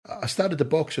I started the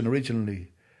boxing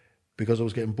originally because I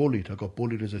was getting bullied. I got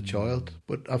bullied as a child,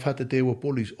 but I've had to deal with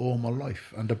bullies all my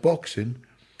life. And the boxing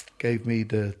gave me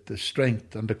the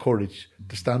strength and the courage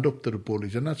to stand up to the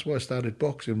bullies. And that's why I started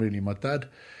boxing, really. My dad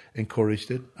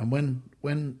encouraged it. And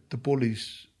when the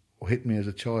bullies hit me as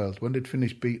a child, when they'd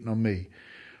finished beating on me,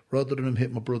 rather than them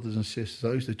hit my brothers and sisters,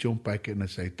 I used to jump back in and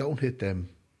say, don't hit them,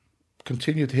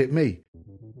 continue to hit me.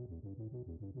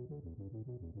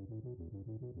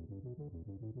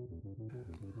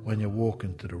 When you walk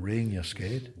into the ring, you're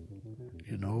scared.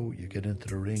 You know, you get into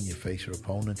the ring, you face your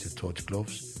opponent, you touch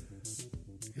gloves,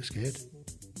 you're scared.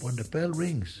 When the bell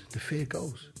rings, the fear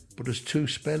goes. But there's two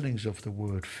spellings of the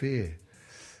word fear.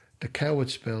 The coward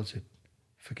spells it,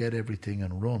 forget everything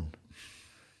and run.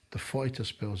 The fighter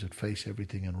spells it, face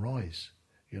everything and rise.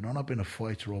 You know, and I've been a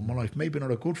fighter all my life. Maybe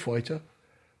not a good fighter,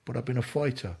 but I've been a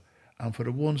fighter. And for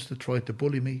the ones that tried to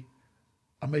bully me,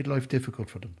 I made life difficult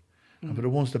for them. And for the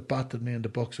ones that battered me in the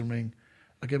boxing ring,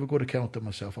 I gave a good account of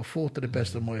myself. I fought to the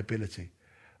best of my ability.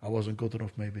 I wasn't good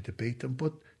enough maybe to beat them,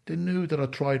 but they knew that I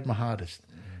tried my hardest.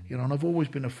 You know, and I've always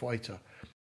been a fighter.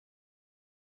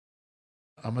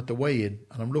 I'm at the weigh-in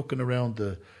and I'm looking around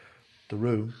the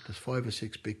room. There's 5 or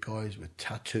 6 big guys with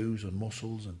tattoos and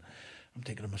muscles, and I'm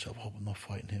thinking to myself, I hope I'm not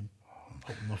fighting him. I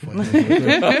hope I'm not fighting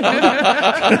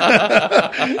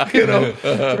him. You know,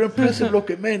 they're impressive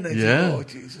looking men. They think, oh,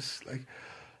 Jesus. Like,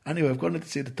 anyway, I've gone in to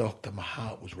see the doctor. My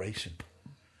heart was racing. I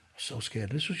was so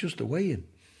scared. This was just a weigh-in.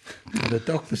 And the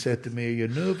doctor said to me, are you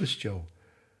nervous, Joe?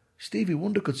 Stevie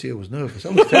Wonder could see I was nervous. I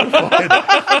was terrified.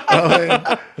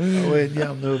 I went, yeah,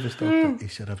 I'm nervous, doctor. He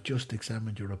said, I've just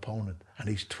examined your opponent, and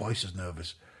he's twice as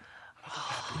nervous.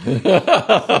 Happy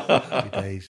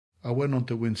days. I went on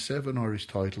to win 7 Irish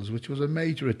titles, which was a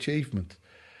major achievement.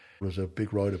 There was a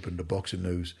big write-up in the boxing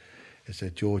news. It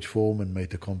said George Foreman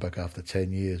made the comeback after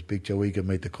 10 years. Big Joe Egan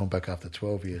made the comeback after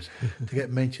 12 years. To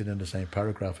get mentioned in the same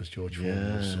paragraph as George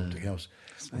Foreman was something else.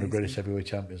 One of the greatest heavyweight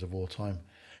champions of all time.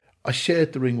 I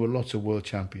shared the ring with lots of world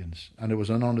champions, and it was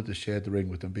an honour to share the ring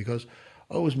with them, because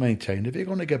I always maintained, if you're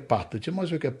going to get battered, you might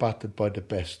as well get battered by the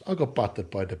best. I got battered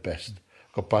by the best.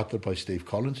 I got battered by Steve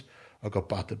Collins. I got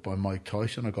battered by Mike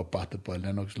Tyson. I got battered by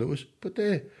Lennox Lewis. But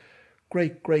they're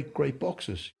great, great, great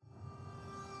boxers.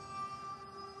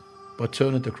 By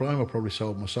turning to crime, I probably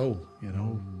sold my soul, you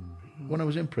know. When I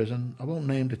was in prison, I won't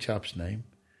name the chap's name,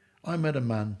 I met a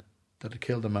man that had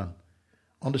killed a man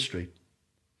on the street.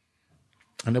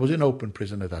 And I was in open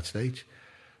prison at that stage.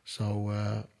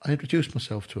 So I introduced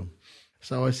myself to him.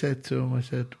 So I said to him,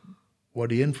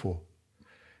 what are you in for?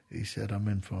 He said, I'm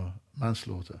in for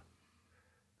manslaughter.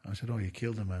 I said, oh, you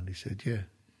killed a man? He said, yeah.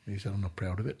 He said, I'm not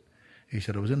proud of it. He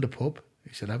said, I was in the pub.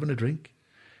 He said, having a drink.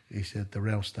 He said, the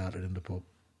row started in the pub.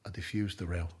 I diffused the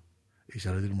row. He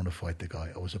said, I didn't want to fight the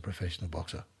guy. I was a professional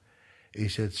boxer. He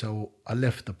said, so I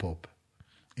left the pub.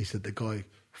 He said, the guy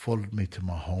followed me to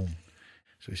my home.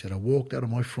 So he said, I walked out of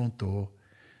my front door,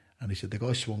 and he said, the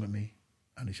guy swung at me,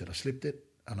 and he said, I slipped it,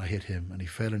 and I hit him, and he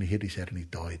fell, and he hit his head, and he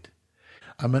died.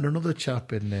 I met another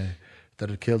chap in there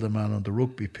that had killed a man on the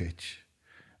rugby pitch,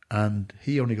 and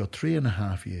he only got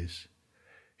 3.5 years.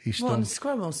 He stomped, on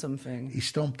scrum or something? He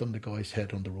stomped on the guy's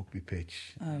head on the rugby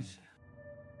pitch. Oh.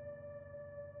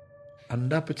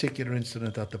 And that particular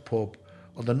incident at the pub,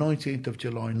 on the 19th of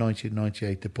July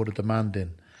 1998, they put a demand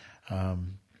in.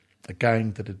 A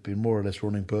gang that had been more or less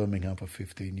running Birmingham for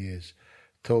 15 years,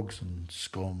 thugs and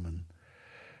scum, and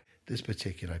this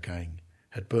particular gang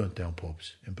had burnt down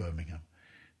pubs in Birmingham.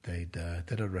 They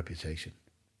had a reputation,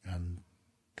 and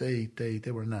they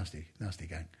were a nasty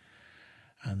gang.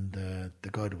 And the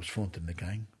guy that was fronting the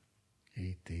gang,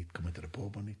 he'd come into the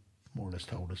pub and he more or less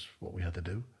told us what we had to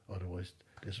do, otherwise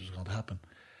this was going to happen.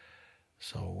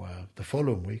 So the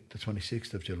following week, the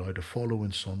 26th of July, the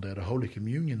following Sunday, I had a Holy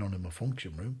Communion on in my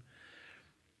function room.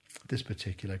 This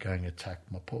particular gang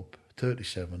attacked my pub.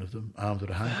 37 of them, armed with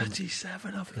a handgun.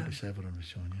 37 of them? 37 of them,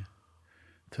 Sean, yeah.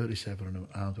 37 of them,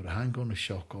 armed with a handgun, a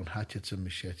shotgun, hatchets and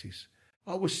machetes.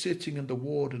 I was sitting in the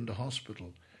ward in the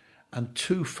hospital, and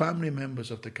 2 family members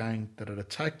of the gang that had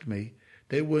attacked me,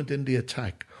 they weren't in the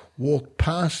attack, walked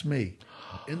past me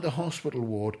in the hospital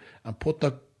ward and put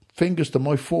their fingers to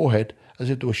my forehead as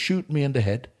if they were shooting me in the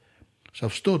head. So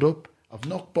I've stood up, I've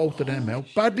knocked both of them out,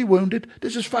 badly wounded.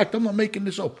 This is fact, I'm not making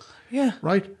this up. Yeah.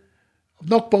 Right? I've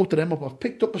knocked both of them up, I've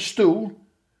picked up a stool,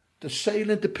 they're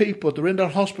sailing the people, they're in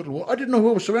that hospital ward. I didn't know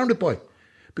who I was surrounded by,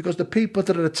 because the people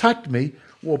that had attacked me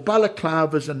wore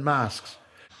balaclavas and masks.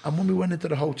 And when we went into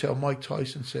the hotel, Mike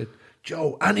Tyson said,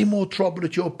 Joe, any more trouble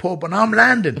at your pub and I'm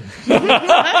landing. These people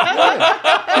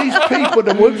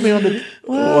that worked me on the...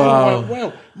 Wow.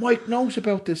 Well, Mike knows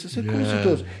about this. I said, of course he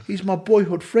does. He's my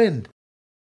boyhood friend.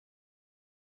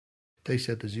 they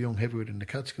said there's a young heavyweight in the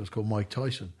Catskills called Mike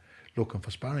Tyson looking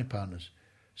for sparring partners.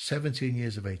 17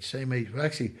 years of age, same age, well,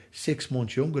 actually 6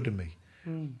 months younger than me.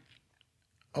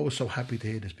 I was so happy to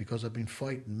hear this because I've been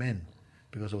fighting men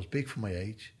because I was big for my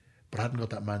age, but I hadn't got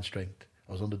that man strength.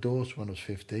 I was on the doors when I was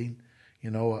 15.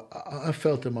 You know, I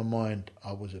felt in my mind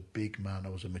I was a big man, I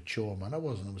was a mature man. I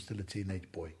wasn't, I was still a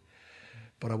teenage boy.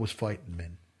 But I was fighting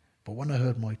men. But when I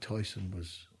heard Mike Tyson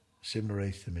was similar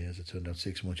age to me, as it turned out,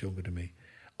 6 months younger than me,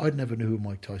 I'd never knew who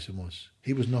Mike Tyson was.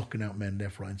 He was knocking out men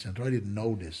left, right and centre. I didn't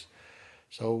know this.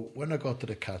 So when I got to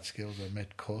the Catskills, I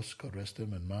met Cuss, God rest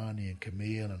him, and Marnie and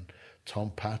Camille and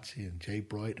Tom Patsy and Jay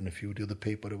Bright and a few of the other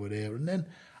people that were there. And then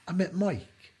I met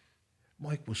Mike.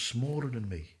 Mike was smaller than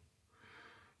me,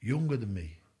 younger than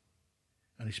me,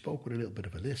 and he spoke with a little bit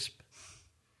of a lisp.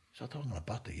 So I thought, I'm going to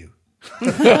batter you.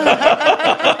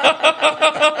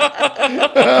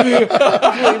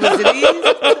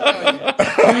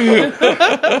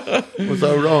 Was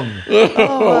I wrong?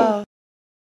 Oh, wow.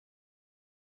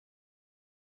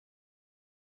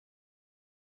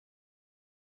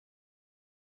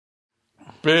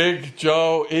 Big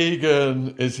Joe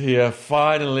Egan is here.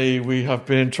 Finally, we have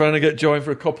been trying to get Joe in for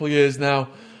a couple of years now.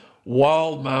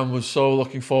 Wildman was so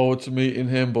looking forward to meeting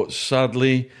him, but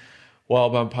sadly,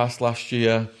 Wildman passed last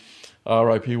year.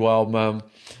 R.I.P. Wildman.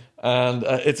 And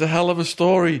it's a hell of a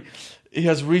story. He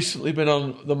has recently been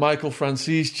on the Michael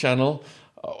Francis channel.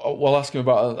 We'll ask him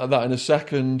about that in a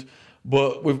second.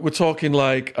 But we're talking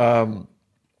like gun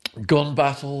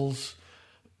battles.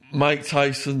 Mike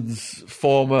Tyson's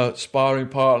former sparring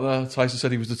partner. Tyson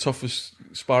said he was the toughest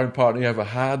sparring partner he ever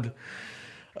had.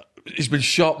 He's been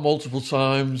shot multiple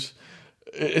times.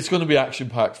 It's going to be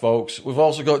action-packed, folks. We've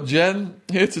also got Jen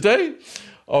here today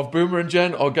of Boomer and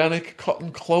Jen Organic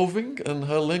Cotton Clothing, and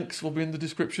her links will be in the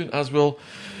description, as will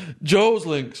Joe's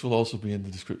links will also be in the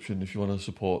description if you want to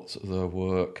support their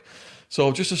work.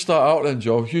 So just to start out then,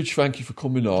 Joe, huge thank you for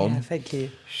coming on. Yeah, thank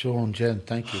you. Sean, Jen,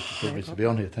 thank you for the privilege to be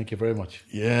on here. Thank you very much.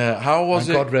 Yeah, how was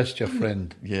and it? God rest your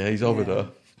friend. Yeah, he's over there.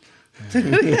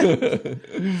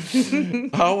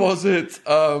 How was it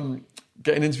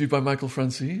getting interviewed by Michael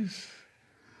Francis?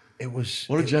 It was...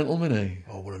 What a gentleman, eh?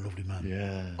 Oh, what a lovely man.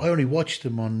 Yeah. I only watched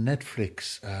him on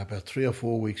Netflix about 3 or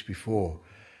 4 weeks before,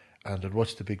 and I'd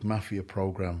watched the big Mafia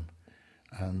programme.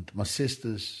 And my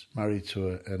sister's married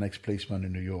to an ex-policeman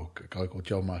in New York, a guy called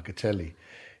Joe Marcatelli.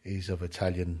 He's of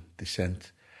Italian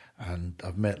descent, and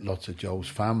I've met lots of Joe's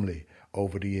family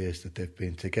over the years that they've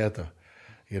been together.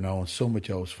 You know, and some of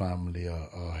Joe's family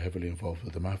are heavily involved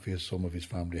with the Mafia, some of his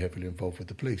family heavily involved with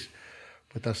the police.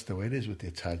 But that's the way it is with the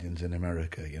Italians in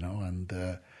America, you know. And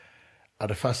I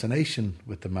had a fascination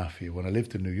with the Mafia. When I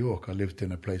lived in New York, I lived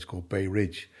in a place called Bay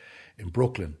Ridge in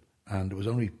Brooklyn, and it was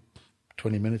only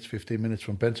 20 minutes, 15 minutes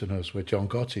from Bensonhurst, where John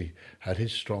Gotti had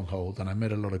his stronghold, and I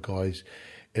met a lot of guys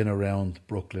in around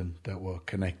Brooklyn that were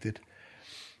connected.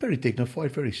 Very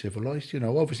dignified, very civilised, you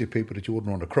know, obviously people that you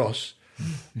wouldn't want to cross,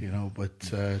 you know, but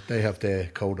they have their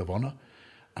code of honour.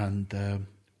 And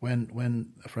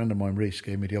when a friend of mine, Reese,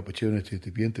 gave me the opportunity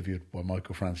to be interviewed by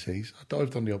Michael Francis, I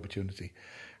dived on the opportunity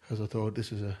because I thought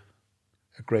this is a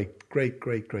great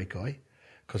guy.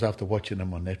 Because after watching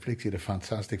him on Netflix, he had a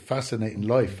fantastic, fascinating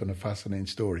life and a fascinating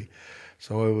story.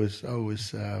 So I was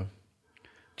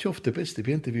chuffed to bits to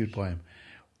be interviewed by him.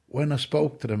 When I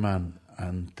spoke to the man,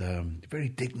 and very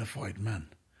dignified man,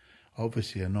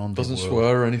 obviously a non. Doesn't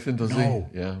swear or anything, does he? No.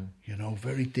 Yeah. You know,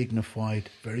 very dignified,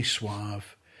 very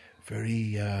suave,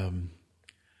 very,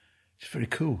 just very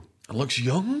cool. And looks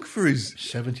young for his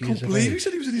 70 I years can't of believe age. he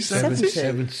said he was in his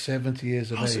 70. 70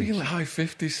 years of Oh, so age. you're like high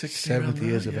 50s, 60s. 70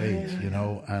 years of age, yeah. you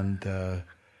know, and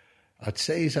I'd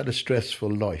say he's had a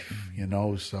stressful life, you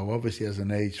know, so obviously has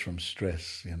an age from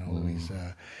stress, you know,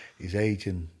 he's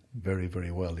aging very,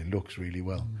 very well. He looks really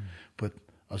well. But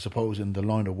I suppose in the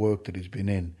line of work that he's been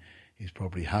in, he's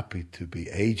probably happy to be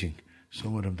aging.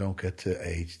 Some of them don't get to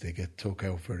age, they get took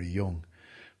out very young.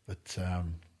 But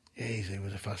yeah, he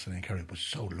was a fascinating character, but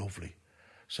so lovely.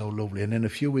 So lovely. And then a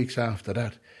few weeks after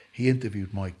that, he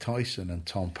interviewed Mike Tyson and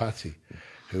Tom Patsy,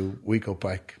 who we go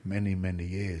back many, many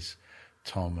years,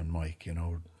 Tom and Mike. You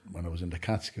know, when I was in the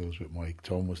Catskills with Mike,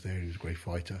 Tom was there, he was a great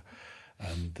fighter.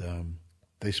 And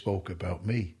they spoke about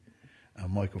me.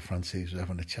 And Michael Francis was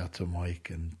having a chat to Mike,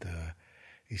 and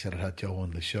he said, I had Joe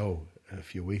on the show a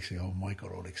few weeks ago. Mike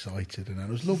got all excited, and it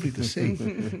was lovely to see.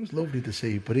 It was lovely to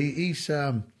see. But he's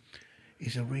a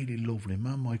really lovely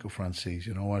man, Michael Francis.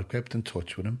 You know, I kept in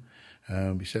touch with him.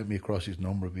 He sent me across his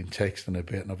number. I've been texting a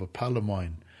bit, and I have a pal of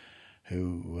mine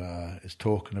who is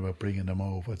talking about bringing him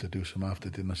over to do some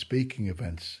after-dinner speaking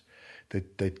events.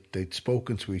 They'd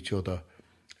spoken to each other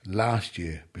last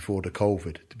year before the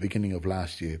COVID, the beginning of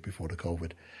last year before the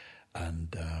COVID,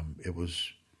 and it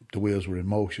was the wheels were in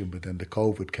motion, but then the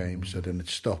COVID came, so then it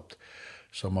stopped.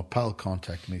 So my pal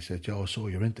contacted me. He said, "Joe, I saw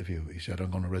your interview." He said,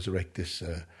 "I'm going to resurrect this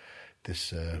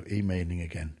emailing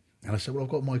again." And I said, "Well, I've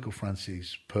got Michael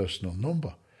Francis' personal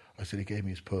number." I said, he gave me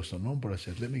his personal number. I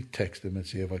said, "Let me text him and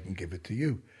see if I can give it to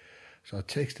you." So I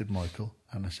texted Michael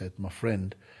and I said, "My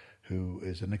friend, who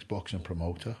is an ex-boxing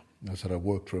promoter," I said, "I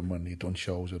worked for him when he'd done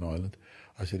shows in Ireland."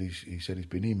 I said, he said he's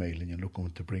been emailing you,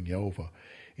 looking to bring you over.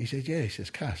 He said, "Yeah." He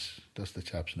says, "Cass," that's the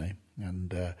chap's name.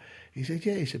 And he said,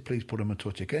 "Yeah." He said, "Please put him in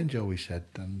touch again, Joe," he said,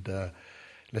 "and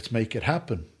let's make it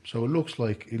happen." So it looks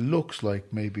like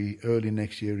maybe early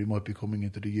next year he might be coming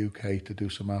into the UK to do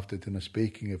some after-dinner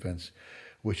speaking events,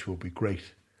 which will be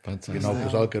great. Fantastic. You know,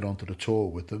 because I'll get onto the tour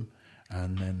with them.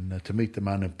 And then to meet the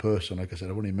man in person, like I said,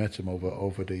 I've only met him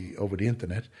over the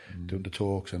internet, doing the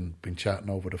talks and been chatting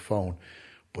over the phone.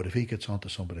 But if he gets onto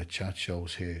some of the chat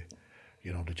shows here,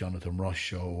 you know, the Jonathan Ross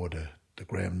show or the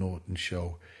Graham Norton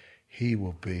show, he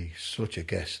will be such a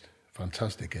guest,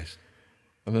 fantastic guest.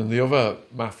 And then the other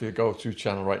Mafia go-to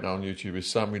channel right now on YouTube is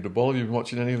Sammy the Bull. You've been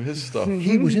watching any of his stuff?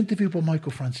 He was interviewed by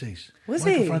Michael Francis. Was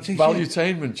Michael he? Francis,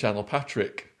 Valuetainment channel,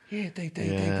 Patrick. Yeah, they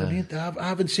brilliant. I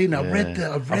haven't seen it. I've read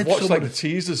I've watched some like of the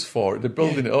teasers for it. They're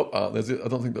building it up. I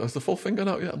don't think has the full thing gone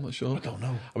out yet. I'm not sure. I don't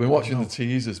know. I've been watching the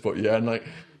teasers, but yeah, and like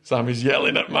Sammy's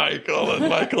yelling at Michael, and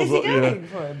Michael's Is he like, going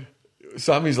for him?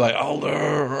 Sammy's like,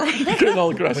 "Alder," getting all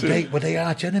aggressive. Were they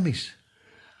arch enemies?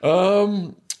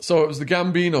 So it was the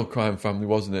Gambino crime family,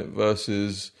 wasn't it?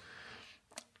 Versus,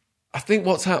 I think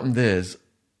what's happened is,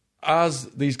 as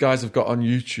these guys have got on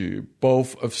YouTube,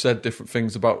 both have said different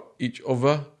things about each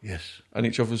other. Yes. And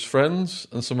each other's friends,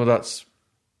 and some of that's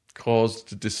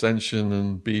caused dissension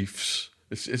and beefs.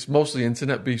 It's mostly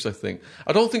internet beefs, I think.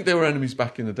 I don't think they were enemies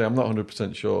back in the day. I'm not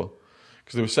 100% sure,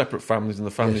 because they were separate families, and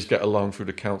the families get along through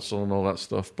the council and all that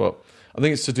stuff. But I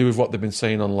think it's to do with what they've been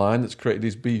saying online that's created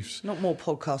these beefs. Not more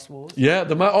podcast wars. Yeah,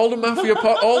 all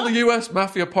the US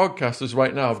mafia podcasters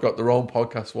right now have got their own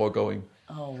podcast war going.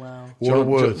 Oh, wow. War of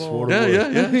words. War of words.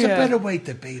 Yeah. It's a better way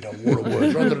to beat a war of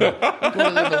words rather than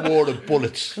a war of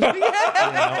bullets. You can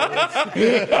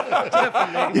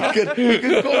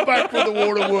go back from the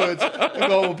war of words and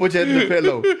go and put your head in the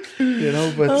pillow. You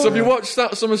know, but So have you watched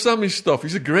some of Sammy's stuff?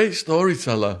 He's a great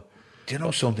storyteller. do you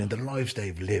know something? The lives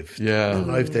they've lived. Yeah. The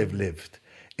lives they've lived.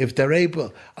 If they're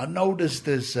able, I know there's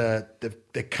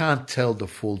they can't tell the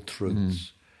full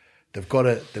truths. They've got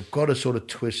to sort of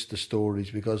twist the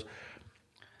stories, because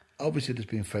obviously there's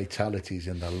been fatalities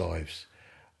in their lives,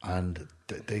 and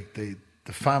the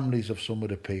families of some of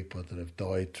the people that have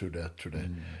died through the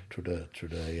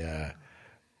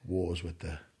wars with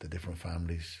the different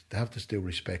families, they have to still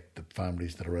respect the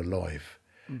families that are alive.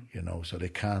 You know, so they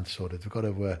can't they've got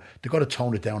to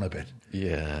tone it down a bit.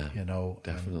 Yeah, You know,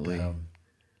 definitely. And,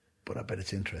 but I bet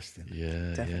it's interesting.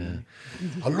 Yeah, Definitely.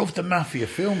 I love the mafia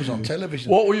films on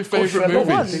television. What were your favourite Goodfellas,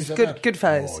 movies? things like Good- that.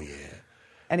 Goodfellas. Oh yeah.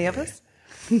 Any others?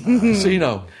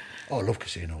 Casino. Oh, I love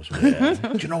Casino as well.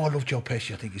 Do you know I love Joe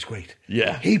Pesci? I think he's great.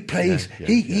 Yeah. He plays.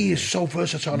 He is so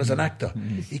versatile as an actor.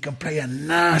 He can play a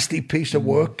nasty piece of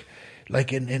work,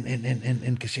 like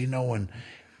in Casino, and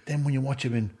then when you watch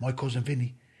him in My Cousin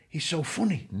Vinny, he's so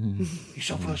funny. He's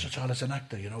so versatile as an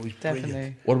actor. You know, he's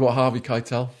Definitely. What about Harvey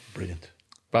Keitel? brilliant.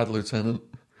 Bad Lieutenant.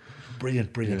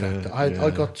 Brilliant actor.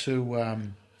 I got to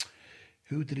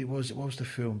who did he was? What was the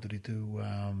film? Did he do?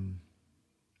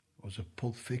 Was it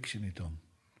Pulp Fiction? He done.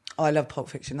 Oh, I love Pulp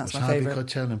Fiction. That's Was my Harvey favourite.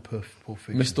 Keitel in Pulp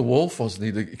Fiction? Mr. Wolf,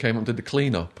 wasn't he? He came up and did the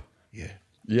clean-up. Yeah.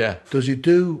 Yeah. Does he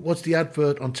do? What's the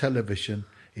advert on television?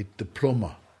 The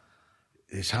plumber.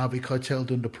 Is Harvey Keitel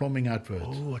doing the plumbing advert?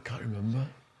 Oh, I can't remember.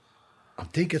 I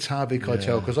think it's Harvey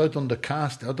Keitel, because I've done the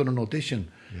cast. I've done an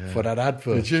audition for that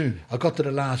advert. Did you? I got to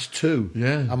the last two.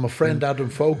 Yeah. And my friend Adam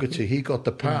Fogarty, he got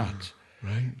the part.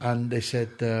 Right. And they said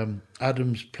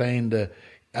Adam's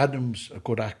a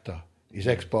good actor. He's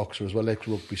ex-boxer as well,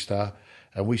 ex-rugby star.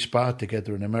 And we sparred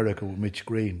together in America with Mitch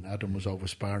Green. Adam was over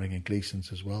sparring in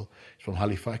Gleason's as well. He's from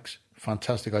Halifax.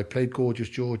 Fantastic. I played Gorgeous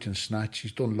George in Snatch.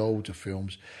 He's done loads of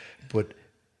films. But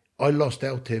I lost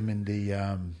out to him in the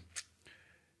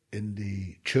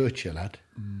Churchill ad.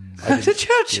 The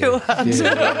Churchill ad.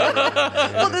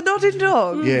 What, the nodding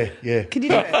dog? Yeah. Can you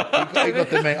do it? He got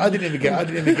the main. I didn't even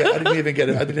get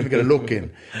a look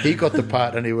in. He got the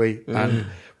part anyway.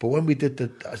 But when we did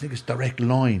I think it's Direct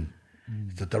Line.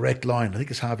 The Direct Line, I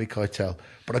think it's Harvey Keitel.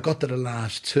 But I got to the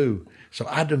last two. So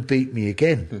Adam beat me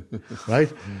again, right?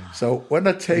 So when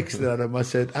I texted Adam, I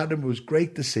said, Adam, it was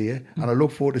great to see you, and I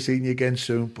look forward to seeing you again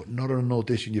soon, but not on an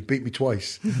audition. You beat me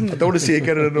twice. I don't want to see you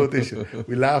again on an audition.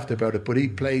 We laughed about it, but he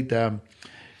played,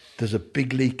 there's a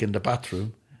big leak in the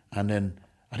bathroom, and then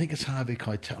I think it's Harvey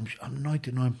Keitel. I'm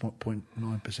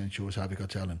 99.9% sure it's Harvey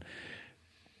Keitel.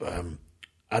 And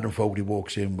Adam Fogarty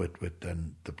walks in with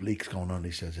the leaks going on.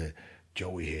 He says,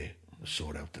 Joey here,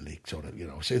 sort out the leak, So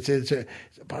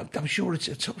but I'm sure it's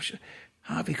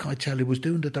Harvey Keitel. He was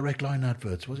doing the Direct Line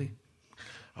adverts, was he?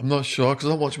 I'm not sure because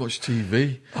I don't watch much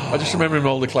TV. I just remember him in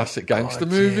all the classic gangster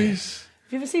movies.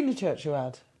 Have you ever seen the Churchill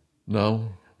ad? No.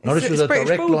 No, this was a British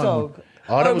Direct Bulldog. Line.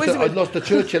 I lost the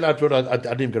Churchill advert. I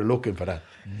didn't get a look in for that.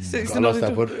 I lost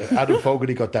that, but Adam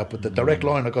Fogarty got that. But the Direct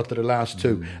Line, I got to the last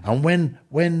two. And when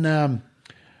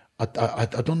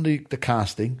I'd done the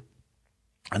casting,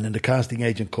 and then the casting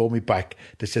agent called me back.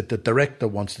 They said, the director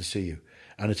wants to see you.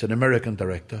 And it's an American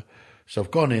director. So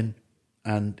I've gone in,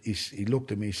 and he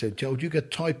looked at me. He said, Joe, do you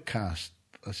get typecast?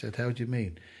 I said, how do you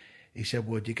mean? He said,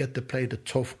 well, do you get to play the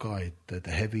tough guy, the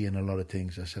heavy in a lot of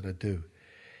things? I said, I do.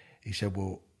 He said,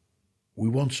 well, we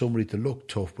want somebody to look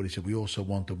tough, but he said, we also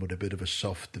want them with a bit of a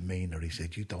soft demeanour. He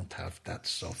said, you don't have that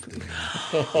soft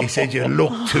demeanour. He said, you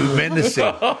look too menacing,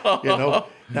 Now,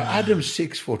 Adam's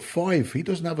 6'5". He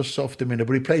doesn't have a soft demeanour,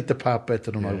 but he played the part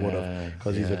better than I would have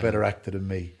because he's a better actor than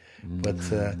me. But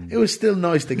it was still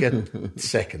nice to get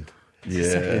second.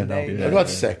 I got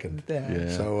second.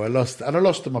 So I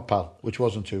lost to my pal, which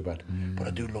wasn't too bad. But I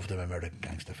do love them American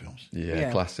gangster films.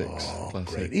 Classics.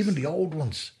 Classics. Great. Even the old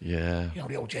ones. Yeah.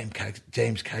 The old James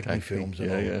Cagney films.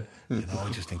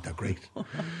 I just think they're great.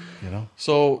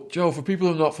 So, Joe, for people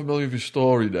who are not familiar with your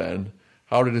story then,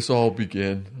 how did this all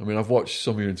begin? I mean, I've watched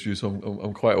some of your interviews, so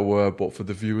I'm quite aware, but for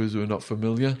the viewers who are not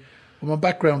familiar? Well, my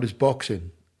background is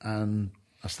boxing, and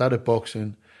I started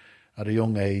boxing at a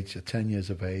young age, at 10 years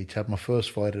of age. Had my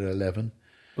first fight at 11.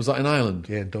 Was that in Ireland?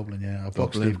 Yeah, in Dublin, I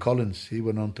boxed Steve Collins. He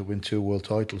went on to win 2 world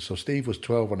titles. So Steve was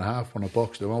 12 and a half when I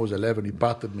boxed him. I was 11. He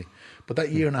battered me. But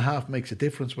that year and a half makes a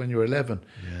difference when you're 11.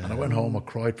 Yeah. And I went home, I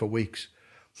cried for weeks.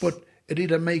 But it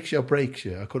either makes you or breaks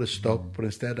you. I could have stopped, but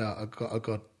instead I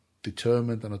got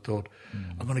determined, and I thought,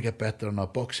 I'm going to get better, and I'll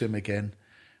box him again.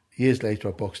 Years later,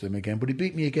 I boxed him again. But he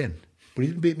beat me again. But he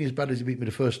didn't beat me as bad as he beat me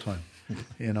the first time.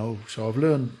 So I've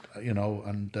learned,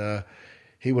 and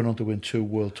he went on to win 2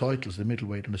 world titles, the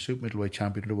middleweight and the super middleweight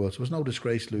champion of the world. So it was no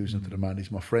disgrace losing to the man. He's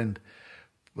my friend.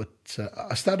 But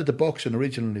I started the boxing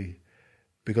originally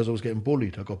because I was getting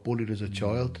bullied. I got bullied as a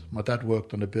child. My dad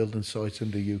worked on the building sites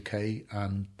in the UK,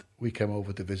 and we came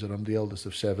over to visit. I'm the eldest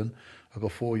of 7. I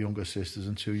got 4 younger sisters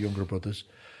and 2 younger brothers.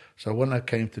 So when I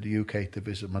came to the UK to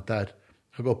visit my dad,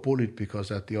 I got bullied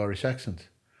because I had the Irish accent.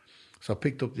 So I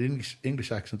picked up the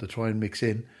English accent to try and mix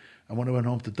in. And when I went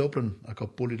home to Dublin, I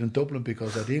got bullied in Dublin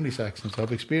because I had the English accent. So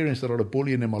I've experienced a lot of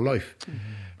bullying in my life.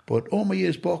 But all my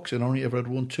years boxing, I only ever had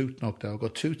 1 tooth knocked out. I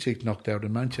got 2 teeth knocked out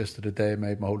in Manchester the day I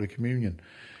made my Holy Communion.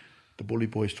 The bully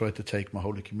boys tried to take my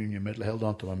Holy Communion medal, held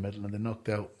onto my medal, and they knocked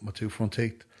out my 2 front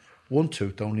teeth. 1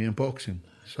 tooth only in boxing.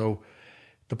 So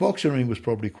the boxing ring was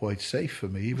probably quite safe for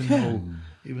me, even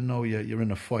though you're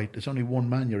in a fight. There's only one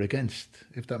man you're against.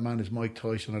 If that man is Mike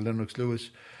Tyson or Lennox Lewis,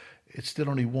 it's still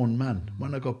only one man.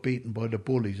 When I got beaten by the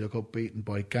bullies, I got beaten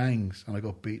by gangs, and I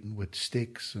got beaten with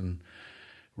sticks and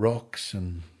rocks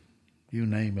and you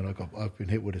name it. I've been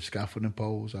hit with a scaffolding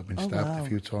poles. I've been stabbed a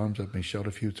few times. I've been shot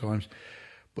a few times.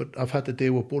 But I've had to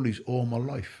deal with bullies all my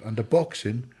life, and the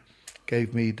boxing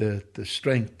gave me the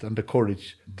strength and the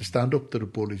courage to stand up to the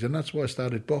bullies. And that's why I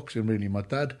started boxing, really. My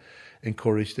dad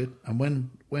encouraged it. And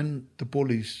when the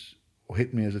bullies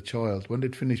hit me as a child, when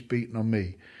they'd finished beating on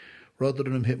me, rather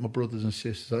than them hit my brothers and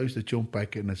sisters, I used to jump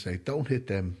back in and say, don't hit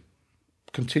them,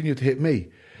 continue to hit me.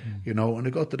 And I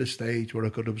got to the stage where I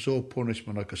could absorb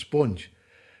punishment like a sponge,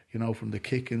 from the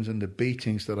kickings and the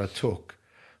beatings that I took.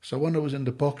 So when I was in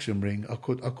the boxing ring, I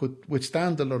could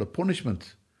withstand a lot of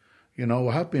punishment.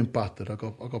 I have been battered. I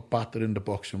got battered in the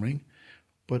boxing ring,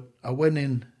 but I went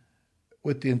in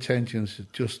with the intentions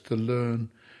just to learn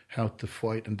how to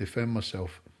fight and defend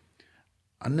myself.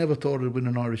 I never thought I'd win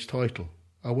an Irish title.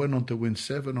 I went on to win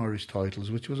 7 Irish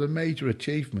titles, which was a major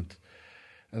achievement.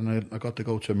 And I got to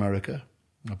go to America.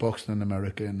 I boxed in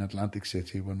America in Atlantic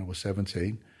City when I was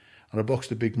 17. And I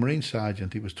boxed a big Marine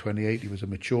sergeant. He was 28. He was a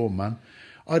mature man.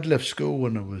 I'd left school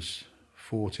when I was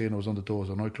 14. I was on the doors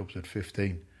of nightclubs at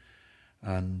 15.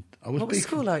 And I was. What was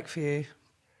school like for you?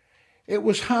 It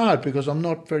was hard because I'm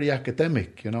not very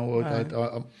academic, Right.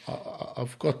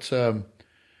 I've got.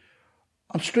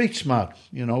 I'm street smart,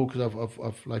 you know, because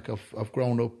I've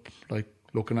grown up like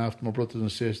looking after my brothers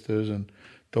and sisters and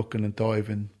ducking and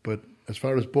diving. But as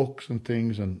far as books and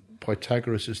things and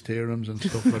Pythagoras' theorems and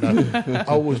stuff like that,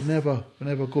 I was never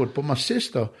good. But my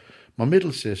sister, my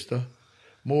middle sister,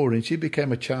 Maureen, she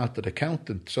became a chartered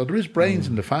accountant. So there is brains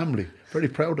in the family. Very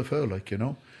proud of her, like, you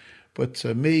know. But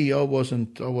me, I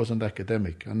wasn't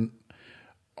academic, and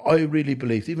I really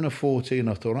believed. Even at 14,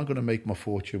 I thought I'm going to make my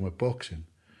fortune with boxing.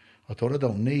 I thought I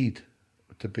don't need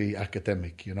to be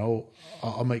academic, you know.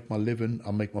 I'll make my living,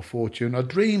 I'll make my fortune. I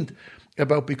dreamed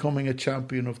about becoming a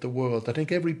champion of the world. I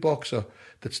think every boxer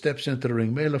that steps into the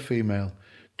ring, male or female,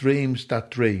 dreams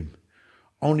that dream.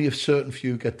 Only a certain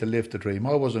few get to live the dream.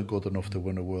 I wasn't good enough to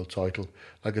win a world title.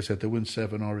 Like I said, to win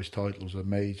 7 Irish titles was a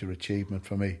major achievement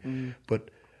for me. But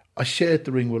I shared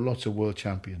the ring with lots of world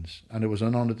champions, and it was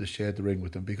an honour to share the ring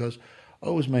with them, because I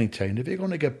always maintained, if you're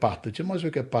going to get battered, you might as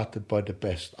well get battered by the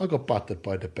best. I got battered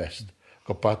by the best.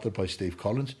 I got battered by Steve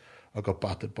Collins. I got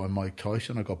battered by Mike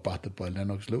Tyson. I got battered by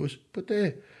Lennox Lewis. But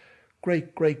they're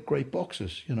great, great, great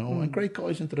boxers, you know, and great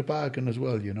guys into the bargain as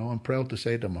well, you know. I'm proud to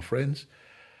say they're my friends.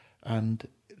 And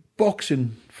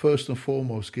boxing, first and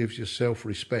foremost, gives you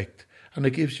self-respect, and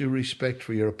it gives you respect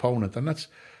for your opponent. And that's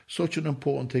such an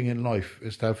important thing in life,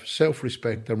 is to have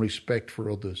self-respect and respect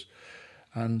for others.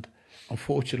 And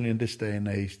unfortunately, in this day and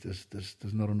age, there's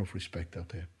not enough respect out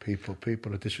there. People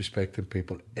are disrespecting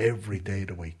people every day of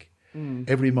the week,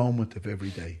 every moment of every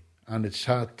day, and it's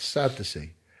sad to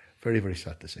see, very, very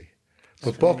sad to see.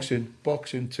 But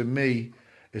boxing to me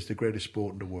is the greatest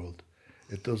sport in the world.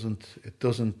 It doesn't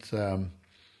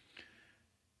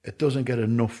get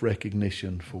enough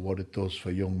recognition for what it does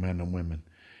for young men and women.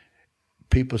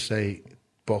 People say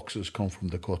boxers come from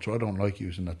the gutter. I don't like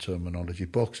using that terminology.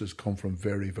 Boxers come from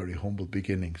very, very humble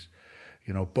beginnings.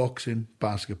 You know, boxing,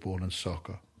 basketball and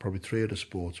soccer, probably 3 of the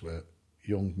sports where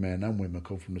young men and women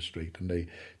come from the street, and they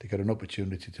get an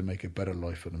opportunity to make a better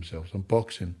life for themselves. And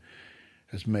boxing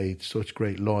has made such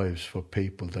great lives for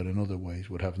people that in other ways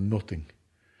would have nothing,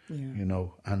 you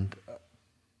know. And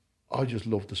I just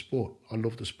love the sport. I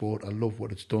love the sport. I love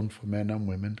what it's done for men and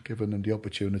women, giving them the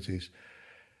opportunities.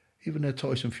 Even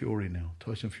Tyson Fury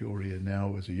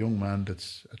now is a young man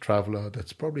that's a traveller,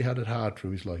 that's probably had it hard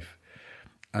through his life,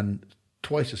 and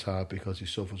twice as hard because he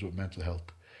suffers with mental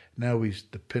health. Now he's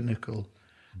the pinnacle,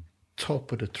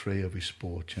 top of the tree of his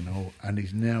sport, you know, and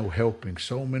he's now helping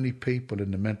so many people in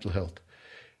the mental health.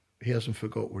 He hasn't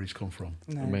forgot where he's come from.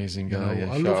 No. Amazing guy. You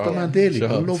know, I love the man daily.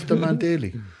 I love the man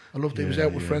daily. I loved he was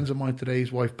out with friends of mine today.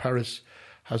 His wife Paris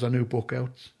has a new book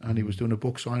out, and he was doing a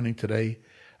book signing today.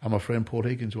 And my friend Paul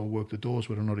Higgins, who I worked the doors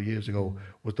with another years ago,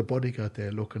 was the bodyguard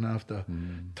there looking after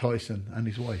Tyson and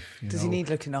his wife. Does he need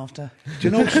looking after? Do you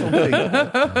know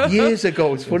something? Years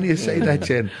ago, it's funny you say that,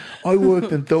 Jen. I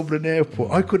worked in Dublin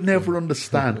Airport. I could never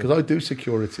understand, because I do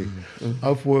security.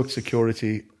 I've worked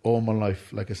security all my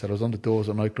life. Like I said, I was on the doors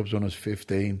of nightclubs when I was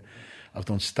 15. I've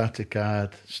done static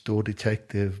guard, store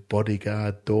detective,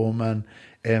 bodyguard, doorman,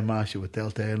 air marshal with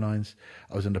Delta Airlines.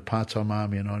 I was in the part-time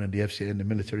army and on in the FCA and the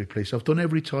military police. I've done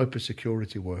every type of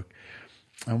security work.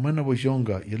 And when I was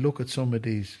younger, you look at some of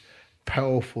these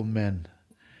powerful men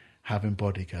having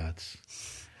bodyguards.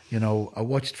 You know, I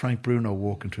watched Frank Bruno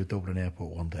walking through Dublin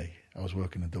Airport one day. I was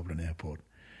working in Dublin Airport,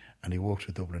 and he walked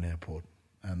through Dublin Airport,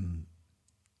 and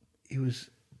he was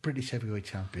British heavyweight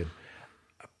champion,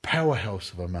 a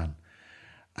powerhouse of a man,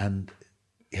 and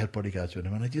he had bodyguards with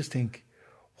him. And I just think,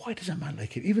 why does a man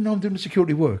like him, even though I'm doing the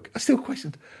security work, I still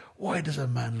questioned, why does a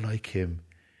man like him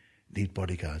need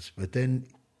bodyguards? But then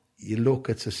you look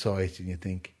at society and you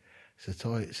think,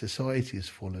 society is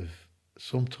full of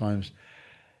sometimes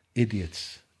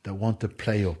idiots that want to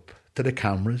play up to the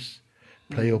cameras,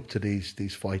 play up to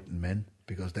these fighting men,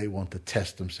 because they want to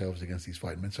test themselves against these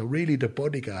fighting men. So really the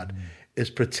bodyguard is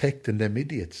protecting them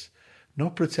idiots,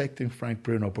 not protecting Frank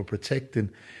Bruno, but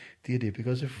protecting the idiot.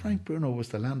 Because if Frank Bruno was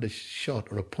to land a shot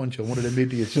or a punch on one of them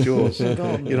idiots' jaws, you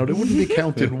know, they wouldn't be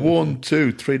counting 1,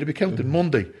 2, 3. They'd be counting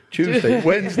Monday, Tuesday,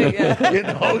 Wednesday. You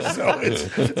know, so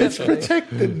it's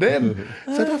protecting them.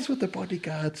 So that's what the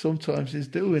bodyguard sometimes is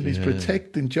doing. He's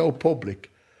protecting Joe Public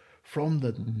from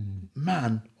the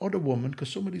man or the woman, because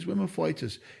some of these women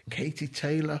fighters, Katie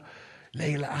Taylor,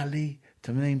 Layla Ali,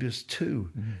 to name just 2,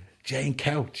 Jane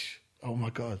Couch, oh my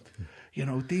God, you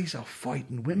know, these are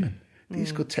fighting women.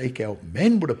 These could take out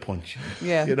men with a punch.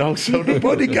 Yeah. You know, so the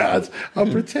bodyguards are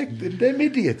protecting them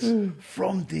idiots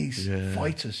from these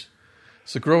fighters.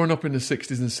 So growing up in the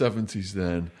 60s and 70s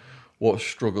then, what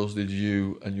struggles did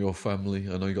you and your family,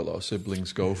 I know you got a lot of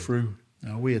siblings, go through?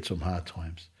 Now, we had some hard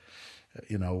times.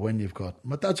 You know, when you've got...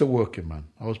 My dad's a working man.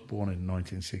 I was born in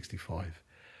 1965.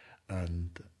 And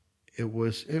it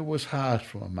was hard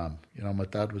for my mum. You know, my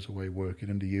dad was away working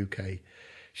in the UK.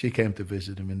 She came to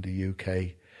visit him in the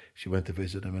UK. She went to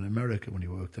visit him in America when he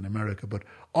worked in America. But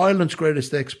Ireland's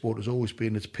greatest export has always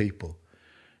been its people.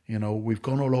 You know, we've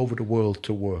gone all over the world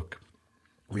to work.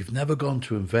 We've never gone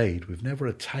to invade. We've never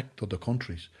attacked other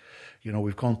countries. You know,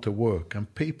 we've gone to work,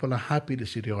 and people are happy to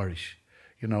see the Irish,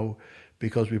 you know,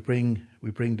 because we bring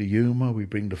the humour, we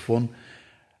bring the fun.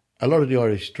 A lot of the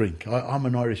Irish drink. I'm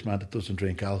an Irishman that doesn't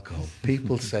drink alcohol.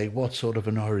 People say, what sort of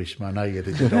an Irishman are you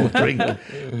that you don't drink?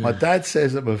 My dad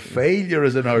says I'm a failure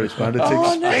as an Irishman. It's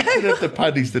expected of the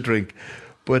paddies to drink.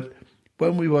 But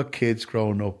when we were kids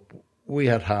growing up, we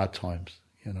had hard times,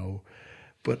 you know.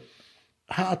 But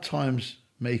hard times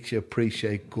makes you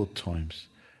appreciate good times.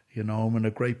 You know, I'm in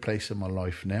a great place in my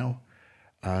life now.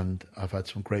 And I've had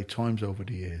some great times over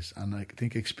the years. And I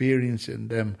think experiencing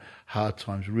them hard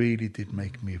times really did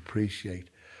make me appreciate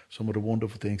some of the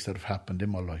wonderful things that have happened in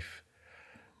my life.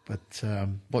 But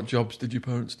what jobs did your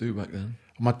parents do back then?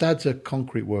 My dad's a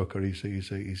concrete worker. He's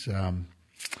a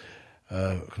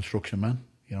construction man.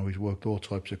 You know, he's worked all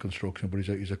types of construction, but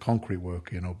he's a concrete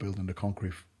worker, you know, building the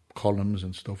concrete columns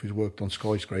and stuff. He's worked on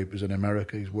skyscrapers in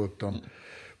America. He's worked on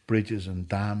bridges and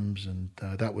dams, and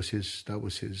that was his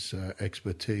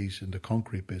expertise in the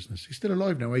concrete business. He's still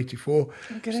alive now, 84.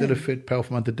 Still a fit,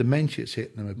 powerful man. The dementia's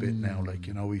hitting him a bit now. Like,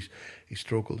 you know, he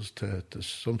struggles to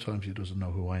sometimes he doesn't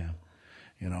know who I am,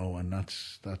 you know, and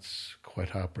that's quite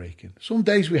heartbreaking. Some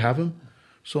days we have him,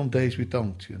 some days we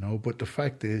don't, you know. But the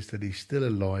fact is that he's still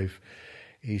alive.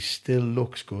 He still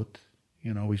looks good,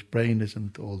 you know. His brain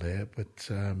isn't all there, but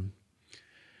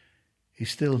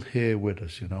he's still here with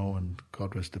us, you know, and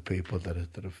God rest the people that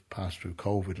have passed through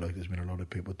COVID. Like, there's been a lot of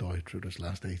people died through this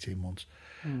last 18 months,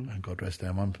 and God rest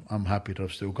them. I'm happy that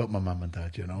I've still got my mum and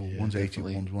dad, you know. Yeah, one's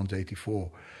 81, one's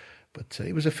 84. But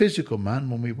he was a physical man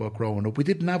when we were growing up. We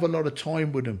didn't have a lot of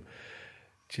time with him,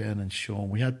 Jen and Sean.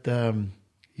 We had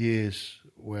years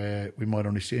where we might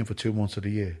only see him for 2 months of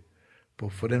the year.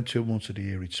 But for them 2 months of the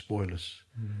year, he'd spoil us,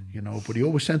 you know. But he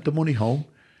always sent the money home.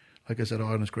 Like I said,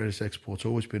 Ireland's greatest export's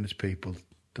always been its people.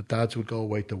 The dads would go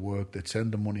away to work. They'd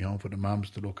send the money home for the mums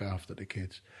to look after the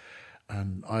kids.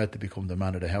 And I had to become the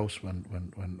man of the house when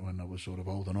I was sort of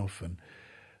old enough, and,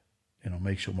 you know,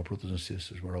 make sure my brothers and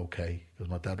sisters were okay, because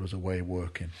my dad was away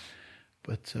working.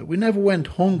 But we never went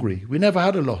hungry. We never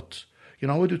had a lot. You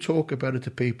know, I do talk about it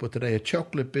to people today. A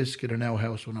chocolate biscuit in our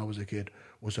house when I was a kid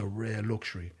was a rare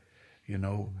luxury, you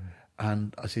know.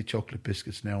 And I see chocolate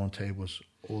biscuits now on tables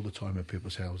all the time in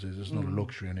people's houses. It's not a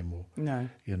luxury anymore. No.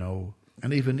 You know,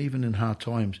 and even in hard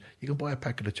times, you can buy a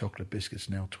packet of chocolate biscuits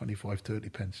now, 25, 30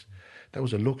 pence. That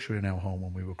was a luxury in our home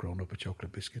when we were growing up, a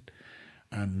chocolate biscuit.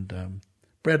 And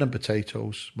bread and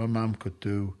potatoes. My mum could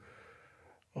do,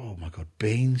 oh my God,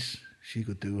 beans. She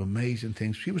could do amazing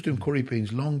things. She was doing curry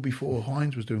beans long before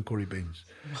Heinz was doing curry beans.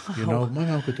 Wow. You know, my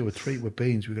mum could do a treat with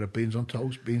beans. We could have beans on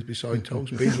toast, beans beside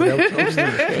toast, beans without toast.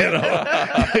 You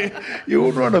know, you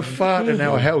wouldn't run a fart in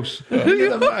our house. You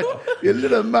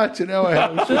lit a match in our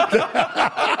house.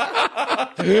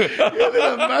 You lit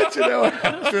a match in our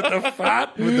house with the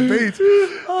fart, with the beans.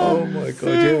 Oh my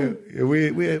God! Yeah,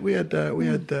 we had.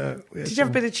 Did you have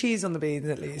a bit of cheese on the beans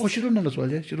at least? Oh, she done that as well.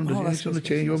 Yeah, she done the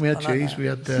cheese. When we had cheese, we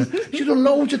had. She done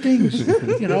loads of things.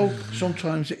 You know,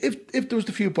 sometimes if there was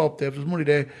a few bob there, if there was money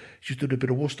there, she did a bit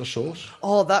of Worcester sauce.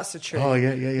 Oh, that's the truth. Oh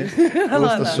yeah.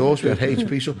 Worcester sauce. We had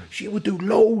HP sauce. She would do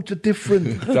loads of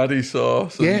different. Daddy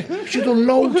sauce. Yeah, she done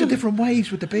loads of different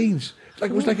ways with the beans.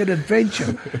 Like, it was like an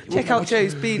adventure. Check out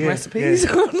Joe's bean recipes.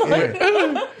 We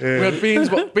had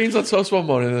beans on toast one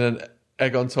morning and then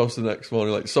egg on toast the next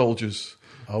morning, like soldiers.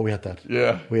 Oh, we had that.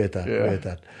 Yeah. We had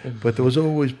that. But there was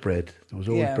always bread.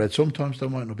 Bread. Sometimes there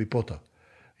might not be butter,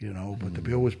 you know, but there'd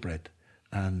be always bread.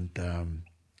 And I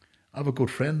have a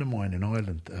good friend of mine in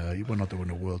Ireland. He went on to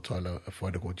win a world title, a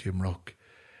fighter called Jim Rock.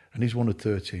 And he's one of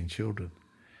 13 children.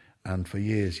 And for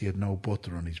years he had no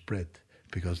butter on his bread,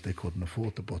 because they couldn't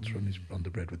afford the butter on the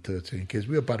bread with 13 kids.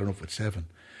 We were bad enough with 7.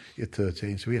 He had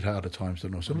 13, so he had harder times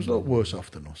than us. And he was a lot worse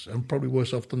off than us, and probably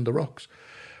worse off than the Rocks.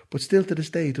 But still to this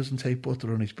day, he doesn't take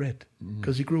butter on his bread,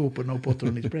 because he grew up with no butter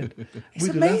on his bread. It's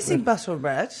amazing, butter on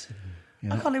bread. You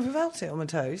know? I can't live without it on my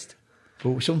toast.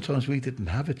 But sometimes we didn't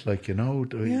have it, like, you know.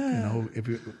 You know,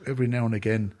 every now and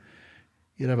again,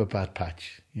 you'd have a bad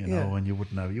patch, you know, and you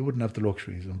wouldn't have the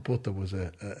luxuries. And butter was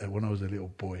when I was a little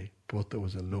boy, butter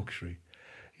was a luxury.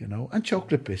 You know, and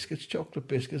chocolate biscuits. Chocolate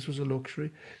biscuits was a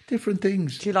luxury. Different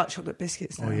things. Do you like chocolate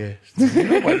biscuits now? Oh, yes. You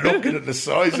know, by looking at the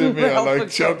size of me, I like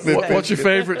chocolate biscuits. What's your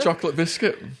favourite chocolate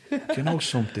biscuit? Do you know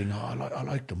something? I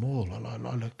like them all. I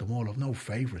like them all. I've no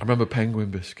favourite. I remember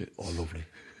penguin biscuits. Oh, lovely.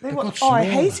 They were, got I small.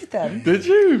 hated them. Did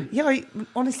you? Yeah,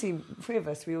 honestly, three of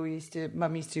us, Mum used to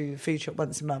do the food shop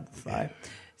once a month, right?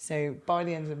 So by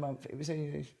the end of the month, it was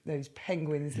only those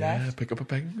penguins Yeah, left. pick up a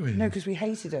penguin. No, because we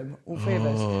hated them, all three of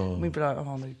us. And we'd be like, oh,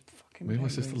 no, fucking Me and my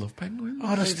penguins. sister love penguins.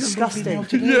 Oh, that's They're still lovely disgusting. now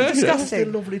today. Yeah, They're disgusting. still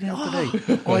lovely now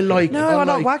today. I like. No, I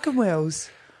like wagon wheels.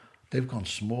 They've gone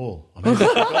small. I mean,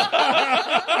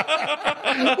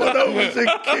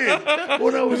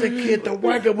 when I was a kid, the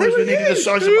wagon wheels were nearly the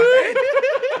size of my head.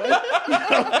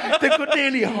 Right? They could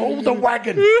nearly hold the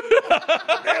wagon.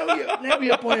 Now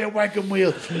you buy a wagon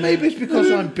wheel. Maybe it's because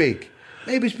I'm big.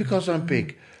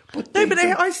 But No, but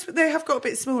they have got a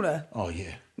bit smaller. oh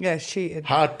yeah. Yeah, it's cheating.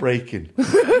 Heartbreaking. But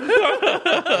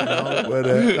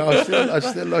I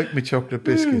still like my chocolate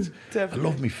biscuits. Definitely. I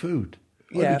love my food.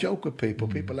 I Yeah. joke with people.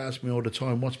 People ask me all the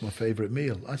time, what's my favourite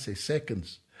meal? I say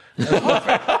seconds. We're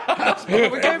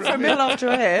going for a meal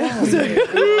after here.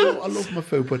 I love my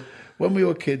food. But when we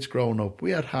were kids growing up,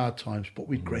 we had hard times, but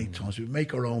we had great times. We'd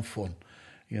make our own fun.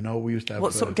 You know, we used to have...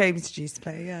 What sort of games did you used to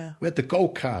play? Yeah. We had the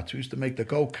go-karts. We used to make the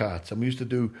go-karts, and we used to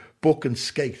do book and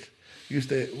skate. We used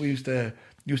to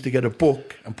get a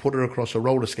book and put it across a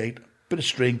roller skate, bit of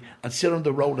string, and sit on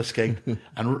the roller skate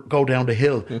and go down the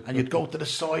hill. And you'd go to the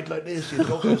side like this. You'd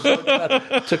go to the side like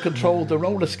that to control the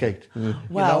roller skate. You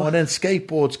know, and then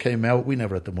skateboards came out. We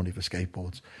never had the money for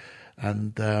skateboards,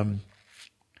 and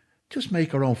just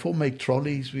make our own fun. Make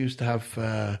trolleys. We used to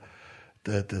have.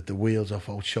 The wheels off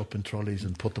old shopping trolleys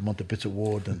and put them onto bits of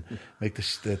wood and make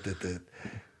the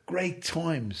great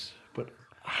times, but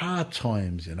hard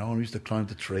times, you know. And we used to climb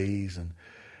the trees and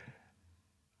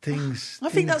things. I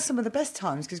think that's some of the best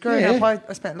times because growing up,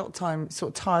 I spent a lot of time sort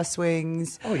of tyre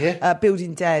swings. Oh, yeah.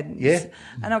 Building dens. Yeah.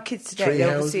 And our kids today, Tree they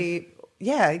houses. obviously,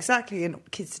 yeah, exactly.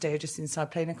 And kids today are just inside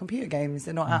playing their computer games.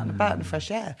 They're not out and about in the fresh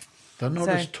air. They're not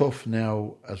So- as tough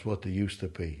now as what they used to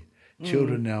be.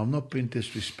 Children now, I'm not being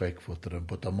disrespectful to them,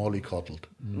 but they're mollycoddled,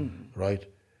 right?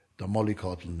 They're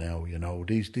mollycoddled now, you know.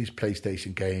 These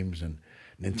PlayStation games and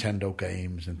Nintendo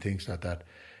games and things like that,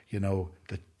 you know,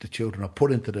 the children are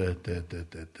put into the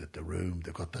room.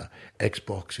 They've got their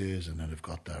Xboxes and then they've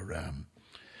got their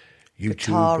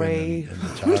YouTube Atari. and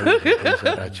Atari and things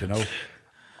like that, you know.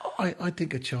 I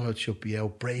think a child should be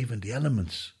out braving the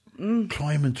elements,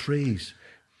 climbing trees,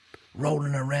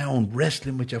 rolling around,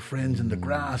 wrestling with your friends in the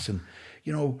grass, and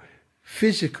you know,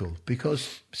 physical.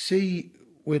 Because see,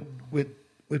 with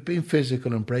being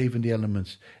physical and braving the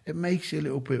elements, it makes you a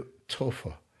little bit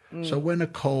tougher. So when a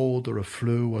cold or a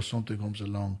flu or something comes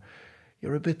along,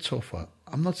 you're a bit tougher.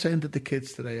 I'm not saying that the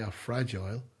kids today are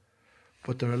fragile,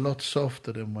 but they're a lot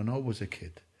softer than when I was a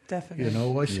kid. Definitely. You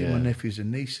know, I see Yeah. my nephews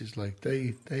and nieces, like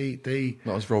they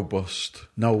Not as robust.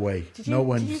 no way, no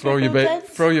one. Throw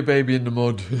your baby in the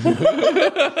mud.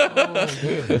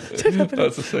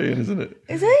 That's a saying, isn't it?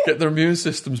 Is it? Get their immune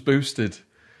systems boosted.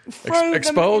 Throw them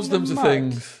Expose in them the to mud.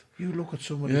 things. You look at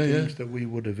some of the Yeah, things yeah. that we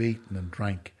would have eaten and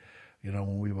drank, you know,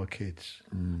 when we were kids.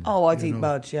 Oh, I'd eat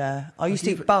mud, yeah. I used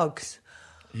to eat bugs.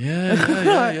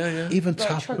 Yeah. Even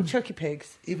Like tap, chucky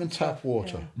pigs. even tap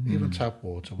water, even tap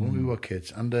water when we were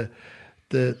kids. And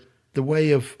the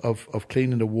way of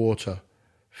cleaning the water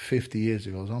 50 years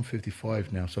ago, I'm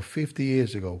 55 now, so 50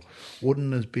 years ago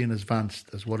wouldn't have been as advanced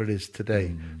as what it is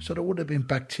today. So there would have been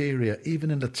bacteria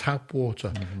even in the tap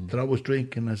water that I was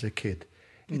drinking as a kid.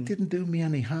 It didn't do me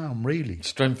any harm, really.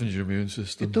 Strengthens your immune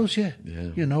system. It does, yeah. Yeah.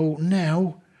 You know,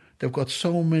 now they've got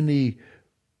so many,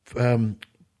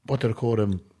 what do they call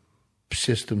them,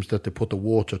 systems that they put the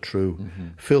water through,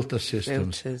 filter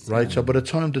systems, Filters, right? So by the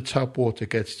time the tap water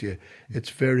gets to you, it's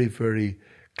very, very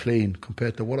clean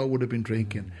compared to what I would have been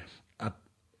drinking at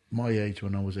my age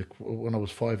when I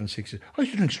was 5 and 6 years. I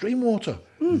used to drink stream water.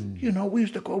 You know, we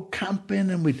used to go camping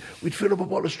and we'd fill up a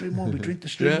bottle of stream water, we'd drink the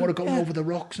stream water going over the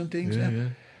rocks and things.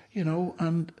 You know,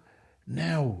 and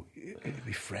now it'd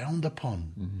be frowned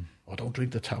upon. Oh, don't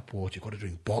drink the tap water, you've got to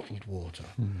drink bottled water.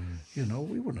 You know,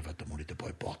 we wouldn't have had the money to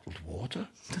buy bottled water.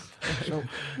 So,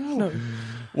 no.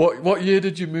 What year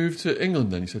did you move to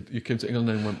England then? You said you came to England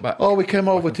and then went back. Oh, we came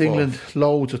over and to forth. England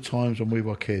loads of times when we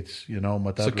were kids. You know,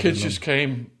 my dad So was kids in just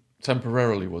came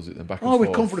temporarily, was it? Then back and Oh, forth?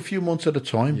 we'd come for a few months at a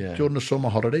time during the summer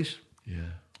holidays. Yeah.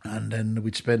 And then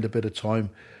we'd spend a bit of time,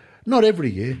 not every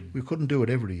year, we couldn't do it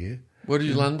every year. Where did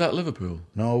you land at? Liverpool?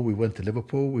 No, we went to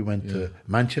Liverpool, we went to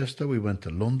Manchester, we went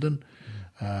to London,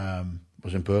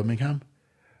 was in Birmingham,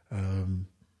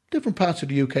 different parts of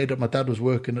the UK that my dad was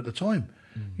working at the time.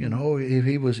 You know, if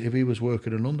he was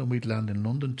working in London, we'd land in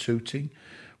London, Tooting,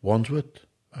 Wandsworth,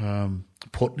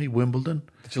 Putney, Wimbledon.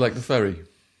 Did you like the ferry?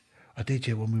 I did,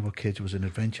 yeah, when we were kids. It was an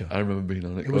adventure. I remember being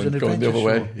on it. It was an going the adventure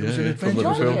other show. way. It was an from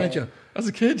adventure. Liverpool. Yeah. As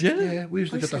a kid, yeah. Yeah, we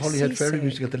used to I get the used to Holyhead see ferry, we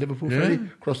used to get the Liverpool ferry,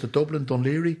 across to Dublin,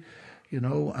 Dunleary, you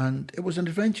know, and it was an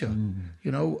adventure.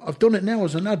 You know, I've done it now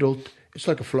as an adult. It's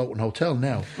like a floating hotel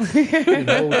now. You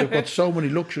know, they've got so many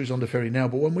luxuries on the ferry now.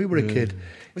 But when we were a kid,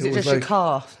 Was it just like, your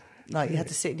car? Like you had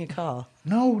to sit in your car?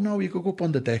 No, you could go up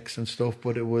on the decks and stuff,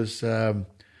 but it was.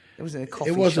 It wasn't a coffee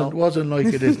It shop? wasn't like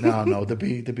it is now. No, there'd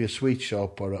be a sweet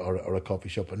shop or a coffee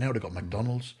shop, but now they've got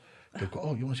McDonald's. They've got,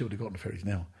 you want to see what they've got on the ferries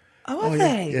now? Oh, are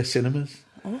yeah, they? yeah, cinemas.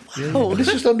 Oh, wow. Yeah. Well, this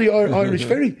is on the Irish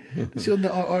ferry. This is on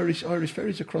the Irish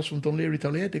ferries across from Dunleary to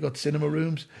Holyhead. They got cinema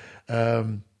rooms,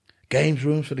 games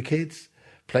rooms for the kids,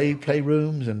 play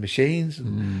rooms and machines,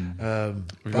 and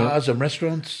bars and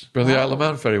restaurants. But on the Isle of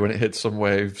Man ferry, when it hits some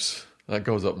waves, that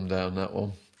goes up and down, that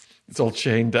one. It's all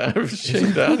chained down. It's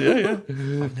chained down, yeah.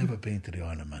 I've never been to the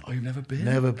Isle of Man. Oh, you've never been?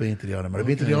 Never been to the Isle of Man. I've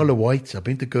been to the Isle of Wight. I've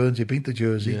been to Guernsey. Been to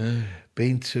Jersey. Yeah.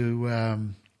 Been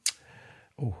to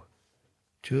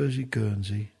Jersey,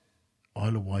 Guernsey,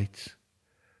 Isle of Wight.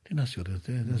 I think that's the other.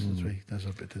 That's the three. That's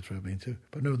the three I've been to.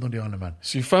 But never done the Isle of Man.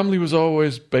 So your family was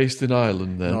always based in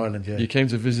Ireland then? In Ireland, yeah. You came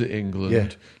to visit England. Yeah.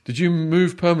 Did you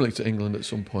move permanently to England at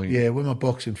some point? Yeah, when my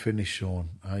boxing finished, Sean,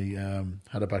 I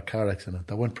had a bad car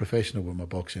accident. I went professional with my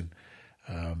boxing.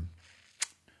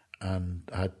 And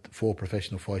I had 4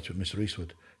 professional fights with Mr.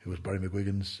 Eastwood, who was Barry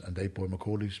McGuigan's and Dave Boy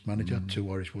McCauley's manager, 2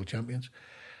 Irish world champions.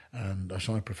 And I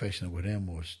signed professional with him,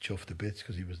 was chuffed to bits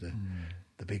because he was the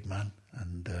big man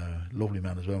and lovely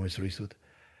man as well, Mr. Eastwood.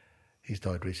 He's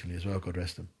died recently as well, God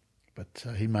rest him. But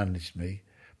he managed me.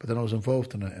 But then I was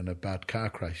involved in a bad car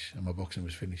crash and my boxing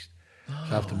was finished.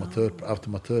 So after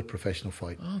my third professional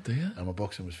fight, dear. and my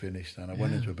boxing was finished, and I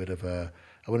went into a bit of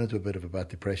a bad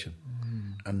depression.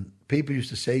 And people used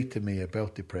to say to me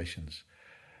about depressions,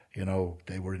 you know,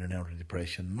 they were in and out of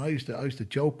depression. And I used to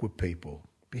joke with people,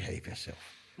 behave yourself,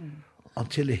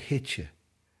 until it hits you.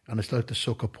 And it's like the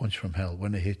sucker punch from hell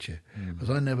when it hits you. Because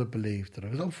I never believed that,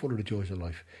 because I'm full of the joys of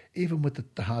life. Even with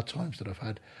the hard times that I've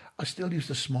had, I still used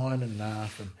to smile and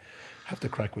laugh and have to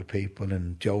crack with people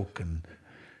and joke and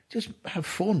just have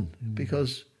fun.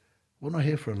 Because we're not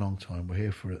here for a long time. We're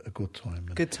here for a good time.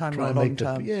 And Good time, try not and a long make the-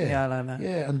 time. Yeah, I like that.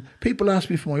 Yeah, and people ask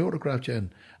me for my autograph,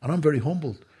 Jen, and I'm very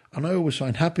humbled. And I always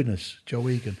sign happiness, Joe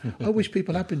Egan. I wish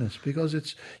people happiness because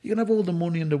you can have all the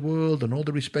money in the world and all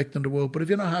the respect in the world, but if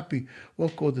you're not happy,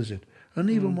 what good is it? And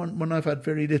even when I've had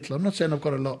very little, I'm not saying I've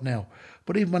got a lot now,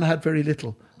 but even when I had very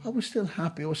little, I was still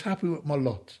happy. I was happy with my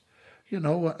lot, you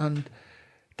know, and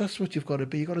that's what you've got to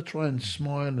be. You've got to try and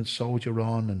smile and soldier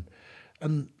on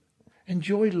and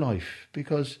enjoy life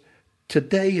because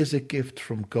today is a gift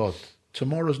from God.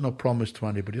 Tomorrow's not promised to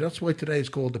anybody. That's why today is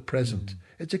called the present.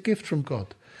 It's a gift from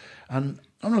God. And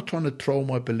I'm not trying to throw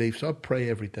my beliefs. I pray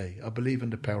every day. I believe in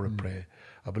the power of prayer.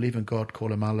 I believe in God.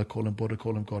 Call him Allah, call him Buddha,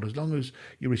 call him God. As long as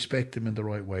you respect him in the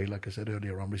right way, like I said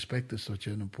earlier on, respect is such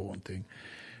an important thing.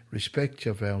 Respect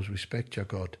your vows, respect your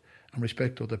God, and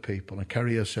respect other people, and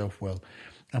carry yourself well.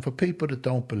 And for people that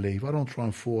don't believe, I don't try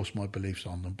and force my beliefs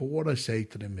on them. But what I say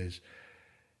to them is,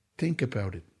 think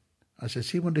about it. I say,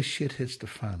 see when the shit hits the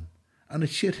fan, and the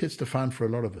shit hits the fan for a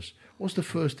lot of us, what's the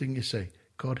first thing you say?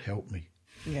 God help me.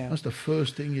 Yeah. That's the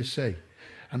first thing you say.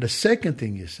 And the second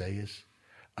thing you say is,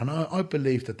 and I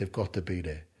believe that they've got to be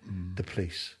there, the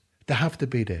police. They have to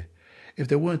be there. If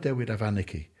they weren't there, we'd have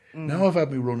anarchy. Now I've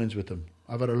had my run-ins with them.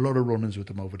 I've had a lot of run-ins with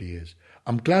them over the years.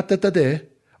 I'm glad that they're there.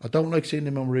 I don't like seeing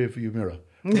them on rear view mirror.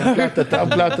 But I'm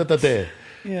glad that they're there.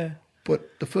 Yeah.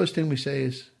 But the first thing we say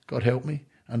is, God help me.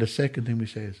 And the second thing we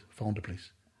say is, phone the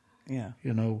police. Yeah.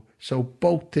 You know, so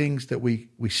both things that we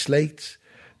slate,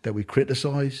 that we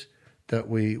criticise, that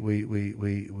we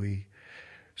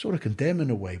sort of condemn in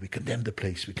a way. We condemn the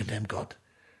police, we condemn God.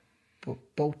 But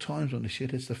both times when the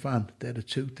shit hits the fan, they're the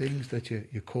two things that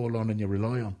you call on and you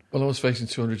rely on. Well, I was facing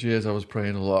 200 years. I was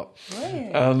praying a lot.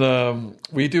 Right. And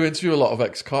we do interview a lot of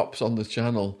ex-cops on this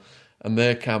channel, and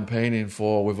they're campaigning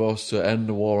with us to end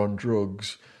the war on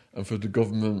drugs, and for the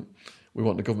government, we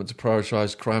want the government to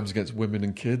prioritise crimes against women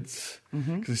and kids.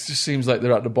 Because it just seems like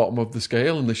they're at the bottom of the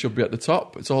scale and they should be at the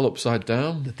top. It's all upside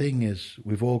down. The thing is,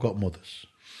 we've all got mothers.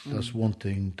 That's one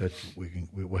thing that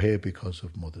we're here because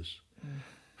of mothers.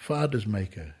 Fathers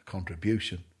make a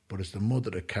contribution, but it's the mother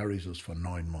that carries us for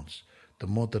 9 months. The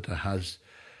mother that has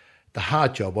the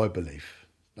hard job, I believe.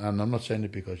 And I'm not saying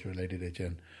it because you're a lady there,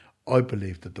 Jen. I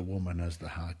believe that the woman has the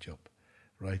hard job,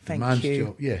 right? Thank the man's you.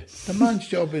 job, the man's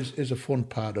job is a fun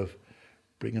part of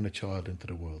bringing a child into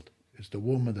the world. It's the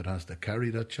woman that has to carry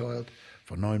that child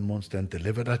for 9 months, then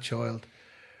deliver that child,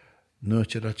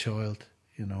 nurture that child,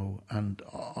 you know. And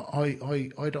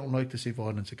I don't like to see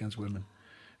violence against women.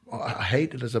 I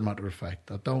hate it as a matter of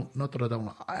fact. I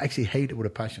actually hate it with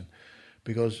a passion,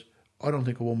 because I don't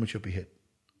think a woman should be hit.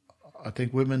 I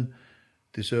think women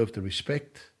deserve the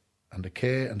respect and the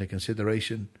care and the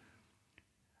consideration,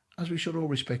 as we should all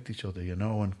respect each other,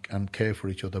 and care for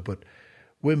each other. But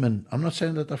women, I'm not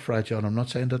saying that they're fragile, I'm not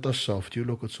saying that they're soft. You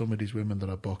look at some of these women that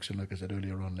are boxing, like I said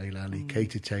earlier on, Layla Ali,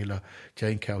 Katie Taylor,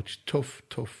 Jane Couch, tough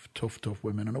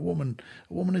women. And a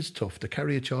woman is tough. To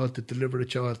carry a child, to deliver a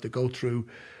child, to go through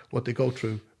what they go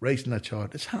through, raising that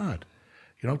child, it's hard.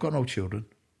 I've got no children,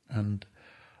 and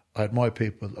I admire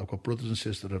people. I've got brothers and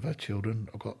sisters that have had children.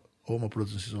 I've got all my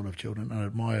brothers and sisters all have children, and I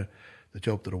admire the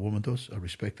job that a woman does. I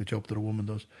respect the job that a woman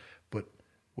does. But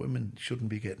women shouldn't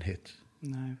be getting hit.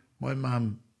 No. My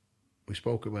mum, we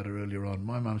spoke about it earlier on,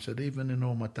 my mum said even in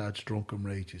all my dad's drunken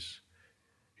rages,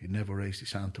 he never raised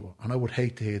his hand to her. And I would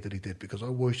hate to hear that he did, because I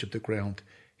worship the ground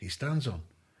he stands on,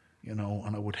 and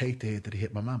I would hate to hear that he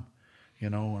hit my mum,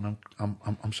 and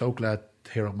I'm so glad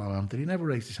to hear of my mum that he never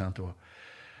raised his hand to her.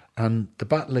 And the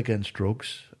battle against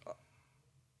drugs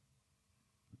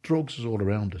is all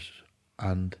around us.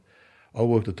 And I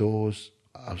worked the doors.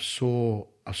 I saw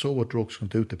what drugs can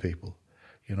do to people.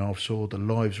 I saw the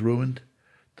lives ruined,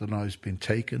 the lives being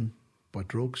taken by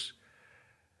drugs.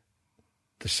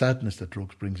 The sadness that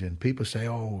drugs brings in. People say,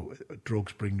 oh,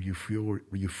 drugs bring euphoria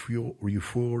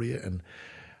and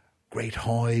great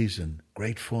highs and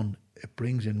great fun. It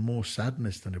brings in more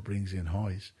sadness than it brings in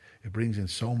highs. It brings in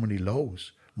so many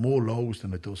lows, more lows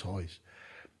than it does highs.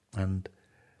 And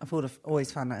I've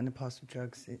always found that in the past with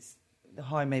drugs. The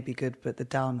high may be good, but the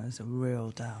downers are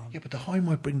real down. Yeah, but the high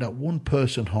might bring that one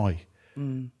person high,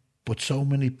 but so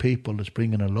many people it's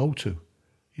bringing a low to,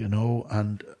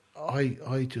 And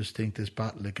I just think this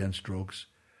battle against drugs,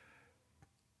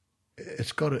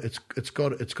 it's got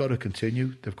to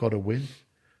continue. They've got to win,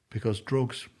 because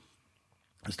drugs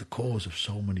is the cause of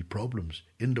so many problems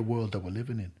in the world that we're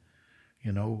living in.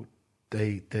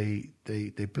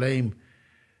 They blame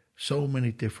so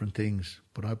many different things,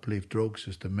 but I believe drugs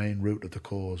is the main root of the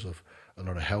cause of a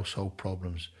lot of household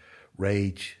problems,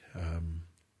 rage,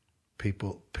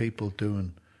 people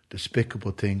doing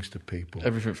despicable things to people.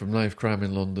 Everything from knife crime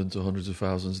in London to hundreds of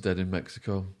thousands dead in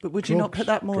Mexico. But would you not put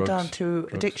that more down to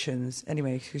drugs. Addictions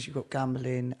anyway? Because you've got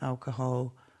gambling,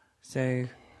 alcohol. So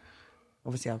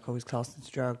obviously alcohol is classed as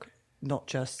a drug, not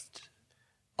just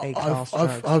a class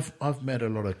drug. I've met a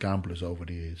lot of gamblers over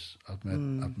the years. I've met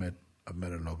a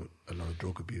lot of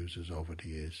drug abusers over the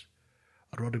years.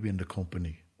 I'd rather be in the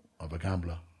company of a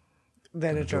gambler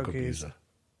than a drug drug abuser. user.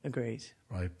 Agreed.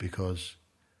 Right, because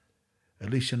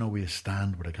at least you know where you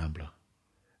stand with a gambler.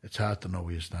 It's hard to know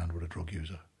where you stand with a drug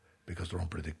user, because they're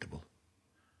unpredictable.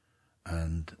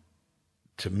 And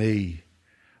to me,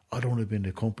 I don't want to be in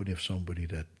the company of somebody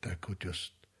that could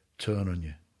just turn on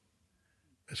you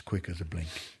as quick as a blink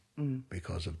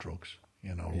because of drugs,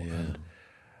 Yeah. And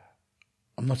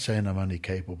I'm not saying I'm any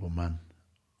capable man.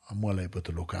 I'm well able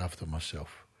to look after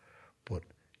myself. But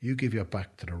you give your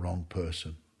back to the wrong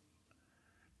person,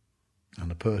 and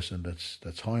the person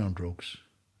that's high on drugs,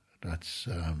 that's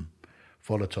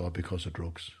volatile because of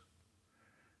drugs,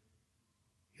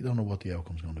 you don't know what the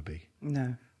outcome's going to be.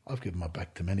 No. I've given my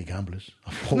back to many gamblers.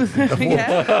 I've walked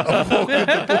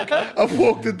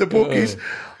in the bookies.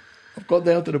 I've gone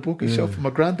down to the bookie shop for my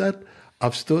granddad.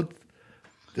 I've stood.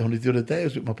 Only the other day I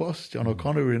was with my boss, John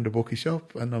O'Connor. We were in the bookie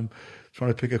shop, and I'm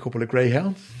trying to pick a couple of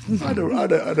greyhounds. I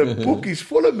had a bookies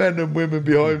full of men and women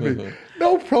behind me.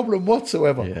 No problem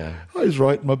whatsoever. Yeah. I was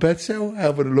writing my bets out,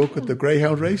 having a look at the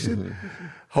greyhound racing,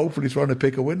 hopefully trying to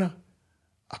pick a winner.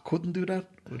 I couldn't do that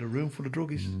with a room full of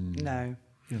druggies. No.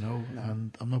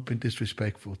 And I'm not being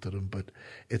disrespectful to them, but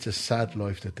it's a sad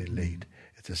life that they lead.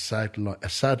 It's a sad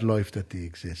life that they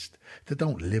exist. They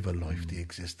don't live a life, they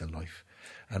exist a life.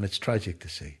 And it's tragic to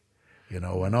see,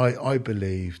 and I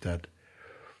believe that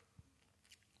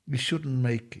you shouldn't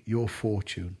make your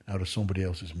fortune out of somebody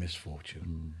else's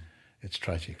misfortune. It's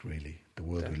tragic, really, the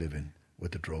world we live in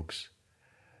with the drugs.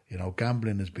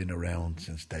 Gambling has been around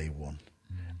since day one.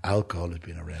 Alcohol has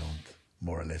been around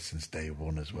more or less since day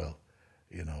one as well.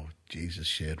 Jesus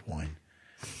shared wine,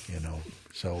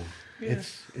 So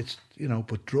it's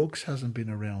but drugs hasn't been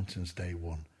around since day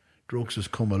one. Drugs has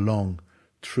come along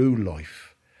through life.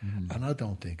 And I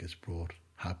don't think it's brought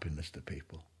happiness to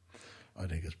people. I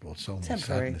think it's brought so much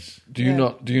sadness. Do you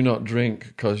not drink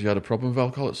because you had a problem with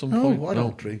alcohol at some point? No, I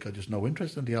don't drink. I just no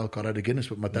interest in the alcohol. I had a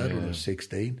Guinness with my dad when I was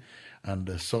 16, and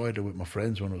a cider with my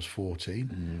friends when I was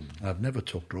 14. I've never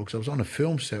took drugs. I was on a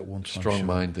film set once.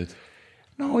 Strong-minded.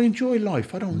 No, I enjoy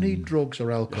life. I don't need drugs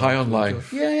or alcohol. High on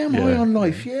life. Yeah, I am high on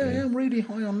life. Yeah, I am really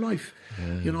high on life.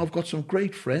 I've got some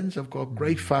great friends. I've got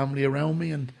great family around me,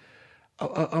 and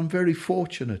I'm very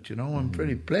fortunate, you know. I'm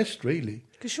very blessed, really.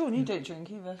 Because Sean, you don't drink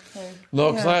either. So.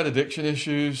 No, because I had addiction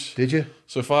issues. Did you?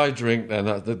 So if I drink, then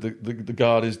the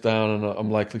guard is down, and I'm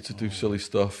likely to do silly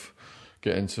stuff,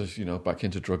 get into back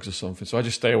into drugs or something. So I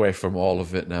just stay away from all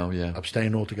of it now. Yeah,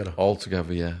 abstain altogether.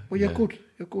 Altogether, yeah. Well, you're good.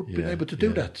 You're good being able to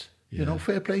do that. You know,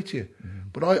 fair play to you.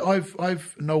 But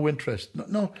I've no interest.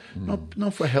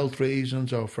 Not for health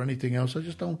reasons or for anything else. I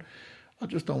just don't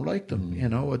like them. You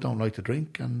know, I don't like to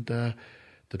drink, and the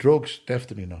drugs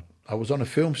definitely not. I was on a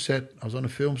film set.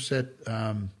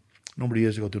 A number of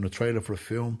years ago doing a trailer for a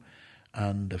film,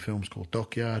 and the film's called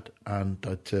Dockyard. And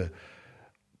the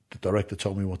director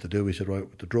told me what to do. He said, right,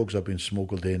 the drugs have been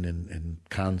smuggled in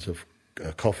cans of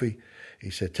coffee. He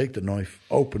said, take the knife,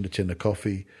 open the tin of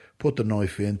coffee, put the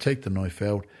knife in, take the knife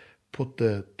out, put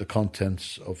the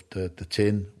contents of the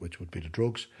tin, which would be the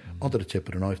drugs, onto the tip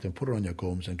of the knife, then put it on your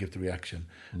gums and give the reaction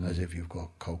as if you've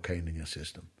got cocaine in your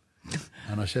system.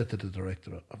 And I said to the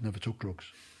director, I've never took drugs.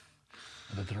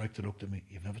 And the director looked at me,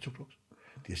 you've never took drugs?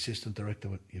 The assistant director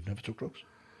went, you've never took drugs?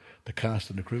 The cast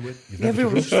and the crew went, you've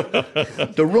never took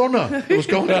drugs? The runner who was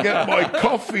going to get my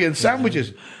coffee and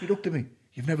sandwiches, he looked at me,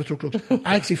 you've never took drugs?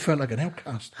 I actually felt like an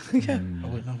outcast. I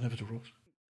went, no, I've never took drugs.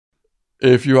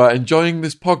 If you are enjoying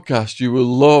this podcast, you will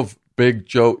love Big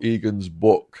Joe Egan's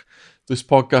book. This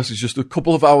podcast is just a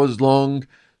couple of hours long.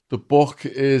 The book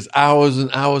is hours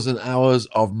and hours and hours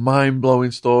of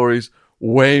mind-blowing stories,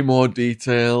 way more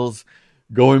details,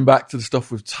 going back to the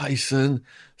stuff with Tyson,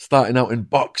 starting out in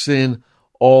boxing,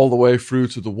 all the way through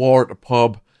to the war at the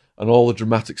pub, and all the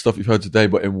dramatic stuff you've heard today,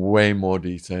 but in way more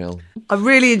detail. I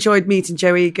really enjoyed meeting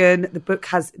Joe Egan. The book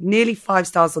has nearly 5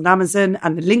 stars on Amazon,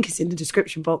 and the link is in the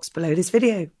description box below this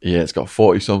video. Yeah, it's got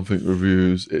 40-something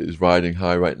reviews. It is riding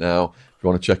high right now. If you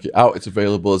want to check it out, it's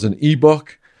available as an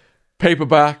ebook,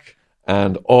 paperback,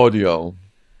 and audio.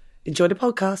 Enjoy the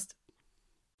podcast.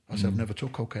 I said, I've never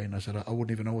took cocaine. I said, I wouldn't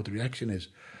even know what the reaction is,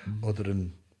 other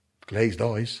than glazed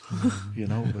eyes, you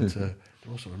know, but...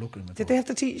 They're also looking at Did they have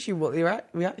to teach you what the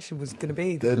reaction was going to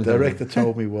be? The director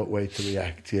told me what way to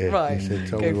react. Yeah, right. He said,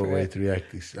 "Told me what way to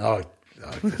react." He said,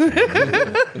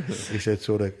 he said,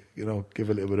 sort of, you know,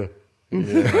 give a little bit of.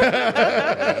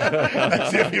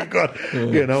 As if you've got,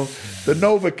 you know, the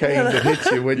Novocaine that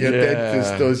hits you when your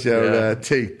dentist does your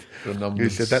teeth. He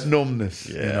said that numbness.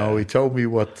 You know, he told me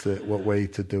what way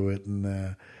to do it,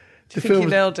 and. Do you think you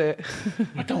nailed it?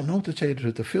 I don't know, to tell you the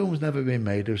truth. The film's never been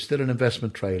made. It was still an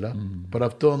investment trailer. But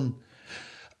I've done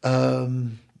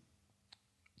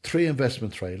 3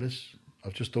 investment trailers.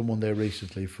 I've just done one there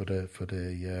recently for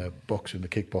the boxing, the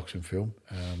kickboxing film.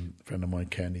 A friend of mine,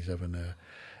 Ken, he's having a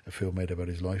film made about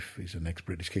his life. He's an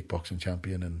ex-British kickboxing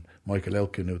champion. And Michael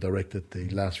Elkin, who directed the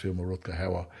last film of Rutger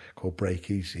Hauer called Break,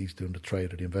 he's doing the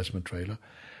trailer, the investment trailer.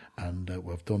 And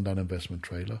we've done that investment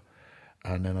trailer.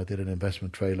 And then I did an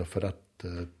investment trailer for that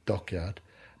Dockyard.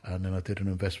 And then I did an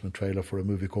investment trailer for a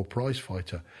movie called Prize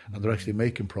Fighter. And they're actually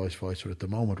making Prize Fighter at the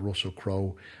moment. Russell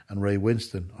Crowe and Ray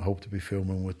Winston. I hope to be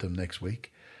filming with them next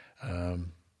week.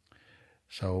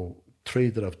 So 3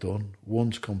 that I've done.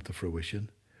 One's come to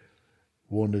fruition.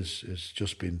 One is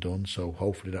just been done. So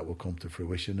hopefully that will come to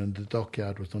fruition. And the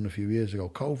Dockyard was done a few years ago.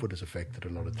 COVID has affected a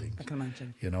lot of things. I can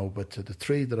imagine. You know, but the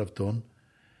 3 that I've done,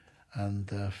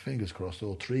 and fingers crossed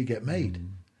all 3 get made.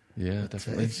 Yeah,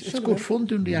 definitely. It's good fun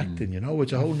doing the acting, you know.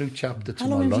 It's a whole new chapter to my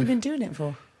life. How long have you been doing it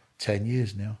for? 10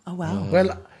 years now. Oh, wow. Well,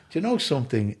 do you know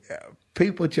something?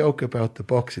 People joke about the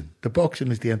boxing. The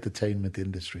boxing is the entertainment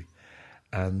industry.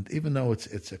 And even though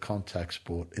it's a contact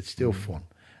sport, it's still fun.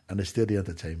 And it's still the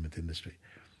entertainment industry.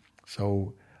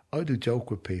 So I do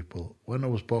joke with people. When I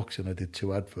was boxing, I did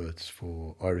 2 adverts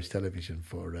for Irish television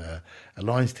for a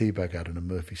Lions Teabag ad and a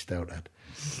Murphy Stout ad.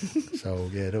 So,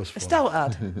 yeah, that was fun. A stout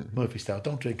ad? Murphy Stout.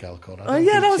 Don't drink alcohol. Oh,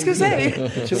 yeah, I was going to say.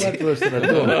 2 adverts that I've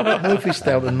done. Murphy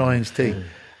Stout and Lions Tea.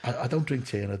 I don't drink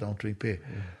tea and I don't drink beer.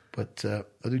 But I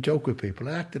do joke with people.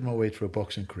 I acted my way through a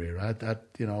boxing career. I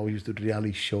used to do the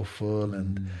alley shuffle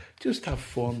and just have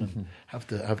fun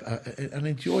and and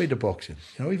enjoy the boxing.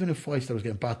 You know, even in fights that I was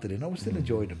getting battered in, I would still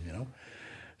enjoy them, you know.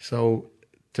 So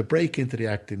to break into the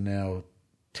acting now,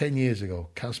 10 years ago,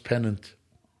 Cass Pennant,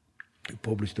 who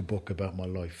published a book about my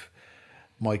life.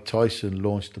 Mike Tyson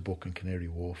launched the book in Canary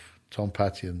Wharf. Tom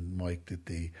Patsy and Mike did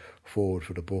the forward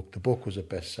for the book. The book was a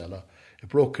bestseller. It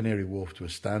brought Canary Wharf to a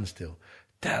standstill.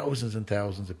 Thousands and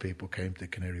thousands of people came to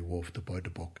Canary Wharf to buy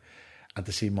the book and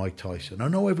to see Mike Tyson. I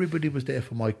know everybody was there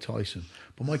for Mike Tyson,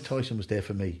 but Mike Tyson was there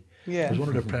for me. Yeah. It was one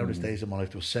of the proudest days of my life.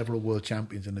 There were several world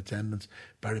champions in attendance.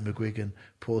 Barry McGuigan,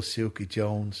 Paul Silky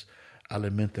Jones,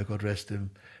 Alan Minter, God rest him.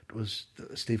 There was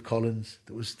Steve Collins.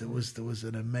 There was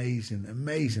an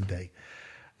amazing day.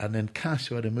 And then Cass,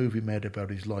 who had a movie made about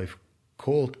his life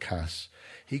called Cass,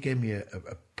 he gave me a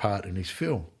part in his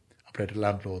film. I played the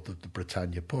landlord of the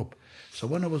Britannia pub. So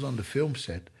when I was on the film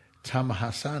set, Tamer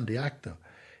Hassan, the actor,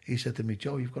 he said to me,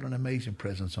 Joe, you've got an amazing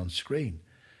presence on screen.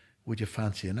 Would you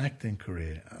fancy an acting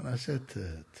career? And I said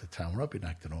to Tamer, I've been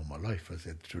acting all my life. I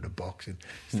said, through the boxing,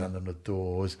 standing on the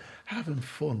doors, having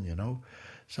fun, you know.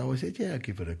 So I said, yeah, I'll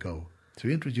give it a go. So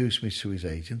he introduced me to his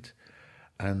agent,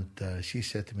 and she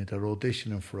said to me they're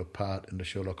auditioning for a part in the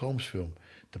Sherlock Holmes film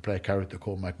to play a character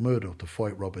called McMurdo to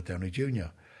fight Robert Downey Jr.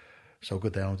 So I go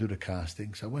down and do the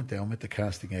casting. So I went down, met the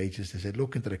casting agents. They said,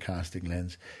 look into the casting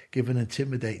lens, give an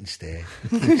intimidating stare,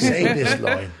 say this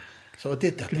line. So I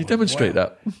did that. Can you demonstrate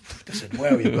that? They said,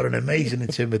 wow, you've got an amazing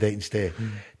intimidating stare.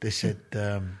 They said,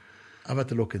 I've had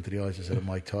to look into the eyes, I said, of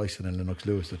Mike Tyson and Lennox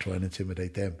Lewis to try and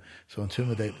intimidate them. So to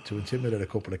intimidate a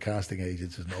couple of casting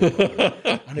agents is no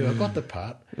problem. Anyway, I got the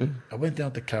part. I went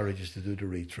down to Claridge's to do the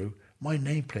read-through. My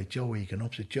nameplate, Joe Egan,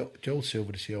 opposite Joel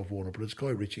Silver, the CEO of Warner Brothers, Guy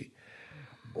Ritchie,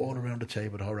 all around the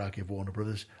table, the hierarchy of Warner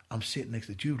Brothers. I'm sitting next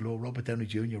to Jude Law, Robert Downey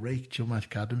Jr., Rachel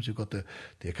McAdams, who got the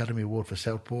Academy Award for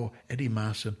Southpaw, Eddie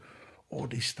Marsan, all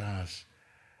these stars.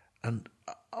 And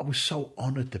I was so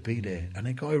honoured to be there. And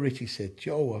then Guy Ritchie said,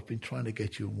 Joe, I've been trying to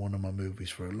get you in one of my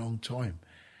movies for a long time.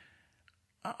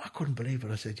 I couldn't believe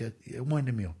it. I said, you're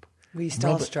winding me up. Were you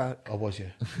starstruck? I was,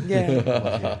 yeah.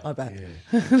 Yeah, I bet.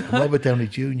 Yeah. And Robert Downey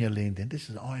Jr. leaned in. This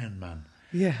is Iron Man.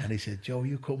 Yeah. And he said, Joe,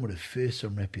 you come with a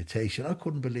fearsome reputation. I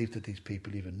couldn't believe that these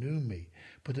people even knew me.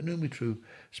 But they knew me through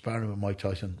sparring with Mike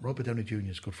Tyson. Robert Downey Jr.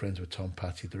 is good friends with Tom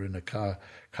Patsy. They're in a car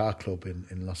club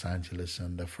in Los Angeles,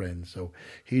 and they're friends. So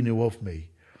he knew of me.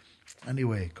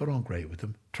 Anyway, got on great with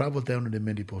him. Travelled down in the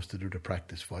minibus to do the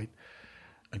practice fight.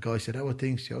 A guy said, how are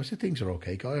things, Joe? I said, things are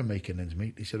okay. Guy, I'm making ends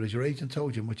meet. He said, has your agent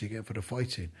told you how much you get for the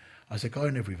fight scene? I said, Guy, I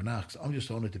never even asked. I'm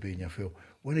just honoured to be in your film.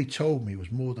 When he told me, it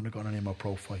was more than I got any of my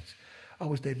pro fights. I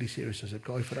was deadly serious. I said,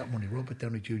 Guy, for that money, Robert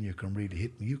Downey Jr. can really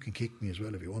hit me. You can kick me as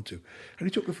well if you want to. And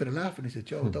he took it for the laugh and he said,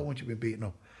 Joe, I don't want you to be beaten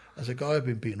up. I said, Guy, I've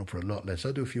been beaten up for a lot less.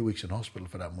 I do a few weeks in hospital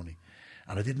for that money.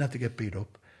 And I didn't have to get beat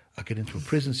up. I get into a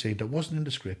prison scene that wasn't in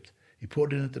the script. He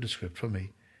put it into the script for me.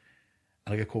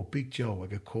 And I get called Big Joe. I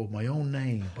get called my own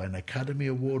name by an Academy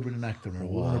Award-winning actor in a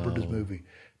Warner Brothers movie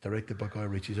directed by Guy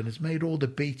Ritchie. And it's made all the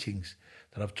beatings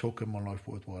that I've took in my life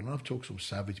worthwhile. And I've took some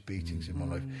savage beatings in my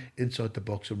life, inside the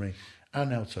boxing ring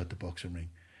and outside the boxing ring.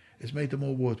 It's made them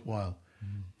all worthwhile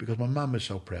because my mum is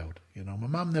so proud. You know, my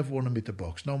mum never wanted me to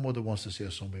box. No mother wants to see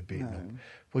her son being beaten up.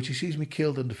 But she sees me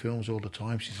killed in the films all the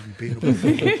time. She's been beaten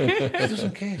up. She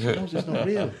doesn't care. She knows it's not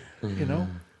real. You know,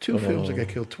 2 films I get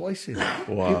killed twice in.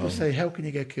 Wow. People say, how can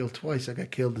you get killed twice? I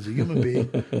got killed as a human being,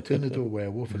 turned into a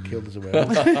werewolf and killed as a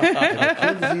werewolf. I got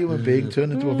killed as a human being,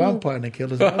 turned into a vampire and then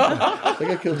killed as a vampire. So I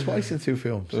got killed twice in 2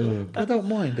 films. But I don't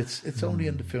mind. It's only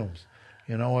in the films.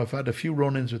 You know, I've had a few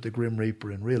run-ins with the Grim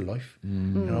Reaper in real life. You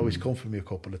know, he's come for me a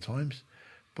couple of times.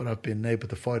 But I've been able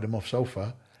to fight him off so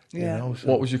far. Yeah. You know, so.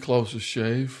 What was your closest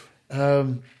shave? I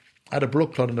had a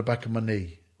blood clot in the back of my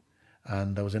knee.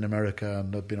 And I was in America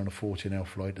and I'd been on a 14-hour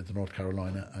flight into North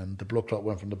Carolina. And the blood clot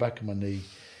went from the back of my knee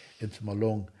into my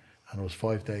lung. And I was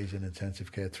 5 days in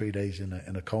intensive care, 3 days in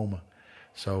a coma.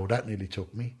 So that nearly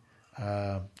took me.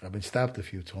 I've been stabbed a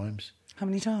few times. How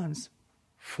many times?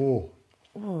 4.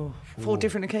 Oh, 4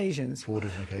 different occasions. 4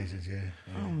 different occasions, yeah.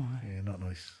 Oh my! Yeah, not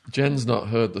nice. Jen's not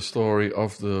heard the story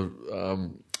of the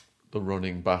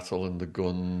running battle and the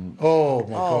gun. Oh my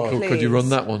God! Could you run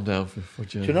that one down for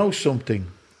Jen? Do you know something?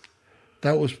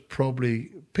 That was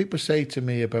probably, people say to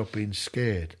me about being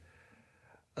scared.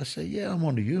 I say, yeah, I'm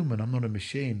only human. I'm not a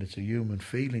machine. It's a human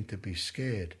feeling to be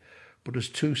scared. But there's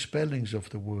 2 spellings of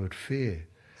the word fear.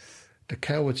 The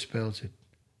coward spells it,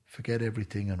 forget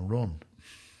everything and run.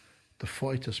 The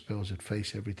fighter spells it,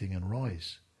 face everything and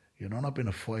rise. You know, and I've been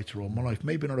a fighter all my life.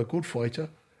 Maybe not a good fighter,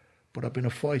 but I've been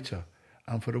a fighter.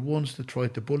 And for the ones that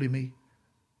tried to bully me,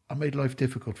 I made life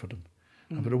difficult for them.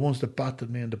 And for the ones that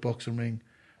battered me in the boxing ring,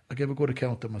 I gave a good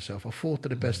account of myself. I fought to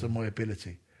the best of my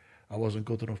ability. I wasn't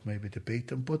good enough maybe to beat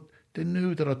them, but they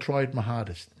knew that I tried my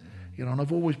hardest. You know, and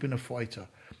I've always been a fighter.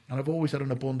 And I've always had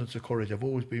an abundance of courage. I've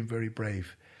always been very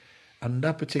brave. And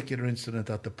that particular incident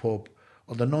at the pub,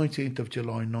 on the 19th of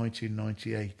July,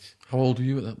 1998. How old were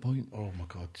you at that point? Oh, my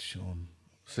God, Sean.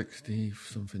 60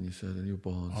 something you said, and you were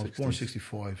born. I was born in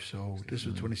 65, so this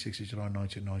was 26th of July,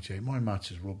 1998. My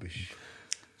maths is rubbish.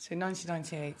 So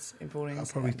 1998 in Brawling. I'm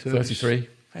probably 33.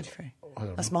 33. I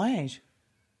don't That's know. my age.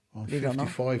 I'm Believe it or not.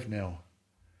 55 now.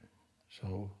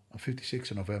 So I'm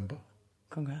 56 in November.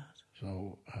 Congrats.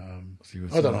 So So you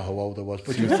were I don't know how old I was,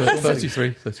 but You you were know something?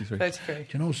 33. 33. Do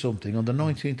you know something? On the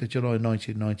 19th of July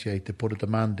 1998, they put a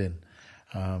demand in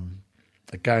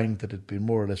a gang that had been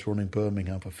more or less running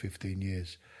Birmingham for 15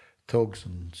 years, thugs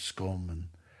and scum.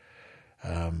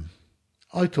 And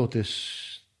I thought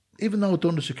this, even though I'd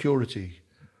done the security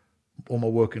all my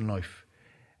working life,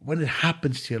 when it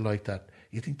happens to you like that,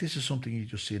 you think this is something you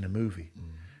just see in a movie,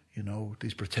 you know,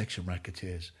 these protection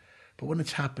racketeers. But when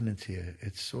it's happening to you,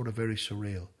 it's sort of very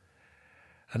surreal.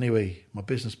 Anyway, my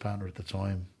business partner at the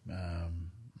time,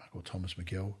 Michael Thomas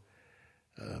McGill,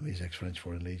 he's ex-French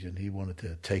Foreign Legion, he wanted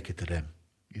to take it to them.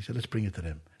 He said, let's bring it to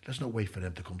them. Let's not wait for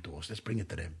them to come to us. Let's bring it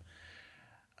to them.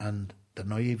 And the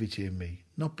naivety in me,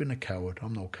 not being a coward,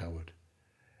 I'm no coward.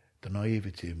 The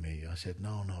naivety in me, I said,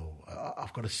 no,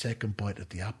 I've got a second bite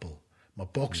at the apple. My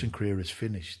boxing career is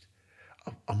finished.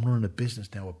 I'm running a business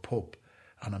now, a pub,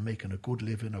 and I'm making a good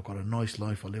living. I've got a nice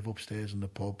life. I live upstairs in the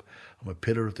pub. I'm a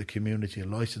pillar of the community, a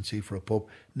licensee for a pub.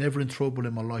 Never in trouble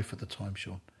in my life at the time,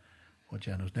 Sean. Well,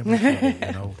 Jan, I was never in trouble,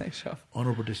 you know. Thanks, Sean.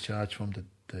 Honourable discharge from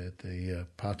the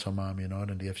part-time army in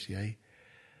Ireland, the FCA.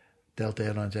 Delta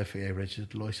Airlines FAA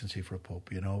registered licensee for a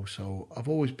pub, you know. So I've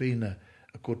always been a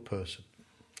good person.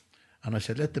 And I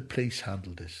said, let the police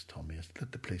handle this, Tommy. I said,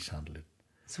 let the police handle it.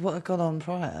 So what had gone on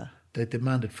prior? They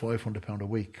demanded £500 a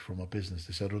week from my business.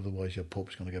 They said, otherwise your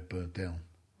pub's going to get burnt down.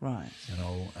 Right. You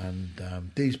know,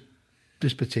 and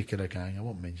this particular gang, I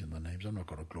won't mention their names, I'm not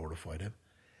going to glorify them.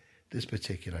 This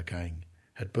particular gang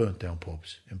had burnt down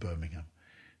pubs in Birmingham.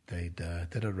 They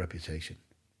had a reputation.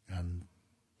 And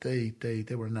they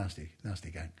were a nasty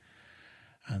gang.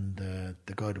 And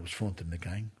the guy that was fronting the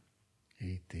gang,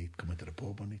 he'd come into the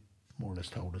pub and he more or less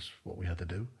told us what we had to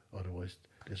do. Otherwise,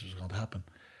 this was going to happen.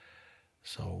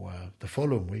 So the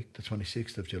following week, the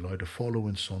 26th of July, the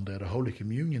following Sunday, at a Holy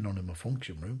Communion on in my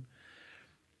function room,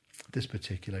 this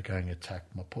particular gang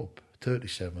attacked my pub.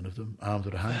 37 of them, armed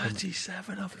with a handgun.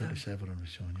 37 of them? 37 of them,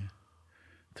 Sean, yeah.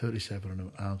 37 of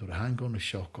them, armed with a handgun, a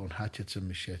shotgun, hatchets and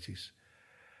machetes.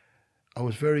 I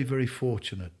was very, very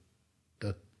fortunate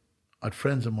that I had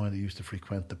friends of mine that used to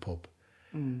frequent the pub.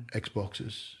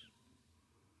 Ex-boxers,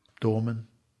 doormen,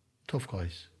 tough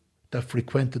guys that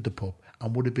frequented the pub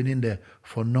and would have been in there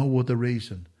for no other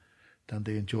reason than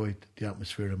they enjoyed the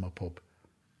atmosphere in my pub.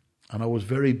 And I was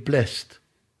very blessed,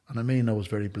 and I mean I was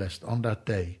very blessed on that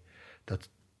day that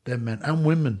them men and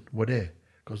women were there,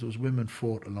 because there was women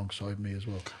fought alongside me as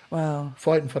well. Wow.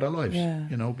 Fighting for their lives, Yeah.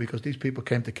 you know, because these people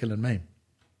came to kill and maim.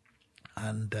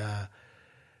 And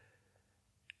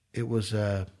it was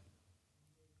a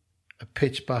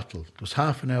pitched battle. It was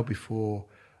half an hour before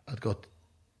I'd got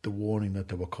the warning that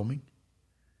they were coming.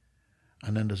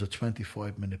 And then there's a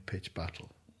 25-minute pitched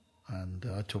battle. And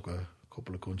I took a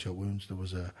couple of gunshot wounds. There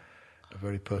was a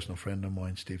very personal friend of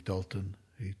mine, Steve Dalton.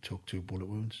 He took 2 bullet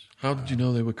wounds. How did you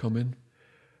know they were coming?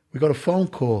 We got a phone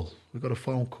call.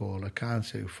 I can't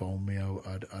say who phoned me.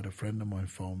 I had a friend of mine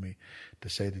phone me to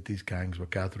say that these gangs were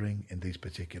gathering in these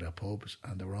particular pubs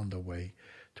and they were on their way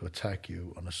to attack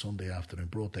you on a Sunday afternoon,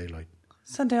 broad daylight.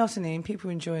 Sunday afternoon, people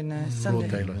were enjoying their Sunday.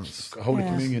 Broad daylight. Holy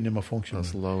Communion in my function.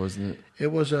 That's low, isn't it?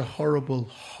 It was a horrible,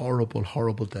 horrible,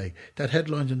 horrible day. That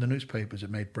headlines in the newspapers, it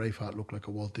made Braveheart look like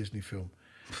a Walt Disney film.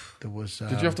 There was.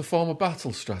 Did you have to form a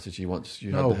battle strategy once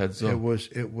you no, had the heads up? it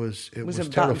was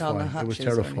batten down the terrifying. It was hatches or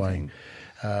terrifying.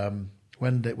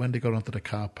 When they got onto the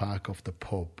car park of the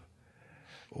pub,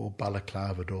 all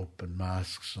balaclavaed up and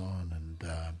masks on and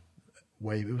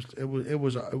wave. It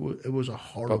was a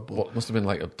horrible. What must have been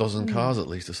like a dozen cars at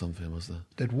least or something, was there?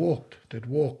 They'd walked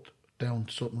down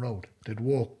Sutton Road.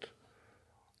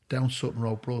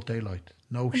 Broad daylight.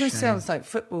 No shame. This sounds like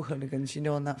football hooligans, you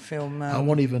know, on that film. I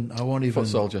won't even. Foot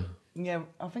Soldier. Yeah,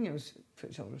 I think it was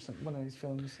Foot Soldier, one of those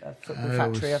films. Football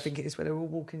Factory, I think it is, where they're all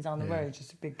walking down the road,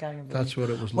 just a big gang of That's what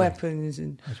it was like. Weapons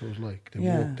and. That's what it was like.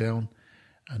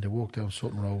 They walked down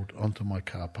Sutton Road onto my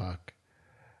car park,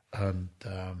 and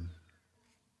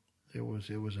it was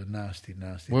a nasty.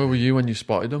 Where were you when you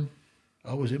spotted them?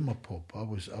 I was in my pub. I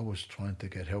was trying to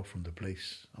get help from the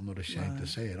police. I'm not ashamed to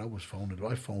say it.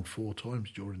 I phoned 4 times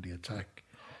during the attack,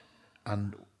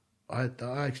 and I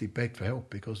actually begged for help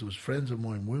because there was friends of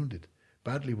mine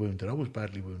badly wounded. I was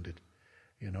badly wounded,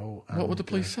 you know. What were the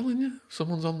police telling you?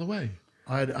 Someone's on the way.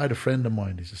 I had a friend of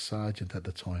mine. He's a sergeant at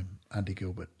the time, Andy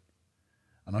Gilbert,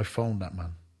 and I phoned that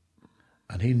man,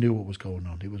 and he knew what was going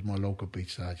on. He was my local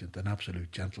beat sergeant, an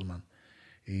absolute gentleman.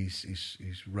 He's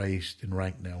raised in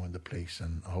rank now in the police,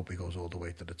 and I hope he goes all the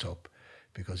way to the top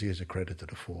because he is a credit to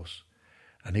the force.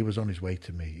 And he was on his way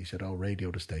to me. He said, I'll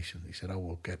radio the station. He said, I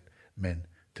will get men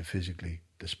to physically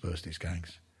disperse these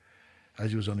gangs.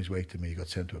 As he was on his way to me, he got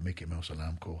sent to a Mickey Mouse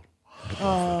alarm call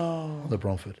on the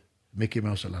Bromford. Mickey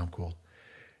Mouse alarm call.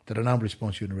 They had an armed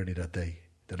response unit ready that day.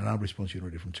 They had an armed response unit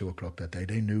ready from 2 o'clock that day.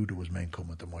 They knew there was men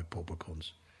coming to my pub with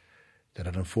guns. They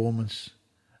had informants,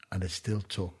 and it still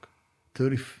took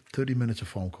 30 minutes of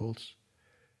phone calls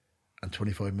and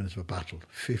 25 minutes of a battle,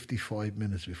 55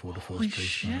 minutes before the first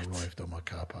policeman arrived on my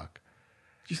car park.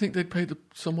 Do you think they'd paid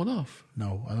someone off?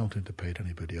 No, I don't think they paid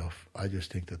anybody off. I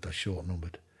just think that they're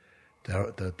short-numbered.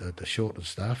 They're short of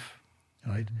staff,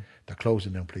 right? They're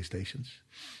closing down police stations,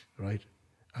 right?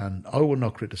 And I will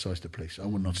not criticise the police. I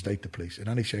will not state the police in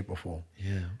any shape or form.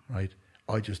 Yeah. Right?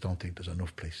 I just don't think there's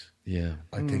enough police. Yeah.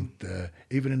 I think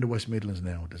even in the West Midlands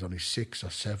now, there's only 6 or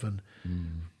 7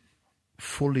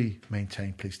 fully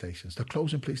maintained police stations. They're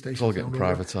closing police stations. It's all getting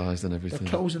privatised and everything. They're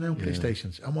closing down police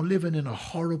stations. And we're living in a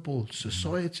horrible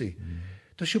society.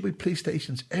 There should be police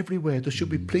stations everywhere. There should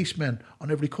be policemen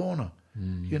on every corner.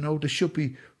 You know, there should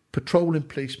be patrolling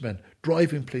policemen,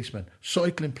 driving policemen,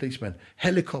 cycling policemen,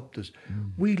 helicopters.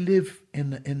 We live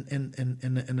in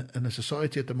a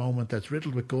society at the moment that's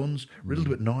riddled with guns, riddled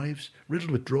with knives, riddled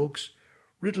with drugs,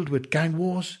 riddled with gang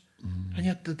wars. And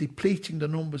yet they're depleting the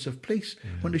numbers of police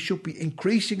when they should be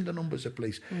increasing the numbers of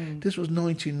police. This was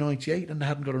 1998 and they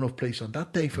hadn't got enough police on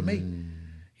that day for me.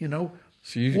 You know,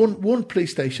 so one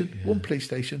police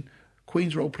station,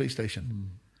 Queen's Road Police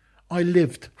Station. I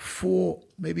lived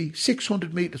maybe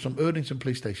 600 metres from Erdington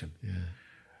Police Station. Yeah.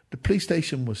 The police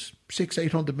station was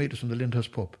 600-800 metres from the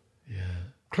Lyndhurst pub. Yeah.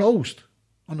 Closed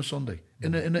on a Sunday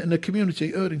in a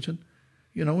community, Erdington,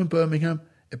 you know, in Birmingham.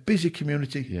 A busy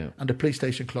community, and the police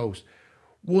station closed.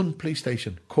 One police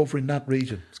station covering that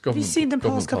region. Have you seen them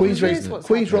past couple of years?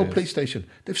 Queen's Road Police Station.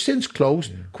 They've since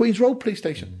closed Queen's Road Police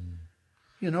Station.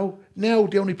 You know, now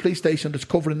the only police station that's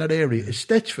covering that area is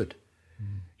Stetchford.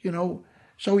 You know,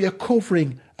 so you're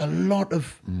covering a lot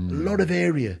of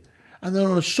area, and then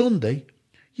on a Sunday,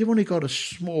 you've only got a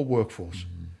small workforce.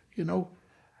 You know,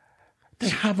 they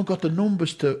haven't got the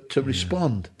numbers to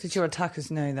respond. Did your attackers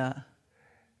know that?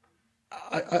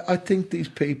 I think these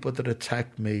people that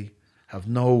attacked me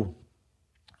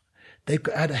they've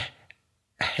had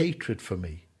a hatred for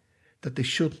me that they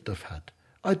shouldn't have had.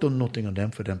 I'd done nothing on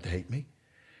them for them to hate me,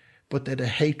 but they had a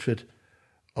hatred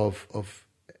of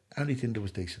anything that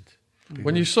was decent.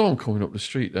 When you saw them coming up the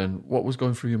street then, what was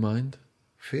going through your mind?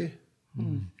 Fear.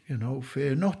 You know,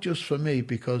 fear. Not just for me,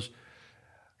 because,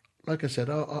 like I said,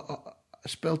 I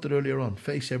spelt it earlier on,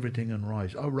 face everything and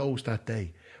rise. I rose that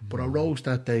day. But I rose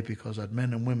that day because I had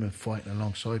men and women fighting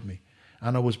alongside me.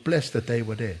 And I was blessed that they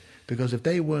were there. Because if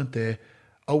they weren't there,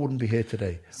 I wouldn't be here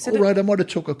today. So I might have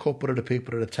took a couple of the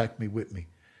people that attacked me with me.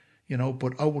 You know,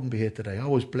 but I wouldn't be here today. I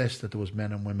was blessed that there was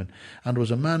men and women. And there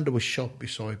was a man that was shot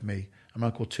beside me, a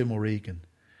man called Tim O'Regan.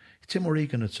 Tim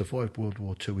O'Regan had survived World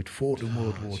War II. He'd fought in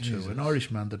World War II. An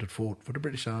Irishman that had fought for the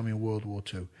British Army in World War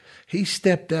II. He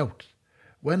stepped out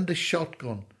when the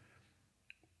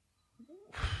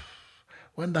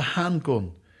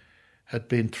handgun had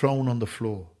been thrown on the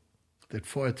floor. They'd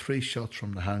fired 3 shots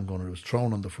from the handgun. It was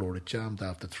thrown on the floor. It jammed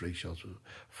after 3 shots. It was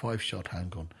a 5-shot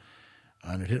handgun.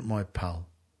 And it hit my pal,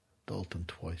 Dalton,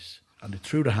 twice. And it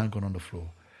threw the handgun on the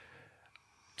floor.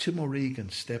 Tim O'Regan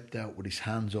stepped out with his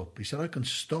hands up. He said, I can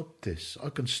stop this. I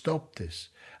can stop this.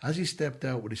 As he stepped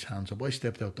out with his hands up, I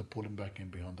stepped out to pull him back in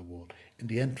behind the wall, in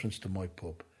the entrance to my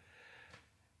pub.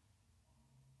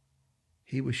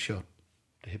 He was shot.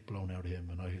 The hip blown out of him,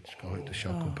 and I hit the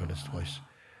shotgun pellets twice.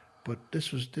 But this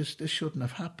shouldn't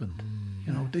have happened.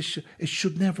 You know, it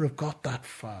should never have got that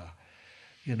far.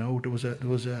 You know, there was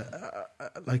a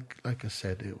like I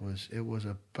said, it was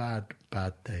a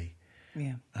bad day.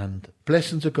 Yeah. And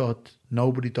blessings of God,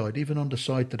 nobody died. Even on the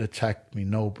side that attacked me,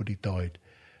 nobody died.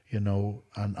 You know,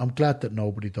 and I'm glad that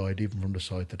nobody died, even from the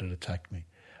side that had attacked me.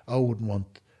 I wouldn't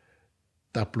want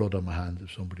that blood on my hands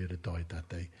if somebody had died that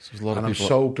day. So I'm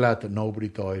so glad that nobody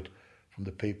died from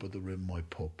the people that were in my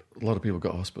pub. A lot of people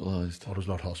got hospitalised. I was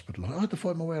not hospitalised. I had to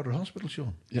fight my way out of the hospital,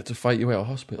 Sean. You had to fight your way out of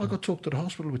hospital? I got took to the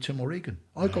hospital with Tim O'Regan.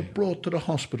 I got brought to the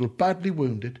hospital, badly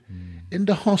wounded, in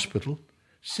the hospital,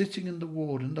 sitting in the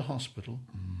ward in the hospital,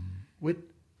 with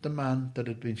the man that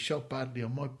had been shot badly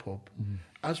on my pub.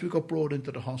 As we got brought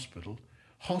into the hospital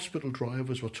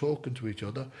drivers were talking to each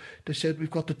other. They said, we've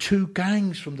got the 2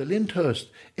 gangs from the Lyndhurst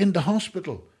in the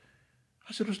hospital.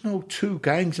 I said, there's no 2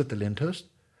 gangs at the Lyndhurst.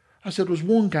 I said, there was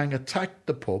 1 gang attacked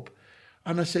the pub.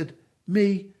 And I said,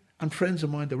 me and friends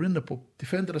of mine that were in the pub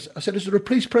defended us. I said, is there a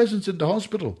police presence in the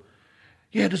hospital?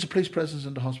 Yeah, there's a police presence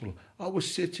in the hospital. I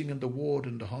was sitting in the ward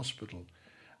in the hospital,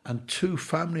 and 2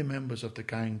 family members of the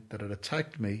gang that had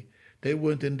attacked me, they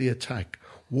weren't in the attack,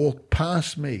 walked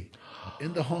past me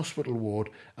in the hospital ward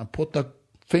and put their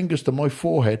fingers to my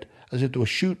forehead as if they were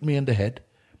shooting me in the head.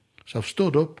 So I've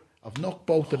stood up, I've knocked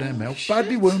both of them out,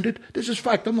 badly wounded. This is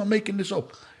fact, I'm not making this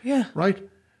up. Yeah. Right?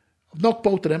 I've knocked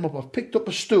both of them up, I've picked up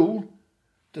a stool,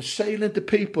 the salient, the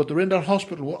people that are in that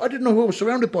hospital, I didn't know who I was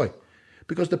surrounded by,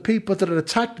 because the people that had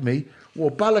attacked me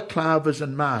wore balaclavas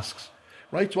and masks.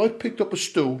 Right, so I picked up a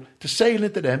stool to sail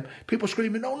into them. People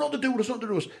screaming, "No, not to do this, not to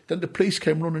do this." Then the police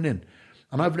came running in,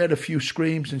 and I've led a few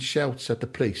screams and shouts at the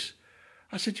police.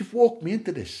 I said, "You've walked me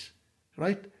into this,"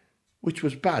 right, which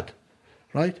was bad,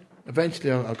 right.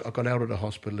 Eventually, I got out of the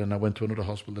hospital and I went to another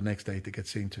hospital the next day to get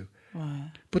seen to.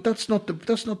 Right. But that's not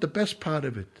the best part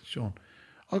of it, Sean.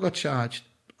 I got charged.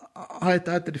 I had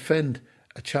to defend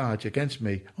a charge against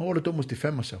me. All I done was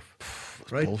defend myself.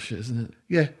 That's right? bullshit, isn't it?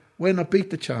 Yeah. When I beat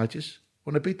the charges,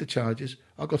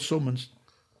 I got summoned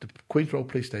to Queen's Road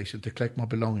Police Station to collect my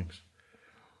belongings.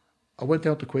 I went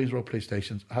down to Queen's Road Police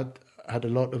Station. I had a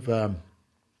lot of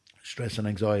stress and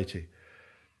anxiety,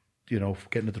 for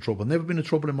getting into trouble. Never been in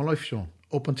trouble in my life, Sean,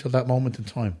 up until that moment in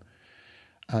time.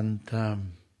 And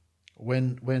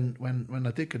when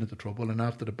I did get into trouble, and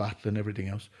after the battle and everything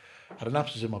else, I had an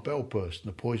abscess in my bowel burst,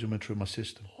 and the poison went through my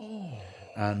system. Oh.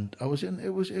 And I was in. It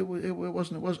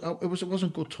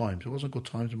wasn't good times. It wasn't good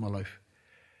times in my life.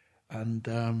 And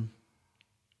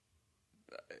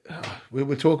we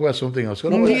will talk about something else. I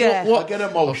get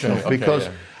emotional because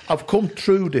I've come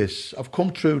through this.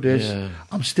 Yeah.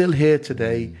 I'm still here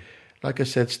today. Like I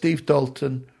said, Steve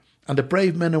Dalton and the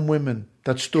brave men and women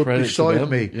that stood beside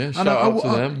me. Yeah, and shout out to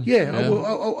them. Yeah,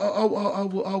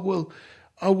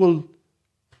 I will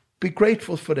be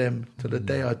grateful for them till the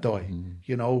day I die.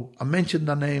 I mentioned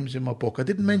their names in my book. I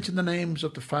didn't mention the names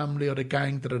of the family or the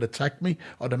gang that had attacked me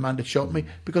or the man that shot me,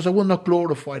 because I will not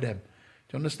glorify them.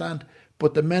 Do you understand?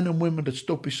 But the men and women that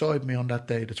stood beside me on that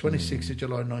day, the 26th of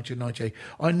July 1998,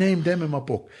 I named them in my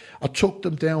book. I took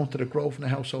them down to the Grosvenor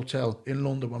House Hotel in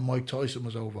London when Mike Tyson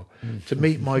was over to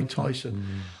meet Mike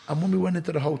Tyson. And when we went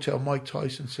into the hotel, Mike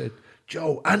Tyson said,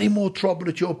 "Joe, any more trouble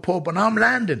at your pub and I'm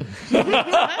landing."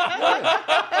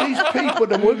 These people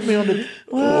that were with me on the...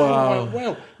 Wow.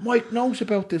 Well, Mike knows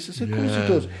about this. I said, of course he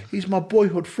does. He's my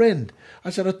boyhood friend.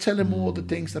 I said, I tell him all the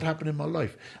things that happened in my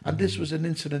life. And this was an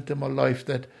incident in my life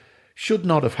that should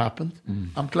not have happened.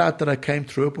 I'm glad that I came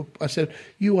through it. But I said,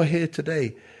 you are here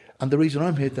today. And the reason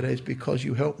I'm here today is because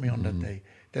you helped me on that day.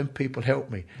 Them people helped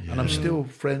me. Yeah. And I'm still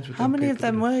friends with them. How many of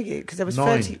them were you? Because there was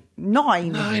 9.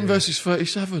 39. 9 versus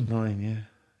 37. 9, yeah.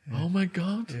 Oh, my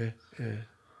God. Yeah.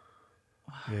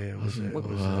 Yeah, it was.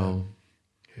 Wow.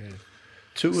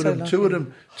 Two of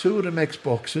them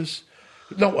ex-boxers.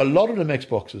 No, a lot of them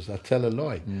ex-boxers. I tell a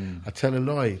lie.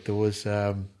 There was.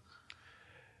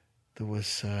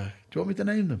 Do you want me to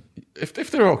name them? If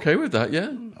they're okay with that,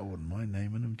 yeah. I wouldn't mind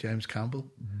naming them. James Campbell,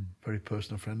 very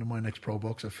personal friend of mine, ex-pro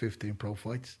boxer, 15 pro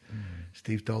fights.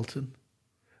 Steve Dalton,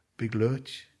 Big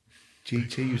Lurch,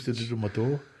 GT used to do my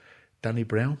door. Danny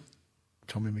Brown,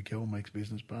 Tommy McGill, Mike's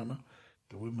business partner.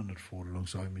 The women that fought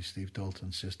alongside me, Steve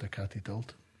Dalton's sister, Kathy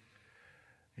Dalton.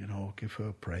 Give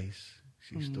her praise.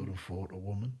 She stood and fought a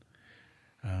woman.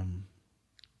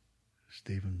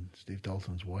 Steve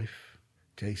Dalton's wife,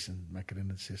 Jason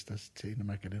McAdinnan's sister, Tina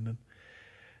McAdinnan.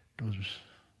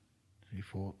 He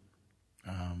fought.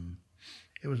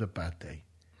 It was a bad day.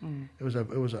 It was a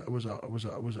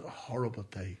horrible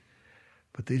day.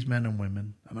 But these men and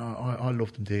women, and I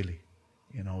loved them dearly.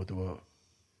 They were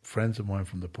friends of mine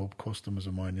from the pub, customers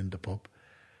of mine in the pub.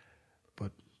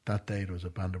 But that day there was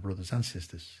a band of brothers and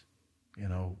sisters,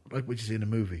 like what you see in a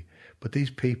movie. But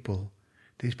these people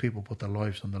put their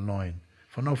lives on the line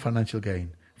for no financial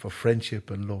gain, for friendship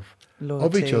and love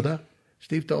of each other.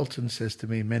 Steve Dalton says to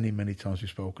me many, many times, we've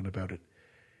spoken about it.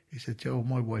 He said, "Joe,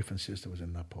 my wife and sister was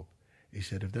in that pub." He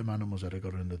said, "If them animals had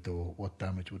got in the door, what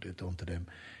damage would it have done to them?"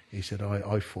 He said,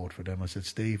 I fought for them. I said,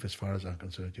 "Steve, as far as I'm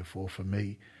concerned, you fought for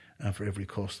me and for every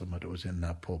customer that was in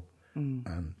that pub."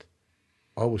 And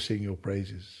I will sing your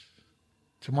praises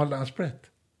to my last breath.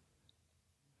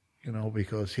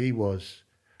 Because he was,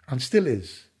 and still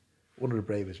is, one of the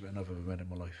bravest men I've ever met in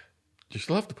my life. Do you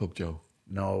still have the pub, Joe?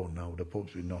 No, the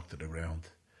pub's been knocked to the ground.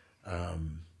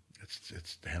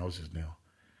 It's the houses now.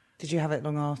 Did you have it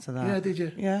long after that? Yeah, did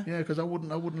you? Yeah. Yeah, because I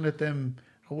wouldn't let them.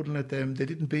 They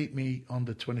didn't beat me on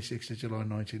the 26th of July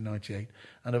 1998,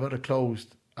 and if I'd have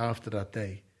closed after that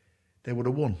day, they would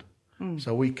have won.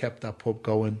 So we kept that pub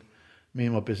going. Me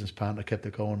and my business partner kept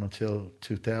it going until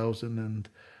 2000 and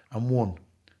won.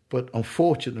 But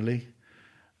unfortunately,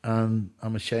 and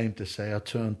I'm ashamed to say, I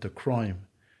turned to crime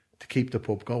to keep the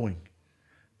pub going,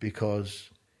 because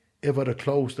if I'd have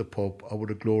closed the pub, I would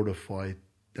have glorified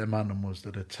them animals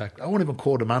that attacked. I wouldn't even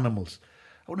call them animals.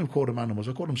 I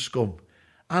call them scum.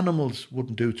 Animals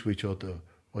wouldn't do to each other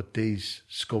what these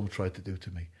scum tried to do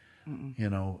to me.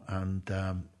 And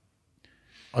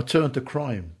I turned to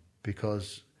crime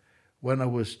because when I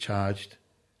was charged,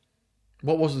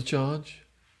 What was the charge?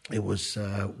 It was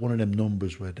one of them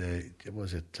numbers where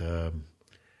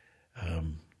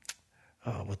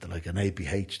like an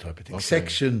APH type of thing. Okay.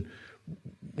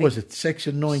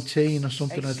 Section 19 or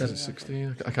something like that?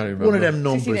 16? I can't remember. One of them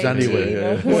numbers 16, anyway.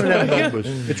 yeah. One of them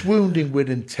numbers. It's wounding with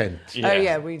intent. Oh,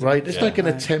 yeah, we do. Right? It's like an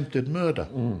attempted murder.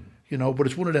 You know, but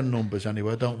it's one of them numbers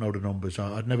anyway. I don't know the numbers.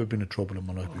 I'd never been in trouble in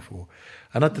my life before.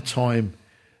 And at the time,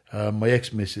 my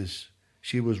ex-missus,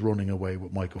 she was running away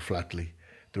with Michael Flatley,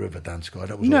 the River Dance guy.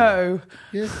 That was No.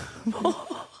 Yeah.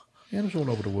 Yeah, it was all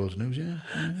over the world's news, yeah.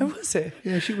 Oh, was it?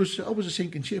 Yeah, I was a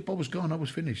sinking ship. I was gone. I was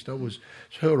finished.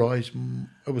 Her eyes,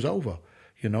 it was over,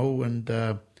 you know, and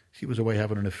she was away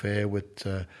having an affair with,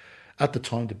 at the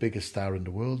time, the biggest star in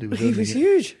the world. He was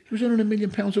huge. He was earning £1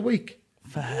 million a week.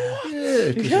 Fair.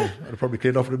 Yeah. I'd probably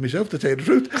cleared off with it myself, to tell you the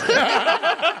truth.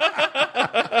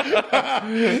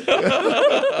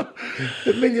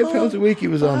 £1 million a week he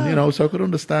was on, you know, so I could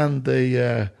understand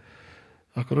the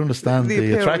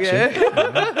appeal, attraction.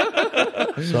 yeah.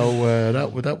 So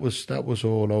that was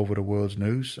all over the world's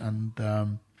news,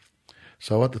 and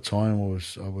so at the time I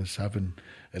was having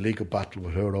a legal battle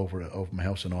with her over my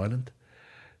house in Ireland.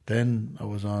 Then I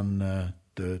was on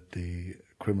the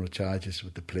criminal charges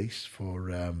with the police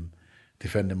for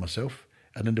defending myself,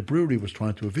 and then the brewery was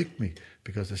trying to evict me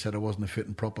because they said I wasn't a fit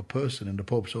and proper person in the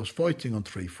pub. So I was fighting on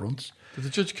 3 fronts. Did the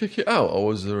judge kick you out, or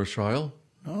was there a trial?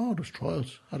 No, there was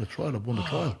trials. I had a trial. I won the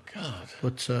trial. God.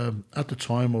 But at the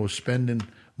time, I was spending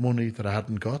money that I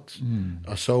hadn't got.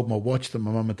 I sold my watch that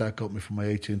my mum and dad got me for my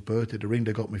 18th birthday, the ring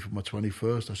they got me for my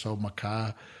 21st. I sold my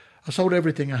car. I sold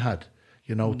everything I had,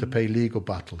 you know, to pay legal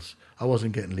battles. I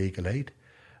wasn't getting legal aid.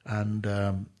 And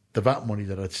the VAT money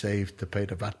that I'd saved to pay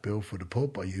the VAT bill for the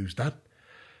pub, I used that.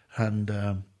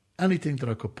 And anything that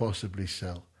I could possibly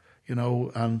sell, you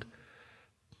know, and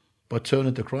by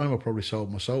turning to crime, I probably sold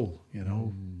my soul, you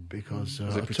know, because...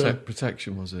 Was it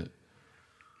protection, was it?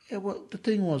 Yeah, well, the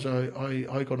thing was,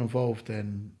 I got involved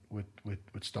then with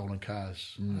stolen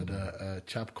cars. I had a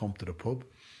chap come to the pub,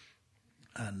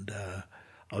 and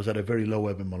I was at a very low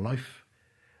ebb in my life,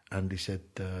 and he said,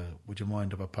 would you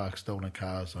mind if I park stolen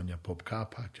cars on your pub car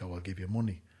park, Joe? I'll give you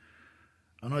money.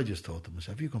 And I just thought to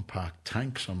myself, you can park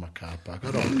tanks on my car park.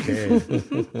 I don't care.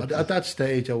 At that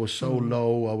stage, I was so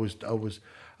low. I was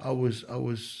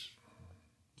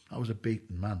a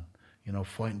beaten man, you know,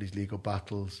 fighting these legal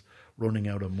battles, running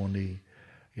out of money,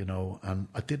 you know, and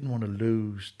I didn't want to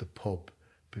lose the pub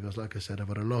because, like I said,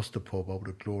 if I'd have lost the pub, I would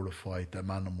have glorified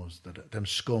them animals, them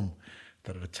scum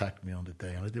that had attacked me on the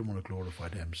day, and I didn't want to glorify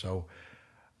them. So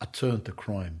I turned to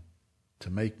crime to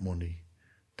make money,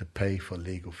 to pay for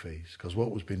legal fees, because what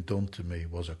was being done to me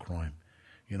was a crime.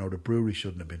 You know, the brewery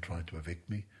shouldn't have been trying to evict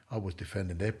me. I was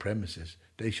defending their premises.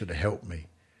 They should have helped me,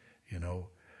 you know.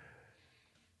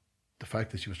 The fact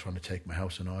that she was trying to take my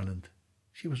house in Ireland,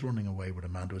 she was running away with a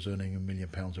man who was earning £1 million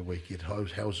a week. He had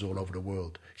houses all over the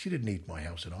world. She didn't need my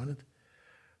house in Ireland.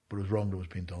 But it was wrong that was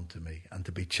being done to me. And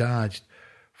to be charged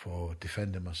for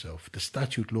defending myself, the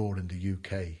statute law in the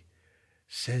UK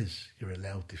says you're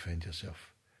allowed to defend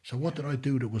yourself. So what did I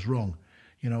do that was wrong?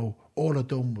 You know, all I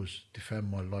done was defend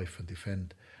my life and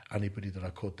defend anybody that I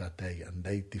could that day, and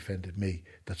they defended me,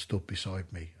 that stood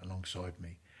beside me, alongside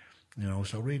me. You know,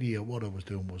 so really what I was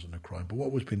doing wasn't a crime, but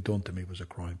what was being done to me was a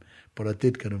crime. But I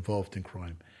did get involved in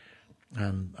crime,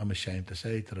 and I'm ashamed to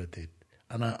say that I did.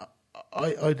 And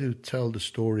I do tell the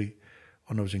story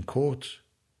when I was in court.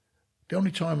 The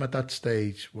only time at that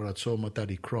stage where I saw my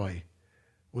daddy cry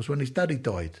was when his daddy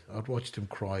died. I'd watched him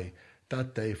cry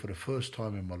that day for the first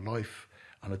time in my life,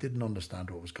 and I didn't understand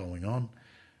what was going on.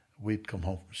 We'd come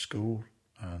home from school,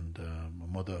 and my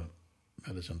mother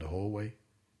met us in the hallway.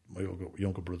 My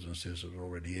younger brothers and sisters were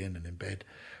already in and in bed.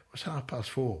 It was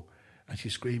 4:30, and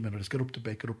she's screaming at us, get up to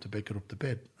bed, get up to bed, get up to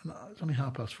bed. And it's only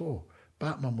 4:30.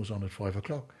 Batman was on at 5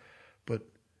 o'clock. But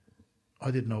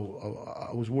I didn't know.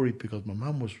 I was worried because my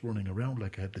mum was running around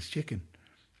like a headless chicken.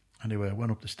 Anyway, I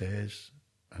went up the stairs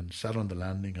and sat on the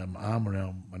landing, had my arm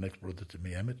around my next brother to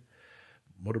me, Emmett.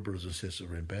 My other brothers and sisters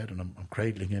were in bed, and I'm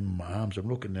cradling him in my arms. I'm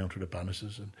looking down through the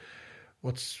banisters, and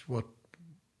what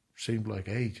seemed like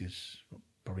ages,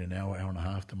 probably an hour and a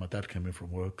half, till my dad came in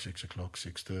from work, 6 o'clock,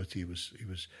 6:30. He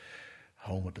was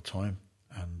home at the time,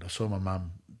 and I saw my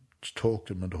mum talk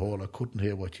to him in the hall. I couldn't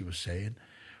hear what she was saying,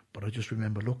 but I just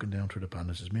remember looking down through the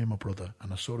banisters, me and my brother,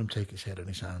 and I saw him take his head in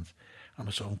his hands, and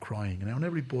I saw him crying. And now in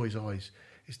every boy's eyes,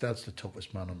 his dad's the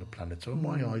toughest man on the planet. So in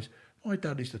my eyes, my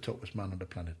daddy's the toughest man on the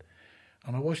planet.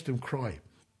 And I watched him cry,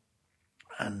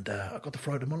 and I got the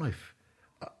fright of my life.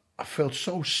 I felt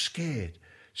so scared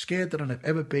that I've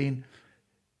ever been,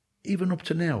 even up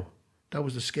to now. that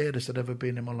was the scariest I'd ever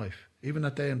been in my life. Even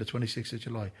that day on the 26th of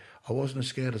July, I wasn't as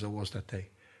scared as I was that day.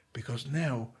 Because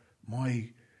now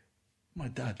my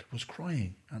dad was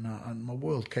crying and my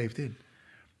world caved in.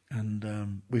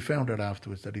 And we found out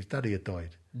afterwards that his daddy had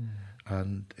died.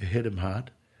 And it hit him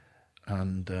hard.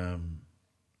 And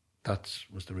that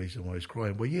was the reason why he was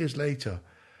crying. But years later,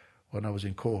 when I was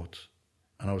in court,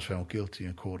 and I was found guilty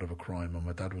in court of a crime, and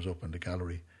my dad was up in the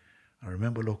gallery, I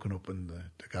remember looking up in the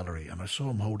gallery, and I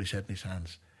saw him hold his head in his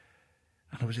hands.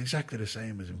 And it was exactly the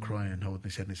same as him crying, holding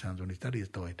his head in his hands when his daddy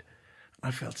had died. And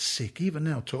I felt sick, even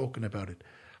now talking about it.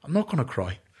 I'm not going to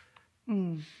cry.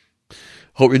 Hope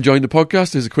you're enjoying the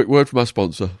podcast. Here's a quick word from our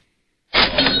sponsor.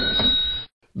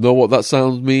 Know what that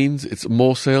sound means? It's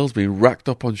more sales being racked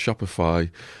up on Shopify.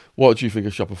 What do you think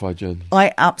of Shopify, Jen?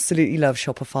 I absolutely love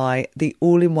Shopify, the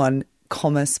all-in-one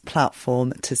commerce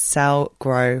platform to sell,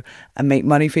 grow, and make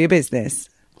money for your business.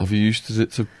 Have you used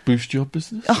it to boost your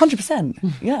business?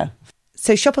 100%, yeah.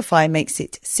 So Shopify makes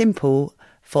it simple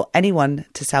for anyone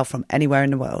to sell from anywhere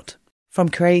in the world. From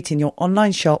creating your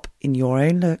online shop in your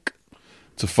own look,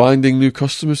 to finding new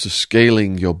customers, to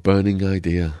scaling your burning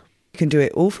idea. You can do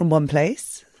it all from one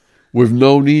place. With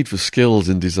no need for skills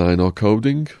in design or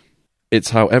coding. It's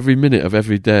how every minute of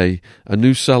every day a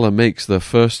new seller makes their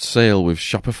first sale with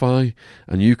Shopify,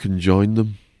 and you can join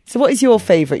them. So what is your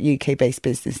favourite UK-based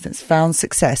business that's found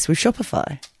success with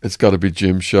Shopify? It's got to be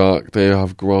Gymshark. They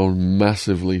have grown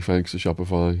massively thanks to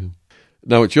Shopify.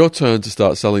 Now it's your turn to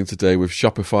start selling today with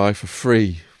Shopify for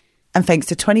free. And thanks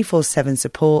to 24/7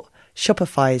 support,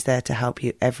 Shopify is there to help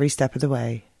you every step of the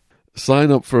way.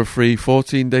 Sign up for a free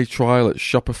 14-day trial at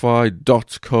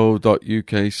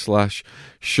shopify.co.uk/Shaun,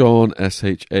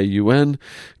 SHAUN.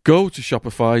 Go to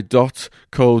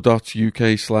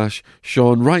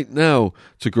shopify.co.uk/Shaun right now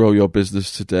to grow your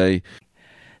business today.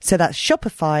 So that's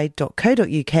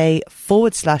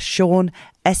shopify.co.uk/Shaun,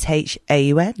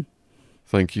 SHAUN.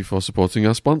 Thank you for supporting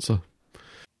our sponsor.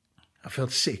 I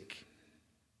felt sick.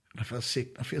 I feel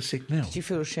sick now. Did you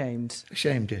feel ashamed?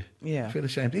 Ashamed, yeah. Yeah. I feel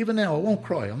ashamed. Even now, I won't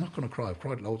cry. I'm not going to cry. I've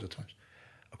cried loads of times.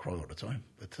 I cry all the time.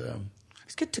 But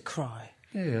it's good to cry.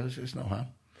 Yeah, there's no harm.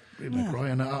 Really cry.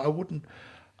 And I wouldn't...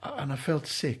 And I felt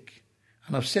sick.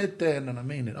 And I've said then, and I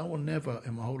mean it, I will never,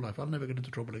 in my whole life, I'll never get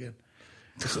into trouble again.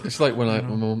 It's like when my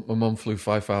mum flew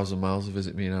 5,000 miles to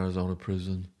visit me in Arizona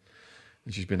prison.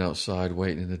 And she's been outside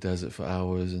waiting in the desert for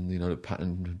hours and,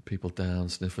 patting people down,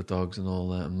 sniffer dogs and all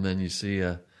that. And then you see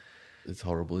her. It's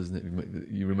horrible, isn't it?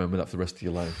 You remember that for the rest of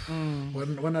your life.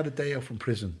 When I had a day out from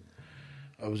prison,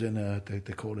 I was in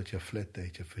they call it your FLET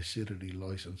date, your facility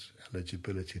license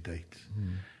eligibility date.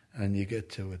 And you get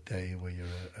to a day where you're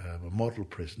a model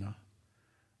prisoner.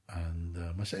 And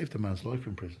I saved a man's life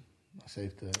in prison.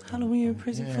 How long were you in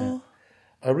prison for?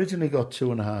 I originally got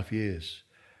 2.5 years.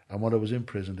 And when I was in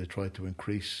prison, they tried to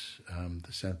increase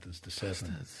the sentence to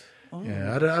 7. Oh.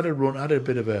 Yeah, I had a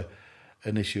bit of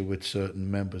an issue with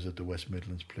certain members of the West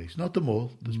Midlands Police. Not them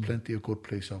all. There's plenty of good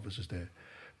police officers there.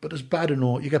 But there's bad and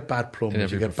all. You get bad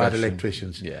plumbers, you get bad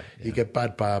electricians, you get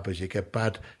bad barbers, you get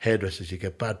bad hairdressers, you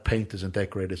get bad painters and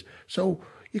decorators. So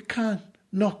you can't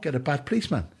not get a bad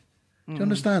policeman. Do you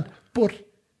understand? But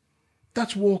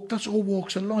that's all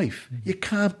walks of life. You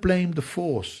can't blame the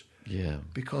force. Yeah,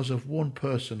 because of one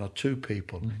person or two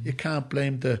people. You can't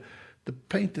blame the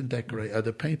painting decorator,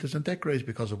 the painters and decorators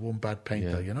because of one bad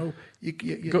painter.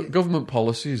 Government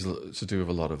policies to do with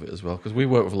a lot of it as well. Because we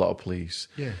work with a lot of police,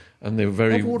 and they're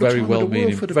very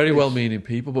well-meaning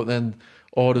people. But then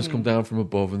orders come down from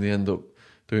above, and they end up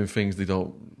doing things they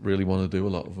don't really want to do. A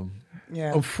lot of them.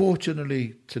 Yeah.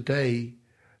 Unfortunately, today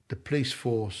the police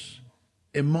force,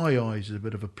 in my eyes, is a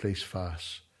bit of a police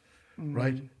farce.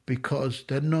 Right? Because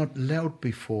they're not allowed to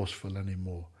be forceful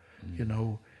anymore.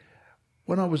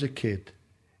 When I was a kid,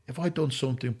 if I'd done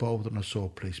something bold and I saw a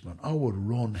policeman, I would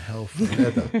run hell for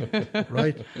leather.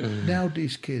 Right? Now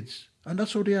these kids, and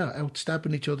that's how they are, out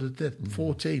stabbing each other to death,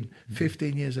 14,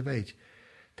 15 years of age.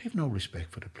 They have no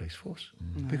respect for the police force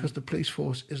because the police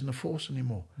force isn't a force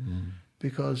anymore.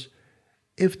 Because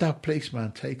if that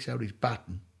policeman takes out his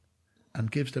baton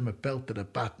and gives them a belt and a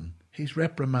baton, he's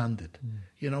reprimanded.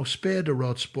 Spare the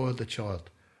rod, spoil the child.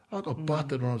 I got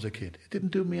battered when I was a kid. It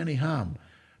didn't do me any harm.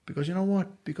 Because you know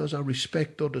what? Because I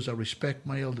respect others, I respect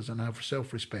my elders, and I have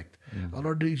self-respect. A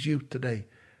lot of these youth today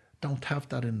don't have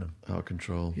that in them. Out of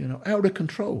control. Out of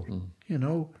control.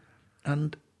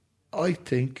 And I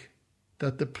think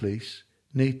that the police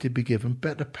need to be given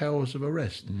better powers of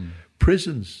arrest.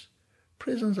 Prisons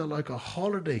are like a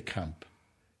holiday camp.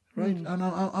 Right? And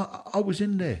I was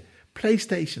in there.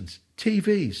 PlayStations,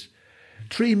 TVs,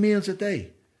 3 meals a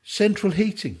day, central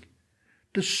heating,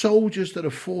 The soldiers that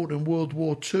have fought in World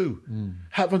War II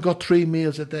haven't got 3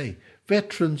 meals a day.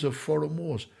 Veterans of foreign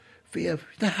wars, they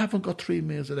haven't got 3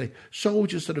 meals a day.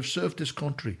 Soldiers that have served this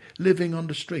country, living on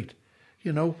the street,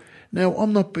 you know. Now,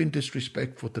 I'm not being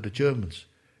disrespectful to the Germans,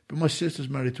 but my sister's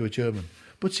married to a German.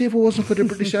 But see, if it wasn't for the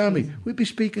British Army, we'd be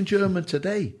speaking German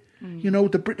today. You know,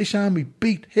 the British Army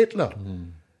beat Hitler.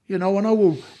 You know, and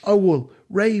I will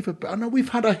rave about. I know we've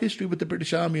had a history with the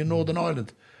British Army in Northern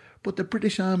Ireland, but the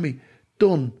British Army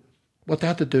done what they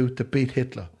had to do to beat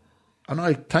Hitler, and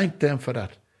I thank them for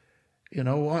that. You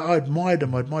know, I admire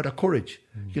them. I admire their courage.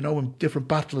 You know, in different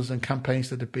battles and campaigns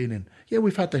that they've been in. Yeah,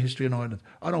 we've had the history in Ireland.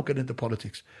 I don't get into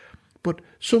politics, but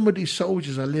some of these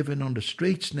soldiers are living on the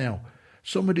streets now.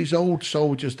 Some of these old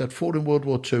soldiers that fought in World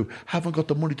War II haven't got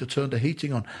the money to turn the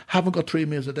heating on, haven't got 3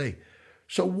 meals a day.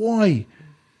 So why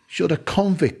should a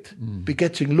convict be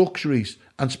getting luxuries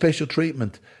and special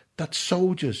treatment that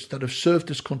soldiers that have served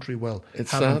this country well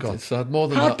haven't got? It's sad.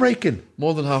 Heartbreaking.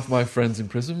 More than half my friends in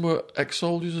prison were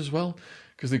ex-soldiers as well,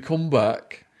 because they come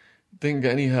back, didn't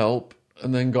get any help,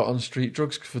 and then got on street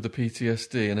drugs for the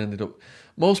PTSD and ended up...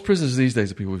 Most prisoners these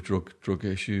days are people with drug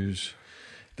issues.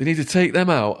 They need to take them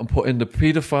out and put in the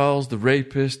paedophiles, the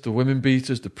rapists, the women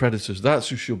beaters, the predators. That's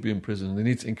who should be in prison. They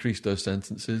need to increase those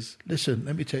sentences. Listen,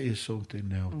 let me tell you something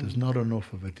now. There's not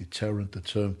enough of a deterrent to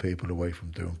turn people away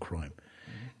from doing crime.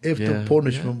 If the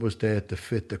punishment was there to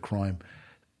fit the crime,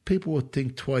 people would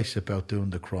think twice about doing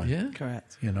the crime. Yeah,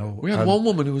 correct. You know, we had one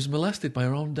woman who was molested by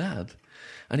her own dad,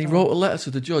 and he wrote a letter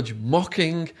to the judge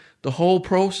mocking the whole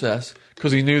process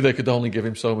because he knew they could only give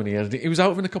him so many years. He was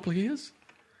out within a couple of years.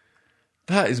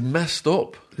 That is messed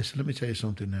up. Listen, let me tell you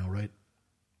something now, right?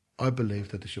 I believe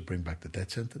that they should bring back the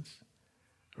death sentence,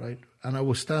 right? And I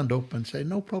will stand up and say,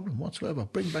 no problem whatsoever,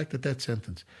 bring back the death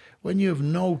sentence. When you have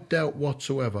no doubt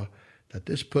whatsoever that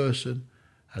this person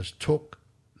has took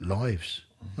lives,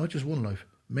 not just one life,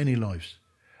 many lives,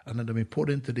 and that they've been put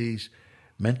into these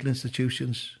mental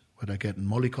institutions where they're getting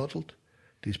mollycoddled,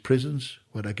 these prisons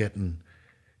where they're getting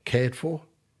cared for,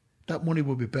 that money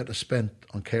would be better spent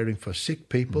on caring for sick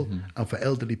people and for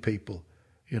elderly people,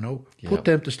 you know. Put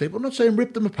them to sleep. I'm not saying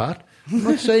rip them apart. I'm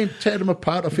not saying tear them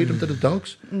apart or feed them to the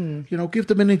dogs. You know, give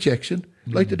them an injection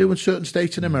like they do in certain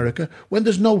states in America when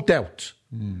there's no doubt.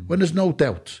 When there's no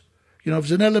doubt. You know, if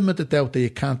there's an element of doubt there, you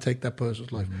can't take that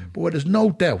person's life. But where there's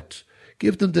no doubt,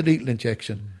 give them the lethal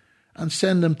injection and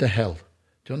send them to hell.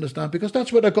 Do you understand? Because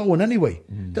that's where they're going anyway.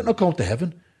 They're not going to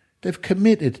heaven. They've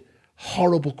committed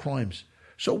horrible crimes.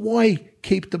 So why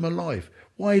keep them alive?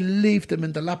 Why leave them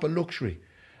in the lap of luxury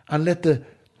and let the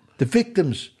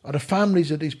victims or the families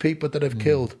of these people that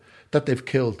they've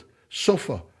killed,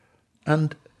 suffer?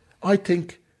 And I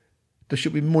think there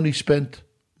should be money spent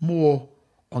more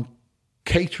on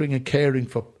catering and caring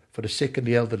for the sick and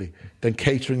the elderly than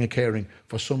catering and caring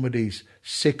for some of these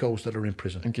sickos that are in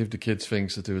prison. And give the kids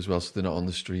things to do as well so they're not on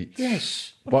the streets.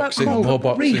 Yes. Boxing, more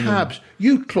boxing. Rehabs,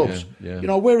 youth clubs. Yeah. You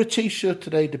know, I wear a T-shirt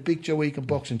today, the Big Joe Egan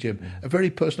Boxing Gym. A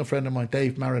very personal friend of mine,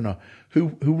 Dave Mariner,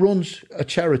 who runs a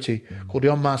charity called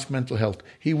the Unmasked Mental Health.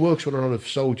 He works with a lot of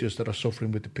soldiers that are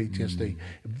suffering with the PTSD.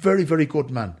 A very, very good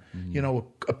man. You know,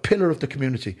 a pillar of the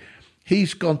community.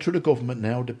 He's gone through the government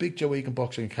now, the Big Joe Egan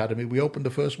Boxing Academy. We opened the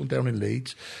first one down in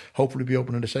Leeds. Hopefully we'll be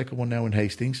opening the second one now in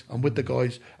Hastings. I'm with the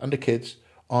guys and the kids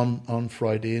on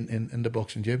Friday in the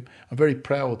boxing gym. I'm very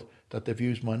proud that they've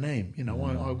used my name. You know,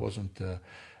 I wasn't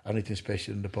anything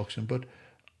special in the boxing, but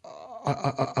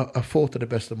I fought to the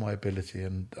best of my ability,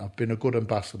 and I've been a good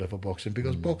ambassador for boxing,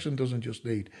 because boxing doesn't just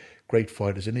need great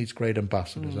fighters, it needs great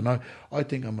ambassadors. And I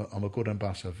think I'm a good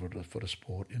ambassador for the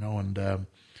sport, you know, and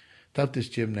to have this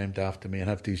gym named after me and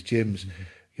have these gyms,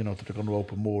 you know, that are going to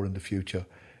open more in the future.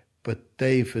 But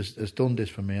Dave has done this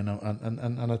for me, and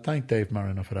I thank Dave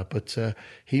Mariner for that. But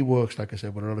he works, like I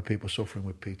said, with a lot of people suffering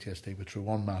with PTSD, but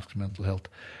through Unmasked Mental Health,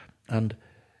 and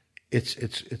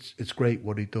it's great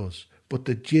what he does. But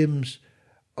the gyms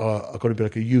are going to be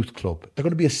like a youth club. They're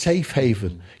going to be a safe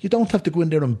haven. You don't have to go in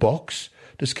there and box.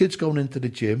 There's kids going into the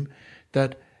gym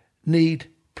that need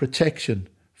protection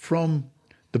from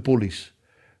the bullies.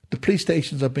 The police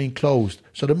stations are being closed,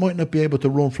 so they might not be able to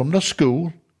run from the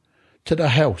school to the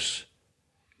house,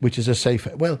 which is a safe...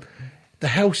 Well, the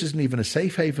house isn't even a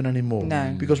safe haven anymore.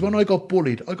 No. Because when I got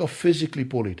bullied, I got physically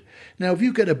bullied. Now, if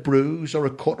you get a bruise or a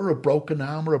cut or a broken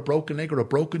arm or a broken leg or a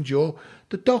broken jaw,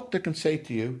 the doctor can say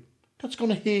to you, that's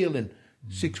going to heal in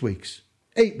 6 weeks,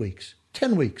 8 weeks,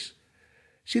 10 weeks.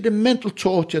 See, the mental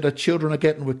torture that children are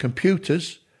getting with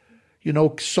computers, you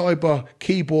know, cyber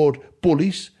keyboard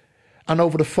bullies, and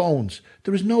over the phones,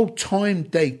 there is no time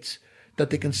date that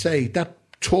they can say that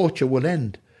torture will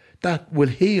end, that will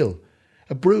heal.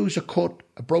 A bruise, a cut,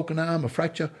 a broken arm, a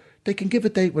fracture, they can give a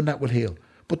date when that will heal.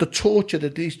 But the torture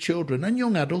that these children and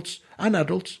young adults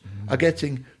are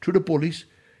getting through the bullies,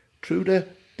 through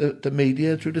the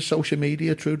media, through the social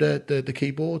media, through the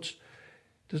keyboards,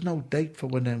 there's no date for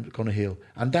when they're going to heal.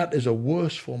 And that is a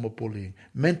worse form of bullying,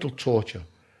 mental torture.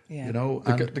 Yeah. You know,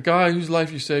 The guy whose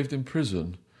life you saved in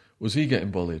prison, was he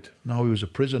getting bullied? No, he was a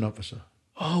prison officer.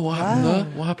 Oh, what happened there?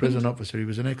 What happened? Prison officer. He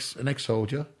was an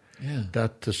ex-soldier. Yeah.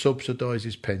 That to subsidise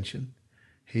his pension,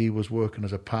 he was working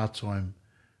as a part-time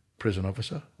prison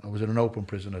officer. I was in an open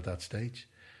prison at that stage,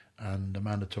 and the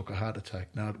man that took a heart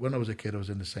attack. Now, when I was a kid, I was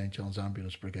in the St. John's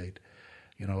Ambulance Brigade.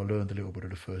 You know, I learned a little bit of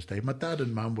the first aid. My dad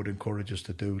and mum would encourage us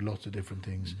to do lots of different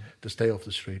things, to stay off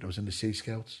the street. I was in the Sea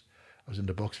Scouts. I was in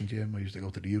the boxing gym. I used to go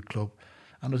to the youth club.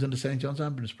 And I was in the St. John's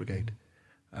Ambulance Brigade.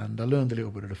 And I learned a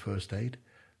little bit of the first aid.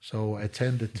 So I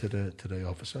attended to the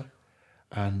officer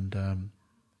and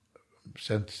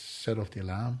set off the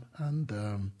alarm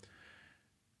and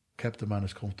kept the man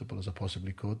as comfortable as I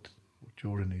possibly could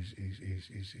during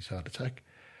his heart attack.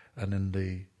 And then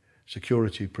the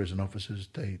security prison officers,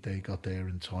 they got there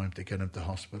in time to get him to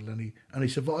hospital, and he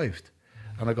survived.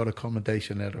 And I got a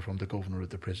commendation letter from the governor of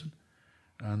the prison.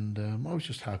 And I was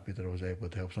just happy that I was able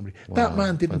to help somebody. Wow, that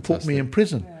man didn't put me in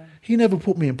prison. Yeah. He never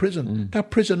put me in prison.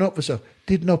 That prison officer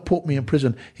did not put me in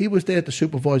prison. He was there to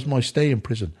supervise my stay in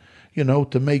prison, you know,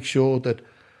 to make sure that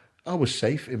I was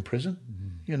safe in prison.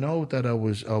 You know, that I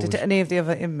was. Did any of the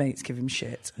other inmates give him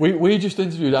shit? We just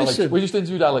interviewed Alex. We just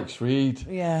interviewed Alex Reid.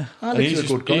 Yeah, Alex is a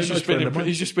good guy. He's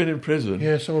just been in prison.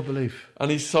 Yeah, so I believe.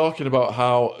 And he's talking about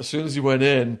how as soon as he went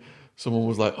in, someone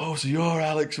was like, "Oh, so you're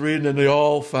Alex Reid," and then they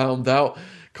all found out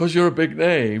because you're a big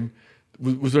name.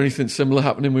 Was there anything similar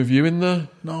happening with you in there?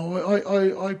 No,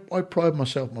 I pride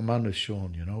myself on my manners,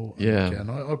 Sean, you know. Yeah. And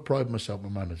I pride myself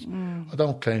on my manners. I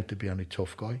don't claim to be any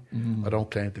tough guy. I don't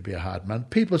claim to be a hard man.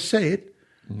 People say it.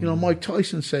 You know, Mike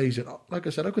Tyson says it. Like I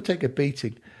said, I could take a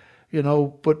beating, you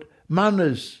know, but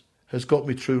manners has got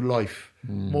me through life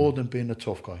more than being a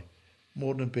tough guy,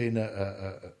 more than being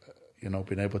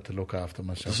being able to look after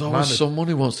myself. There's always someone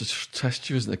who wants to test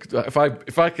you, isn't there?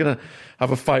 If I can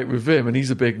have a fight with him and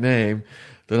he's a big name,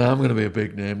 then I'm going to be a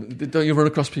big name. Don't you run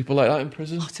across people like that in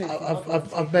prison?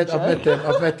 I've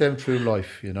met them through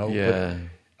life, you know. Yeah.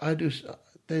 But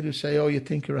they do say, "Oh, you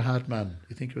think you're a hard man?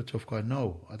 You think you're a tough guy?"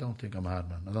 No, I don't think I'm a hard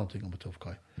man. I don't think I'm a tough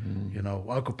guy. You know,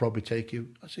 I could probably take you.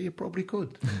 I say you probably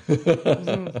could. You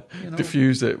know,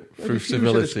 diffuse it through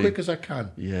civility it as quick as I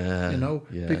can. Yeah, you know,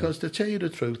 because to tell you the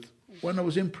truth, when I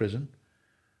was in prison,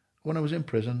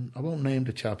 I won't name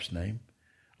the chap's name.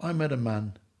 I met a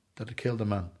man that had killed a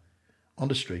man on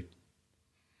the street,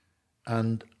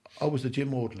 and I was the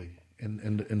gym orderly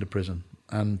in the prison,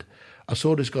 and I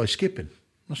saw this guy skipping.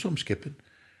 I saw him skipping.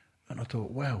 And I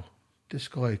thought, wow, this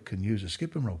guy can use a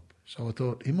skipping rope. So I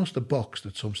thought he must have boxed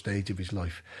at some stage of his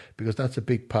life, because that's a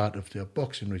big part of the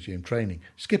boxing regime, training,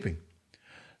 skipping.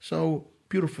 So,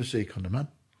 beautiful physique on the man.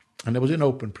 And I was in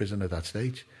open prison at that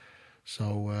stage.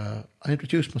 So I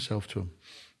introduced myself to him.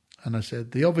 And I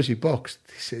said, he obviously boxed.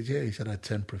 He said, yeah. He said, I had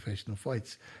 10 professional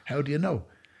fights. How do you know?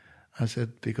 I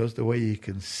said, because the way you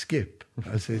can skip.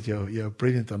 I said, you're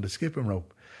brilliant on the skipping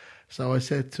rope. So I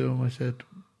said to him,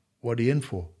 what are you in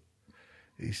for?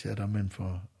 He said, I'm in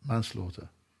for manslaughter.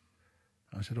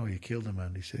 I said, oh, you killed a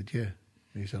man? He said, yeah.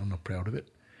 He said, I'm not proud of it.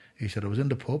 He said, I was in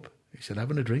the pub. He said,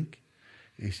 having a drink.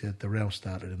 He said, the row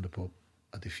started in the pub.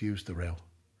 I diffused the row.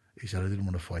 He said, I didn't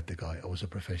want to fight the guy. I was a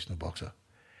professional boxer.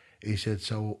 He said,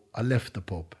 so I left the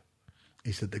pub.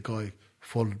 He said, the guy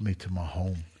followed me to my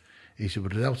home. He said,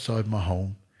 but it was outside my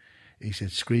home. He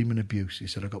said, screaming abuse. He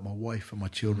said, I got my wife and my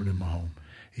children in my home.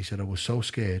 He said, I was so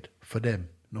scared for them,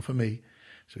 not for me.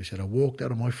 So he said, I walked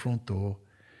out of my front door,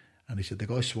 and he said, the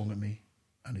guy swung at me,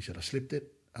 and he said, I slipped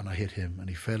it, and I hit him, and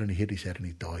he fell, and he hit his head, and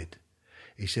he died.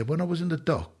 He said, when I was in the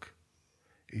dock,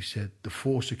 he said, the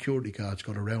 4 security guards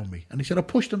got around me, and he said, I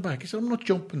pushed them back. He said, I'm not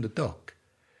jumping the dock.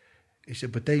 He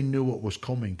said, but they knew what was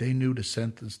coming. They knew the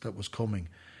sentence that was coming.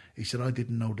 He said, I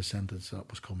didn't know the sentence that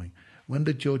was coming. When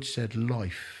the judge said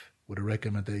life with a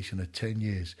recommendation of 10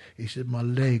 years, he said, my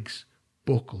legs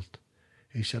buckled.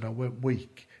 He said, I went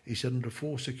weak. He said, and the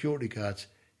 4 security guards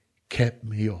kept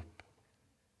me up.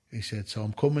 He said, so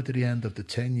I'm coming to the end of the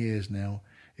 10 years now.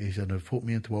 He said, they've put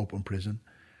me into open prison.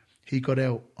 He got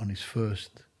out on his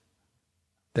first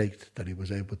date that he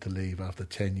was able to leave after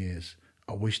 10 years.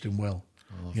 I wished him well.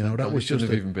 Oh, you know, that was just...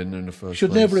 Shouldn't have even been there in the first should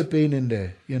place. never have been in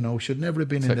there, you know, should never have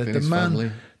been Protecting in there.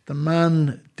 family. The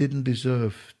man didn't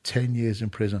deserve 10 years in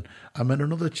prison. I met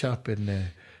another chap in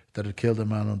there that had killed a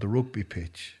man on the rugby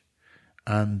pitch,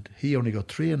 and he only got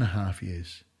 3.5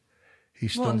 years. He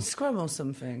What, on stomped. scrum or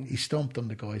something? He stomped on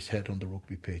the guy's head on the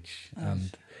rugby pitch,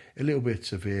 and a little bit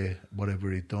severe, whatever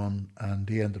he'd done, and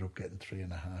he ended up getting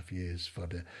 3.5 years for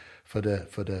the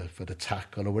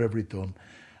tackle or whatever he'd done,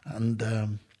 and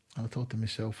I thought to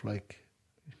myself, like,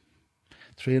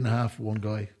 3.5 for one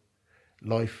guy,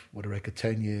 life with a record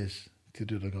 10 years to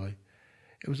do the guy.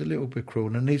 It was a little bit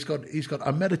cruel, and he's got.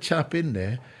 I met a chap in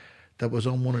there that was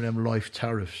on one of them life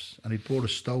tariffs, and he bought a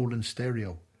stolen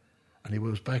stereo, and he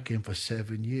was back in for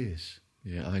 7 years.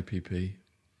 Yeah, IPP.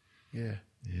 Yeah.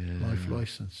 Yeah. Life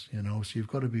license, you know, so you've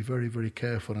got to be very, very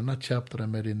careful. And that chap that I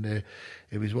met in there,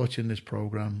 if he's watching this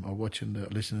program or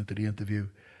listening to the interview,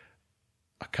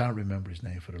 I can't remember his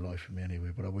name for the life of me anyway,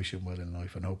 but I wish him well in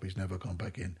life and hope he's never gone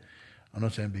back in. I'm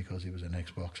not saying because he was an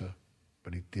ex-boxer,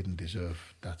 but he didn't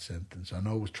deserve that sentence. I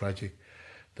know it was tragic,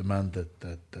 the man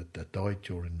that died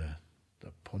during the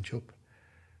punch-up,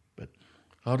 but...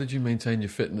 How did you maintain your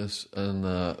fitness and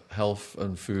health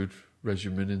and food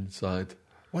regimen inside?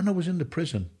 When I was in the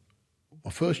prison,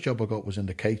 my first job I got was in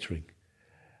the catering,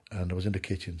 and I was in the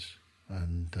kitchens,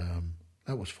 and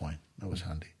that was fine. That was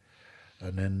handy.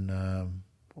 And then,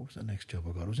 what was the next job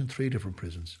I got? I was in 3 different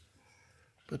prisons.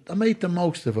 But I made the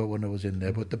most of it when I was in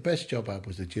there, but the best job I had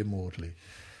was the gym orderly.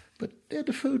 But yeah,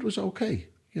 the food was okay.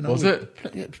 You know, was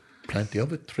it? Plenty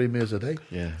of it, 3 meals a day.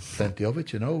 Yeah. Plenty of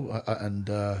it, you know, and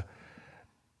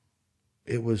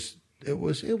it was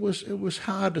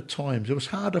hard at times. It was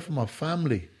harder for my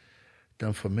family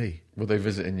than for me. Were they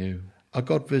visiting you? I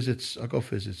got visits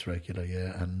regular,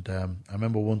 yeah. And I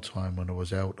remember one time when I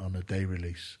was out on a day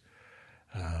release,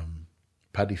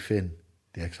 Paddy Finn,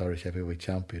 the ex-Irish heavyweight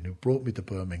champion, who brought me to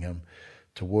Birmingham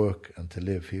to work and to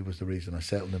live. He was the reason I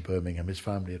settled in Birmingham. His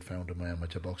family had founded my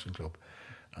amateur boxing club,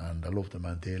 and I loved the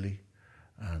man dearly.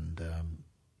 And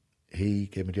he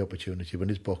gave me the opportunity when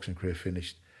his boxing career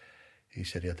finished. He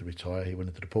said he had to retire. He went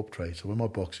into the pub trade. So when my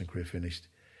boxing career finished,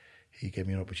 he gave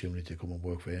me an opportunity to come and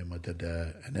work for him. I did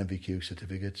an MVQ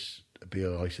certificates, a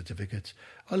BII certificates.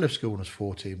 I left school when I was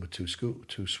 14 with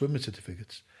two swimming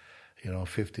certificates. You know,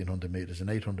 1,500 metres and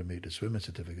 800 metres swimming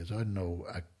certificates. I didn't know,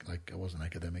 I wasn't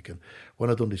academic. And when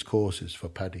I'd done these courses for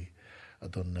Paddy,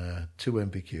 I'd done 2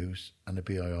 MVQs and a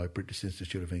BII, British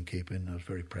Institute of Innkeeping. I was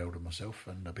very proud of myself,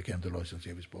 and I became the licensee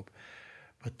of his pub.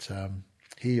 But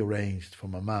he arranged for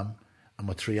my mum and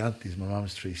my 3 aunties, my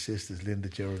mum's 3 sisters, Linda,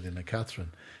 Geraldine and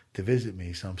Catherine, to visit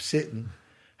me. So I'm sitting,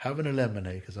 having a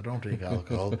lemonade, because I don't drink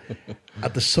alcohol,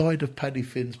 at the side of Paddy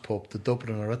Finn's pub, the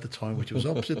Dubliner at the time, which was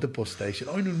opposite the bus station.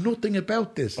 I knew nothing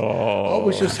about this. I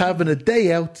was just having a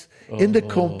day out in the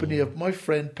company of my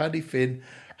friend Paddy Finn,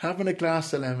 having a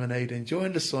glass of lemonade,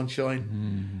 enjoying the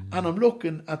sunshine, and I'm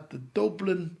looking at the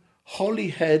Dublin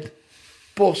Holyhead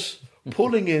bus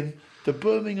pulling in the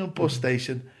Birmingham bus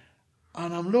station,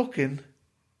 and I'm looking at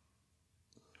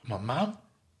my mum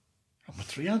and my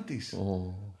 3 aunties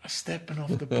are stepping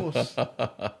off the bus.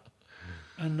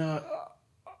 And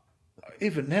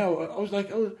even now, I was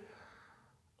like, I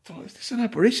thought, is this an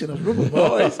apparition? I was rubbing my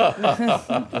eyes.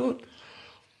 I thought,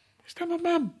 is that my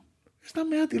mum? Is that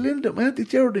my Auntie Linda, my Auntie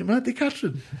Geraldine, my Auntie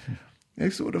Catherine?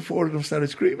 Next to the 4 of them started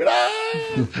screaming,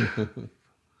 ah! And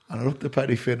I looked at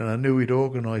Paddy Finn and I knew he'd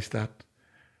organised that.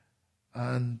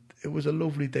 And it was a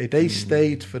lovely day. They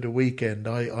stayed for the weekend.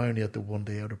 I only had the 1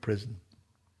 day out of prison.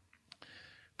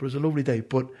 But it was a lovely day.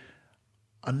 But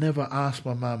I never asked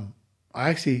my mum.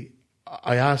 I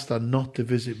asked her not to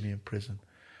visit me in prison.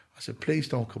 I said, please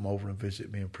don't come over and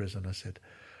visit me in prison. I said,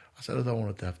 I don't want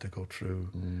it to have to go through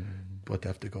what they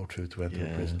have to go through to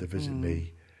enter prison to visit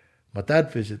me. My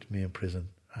dad visited me in prison,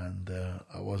 and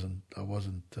I wasn't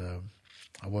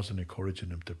encouraging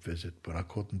him to visit, but I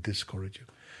couldn't discourage him.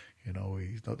 You know,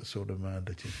 he's not the sort of man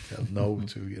that you tell no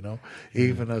to, you know.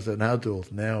 Even as an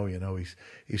adult now, you know, he's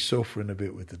suffering a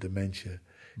bit with the dementia.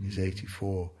 He's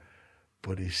 84,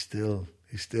 but he's still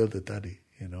the daddy,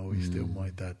 you know. He's still my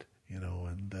dad, you know.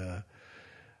 And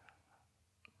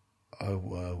I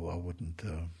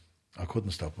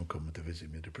couldn't stop him coming to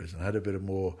visit me at the prison. I had a bit of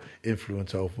more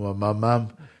influence over my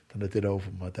mum than I did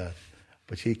over my dad.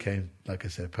 But she came, like I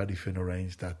said, Paddy Finn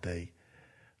arranged that day,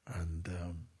 and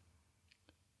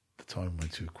the time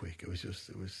went too quick. It was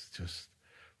just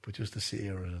to see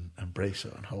her and embrace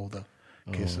her and hold her,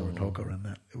 kiss her and hug her, and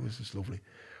that, it was just lovely.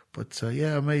 But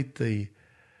I made the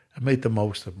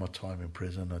most of my time in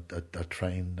prison. I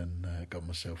trained and got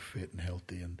myself fit and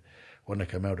healthy, and when I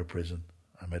came out of prison,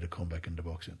 I made a comeback into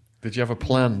boxing. Did you have a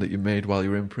plan that you made while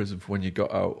you were in prison for when you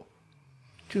got out?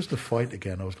 Just to fight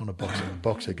again. I was going to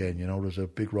box again. You know, there was a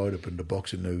big write-up in the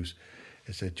Boxing News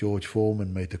They said George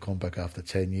Foreman made the comeback after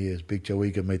 10 years. Big Joe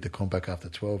Egan made the comeback after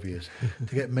 12 years.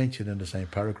 To get mentioned in the same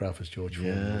paragraph as George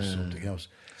Foreman was something else.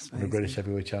 One of the greatest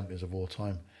heavyweight champions of all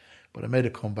time. But I made a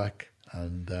comeback,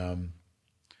 and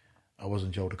I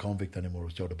wasn't Joe the Convict anymore. I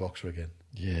was Joe the Boxer again.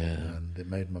 Yeah. And it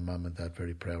made my mum and dad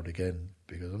very proud again,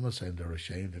 because I'm not saying they're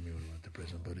ashamed of me when I went to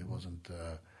prison, but it wasn't...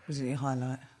 was it your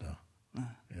highlight? No.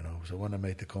 You know, so when I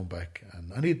made the comeback,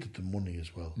 and I needed the money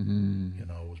as well. You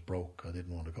know, I was broke. I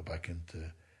didn't want to go back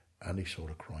into any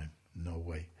sort of crime. No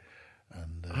way.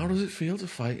 And how does it feel to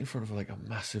fight in front of like a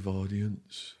massive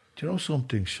audience? Do you know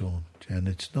something, Sean? And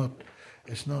it's not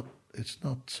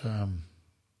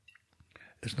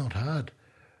hard.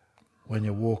 When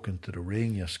you walk into the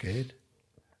ring, you're scared.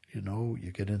 You know,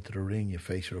 you get into the ring, you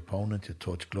face your opponent, you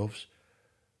touch gloves.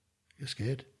 You're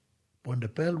scared. When the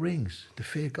bell rings, the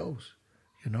fear goes.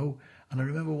 You know, and I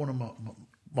remember one of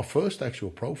my first actual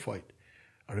pro fight.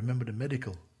 I remember the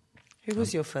medical. Who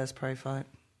was your first pro fight?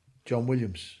 John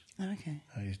Williams. Oh, okay.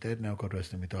 He's dead now, God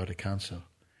rest him. He died of cancer.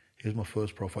 He was my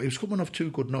first pro fight. He was coming off 2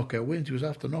 good knockout wins. He was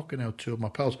after knocking out 2 of my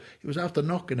pals. He was after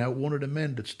knocking out one of the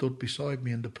men that stood beside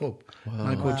me in the pub. Wow. A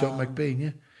man called John McBean,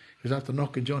 yeah. He was after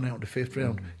knocking John out in the 5th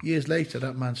round. Years later,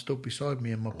 that man stood beside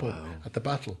me in my pub at the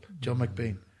battle, John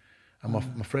McBean. And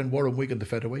my friend Warren Wigan, the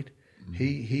featherweight,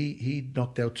 he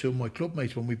knocked out 2 of my club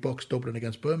mates when we boxed Dublin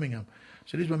against Birmingham.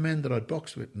 So these were men that I'd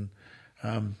boxed with, and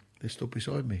they stood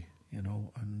beside me, you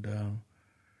know. And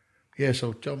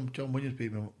so John Williams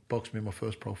boxed me in my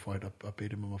first pro fight. I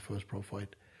beat him in my first pro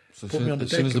fight. So as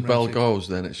soon as the bell goes,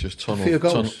 then it's just tunnel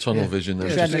vision. Then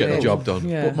just get the job done.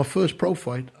 Yeah. But my first pro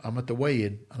fight, I'm at the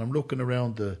weigh-in, and I'm looking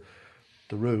around the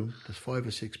room. There's 5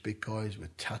 or 6 big guys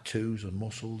with tattoos and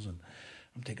muscles, and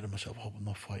I'm thinking to myself, I hope I'm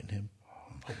not fighting him.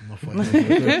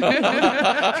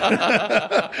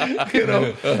 You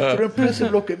know, they're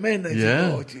impressive looking men. They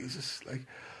think, oh, Jesus. Like,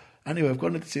 anyway, I've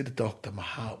gone in to see the doctor. My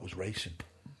heart was racing.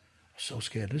 I was so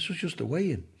scared. This was just a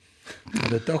weigh-in.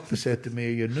 And the doctor said to me,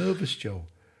 "Are you nervous, Joe?"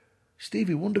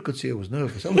 Stevie Wonder could see I was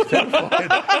nervous. I was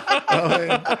terrified.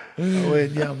 I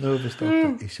went, "Yeah, I'm nervous,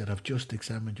 doctor." He said, "I've just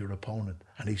examined your opponent,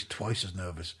 and he's twice as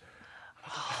nervous."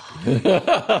 Happy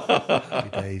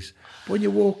days. But when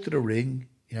you walk to the ring,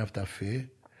 you have that fear.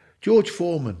 George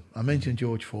Foreman, I mentioned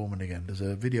George Foreman again. There's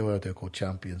a video out there called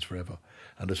Champions Forever,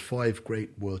 and there's 5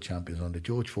 great world champions on there.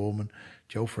 George Foreman,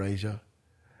 Joe Frazier,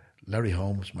 Larry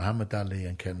Holmes, Muhammad Ali,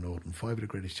 and Ken Norton, 5 of the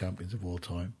greatest champions of all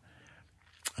time.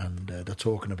 And they're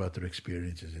talking about their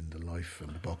experiences in the life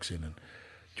and the boxing. And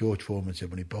George Foreman said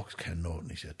when he boxed Ken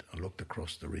Norton, he said, I looked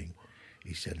across the ring.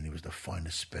 He said, and he was the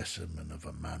finest specimen of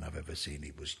a man I've ever seen.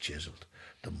 He was chiseled.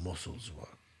 The muscles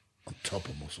were on top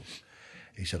of muscles.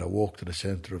 He said, I walked to the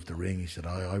centre of the ring. He said,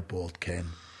 I eyeballed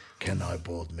Ken. Ken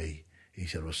eyeballed me. He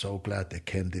said, I was so glad that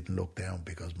Ken didn't look down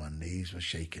because my knees were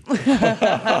shaking. Fair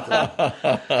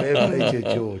play to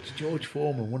George. George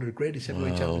Foreman, one of the greatest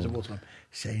heavyweight champions of all time,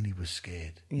 saying he was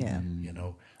scared. Yeah. You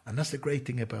know, and that's the great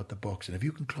thing about the boxing. If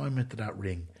you can climb into that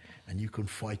ring and you can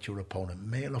fight your opponent,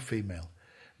 male or female,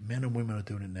 men and women are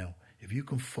doing it now. If you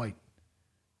can fight,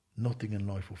 nothing in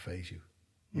life will faze you.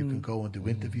 You can go and do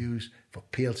interviews for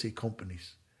PLC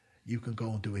companies. You can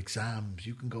go and do exams.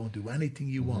 You can go and do anything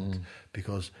you want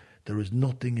because there is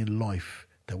nothing in life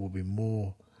that will be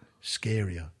more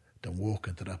scarier than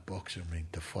walking to that boxing ring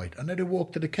to fight. And then they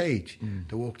walk to the cage.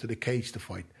 They walk to the cage to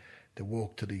fight. They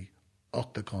walk to the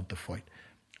octagon to fight.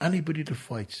 Anybody that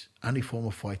fights, any form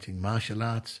of fighting, martial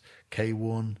arts,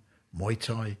 K1, Muay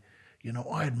Thai, you know,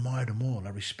 I admire them all.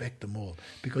 I respect them all.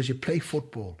 Because you play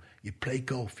football, you play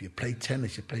golf, you play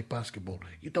tennis, you play basketball.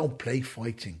 You don't play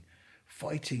fighting.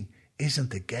 Fighting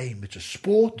isn't a game. It's a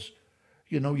sport.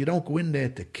 You know, you don't go in there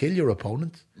to kill your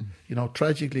opponent. You know,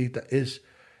 tragically, there is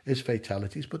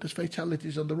fatalities, but there's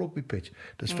fatalities on the rugby pitch.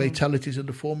 There's fatalities in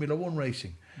the Formula One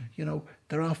racing. You know,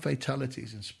 there are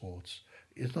fatalities in sports.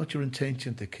 It's not your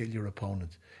intention to kill your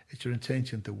opponent. It's your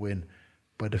intention to win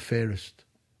by the fairest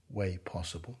way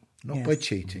possible. Not by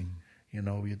cheating. You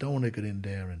know, you don't want to get in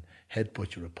there and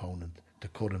headbutt your opponent to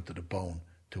cut him to the bone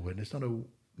to win. It's not a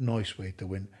nice way to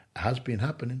win. It has been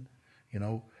happening. You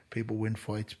know, people win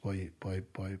fights by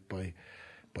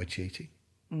cheating.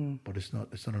 But it's not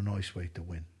a nice way to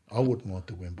win. I wouldn't want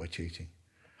to win by cheating.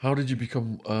 How did you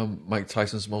become Mike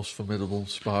Tyson's most formidable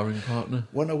sparring partner?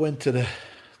 When I went to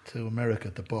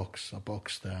America to box, I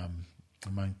boxed a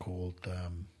man called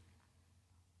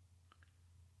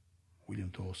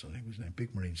William Dawson, I think was his name,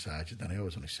 big Marine Sergeant, and I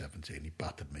was only 17. He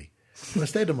battered me. But I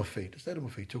stayed on my feet,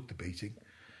 took the beating.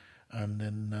 And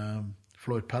then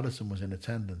Floyd Patterson was in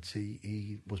attendance.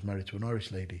 He was married to an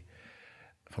Irish lady.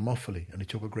 from Offaly, and he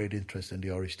took a great interest in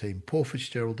the Irish team. Paul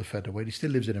Fitzgerald, the featherweight, he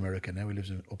still lives in America now. He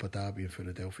lives in Upper Darby in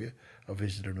Philadelphia. I've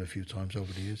visited him a few times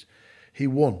over the years. He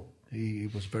won. He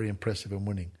was very impressive in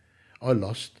winning. I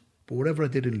lost, but whatever I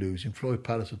did in losing, Floyd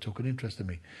Patterson took an interest in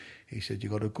me. He said, you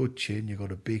got a good chin, you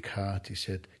got a big heart. He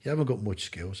said, you haven't got much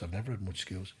skills. I've never had much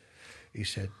skills. He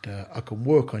said, I can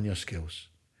work on your skills.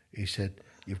 He said,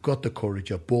 you've got the courage,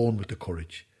 you're born with the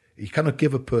courage. You cannot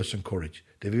give a person courage.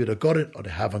 They've either got it or they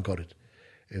haven't got it.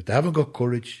 If they haven't got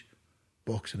courage,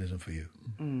 boxing isn't for you,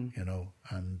 you know.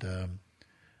 And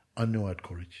I knew I had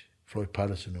courage. Floyd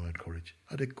Patterson knew I had courage.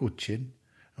 I had a good chin.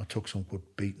 I took some good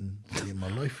beating in my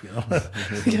life, you know.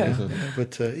 Yeah.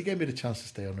 But he gave me the chance to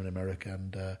stay on in America.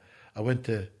 And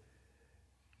I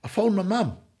phoned my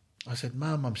mum. I said,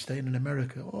 Mum, I'm staying in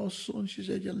America. Oh, son, she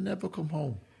said, you'll never come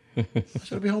home. I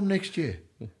said, I'll be home next year.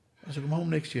 I said, come home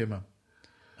next year, Mum.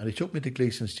 And he took me to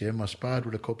Gleason's gym. I sparred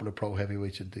with a couple of pro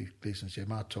heavyweights in Gleason's gym.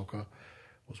 Matt Tucker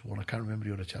was one. I can't remember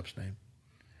the other chap's name.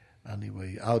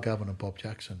 Anyway, Al Gavin and Bob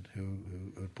Jackson, who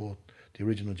had bought the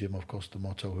original gym of Costa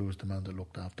Motto, who was the man that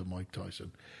looked after Mike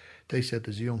Tyson. They said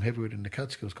there's a young heavyweight in the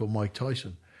Catskills called Mike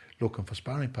Tyson looking for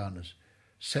sparring partners.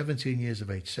 17 years of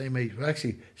age, same age, well,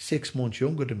 actually 6 months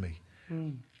younger than me.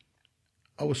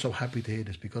 I was so happy to hear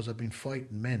this because I've been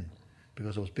fighting men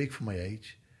because I was big for my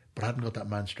age, but I hadn't got that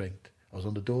man strength. I was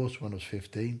on the doors when I was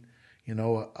 15. You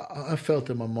know, I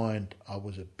felt in my mind I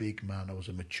was a big man. I was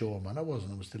a mature man. I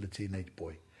wasn't. I was still a teenage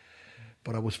boy.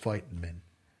 But I was fighting men.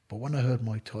 But when I heard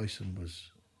Mike Tyson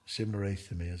was similar age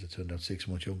to me, as it turned out, 6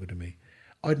 months younger than me,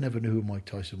 I'd never knew who Mike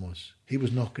Tyson was. He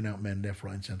was knocking out men left,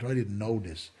 right and centre. I didn't know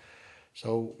this.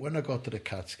 So when I got to the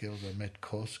Catskills, I met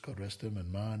Cuss, God rest him,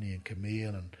 and Marnie and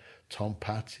Camille and Tom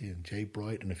Patsy and Jay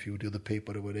Bright and a few of the other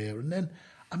people that were there. And then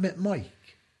I met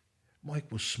Mike.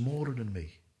 Mike was smaller than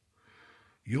me,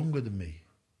 younger than me,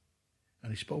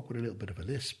 and he spoke with a little bit of a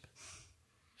lisp.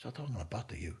 So I thought, I'm going to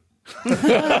batter you.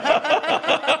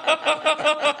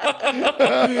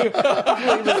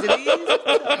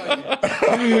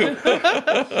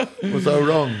 Was I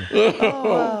wrong? Oh,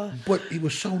 wow. But he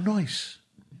was so nice.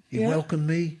 He welcomed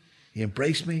me, he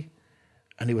embraced me,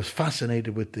 and he was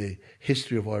fascinated with the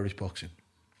history of Irish boxing.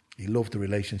 He loved the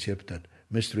relationship that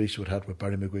Mr. Eastwood had with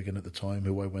Barry McGuigan at the time,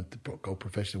 who I went to go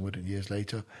professional with years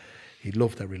later. He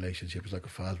loved that relationship. It was like a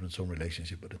father and son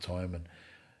relationship at the time, and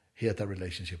he had that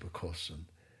relationship with Cuss. And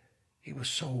he was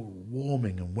so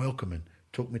warming and welcoming.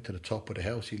 Took me to the top of the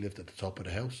house. He lived at the top of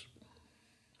the house.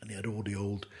 And he had all the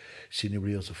old senior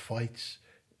reels of fights.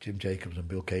 Jim Jacobs and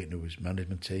Bill Caton, who was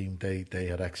management team, they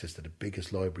had access to the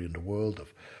biggest library in the world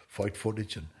of fight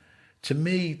footage. And to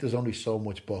me, there's only so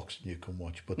much boxing you can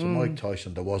watch. But to Mike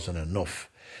Tyson, there wasn't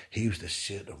enough. He used to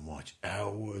sit and watch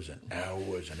hours and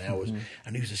hours and hours.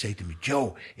 And he used to say to me,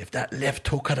 Joe, if that left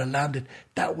hook had landed,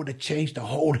 that would have changed the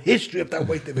whole history of that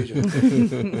weight division. I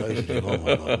used to think, oh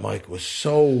my God, Mike was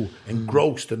so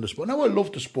engrossed in the sport. Now I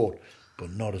love the sport, but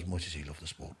not as much as he loved the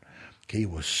sport. He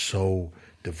was so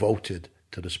devoted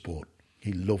to the sport.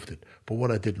 He loved it. But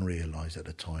what I didn't realise at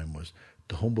the time was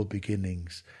the humble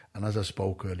beginnings. And as I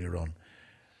spoke earlier on,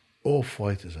 all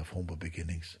fighters have humble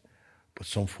beginnings, but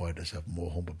some fighters have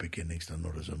more humble beginnings than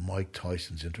others. And Mike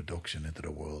Tyson's introduction into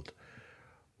the world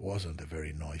wasn't a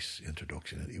very nice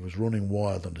introduction. He was running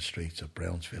wild on the streets of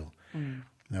Brownsville.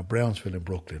 Now, Brownsville in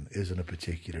Brooklyn isn't a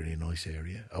particularly nice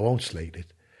area. I won't slate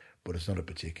it, but it's not a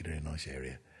particularly nice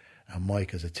area. And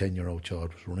Mike, as a 10-year-old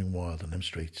child, was running wild on them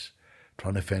streets,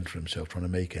 trying to fend for himself, trying to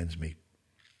make ends meet.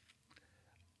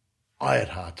 I had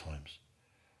hard times.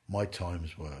 My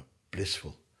times were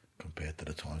blissful compared to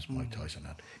the times Mike Tyson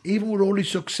had. Even with all his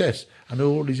success and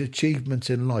all his achievements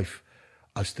in life,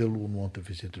 I still wouldn't want of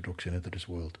his introduction into this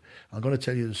world. I'm going to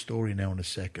tell you the story now in a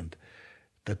second.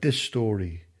 That this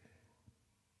story,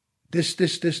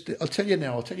 I'll tell you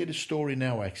the story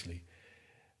now actually.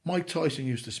 Mike Tyson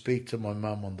used to speak to my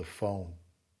mum on the phone,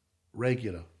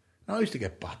 regular. Now, I used to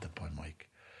get battered by Mike.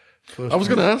 I was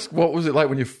going to ask, what was it like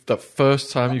when that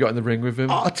first time you got in the ring with him?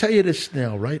 I'll tell you this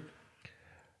now, right?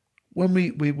 When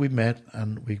we met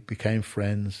and we became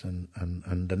friends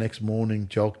and the next morning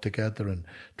joked together and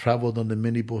travelled on the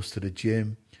minibus to the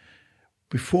gym.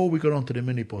 Before we got onto the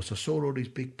minibus, I saw all these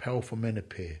big, powerful men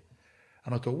appear.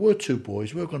 And I thought, we're two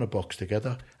boys, we're going to box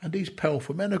together, and these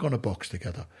powerful men are going to box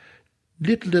together.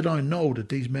 Little did I know that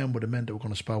these men were the men that were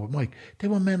going to spar with Mike. They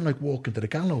were men like walking to the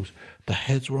gallows. The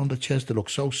heads were on the chest. They looked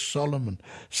so solemn and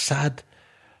sad.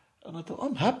 And I thought,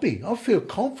 I'm happy. I feel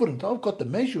confident. I've got the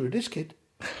measure of this kid.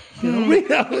 You know,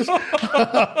 really, honest to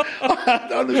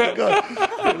God,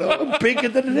 you know, I'm bigger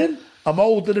than him. I'm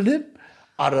older than him.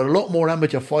 I had a lot more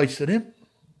amateur fights than him.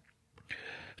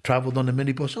 travelled on the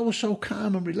minibus. I was so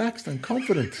calm and relaxed and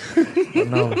confident.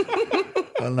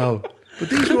 I know. But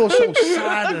these were all so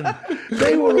sad, and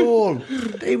they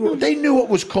knew what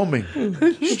was coming.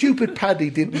 Stupid Paddy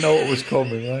didn't know what was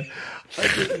coming, right? I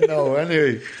didn't know.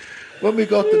 Anyway, when we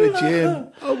got to the gym,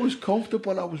 I was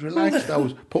comfortable, I was relaxed, I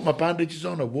was put my bandages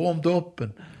on, I warmed up,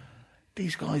 and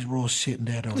these guys were all sitting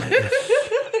there like this.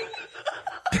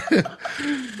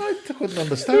 I couldn't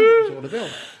understand what it was all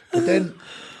about. But then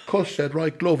Cush said,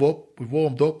 right, glove up, we've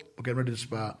warmed up, we're getting ready to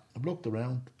spar. I looked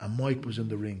around, and Mike was in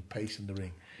the ring, pacing the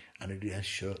ring. And he had his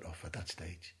shirt off at that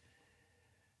stage.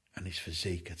 And his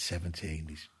physique at 17,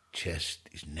 his chest,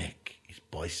 his neck, his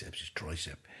biceps, his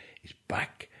tricep, his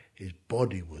back, his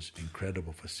body was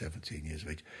incredible for 17 years of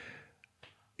age.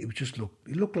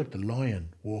 He looked like the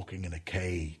lion walking in a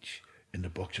cage in the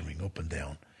boxing ring, up and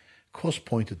down. Cuss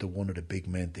pointed to one of the big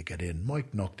men to get in.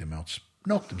 Mike knocked him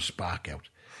spark out.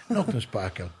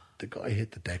 The guy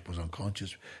hit the deck, was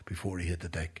unconscious before he hit the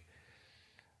deck.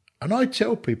 And I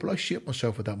tell people, I shit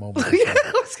myself at that moment.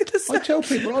 I tell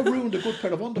people I ruined a good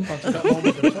pair of underpants at that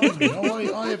moment in time. You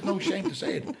know, I have no shame to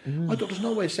say it. I thought there's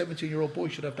no way a 17-year-old boy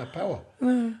should have that power.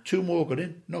 2 more got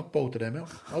in, knocked both of them out.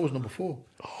 I was number 4.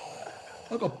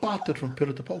 I got battered from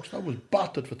pillar to post. I was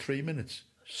battered for 3 minutes.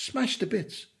 Smashed to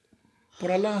bits.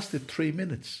 But I lasted 3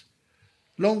 minutes.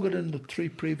 Longer than the 3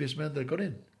 previous men that got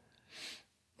in.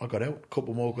 I got out, a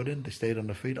couple more got in, they stayed on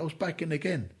their feet. I was back in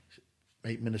again.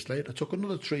 8 minutes later, I took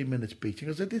another 3 minutes beating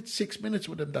because I did 6 minutes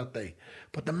with him that day.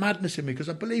 But the madness in me, because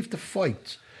I believe to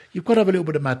fight, you've got to have a little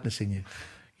bit of madness in you,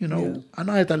 you know. Yeah.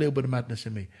 And I had that little bit of madness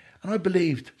in me, and I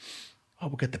believed I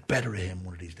would get the better of him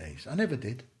one of these days. I never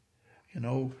did, you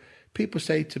know. People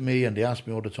say to me, and they ask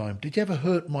me all the time, "Did you ever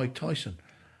hurt Mike Tyson?"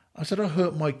 I said, I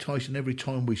hurt Mike Tyson every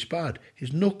time we sparred.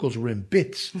 His knuckles were in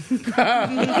bits.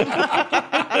 I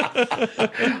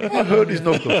hurt his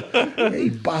knuckles. He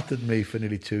battered me for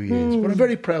nearly 2 years. But I'm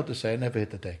very proud to say I never hit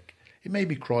the deck. He made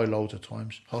me cry loads of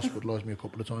times, hospitalised me a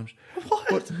couple of times. What?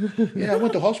 But, yeah, I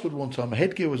went to hospital one time. My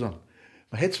headgear was on.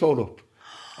 My head swelled up.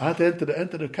 I had to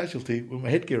enter the casualty with my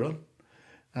headgear on.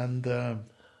 And I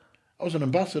was an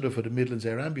ambassador for the Midlands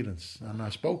Air Ambulance. And I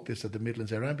spoke this at the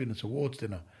Midlands Air Ambulance Awards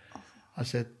dinner. I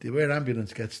said, the Air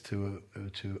Ambulance gets to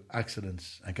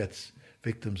accidents and gets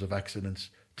victims of accidents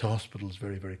to hospitals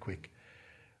very, very quick.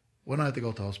 When I had to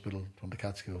go to hospital from the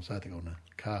Catskills, I had to go in a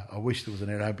car. I wish there was an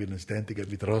air ambulance then to get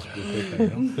me to the hospital quicker, you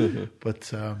know.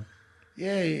 But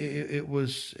it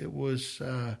was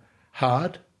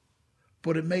hard,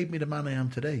 but it made me the man I am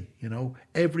today. You know,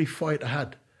 every fight I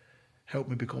had helped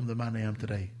me become the man I am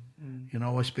today. You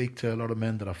know, I speak to a lot of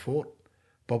men that I fought.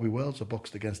 Bobby Wells, I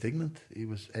boxed against England. He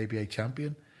was ABA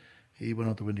champion. He went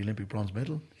on to win the Olympic bronze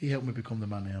medal. He helped me become the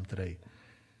man I am today.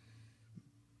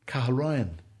 Cathal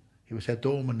Ryan, he was head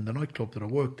doorman in the nightclub that I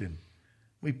worked in.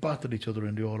 We battered each other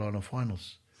in the All-Ireland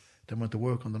finals. Then went to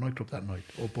work on the nightclub that night.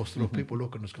 All busted up. People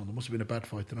looking at us going, there must have been a bad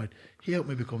fight tonight. He helped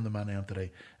me become the man I am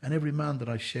today. And every man that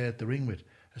I shared the ring with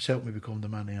has helped me become the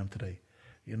man I am today.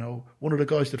 You know, one of the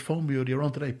guys that phoned me earlier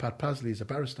on today, Pat Pasley, is a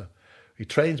barrister. He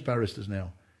trains barristers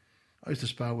now. I used to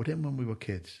spar with him when we were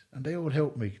kids, and they all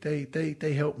helped me.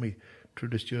 They helped me through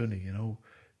this journey, you know.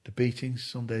 The beatings,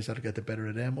 some days I'd get the better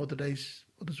of them, other days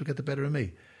others would get the better of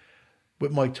me.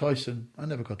 With Mike Tyson, I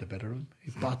never got the better of him.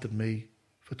 He battered me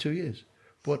for 2 years.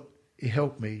 But he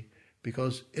helped me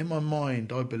because in my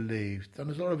mind I believed, and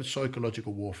there's a lot of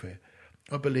psychological warfare,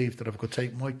 I believed that if I could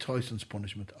take Mike Tyson's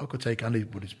punishment, I could take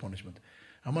anybody's punishment.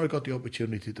 And when I got the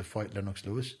opportunity to fight Lennox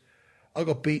Lewis, I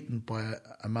got beaten by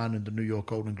a man in the New York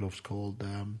Golden Gloves called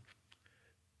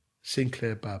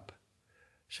Sinclair Babb.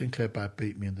 Sinclair Babb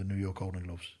beat me in the New York Golden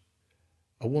Gloves.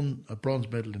 I won a bronze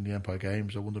medal in the Empire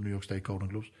Games. I won the New York State Golden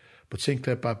Gloves. But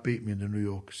Sinclair Babb beat me in the New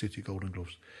York City Golden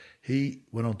Gloves. He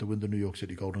went on to win the New York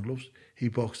City Golden Gloves. He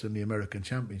boxed in the American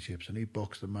Championships, and he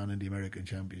boxed a man in the American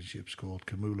Championships called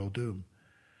Camilo Doom.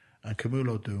 And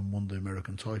Camilo Doom won the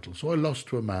American title. So I lost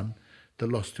to a man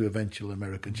that lost to eventual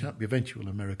American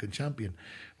champion.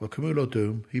 Well, Camilo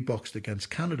Doom, he boxed against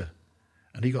Canada,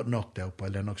 and he got knocked out by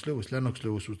Lennox Lewis. Lennox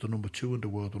Lewis was the number 2 in the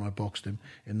world when I boxed him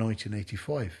in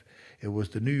 1985. It was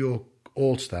the New York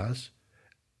All-Stars,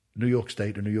 New York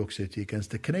State and New York City against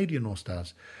the Canadian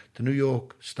All-Stars. The New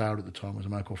York star at the time was a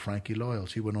man called Frankie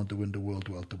Lyles. He went on to win the world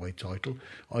welterweight title.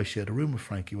 I shared a room with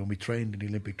Frankie when we trained in the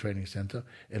Olympic Training Centre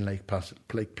in Lake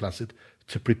Placid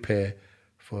to prepare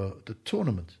for the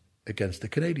tournament against the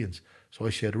Canadians. So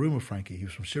I shared a room with Frankie. He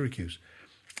was from Syracuse,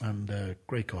 and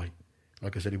great guy.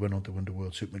 Like I said, he went on to win the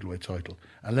world super middleweight title.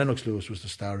 And Lennox Lewis was the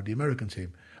star of the American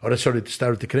team, the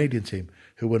star of the Canadian team,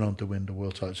 who went on to win the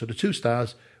world title. So the 2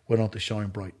 stars went on to shine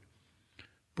bright,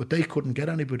 but they couldn't get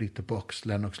anybody to box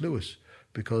Lennox Lewis.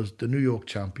 because the New York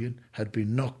champion had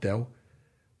been knocked out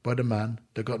by the man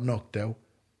that got knocked out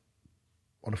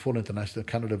on a full international,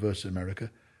 Canada versus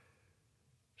America.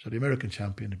 So the American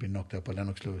champion had been knocked out by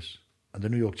Lennox Lewis, and the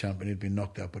New York champion had been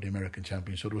knocked out by the American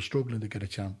champion. So they were struggling to get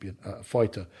a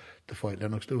fighter to fight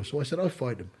Lennox Lewis. So I said, I'll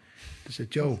fight him. They said,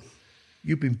 Joe,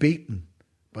 you've been beaten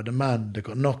by the man that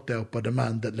got knocked out by the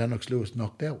man that Lennox Lewis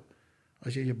knocked out. I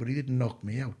said, yeah, but he didn't knock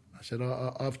me out. I said,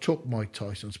 I've took Mike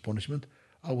Tyson's punishment.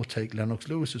 I will take Lennox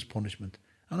Lewis's punishment.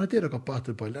 And I did. I got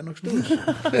battered by Lennox Lewis. Yeah,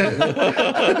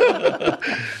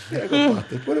 I got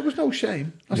battered. But it was no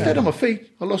shame. I stayed on my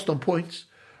feet. I lost on points.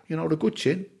 You know, the good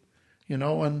chin. You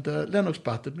know, and Lennox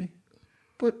battered me.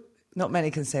 But not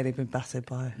many can say they've been battered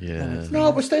by. Yeah.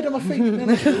 No, but stayed on my feet.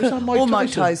 Lennox Lewis and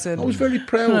Mike Tyson. I was very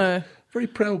proud. Very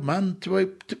proud man.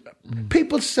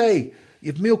 People say,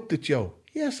 you've milked it, Joe.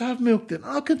 Yes, I have milked it.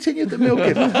 I'll continue to milk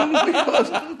it because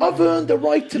I've earned the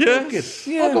right to milk it.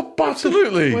 Yeah, I got battered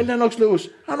by Lennox Lewis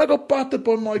and I got battered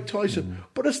by Mike Tyson.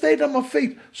 But I stayed on my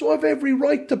feet, so I have every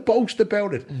right to boast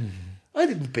about it. I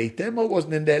didn't beat them. I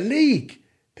wasn't in their league.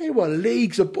 They were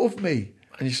leagues above me.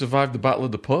 And you survived the Battle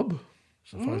of the Pub?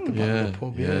 Survived the Battle of the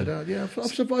Pub, yeah.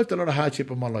 I've survived a lot of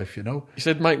hardship in my life, you know. You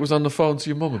said Mike was on the phone to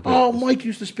your mum a bit. Oh, Mike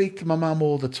used to speak to my mum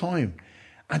all the time.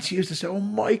 And she used to say, oh,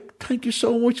 Mike, thank you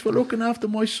so much for looking after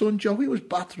my son, Joe. He was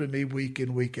battering me week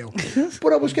in, week out.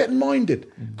 But I was getting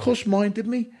minded. Cuss minded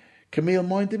me. Camille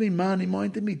minded me. Marnie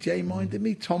minded me. Jay minded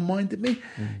me. Tom minded me.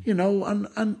 You know,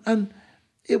 and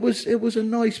it was a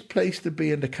nice place to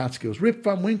be in the Catskills. Rip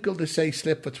Van Winkle, they say,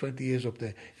 slept for 20 years up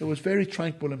there. It was very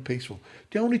tranquil and peaceful.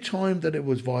 The only time that it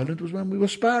was violent was when we were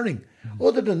sparring.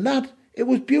 Other than that, it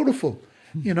was beautiful.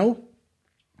 You know,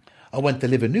 I went to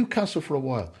live in Newcastle for a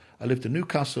while. I lived in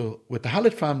Newcastle with the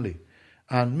Hallett family.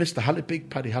 And Mr. Hallett,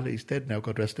 Big Paddy Hallett, he's dead now,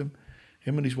 God rest him.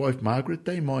 Him and his wife, Margaret,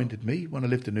 they minded me when I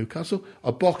lived in Newcastle. I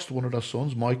boxed one of their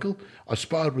sons, Michael. I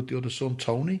sparred with the other son,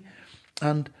 Tony.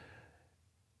 And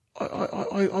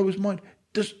I was minded.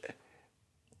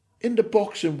 In the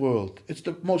boxing world, it's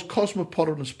the most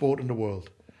cosmopolitan sport in the world.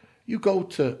 You go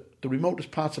to the remotest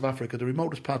parts of Africa, the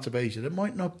remotest parts of Asia, there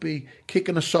might not be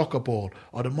kicking a soccer ball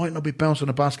or there might not be bouncing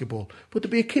a basketball, but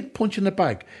there'll be a kid punching the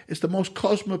bag. It's the most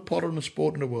cosmopolitan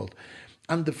sport in the world.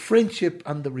 And the friendship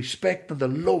and the respect and the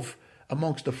love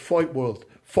amongst the fight world,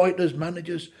 fighters,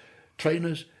 managers,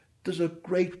 trainers, there's a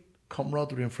great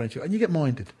camaraderie and friendship. And you get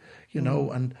minded, you know,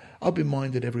 and I've been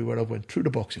minded everywhere I went through the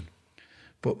boxing.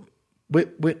 But with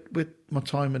my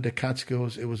time in the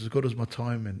Catskills, it was as good as my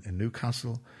time in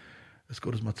Newcastle, as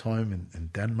good as my time in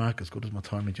Denmark, as good as my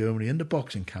time in Germany, in the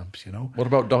boxing camps, you know. What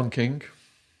about Don King?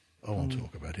 I won't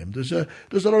talk about him. There's a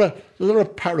lot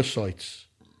of parasites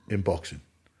in boxing.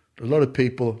 There's a lot of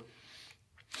people,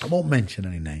 I won't mention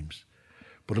any names,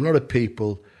 but a lot of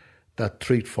people that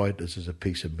treat fighters as a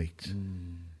piece of meat,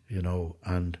 you know,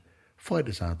 and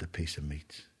fighters aren't a piece of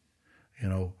meat. You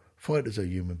know, fighters are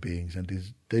human beings and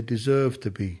they deserve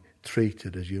to be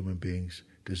treated as human beings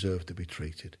deserve to be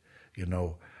treated, you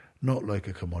know. Not like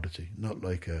a commodity, not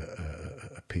like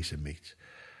a piece of meat.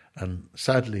 And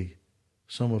sadly,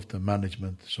 some of the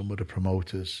management, some of the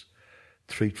promoters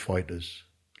treat fighters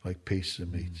like pieces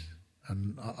of meat.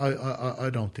 And I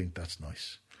don't think that's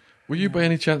nice. Were you by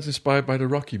any chance inspired by the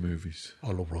Rocky movies?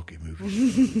 I love Rocky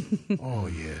movies. Oh,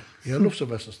 yeah. Yeah, I love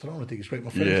Sylvester Stallone. I think he's great. My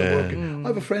friends are working. I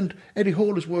have a friend, Eddie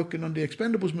Hall, is working on the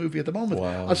Expendables movie at the moment.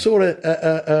 Wow. I saw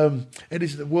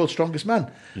Eddie's the world's strongest man.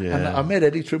 Yeah. And I met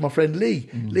Eddie through my friend Lee.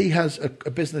 Lee has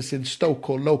a business in Stoke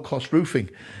called Low Cost Roofing.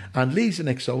 And Lee's an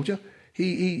ex-soldier.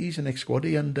 He's an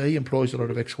ex-squaddy and he employs a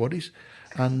lot of ex-squaddies.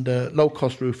 And Low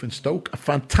Cost Roof in Stoke, a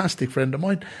fantastic friend of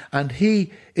mine, and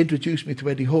he introduced me to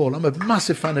Eddie Hall. I'm a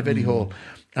massive fan of Eddie Hall,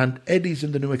 and Eddie's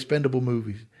in the new Expendable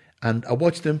movies, and I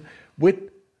watched him with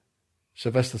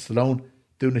Sylvester Stallone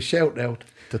doing a shout out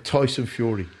to Tyson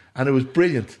Fury, and it was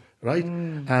brilliant, right?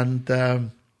 And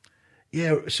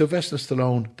Sylvester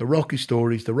Stallone, the Rocky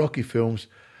stories, the Rocky films,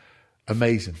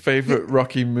 amazing. Favourite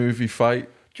Rocky movie fight?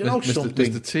 Do you know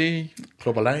something? Mr. T?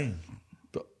 Clubber Lang.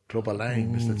 Clubber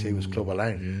Lang, Mr. T was Clubber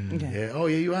Lang. Yeah. Oh,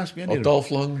 yeah, you asked me. Dolph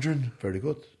Lundgren. Very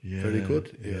good. Yeah. Very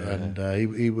good. Yeah.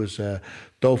 And he was,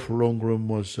 Dolph Lundgren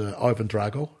was Ivan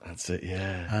Drago. That's it,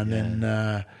 yeah. And then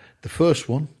the first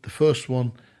one,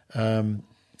 do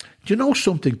you know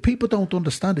something? People don't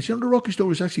understand this. You know, the Rocky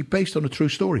story is actually based on a true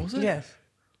story. Was it? Yes.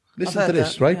 Listen to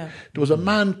this, right? Yeah. There was a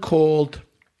man called,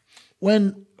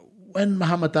 when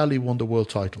Muhammad Ali won the world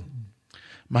title,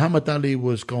 Muhammad Ali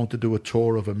was going to do a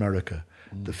tour of America.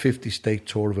 The 50-state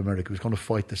tour of America. He was going to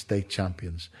fight the state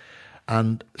champions.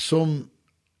 And some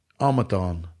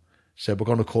Armadan said, we're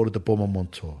going to call it the Bum and One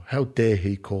Tour. How dare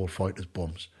he call fighters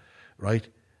bums, right?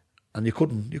 And you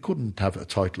couldn't have a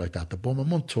title like that. The bum a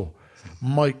month tour.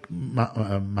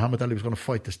 Muhammad Ali was going to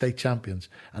fight the state champions,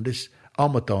 and this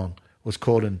Ramadan was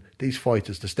calling these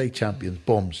fighters the state champions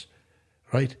bums,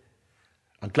 right?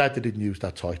 I'm glad they didn't use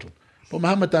that title. But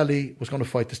Muhammad Ali was going to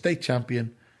fight the state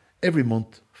champion every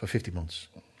month for 50 months.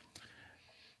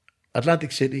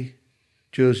 Atlantic City,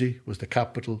 Jersey, was the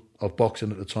capital of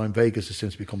boxing at the time. Vegas has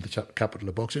since become the capital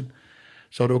of boxing.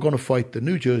 So they were going to fight the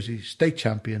New Jersey state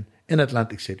champion in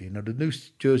Atlantic City. Now, the New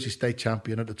Jersey state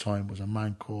champion at the time was a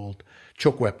man called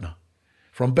Chuck Wepner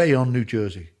from Bayonne, New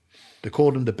Jersey. They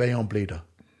called him the Bayonne Bleeder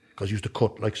because he used to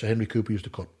cut like Sir Henry Cooper used to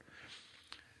cut.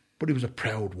 But he was a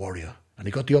proud warrior, and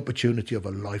he got the opportunity of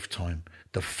a lifetime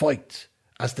to fight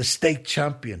as the state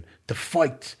champion, to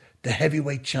fight the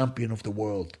heavyweight champion of the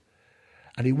world.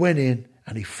 And he went in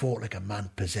and he fought like a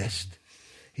man possessed.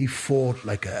 He fought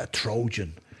like a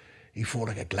Trojan. He fought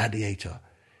like a gladiator.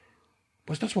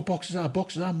 But that's what boxers are.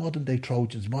 Boxers are modern-day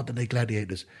Trojans, modern-day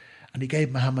gladiators. And he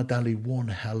gave Muhammad Ali one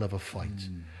hell of a fight.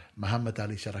 Muhammad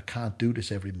Ali said, I can't do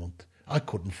this every month. I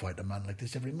couldn't fight a man like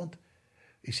this every month.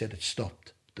 He said it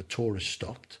stopped. The tour has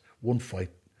stopped. One fight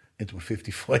into a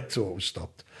 50-fight tour was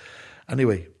stopped.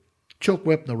 Anyway, Chuck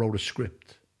Wepner wrote a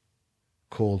script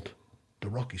called the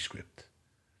Rocky script.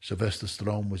 Sylvester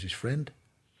Stallone was his friend.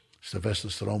 Sylvester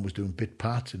Stallone was doing bit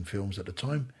parts in films at the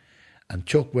time. And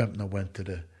Chuck Wepner went to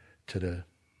the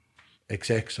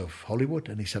execs of Hollywood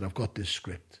and he said, I've got this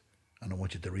script and I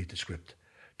want you to read the script.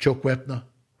 Chuck Wepner,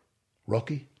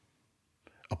 Rocky,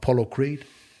 Apollo Creed,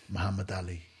 Muhammad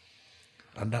Ali.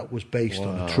 And that was based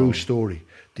on a true story.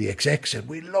 The exec said,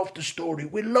 we love the story,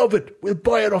 we love it, we'll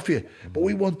buy it off you, but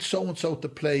we want so-and-so to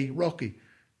play Rocky.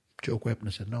 Chuck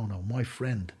Wepner said, no, my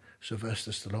friend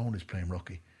Sylvester Stallone is playing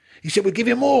Rocky. He said, we'll give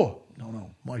you more.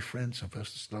 No, my friend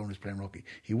Sylvester Stallone is playing Rocky.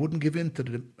 He wouldn't give in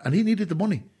to and he needed the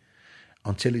money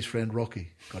until his friend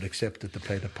Rocky got accepted to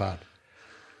play the part.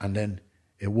 And then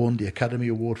it won the Academy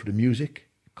Award for the music,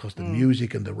 because the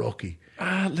music and the Rocky.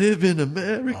 I live in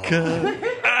America.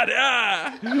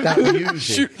 That music.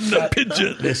 Shooting the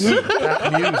pigeon. Listen,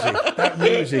 that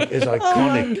music is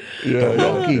iconic. The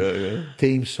Rocky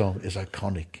theme song is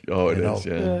iconic. Oh, it is,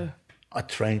 yeah. I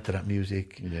trained to that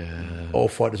music. Yeah. All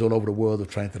fighters all over the world have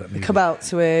trained to that music. Come out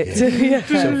to it. Yeah.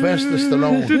 Sylvester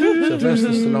Stallone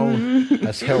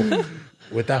has helped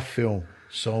with that film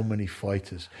so many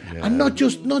fighters. Yeah. And not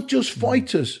just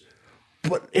fighters,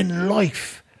 but in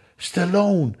life.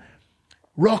 Stallone,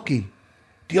 Rocky,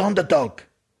 the underdog.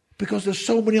 Because there's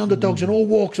so many underdogs in all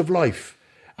walks of life.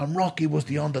 And Rocky was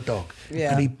the underdog.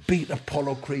 Yeah. And he beat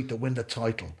Apollo Creed to win the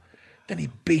title. Then he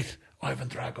beat Ivan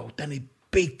Drago. Then he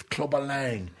beat Clubber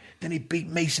Lang. Then he beat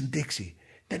Mason Dixie.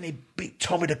 Then he beat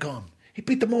Tommy the Gun. He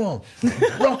beat them all.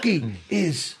 Rocky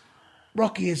is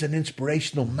an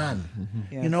inspirational man.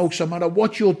 Yes. You know, so no matter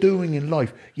what you're doing in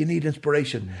life, you need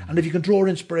inspiration. And if you can draw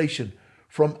inspiration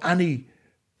from any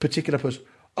particular person,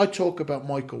 I talk about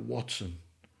Michael Watson.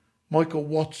 Michael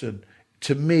Watson,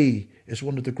 to me, is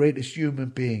one of the greatest human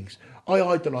beings. I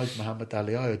idolise Muhammad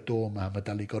Ali. I adore Muhammad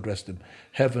Ali. God rest him.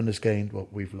 Heaven has gained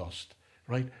what we've lost.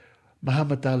 Right?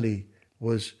 Muhammad Ali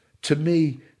was, to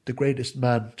me, the greatest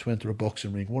man to enter a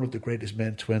boxing ring, one of the greatest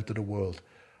men to enter the world.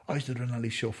 I used to do an Ali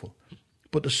shuffle.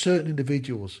 But there's certain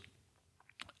individuals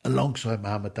alongside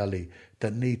Muhammad Ali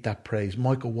that need that praise.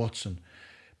 Michael Watson.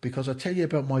 Because I tell you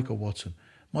about Michael Watson.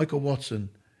 Michael Watson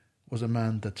was a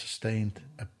man that sustained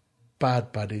a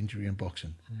bad injury in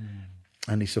boxing.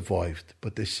 And he survived.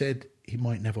 But they said he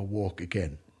might never walk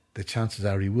again. The chances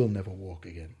are he will never walk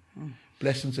again.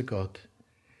 Blessings of God.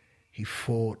 He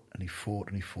fought and he fought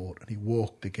and he fought and he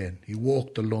walked again. He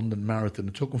walked the London Marathon.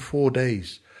 It took him 4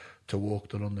 days to walk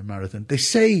the London Marathon. They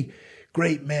say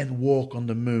great men walk on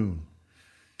the moon.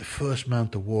 The first man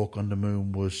to walk on the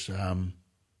moon was... who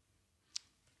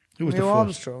was Neil the first?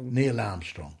 Armstrong. Neil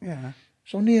Armstrong. Yeah.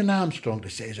 So Neil Armstrong, they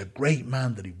say, is a great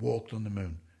man that he walked on the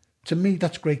moon. To me,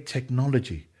 that's great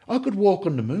technology. I could walk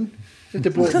on the moon if they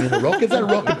brought me in a rocket. If that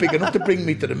rocket big enough to bring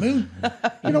me to the moon,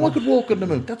 you know, I could walk on the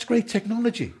moon. That's great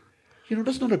technology. You know,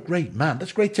 that's not a great man.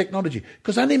 That's great technology.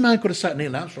 Because any man could have sat in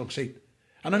Neil Armstrong's seat.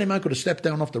 And any man could have stepped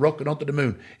down off the rocket onto the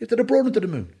moon if they'd have brought him to the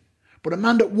moon. But a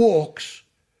man that walks,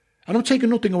 and I'm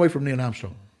taking nothing away from Neil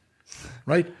Armstrong,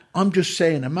 right? I'm just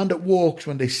saying a man that walks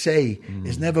when they say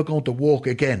is never going to walk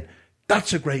again.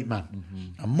 That's a great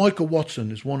man. And Michael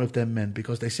Watson is one of them men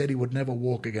because they said he would never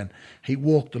walk again. He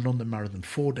walked the London Marathon.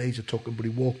 4 days it took him, but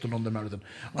he walked the London Marathon.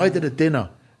 I did a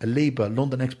dinner, a LIBA,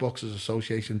 London Ex-Boxers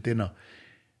Association dinner,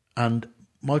 and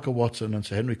Michael Watson and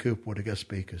Sir Henry Cooper were the guest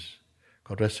speakers.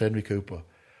 God rest Sir Henry Cooper.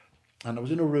 And I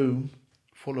was in a room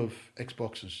full of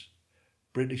ex-boxers,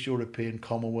 British, European,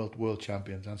 Commonwealth, world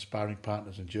champions and sparring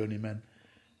partners and journeymen.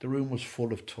 The room was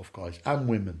full of tough guys and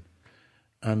women.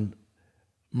 And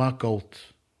Mark Golt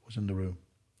was in the room,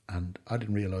 and I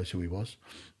didn't realise who he was.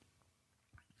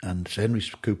 And Sir Henry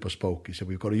Cooper spoke. He said,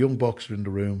 we've got a young boxer in the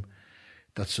room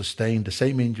that sustained the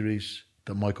same injuries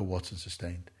that Michael Watson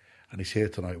sustained. And he's here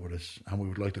tonight with us, and we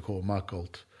would like to call Mark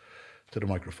Golt to the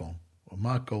microphone. Well,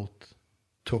 Mark Golt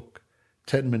took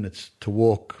 10 minutes to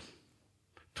walk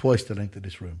twice the length of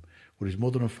this room with his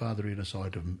mother and father either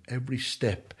side of him. Every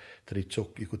step that he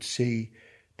took, you could see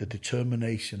the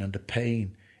determination and the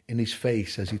pain in his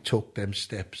face as he took them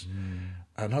steps.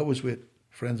 And I was with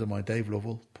friends of mine, Dave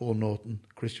Lovell, Paul Norton,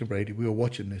 Christian Brady. We were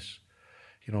watching this,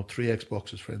 3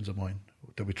 ex-boxers, friends of mine,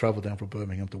 that we travelled down from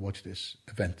Birmingham to watch this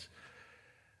event.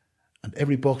 And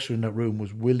every boxer in that room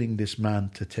was willing this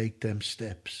man to take them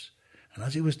steps. And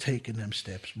as he was taking them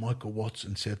steps, Michael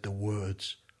Watson said the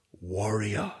words,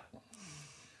 warrior.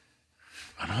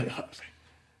 And I was like,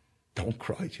 don't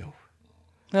cry, Joe.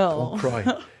 Oh. Don't cry.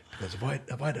 Because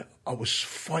I was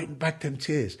fighting back them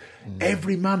tears.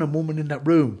 Every man and woman in that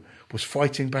room was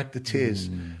fighting back the tears.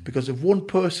 Because if one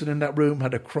person in that room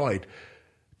had cried,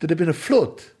 there'd have been a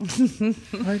flood.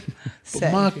 Right?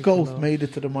 But Mark Golt made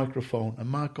it to the microphone, and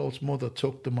Mark Golt's mother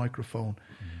took the microphone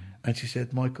and she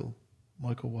said, Michael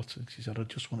Watson, she said, I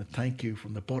just want to thank you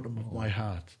from the bottom of my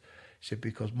heart. She said,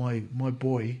 because my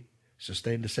boy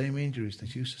sustained the same injuries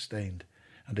that you sustained,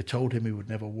 and they told him he would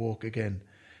never walk again,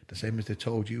 the same as they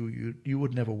told you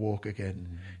would never walk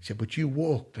again. She said, but you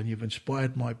walked, and you've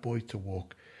inspired my boy to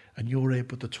walk, and you're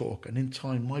able to talk, and in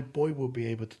time my boy will be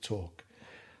able to talk.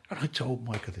 And I told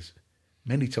Michael this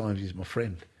many times, he's my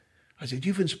friend. I said,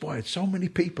 you've inspired so many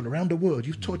people around the world.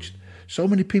 You've touched so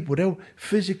many people without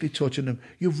physically touching them.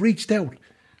 You've reached out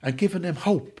and given them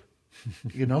hope,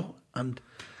 and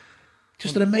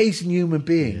just an amazing human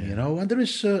being, And there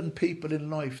is certain people in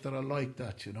life that are like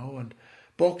that, And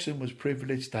boxing was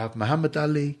privileged to have Muhammad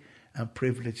Ali and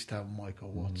privileged to have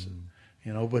Michael Watson,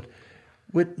 But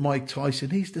with Mike Tyson,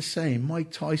 he's the same.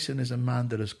 Mike Tyson is a man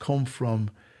that has come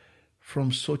from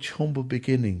such humble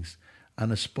beginnings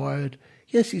and aspired.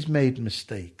 Yes, he's made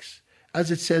mistakes.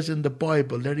 As it says in the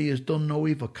Bible, that he has done no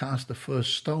evil, cast the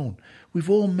first stone. We've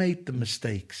all made the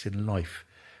mistakes in life,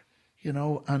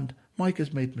 and Mike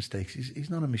has made mistakes. He's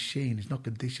not a machine. He's not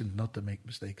conditioned not to make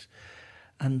mistakes.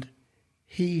 And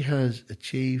he has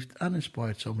achieved and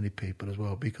inspired so many people as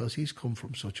well, because he's come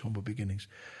from such humble beginnings.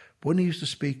 When he used to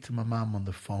speak to my mum on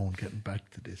the phone, getting back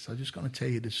to this, I'm just going to tell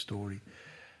you this story.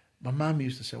 My mum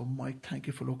used to say, Mike, thank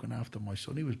you for looking after my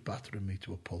son. He was battering me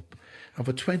to a pulp. And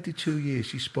for 22 years,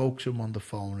 she spoke to him on the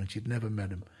phone, and she'd never met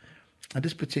him. And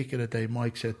this particular day,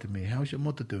 Mike said to me, how's your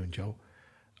mother doing, Joe?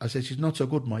 I said, she's not so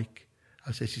good, Mike.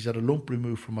 I said, she's had a lump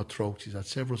removed from her throat. She's had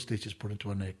several stitches put into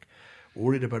her neck.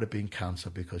 Worried about it being cancer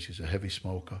because she's a heavy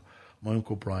smoker. My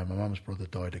Uncle Brian, my mum's brother,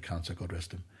 died of cancer, God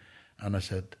rest him. And I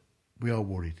said, we are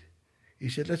worried. He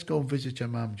said, let's go and visit your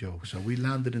mum, Joe. So we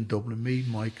landed in Dublin, me,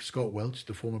 Mike, Scott Welch,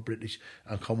 the former British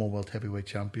and Commonwealth heavyweight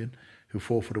champion, who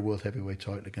fought for the world heavyweight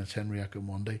title against Henry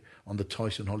Akinwande on the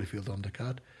Tyson Holyfield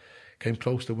undercard. Came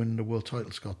close to winning the world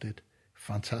title, Scott did.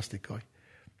 Fantastic guy.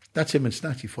 That's him in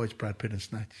Snatch. He fights Brad Pitt in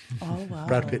Snatch. Oh, wow.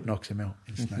 Brad Pitt knocks him out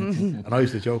in Snatch. And I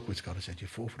used to joke with Scott. I said, you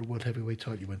fought for the world heavyweight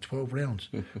title. You went 12 rounds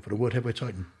for the world heavyweight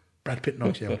title. Brad Pitt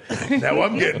knocks you out. Now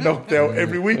I'm getting knocked out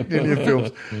every week in your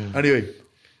films. Anyway,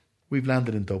 we've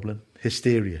landed in Dublin.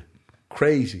 Hysteria.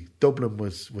 Crazy. Dublin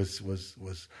was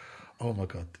oh my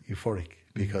God, euphoric,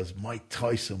 because Mike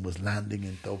Tyson was landing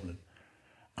in Dublin.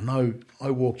 And now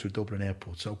I walked through Dublin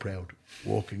Airport, so proud,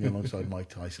 walking alongside Mike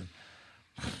Tyson.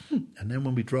 And then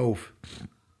when we drove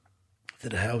to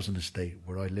the housing estate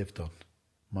where I lived on,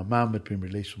 my mum had been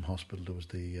released from hospital. There was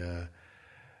the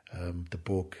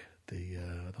bug, I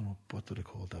don't know, what do they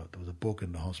call that? There was a bug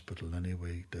in the hospital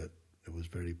anyway that it was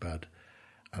very bad.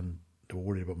 And they were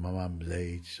worried about my mum's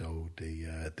age, so they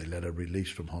let her release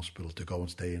from hospital to go and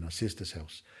stay in her sister's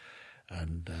house.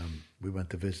 And we went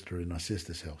to visit her in her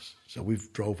sister's house. So we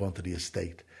drove onto the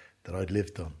estate that I'd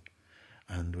lived on.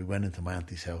 And we went into my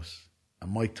auntie's house.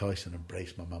 And Mike Tyson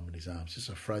embraced my mum in his arms. This is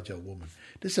a fragile woman.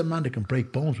 This is a man that can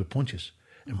break bones with punches,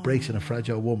 embracing a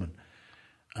fragile woman.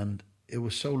 And it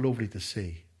was so lovely to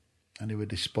see. Anyway,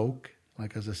 they spoke.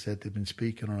 Like, as I said, they've been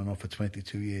speaking on and off for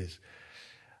 22 years.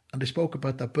 And they spoke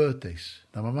about their birthdays.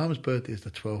 Now, my mum's birthday is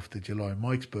the 12th of July.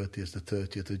 Mike's birthday is the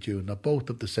 30th of June. They're both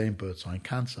of the same birth sign,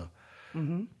 Cancer.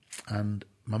 Mm-hmm. And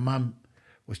my mum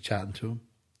was chatting to him.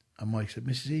 And Mike said,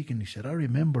 Mrs. Egan, he said, I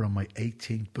remember on my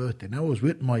 18th birthday. Now, I was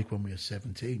with Mike when we were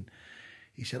 17.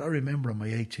 He said, I remember on my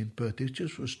 18th birthday. It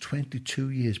just was 22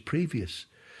 years previous.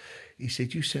 he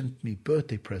said, you sent me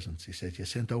birthday presents. He said, you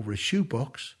sent over a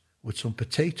shoebox with some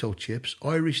potato chips,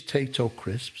 Irish Tato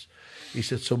crisps. He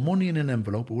said, some money in an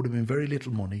envelope. It would have been very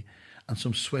little money. And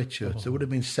some sweatshirts. There would have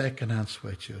been second-hand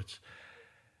sweatshirts.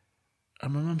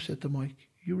 And my mum said to Mike,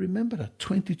 you remember that?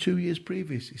 22 years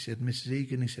previous. He said, Mrs.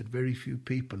 Egan, he said, very few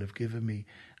people have given me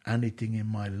anything in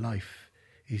my life.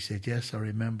 He said, yes, I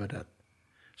remember that.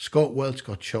 Scott Welch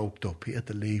got choked up. He had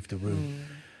to leave the room.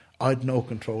 I had no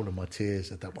control of my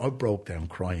tears at that. I broke down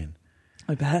crying.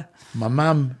 I bet. My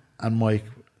mum and Mike,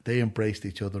 they embraced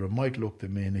each other, and Mike looked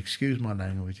at me and, excuse my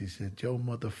language, he said, Joe,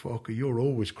 motherfucker, you're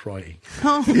always crying.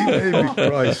 He made me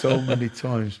cry so many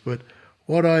times. But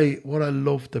what I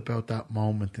loved about that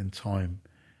moment in time,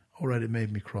 all right, it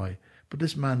made me cry. But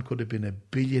this man could have been a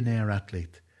billionaire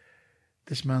athlete.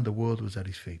 This man, the world was at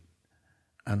his feet.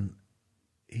 And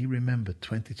he remembered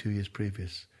 22 years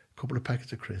previous, a couple of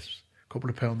packets of crisps, a couple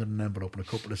of pounds in an envelope, and a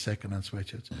couple of second-hand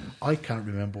sweatshirts. I can't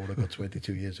remember what I got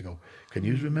 22 years ago. Can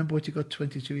you remember what you got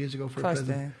 22 years ago for a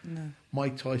present? No.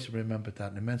 Mike Tyson remembered that,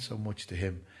 and it meant so much to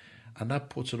him. And that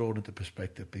puts it all into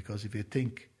perspective, because if you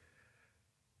think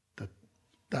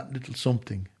that little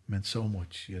something meant so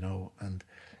much, you know, and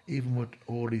even with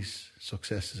all his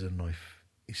successes in life,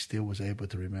 he still was able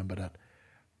to remember that.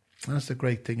 And that's the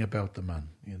great thing about the man,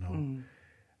 you know.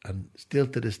 And still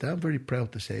to this day, I'm very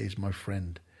proud to say he's my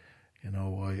friend. You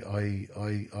know,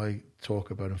 I talk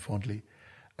about him fondly.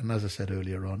 And as I said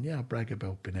earlier on, I brag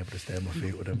about being able to stay on my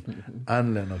feet with him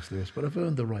and Lennox Lewis, but I've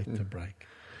earned the right to brag.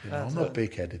 You know, I'm not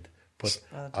big-headed, but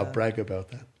I brag about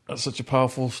that. That's such a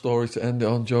powerful story to end it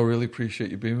on, Joe. Really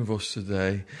appreciate you being with us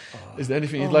today. Is there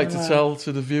anything you'd like to tell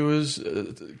to the viewers?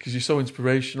 Because you're so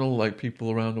inspirational, like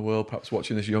people around the world, perhaps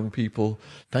watching as young people.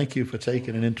 Thank you for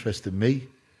taking an interest in me.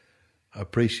 I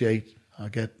appreciate,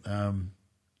 I'm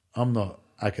not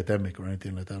academic or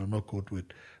anything like that. I'm not good with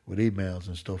emails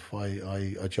and stuff.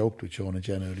 I joked with Sean and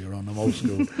Jen earlier on. I'm old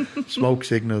school, smoke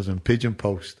signals and pigeon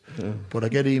post. Yeah. But I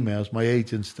get emails, my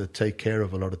agents that take care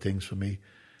of a lot of things for me.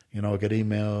 You know, I get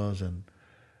emails and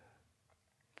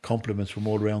compliments from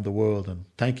all around the world. And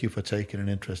thank you for taking an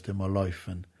interest in my life.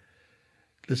 And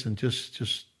listen,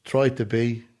 just try to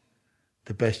be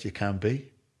the best you can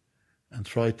be, and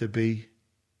try to be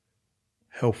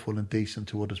helpful and decent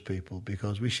to others people,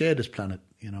 because we share this planet.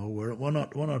 You know, we're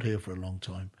not here for a long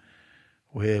time.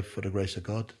 We're here for the grace of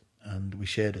God, and we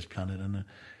share this planet. And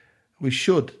we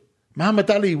should.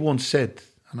 Muhammad Ali once said,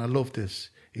 and I love this,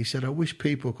 he said, I wish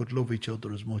people could love each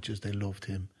other as much as they loved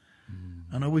him.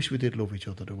 And I wish we did love each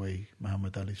other the way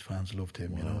Muhammad Ali's fans loved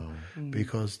him, you know,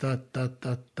 because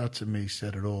that to me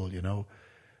said it all, you know,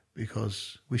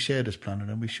 because we share this planet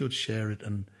and we should share it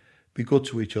and be good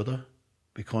to each other,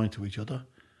 be kind to each other,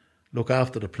 look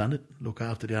after the planet, look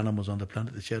after the animals on the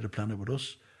planet that share the planet with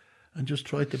us, and just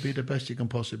try to be the best you can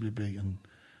possibly be. And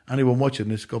anyone watching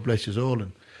this, God bless you all,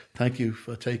 and thank you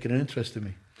for taking an interest in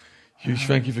me. Huge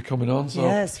thank you for coming on. So.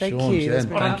 Yes, thank Sean, you. Jen,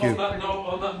 thank you.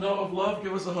 On that note of love,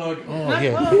 give us a hug. Oh,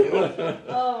 yeah. Okay.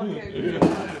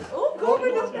 Oh, God,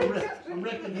 I'm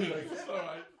reckoning. All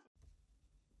right.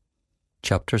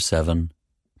 Chapter 7.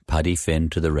 Paddy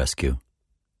Finn to the rescue.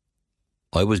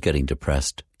 I was getting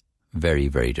depressed. Very,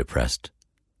 very depressed.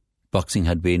 Boxing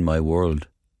had been my world.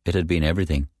 It had been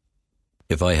everything.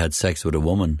 If I had sex with a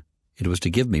woman, it was to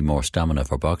give me more stamina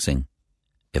for boxing.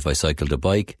 If I cycled a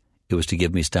bike, it was to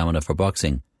give me stamina for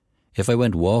boxing. If I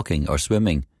went walking or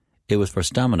swimming, it was for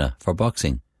stamina for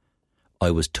boxing.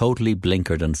 I was totally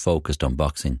blinkered and focused on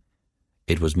boxing.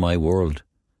 It was my world.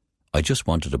 I just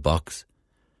wanted to box.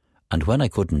 And when I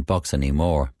couldn't box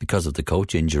anymore because of the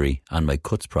coach injury and my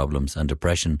cuts problems and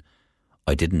depression,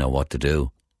 I didn't know what to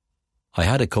do. I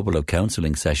had a couple of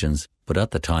counselling sessions, but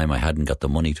at the time I hadn't got the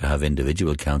money to have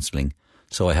individual counselling,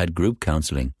 so I had group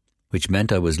counselling, which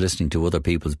meant I was listening to other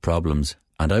people's problems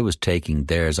and I was taking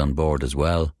theirs on board as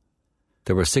well.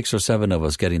 There were 6 or 7 of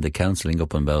us getting the counselling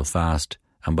up in Belfast,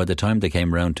 and by the time they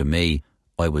came round to me,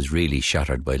 I was really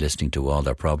shattered by listening to all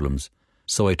their problems,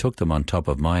 so I took them on top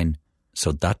of mine.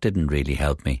 So that didn't really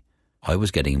help me. I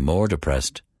was getting more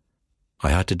depressed. I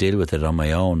had to deal with it on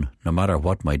my own, no matter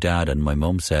what my dad and my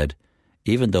mum said,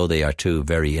 even though they are 2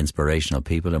 very inspirational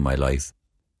people in my life.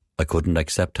 I couldn't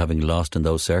accept having lost in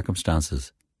those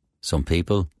circumstances. Some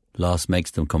people, loss makes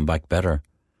them come back better.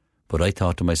 But I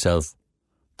thought to myself,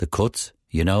 the cuts,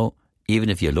 you know, even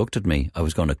if you looked at me, I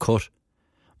was going to cut.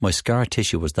 My scar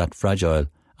tissue was that fragile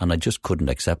and I just couldn't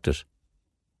accept it.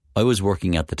 I was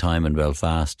working at the time in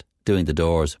Belfast, doing the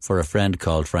doors for a friend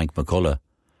called Frank McCullough.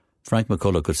 Frank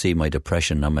McCullough could see my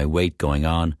depression and my weight going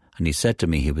on, and he said to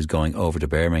me he was going over to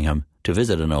Birmingham to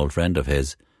visit an old friend of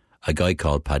his, a guy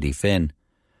called Paddy Finn,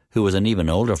 who was an even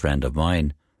older friend of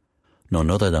mine. none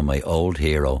other than my old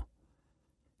hero.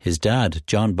 His dad,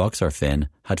 John Boxer Finn,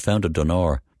 had founded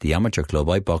Dunor, the amateur club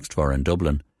I boxed for in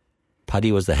Dublin.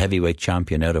 Paddy was the heavyweight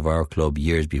champion out of our club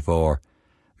years before.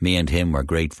 Me and him were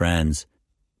great friends,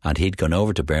 and he'd gone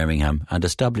over to Birmingham and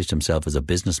established himself as a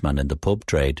businessman in the pub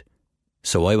trade.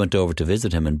 So I went over to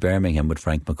visit him in Birmingham with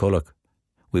Frank McCulloch.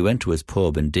 We went to his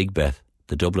pub in Digbeth,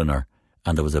 the Dubliner,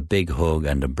 and there was a big hug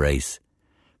and embrace.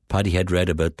 Paddy had read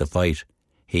about the fight.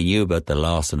 He knew about the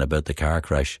loss and about the car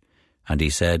crash, and he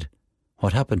said,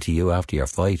 "What happened to you after your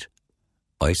fight?"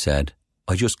 I said,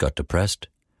 "I just got depressed."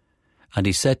 And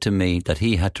he said to me that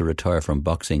he had to retire from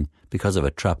boxing because of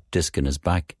a trapped disc in his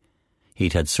back.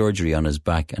 He'd had surgery on his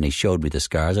back, and he showed me the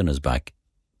scars on his back.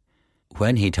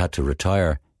 When he'd had to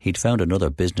retire, he'd found another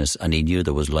business, and he knew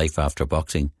there was life after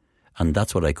boxing, and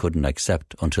that's what I couldn't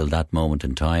accept until that moment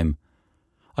in time.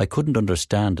 I couldn't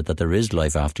understand that there is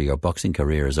life after your boxing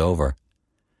career is over.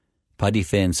 Paddy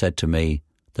Finn said to me,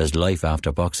 "There's life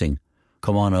after boxing.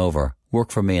 Come on over,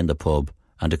 work for me in the pub,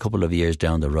 and a couple of years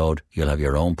down the road you'll have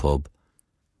your own pub."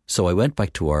 So I went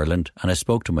back to Ireland and I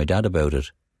spoke to my dad about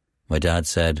it. My dad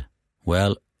said,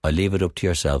 "Well, I leave it up to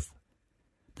yourself."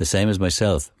 The same as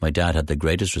myself, my dad had the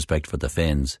greatest respect for the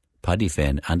Finns, Paddy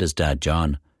Finn and his dad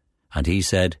John, and he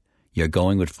said, "You're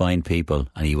going with fine people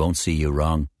and he won't see you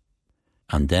wrong."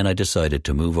 And then I decided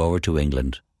to move over to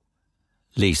England.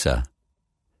 Lisa.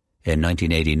 In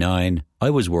 1989, I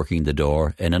was working the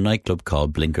door in a nightclub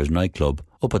called Blinkers Nightclub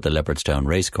up at the Leopardstown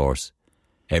Racecourse.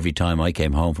 Every time I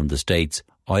came home from the States,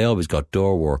 I always got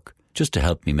door work just to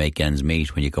help me make ends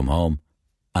meet when you come home.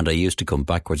 And I used to come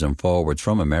backwards and forwards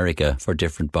from America for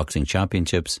different boxing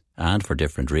championships and for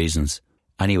different reasons.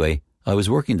 Anyway, I was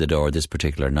working the door this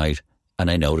particular night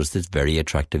and I noticed this very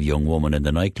attractive young woman in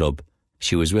the nightclub.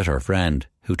 She was with her friend,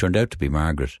 who turned out to be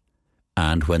Margaret.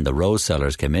 And when the rose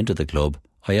sellers came into the club,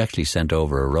 I actually sent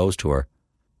over a rose to her.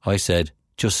 I said,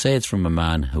 "Just say it's from a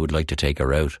man who would like to take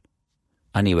her out."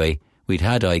 Anyway, we'd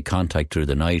had eye contact through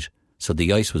the night, so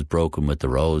the ice was broken with the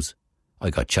rose. I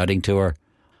got chatting to her.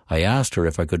 I asked her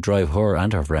if I could drive her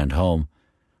and her friend home.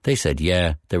 They said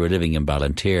yeah, they were living in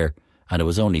Ballantyre, and it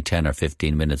was only 10 or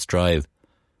 15 minutes drive.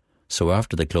 So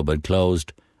after the club had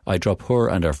closed, I dropped her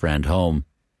and her friend home.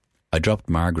 I dropped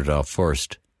Margaret off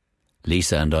first.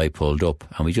 Lisa and I pulled up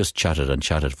and we just chatted and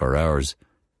chatted for hours.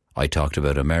 I talked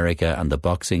about America and the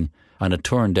boxing, and it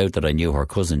turned out that I knew her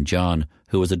cousin John,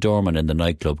 who was a doorman in the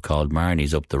nightclub called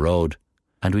Marnie's up the road,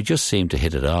 and we just seemed to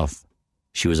hit it off.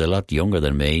 She was a lot younger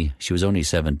than me. She was only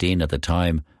 17 at the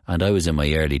time, and I was in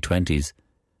my early 20s.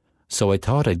 So I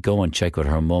thought I'd go and check with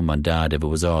her mum and dad if it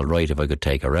was all right if I could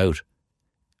take her out.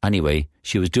 Anyway,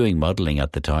 she was doing modelling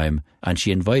at the time, and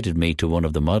she invited me to one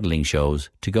of the modelling shows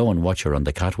to go and watch her on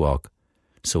the catwalk.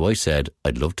 So I said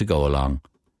I'd love to go along.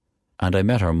 And I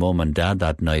met her mum and dad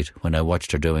that night when I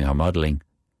watched her doing her modelling.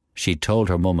 She'd told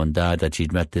her mum and dad that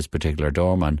she'd met this particular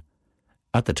doorman.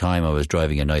 At the time I was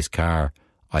driving a nice car.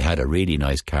 I had a really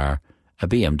nice car, a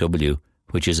BMW,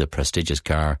 which is a prestigious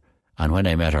car, and when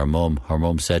I met her mum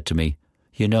said to me,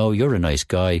 "You know, you're a nice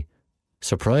guy."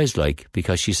 Surprised like,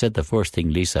 because she said the first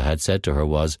thing Lisa had said to her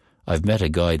was, "I've met a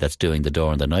guy that's doing the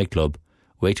door in the nightclub.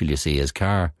 Wait till you see his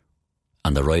car."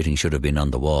 And the writing should have been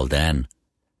on the wall then.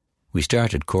 We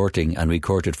started courting, and we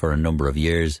courted for a number of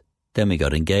years. Then we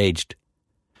got engaged.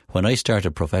 When I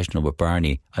started professional with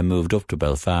Barney, I moved up to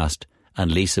Belfast,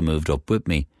 and Lisa moved up with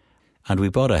me, and we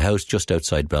bought a house just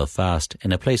outside Belfast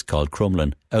in a place called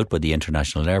Crumlin, out by the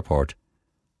international airport.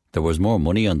 There was more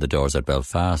money on the doors at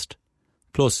Belfast.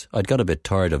 Plus, I'd got a bit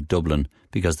tired of Dublin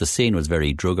because the scene was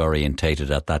very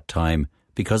drug-orientated at that time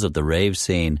because of the rave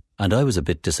scene, and I was a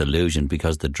bit disillusioned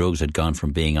because the drugs had gone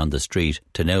from being on the street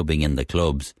to now being in the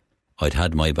clubs. I'd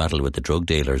had my battle with the drug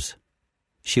dealers.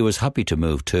 She was happy to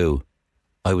move too.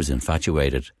 I was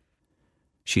infatuated.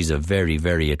 She's a very,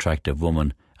 very attractive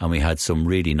woman, and we had some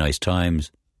really nice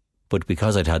times. But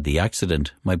because I'd had the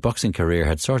accident, my boxing career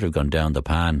had sort of gone down the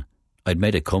pan. I'd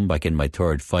made a comeback in my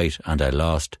third fight and I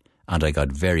lost, and I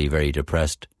got very, very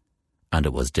depressed. And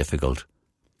it was difficult.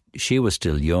 She was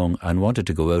still young and wanted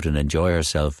to go out and enjoy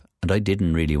herself, and I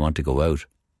didn't really want to go out.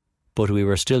 But we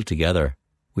were still together.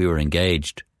 We were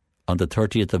engaged. On the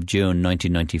 30th of June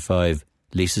 1995,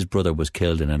 Lisa's brother was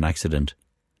killed in an accident.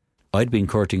 I'd been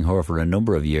courting her for a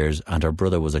number of years, and her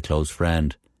brother was a close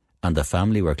friend, and the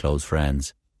family were close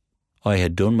friends. I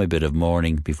had done my bit of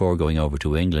mourning before going over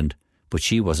to England, but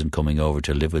she wasn't coming over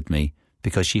to live with me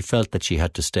because she felt that she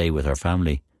had to stay with her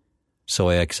family. So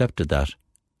I accepted that.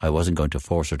 I wasn't going to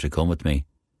force her to come with me.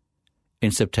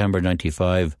 In September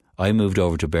 95, I moved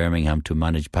over to Birmingham to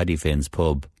manage Paddy Finn's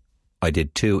pub. I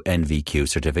did 2 NVQ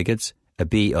certificates, a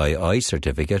BII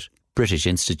certificate, British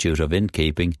Institute of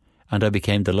Innkeeping, and I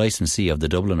became the licensee of the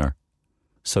Dubliner.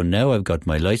 So now I've got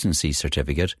my licensee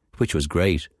certificate, which was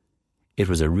great. It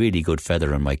was a really good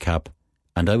feather in my cap,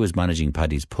 and I was managing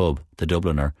Paddy's pub, the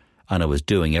Dubliner, and I was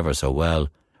doing ever so well,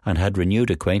 and had renewed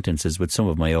acquaintances with some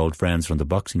of my old friends from the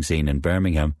boxing scene in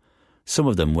Birmingham, some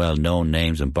of them well-known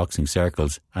names in boxing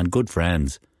circles, and good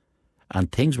friends. And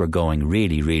things were going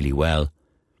really, really well.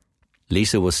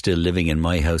 Lisa was still living in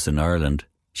my house in Ireland.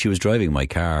 She was driving my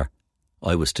car.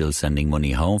 I was still sending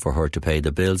money home for her to pay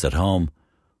the bills at home,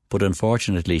 but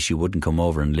unfortunately she wouldn't come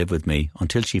over and live with me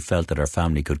until she felt that her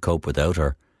family could cope without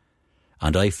her.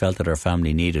 And I felt that her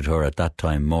family needed her at that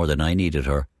time more than I needed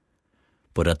her.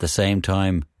 But at the same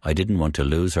time, I didn't want to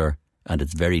lose her, and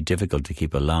it's very difficult to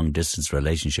keep a long-distance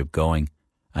relationship going.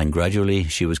 And gradually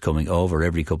she was coming over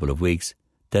every couple of weeks,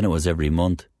 then it was every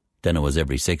month, then it was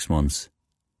every 6 months.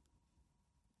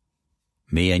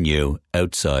 Me and you,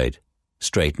 outside,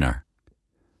 straightener.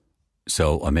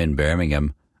 So I'm in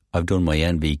Birmingham, I've done my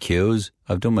NVQs,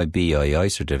 I've done my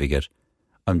BII certificate,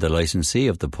 I'm the licensee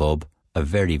of the pub, a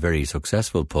very, very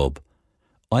successful pub.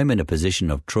 I'm in a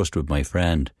position of trust with my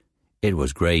friend. It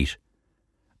was great.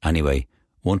 Anyway,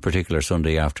 one particular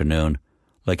Sunday afternoon,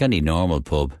 like any normal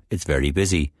pub, it's very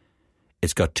busy.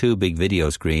 It's got 2 big video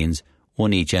screens,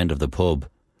 one each end of the pub.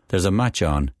 There's a match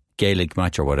on, Gaelic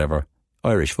match or whatever,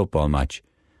 Irish football match.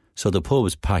 So the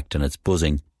pub's packed and it's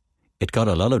buzzing. It got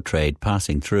a lot of trade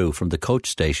passing through from the coach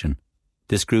station.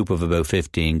 This group of about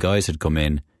 15 guys had come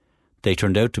in. They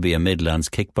turned out to be a Midlands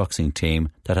kickboxing team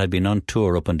that had been on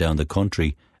tour up and down the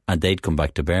country, and they'd come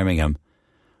back to Birmingham.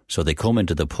 So they come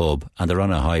into the pub and they're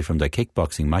on a high from their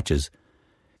kickboxing matches.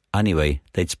 Anyway,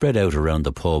 they'd spread out around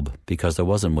the pub because there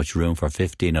wasn't much room for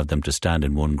 15 of them to stand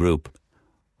in one group.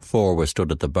 4 were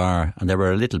stood at the bar, and they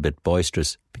were a little bit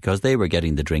boisterous because they were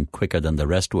getting the drink quicker than the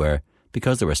rest were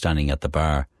because they were standing at the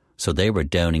bar. So they were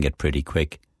downing it pretty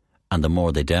quick, and the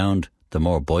more they downed, the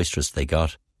more boisterous they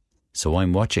got. So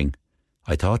I'm watching.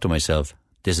 I thought to myself,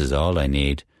 this is all I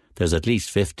need. There's at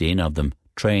least 15 of them,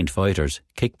 trained fighters,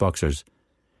 kickboxers.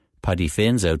 Paddy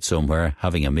Finn's out somewhere,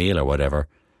 having a meal or whatever.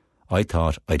 I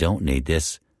thought, I don't need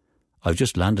this. I've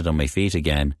just landed on my feet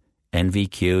again.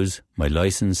 NVQs, my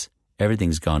licence,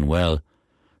 everything's gone well.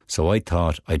 So I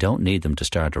thought, I don't need them to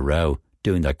start a row,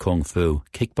 doing their kung fu,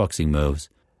 kickboxing moves.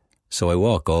 So I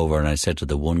walk over and I said to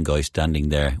the one guy standing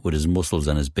there with his muscles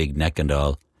and his big neck and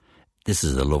all, this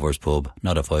is a lover's pub,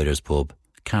 not a fighter's pub.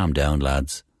 Calm down,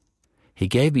 lads. He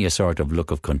gave me a sort of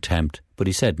look of contempt, but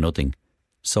he said nothing.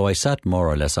 So I sat more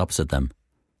or less opposite them.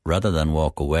 Rather than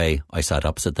walk away, I sat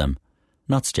opposite them,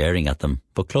 not staring at them,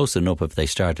 but close enough if they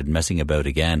started messing about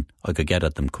again, I could get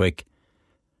at them quick.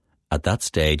 At that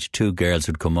stage, 2 girls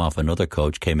who'd come off another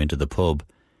coach came into the pub,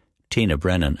 Tina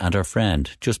Brennan and her friend,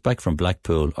 just back from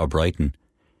Blackpool or Brighton.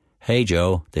 Hey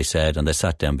Joe, they said, and they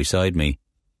sat down beside me.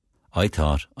 I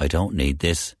thought, I don't need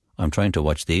this. I'm trying to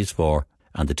watch these 4,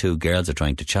 and the 2 girls are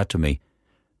trying to chat to me.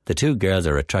 The 2 girls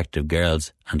are attractive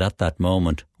girls, and at that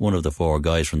moment, one of the 4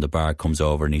 guys from the bar comes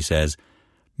over and he says,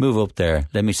 move up there,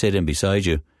 let me sit in beside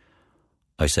you.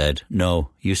 I said, no,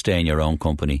 you stay in your own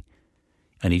company.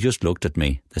 And he just looked at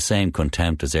me, the same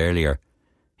contempt as earlier.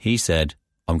 He said,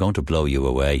 I'm going to blow you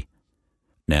away.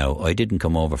 Now, I didn't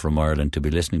come over from Ireland to be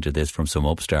listening to this from some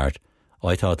upstart.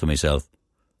 I thought to myself,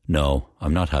 no,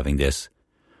 I'm not having this.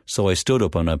 So I stood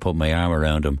up and I put my arm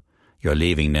around him. You're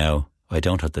leaving now. I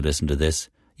don't have to listen to this.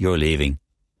 You're leaving.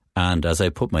 And as I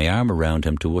put my arm around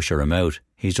him to usher him out,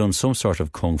 he's done some sort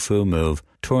of kung fu move,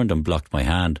 turned and blocked my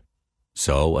hand.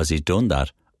 So, as he's done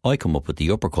that, I come up with the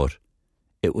uppercut.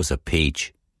 It was a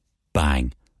peach.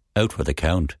 Bang. Out for the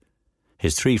count.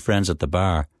 His 3 friends at the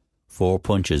bar. 4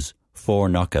 punches. 4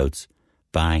 knockouts.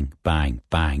 Bang, bang,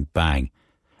 bang, bang.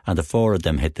 And the 4 of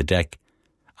them hit the deck.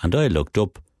 And I looked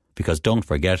up, because don't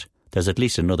forget, there's at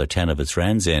least another 10 of his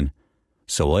friends in.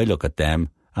 So I look at them,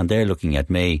 and they're looking at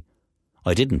me.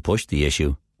 I didn't push the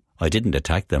issue. I didn't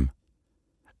attack them.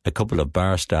 A couple of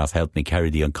bar staff helped me carry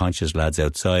the unconscious lads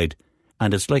outside,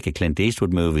 and it's like a Clint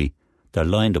Eastwood movie. They're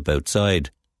lined up outside.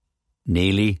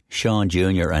 Neely, Sean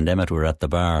Jr. and Emmett were at the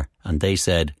bar, and they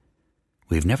said,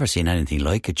 we've never seen anything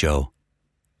like it, Joe.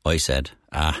 I said,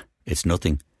 it's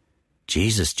nothing.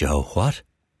 Jesus, Joe, what?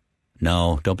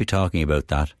 No, don't be talking about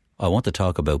that. I want to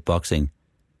talk about boxing.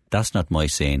 That's not my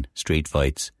scene, street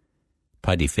fights.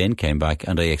 Paddy Finn came back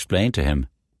and I explained to him.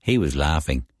 He was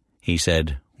laughing. He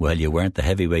said, well, you weren't the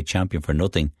heavyweight champion for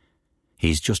nothing.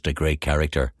 He's just a great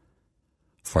character.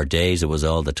 For days it was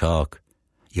all the talk.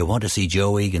 You want to see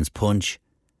Joe Egan's punch?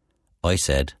 I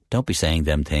said, don't be saying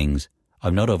them things.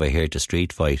 I'm not over here to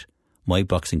street fight. My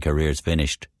boxing career's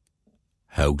finished.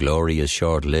 How glory is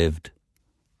short-lived.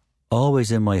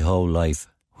 Always in my whole life,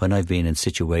 when I've been in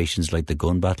situations like the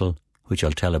gun battle, which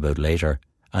I'll tell about later,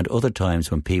 and other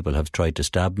times when people have tried to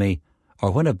stab me,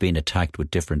 or when I've been attacked with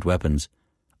different weapons,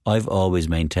 I've always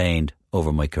maintained,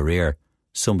 over my career,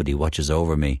 somebody watches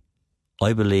over me.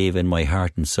 I believe in my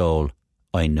heart and soul,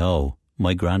 I know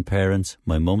my grandparents,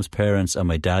 my mum's parents and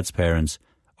my dad's parents,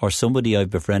 or somebody I've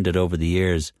befriended over the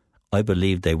years, I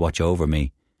believe they watch over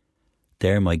me.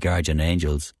 They're my guardian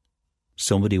angels.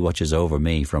 Somebody watches over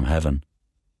me from heaven.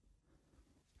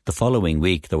 The following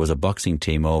week there was a boxing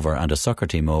team over and a soccer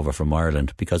team over from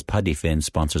Ireland because Paddy Finn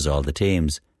sponsors all the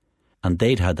teams. And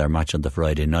they'd had their match on the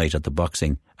Friday night at the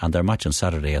boxing and their match on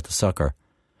Saturday at the soccer.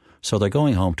 So they're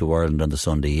going home to Ireland on the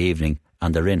Sunday evening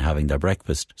and they're in having their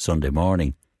breakfast Sunday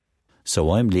morning.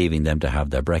 So I'm leaving them to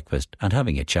have their breakfast and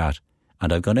having a chat,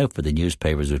 and I've gone out for the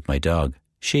newspapers with my dog,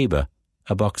 Sheba,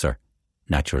 a boxer.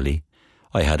 Naturally,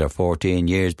 I had her 14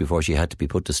 years before she had to be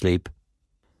put to sleep.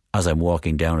 As I'm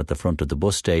walking down at the front of the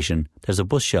bus station, there's a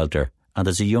bus shelter and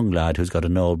there's a young lad who's got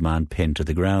an old man pinned to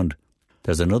the ground.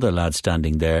 There's another lad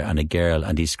standing there and a girl,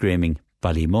 and he's screaming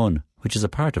Ballymun, which is a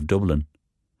part of Dublin.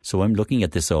 So I'm looking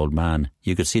at this old man.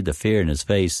 You could see the fear in his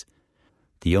face.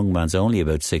 The young man's only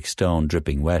about 6 stone,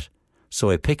 dripping wet. So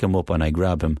I pick him up and I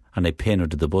grab him and I pin him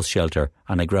to the bus shelter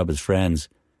and I grab his friends.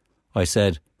 I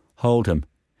said, hold him.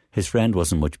 His friend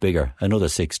wasn't much bigger, another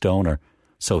 6 stoner.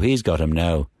 So he's got him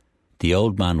now. The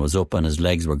old man was up and his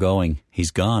legs were going.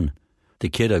 He's gone. The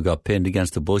kid I got pinned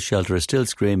against the bus shelter is still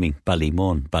screaming,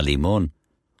 Ballymun, Ballymun.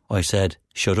 I said,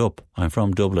 shut up, I'm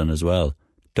from Dublin as well.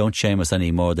 Don't shame us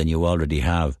any more than you already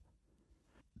have.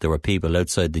 There were people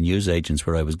outside the newsagents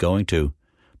where I was going to.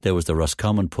 There was the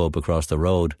Roscommon pub across the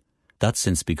road. That's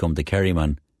since become the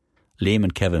Kerryman. Liam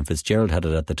and Kevin Fitzgerald had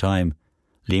it at the time.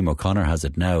 Liam O'Connor has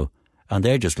it now. And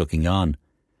they're just looking on.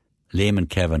 Liam and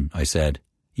Kevin, I said,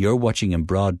 you're watching in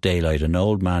broad daylight an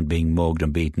old man being mugged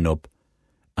and beaten up.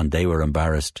 And they were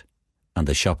embarrassed. And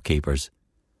the shopkeepers.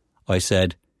 I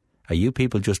said, are you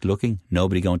people just looking?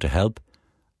 Nobody going to help?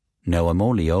 Now, I'm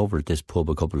only over at this pub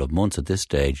a couple of months at this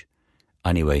stage.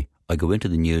 Anyway, I go into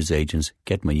the newsagents,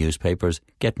 get my newspapers,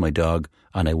 get my dog,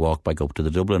 and I walk back up to the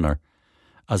Dubliner.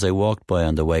 As I walked by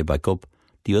on the way back up,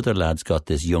 the other lads got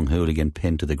this young hooligan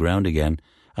pinned to the ground again,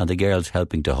 and the girls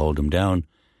helping to hold him down.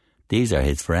 These are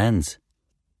his friends.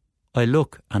 I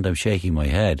look and I'm shaking my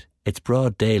head. It's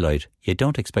broad daylight. You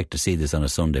don't expect to see this on a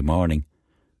Sunday morning.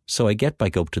 So I get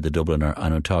back up to the Dubliner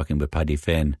and I'm talking with Paddy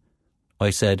Finn. I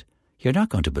said, you're not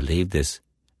going to believe this.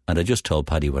 And I just told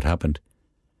Paddy what happened.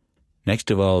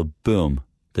 Next of all, boom,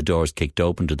 the door's kicked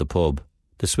open to the pub.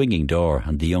 The swinging door,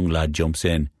 and the young lad jumps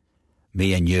in.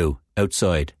 Me and you,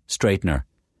 outside, straightener.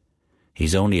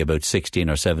 He's only about 16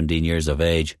 or 17 years of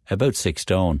age, about 6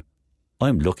 stone.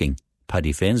 I'm looking.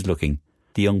 Paddy Finn's looking.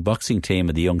 The young boxing team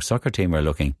and the young soccer team are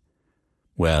looking.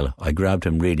 Well, I grabbed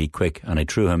him really quick and I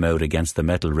threw him out against the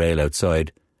metal rail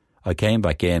outside. I came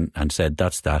back in and said,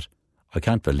 that's that. I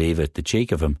can't believe it, the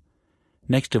cheek of him.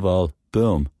 Next of all,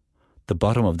 boom, the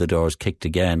bottom of the door's kicked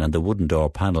again and the wooden door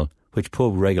panel, which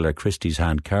pub regular Christie's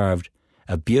hand carved,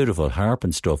 a beautiful harp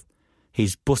and stuff.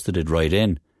 He's busted it right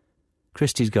in.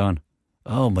 Christie's gone,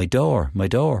 oh, my door, my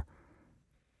door.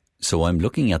 So I'm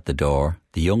looking at the door.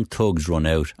 The young thug's run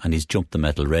out and he's jumped the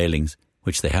metal railings,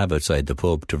 which they have outside the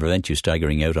pub to prevent you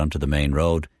staggering out onto the main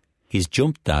road. He's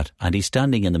jumped that and he's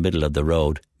standing in the middle of the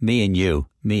road. Me and you,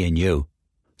 me and you.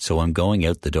 So I'm going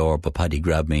out the door, but Paddy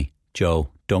grabbed me. Joe,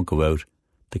 don't go out.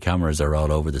 The cameras are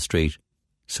all over the street.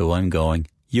 So I'm going,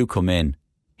 you come in.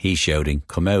 He's shouting,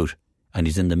 come out. And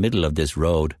he's in the middle of this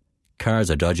road. Cars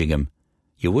are dodging him.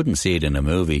 You wouldn't see it in a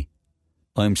movie.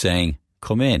 I'm saying,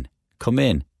 come in, come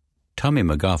in. Tommy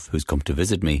McGough, who's come to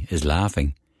visit me, is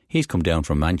laughing. He's come down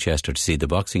from Manchester to see the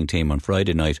boxing team on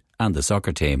Friday night and the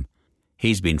soccer team.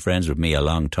 He's been friends with me a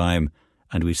long time,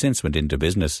 and we've since went into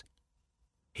business.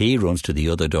 He runs to the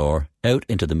other door, out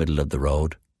into the middle of the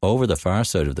road, over the far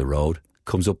side of the road,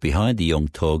 comes up behind the young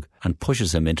thug and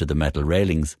pushes him into the metal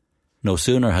railings. No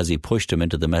sooner has he pushed him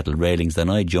into the metal railings than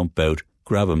I jump out,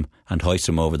 grab him and hoist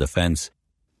him over the fence.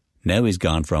 Now he's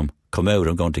gone from, come out,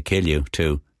 I'm going to kill you,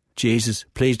 to, Jesus,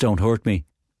 please don't hurt me.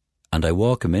 And I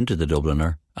walk him into the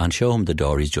Dubliner and show him the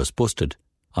door he's just busted.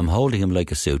 I'm holding him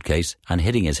like a suitcase and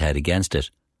hitting his head against it.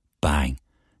 Bang.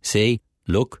 See?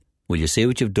 Look. Will you see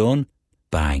what you've done?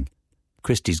 Bang.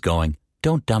 Christie's going,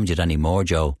 don't damage it any more,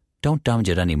 Joe. Don't damage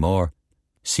it any more.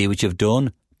 See what you've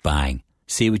done? Bang.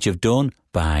 See what you've done?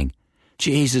 Bang.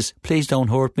 Jesus, please don't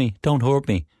hurt me. Don't hurt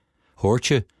me. Hurt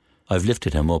you? I've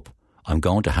lifted him up. I'm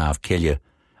going to half kill you.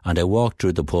 And I walked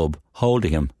through the pub,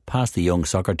 holding him, past the young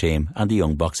soccer team and the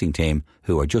young boxing team,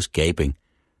 who are just gaping.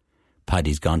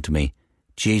 Paddy's gone to me.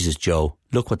 Jesus, Joe,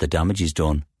 look what the damage he's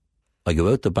done. I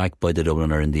go out the back by the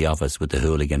Dubliner in the office with the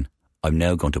hooligan. I'm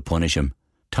now going to punish him.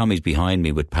 Tommy's behind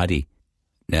me with Paddy.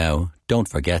 Now, don't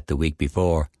forget the week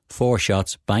before. 4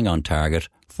 shots, bang on target,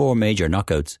 4 major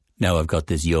knockouts. Now I've got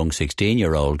this young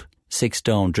 16-year-old, 6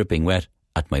 stone dripping wet,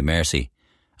 at my mercy.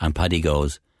 And Paddy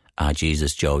goes,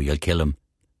 Jesus, Joe, you'll kill him.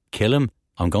 Kill him?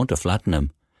 I'm going to flatten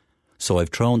him. So I've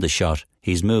thrown the shot,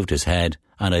 he's moved his head,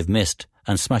 and I've missed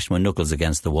and smashed my knuckles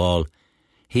against the wall.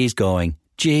 He's going,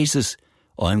 Jesus.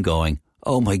 I'm going,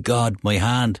 oh my God, my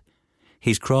hand.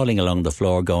 He's crawling along the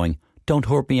floor going, don't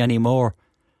hurt me anymore.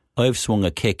 I've swung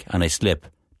a kick and I slip.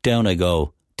 Down I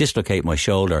go, dislocate my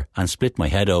shoulder and split my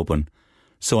head open.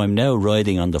 So I'm now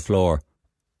writhing on the floor.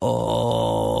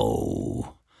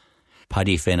 Oh.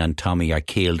 Paddy Finn and Tommy are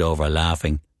keeled over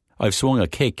laughing. I've swung a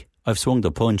kick, I've swung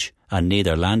the punch, and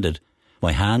neither landed.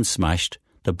 My hand's smashed,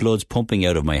 the blood's pumping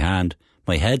out of my hand,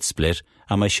 my head split,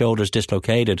 and my shoulder's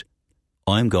dislocated.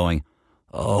 I'm going,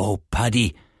 oh,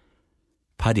 Paddy.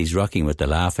 Paddy's rocking with the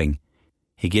laughing.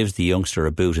 He gives the youngster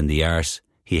a boot in the arse.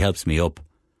 He helps me up.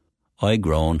 I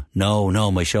groan, no,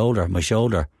 my shoulder.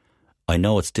 I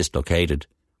know it's dislocated.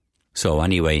 So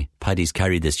anyway, Paddy's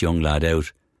carried this young lad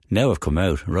out. Now I've come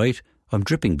out, right? I'm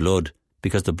dripping blood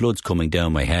because the blood's coming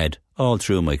down my head, all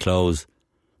through my clothes.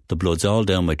 The blood's all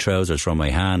down my trousers from my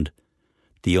hand.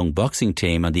 The young boxing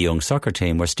team and the young soccer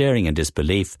team were staring in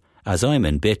disbelief as I'm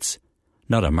in bits,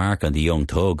 not a mark on the young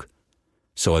thug.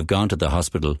 So I've gone to the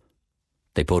hospital.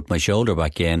 They put my shoulder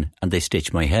back in and they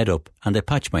stitched my head up and they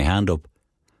patched my hand up.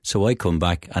 So I come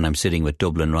back and I'm sitting with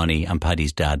Dublin Ronnie and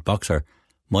Paddy's dad, Boxer,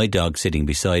 my dog sitting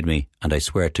beside me, and I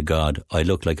swear to God I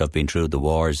look like I've been through the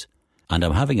wars. And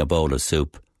I'm having a bowl of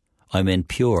soup. I'm in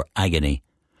pure agony.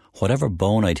 Whatever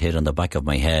bone I'd hit on the back of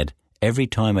my head, every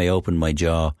time I opened my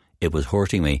jaw, it was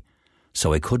hurting me,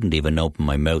 so I couldn't even open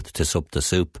my mouth to sup the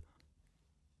soup.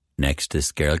 Next,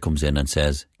 this girl comes in and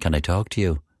says, can I talk to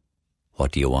you?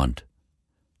 What do you want?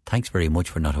 Thanks very much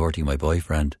for not hurting my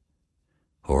boyfriend.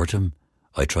 Hurt him?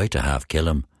 I tried to half kill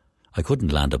him. I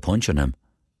couldn't land a punch on him.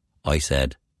 I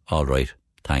said, all right,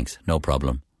 thanks, no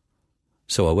problem.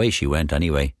 So away she went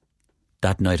anyway.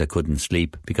 That night I couldn't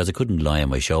sleep because I couldn't lie on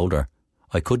my shoulder.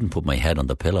 I couldn't put my head on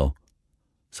the pillow.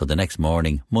 So the next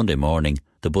morning, Monday morning,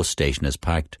 the bus station is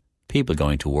packed, people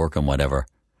going to work and whatever.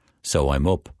 So I'm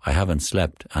up, I haven't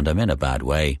slept, and I'm in a bad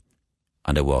way.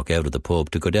 And I walk out of the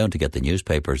pub to go down to get the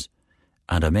newspapers.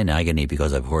 And I'm in agony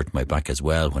because I've hurt my back as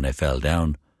well when I fell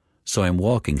down. So I'm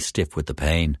walking stiff with the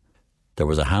pain. There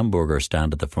was a hamburger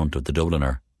stand at the front of the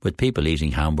Dubliner, with people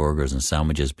eating hamburgers and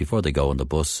sandwiches before they go on the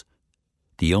bus.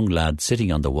 The young lad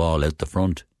sitting on the wall out the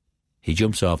front. He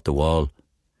jumps off the wall.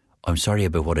 I'm sorry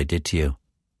about what I did to you.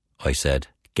 I said,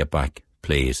 get back,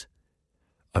 please.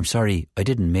 I'm sorry, I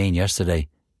didn't mean yesterday.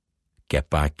 Get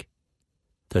back.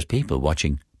 There's people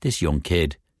watching, this young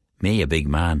kid, me a big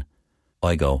man.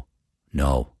 I go,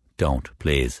 no, don't,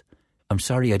 please. I'm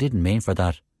sorry, I didn't mean for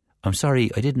that. I'm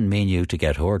sorry, I didn't mean you to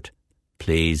get hurt.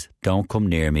 Please, don't come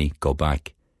near me, go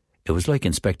back. It was like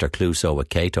Inspector Clouseau with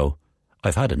Cato.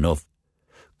 I've had enough.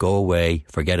 Go away,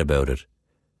 forget about it.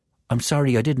 I'm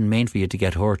sorry, I didn't mean for you to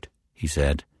get hurt, he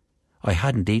said. I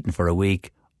hadn't eaten for a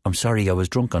week. I'm sorry, I was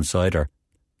drunk on cider.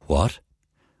 What?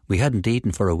 We hadn't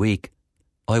eaten for a week.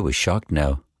 I was shocked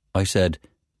now. I said,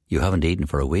 you haven't eaten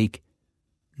for a week?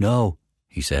 No,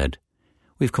 he said.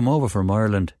 We've come over from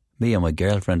Ireland, me and my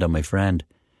girlfriend and my friend.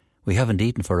 We haven't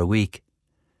eaten for a week.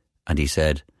 And he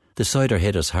said, the cider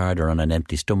hit us harder on an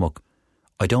empty stomach.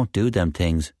 I don't do them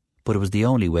things, but it was the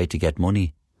only way to get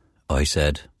money. I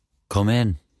said, come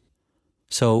in.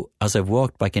 So, as I've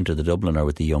walked back into the Dubliner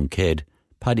with the young kid,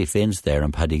 Paddy Finn's there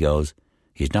and Paddy goes,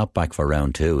 he's not back for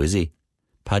round 2, is he?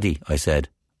 Paddy, I said,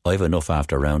 I've enough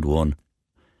after round 1.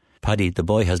 Paddy, the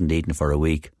boy hasn't eaten for a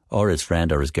week, or his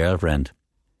friend or his girlfriend.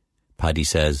 Paddy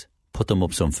says, put them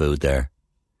up some food there.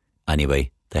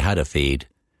 Anyway, they had a feed.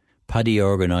 Paddy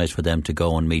organised for them to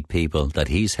go and meet people that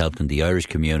he's helped in the Irish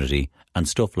community and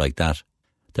stuff like that.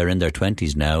 They're in their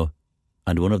 20s now,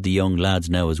 and one of the young lads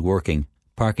now is working,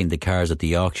 parking the cars at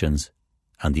the auctions,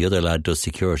 and the other lad does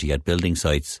security at building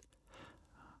sites.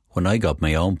 When I got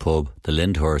my own pub, the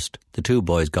Lyndhurst, the 2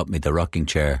 boys got me the rocking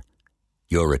chair.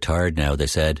 You're retired now, they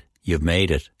said. You've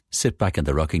made it. Sit back in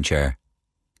the rocking chair.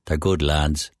 They're good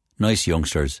lads, nice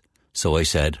youngsters. So I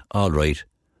said, all right.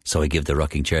 So I give the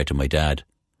rocking chair to my dad.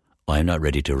 I'm not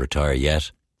ready to retire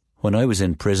yet. When I was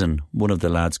in prison, one of the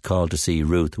lads called to see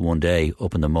Ruth one day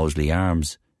up in the Moseley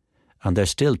Arms. And they're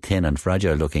still thin and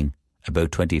fragile looking,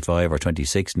 about 25 or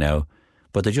 26 now,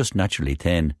 but they're just naturally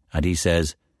thin. And he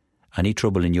says, any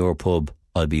trouble in your pub,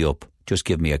 I'll be up. Just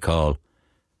give me a call.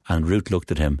 And Ruth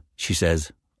looked at him. She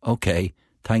says, OK.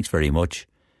 Thanks very much.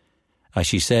 As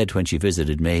she said when she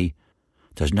visited me,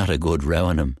 there's not a good row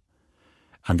in him.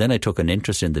 And then I took an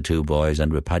interest in the two boys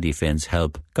and with Paddy Finn's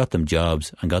help got them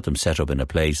jobs and got them set up in a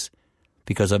place.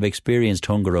 Because I've experienced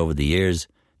hunger over the years,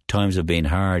 times have been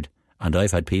hard, and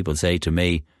I've had people say to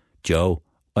me, Joe,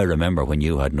 I remember when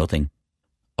you had nothing.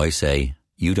 I say,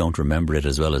 you don't remember it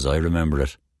as well as I remember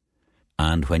it.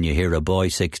 And when you hear a boy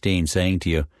 16 saying to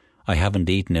you, I haven't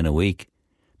eaten in a week,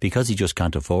 because he just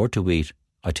can't afford to eat,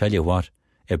 I tell you what,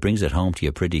 it brings it home to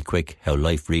you pretty quick how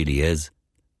life really is.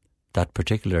 That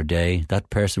particular day, that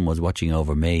person was watching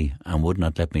over me and would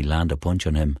not let me land a punch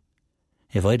on him.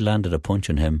 If I'd landed a punch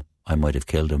on him, I might have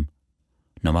killed him.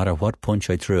 No matter what punch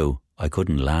I threw, I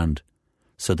couldn't land.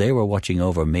 So they were watching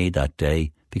over me that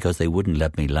day because they wouldn't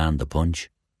let me land the punch.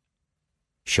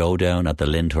 Showdown at the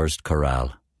Lyndhurst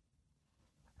Corral.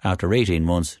 After 18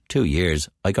 months, 2 years,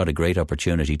 I got a great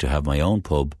opportunity to have my own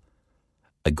pub.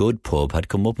 A good pub had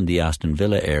come up in the Aston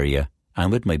Villa area,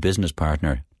 and with my business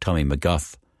partner, Tommy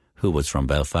McGough, who was from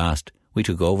Belfast, we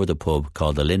took over the pub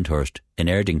called the Lyndhurst in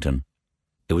Erdington.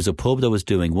 It was a pub that was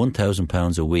doing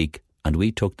 £1,000 a week, and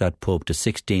we took that pub to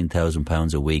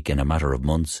 £16,000 a week in a matter of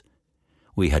months.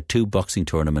 We had 2 boxing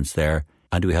tournaments there,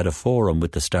 and we had a forum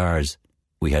with the stars.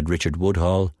 We had Richard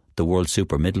Woodhall, the world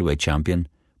super middleweight champion,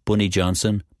 Bunny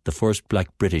Johnson, the first black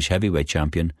British heavyweight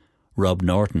champion, Rob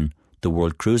Norton, the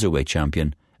world cruiserweight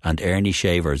champion, and Ernie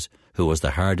Shavers, who was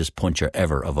the hardest puncher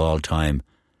ever of all time.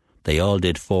 They all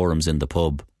did forums in the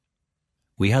pub.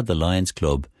 We had the Lions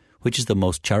Club, which is the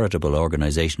most charitable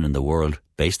organisation in the world,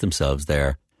 based themselves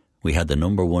there. We had the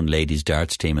 #1 ladies'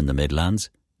 darts team in the Midlands,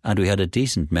 and we had a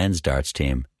decent men's darts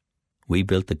team. We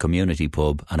built the community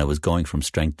pub and it was going from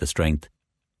strength to strength.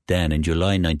 Then in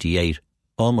July 98,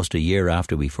 almost a year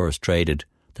after we first traded,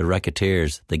 the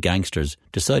racketeers, the gangsters,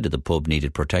 decided the pub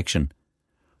needed protection.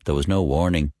 There was no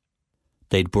warning.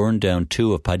 They'd burned down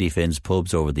 2 of Paddy Finn's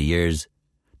pubs over the years.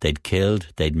 They'd killed,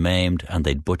 they'd maimed and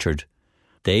they'd butchered.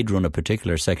 They'd run a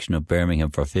particular section of Birmingham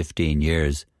for 15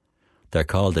 years. They're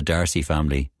called the Darcy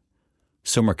family.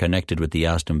 Some are connected with the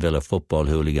Aston Villa football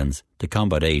hooligans, the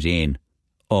Combat 18,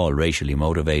 all racially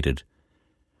motivated.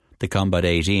 The Combat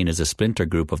 18 is a splinter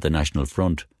group of the National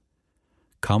Front.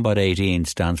 Combat 18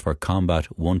 stands for Combat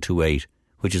 128,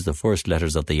 which is the first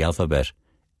letters of the alphabet,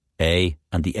 A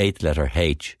and the 8th letter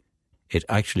H. It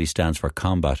actually stands for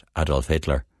Combat Adolf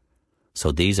Hitler.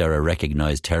 So these are a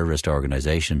recognised terrorist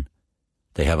organisation.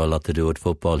 They have a lot to do with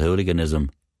football hooliganism.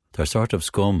 They're sort of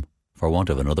scum, for want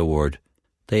of another word.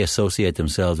 They associate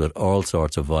themselves with all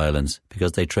sorts of violence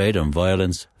because they trade on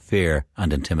violence, fear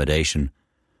and intimidation.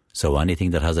 So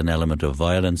anything that has an element of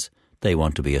violence, they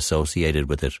want to be associated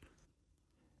with it.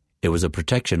 It was a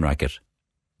protection racket.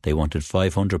 They wanted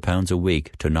 £500 a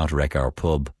week to not wreck our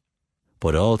pub.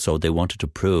 But also they wanted to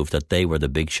prove that they were the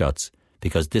big shots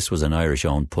because this was an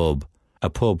Irish-owned pub, a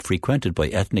pub frequented by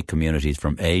ethnic communities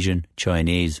from Asian,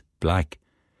 Chinese, black.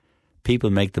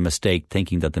 People make the mistake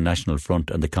thinking that the National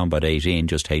Front and the Combat 18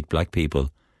 just hate black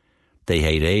people. They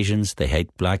hate Asians, they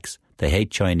hate blacks, they hate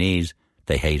Chinese,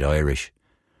 they hate Irish.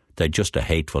 They're just a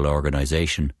hateful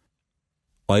organisation.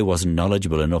 I wasn't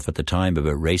knowledgeable enough at the time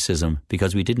about racism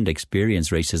because we didn't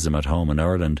experience racism at home in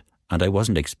Ireland, and I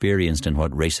wasn't experienced in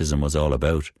what racism was all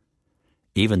about.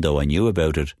 Even though I knew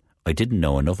about it, I didn't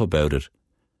know enough about it.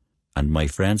 And my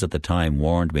friends at the time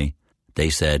warned me. They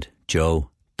said, Joe,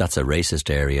 that's a racist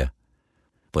area.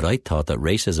 But I thought that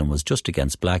racism was just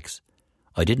against blacks.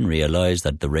 I didn't realise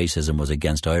that the racism was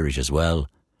against Irish as well.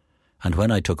 And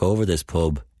when I took over this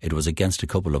pub, it was against a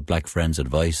couple of black friends'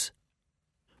 advice.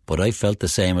 But I felt the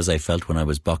same as I felt when I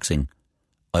was boxing.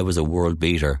 I was a world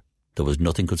beater. There was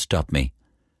nothing could stop me.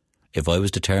 If I was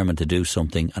determined to do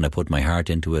something and I put my heart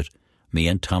into it, me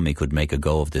and Tommy could make a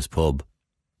go of this pub.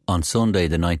 On Sunday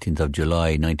the 19th of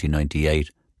July 1998,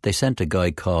 they sent a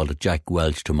guy called Jack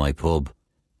Welch to my pub.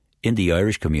 In the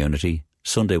Irish community,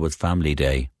 Sunday was family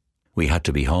day. We had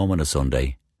to be home on a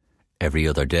Sunday. Every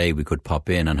other day we could pop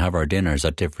in and have our dinners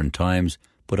at different times,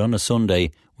 but on a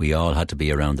Sunday we all had to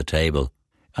be around the table.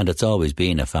 And it's always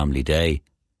been a family day,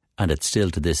 and it's still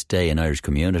to this day in Irish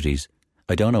communities.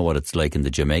 I don't know what it's like in the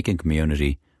Jamaican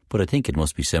community, but I think it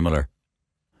must be similar.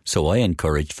 So I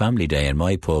encouraged family day in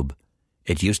my pub.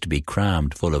 It used to be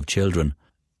crammed full of children,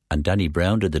 and Danny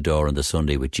Brown did the door on the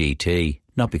Sunday with GT,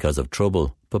 not because of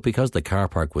trouble, but because the car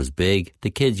park was big. The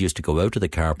kids used to go out to the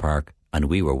car park, and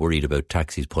we were worried about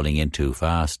taxis pulling in too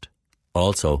fast.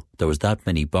 Also, there was that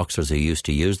many boxers who used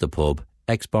to use the pub,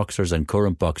 ex-boxers and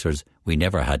current boxers. We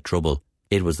never had trouble.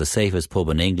 It was the safest pub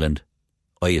in England.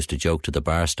 I used to joke to the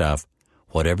bar staff,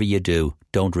 whatever you do,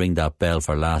 don't ring that bell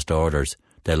for last orders.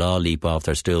 They'll all leap off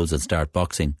their stools and start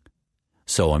boxing.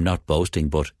 So I'm not boasting,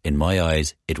 but in my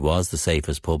eyes, it was the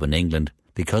safest pub in England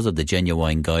because of the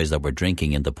genuine guys that were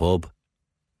drinking in the pub.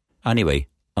 Anyway,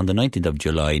 on the 19th of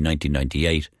July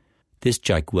 1998, this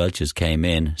Jack Welch's came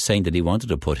in saying that he wanted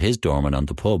to put his doorman on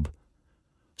the pub.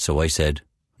 So I said,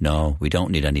 no, we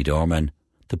don't need any doorman.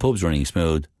 The pub's running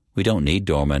smooth. We don't need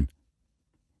doormen.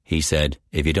 He said,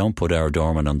 if you don't put our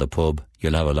doorman on the pub,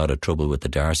 you'll have a lot of trouble with the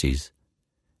Darcys.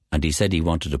 And he said he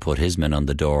wanted to put his men on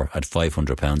the door at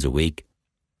 £500 a week.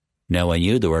 Now I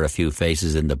knew there were a few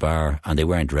faces in the bar and they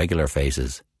weren't regular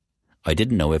faces. I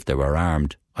didn't know if they were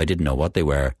armed. I didn't know what they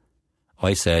were.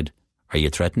 I said, are you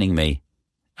threatening me?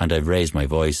 And I've raised my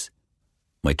voice.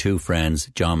 My two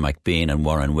friends, John McBean and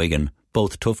Warren Wigan,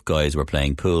 both tough guys, were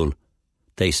playing pool.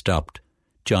 They stopped.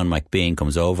 John McBean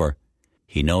comes over.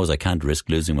 He knows I can't risk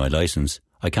losing my licence.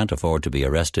 I can't afford to be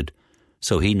arrested.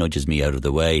 So he nudges me out of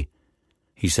the way.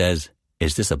 He says,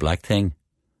 is this a black thing?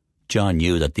 John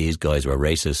knew that these guys were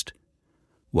racist.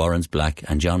 Warren's black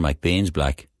and John McBean's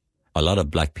black. A lot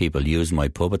of black people used my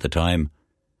pub at the time.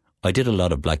 I did a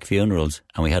lot of black funerals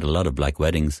and we had a lot of black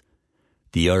weddings.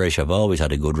 The Irish have always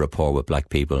had a good rapport with black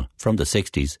people, from the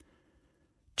 60s.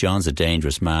 John's a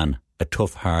dangerous man, a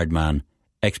tough, hard man,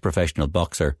 ex-professional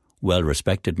boxer,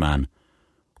 well-respected man.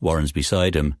 Warren's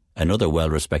beside him, another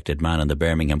well-respected man in the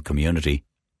Birmingham community.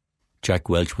 Jack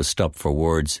Welch was stopped for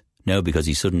words, now because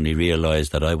he suddenly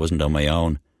realised that I wasn't on my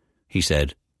own. He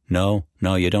said, No,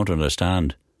 you don't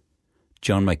understand.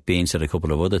 John McBean said a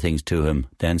couple of other things to him,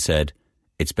 then said,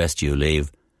 it's best you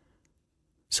leave.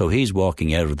 So he's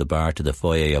walking out of the bar to the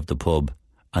foyer of the pub,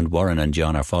 and Warren and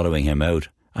John are following him out,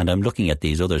 and I'm looking at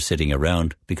these others sitting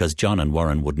around, because John and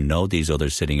Warren wouldn't know these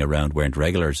others sitting around weren't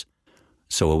regulars.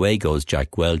 So away goes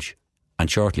Jack Welch, and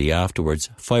shortly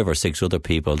afterwards 5 or 6 other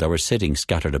people that were sitting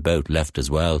scattered about left as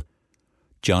well.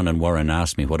 John and Warren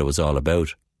asked me what it was all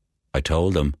about. I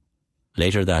told them.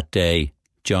 Later that day,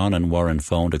 John and Warren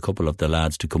phoned a couple of the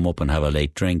lads to come up and have a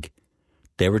late drink.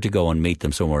 They were to go and meet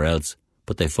them somewhere else,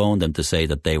 but they phoned them to say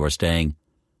that they were staying.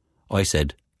 I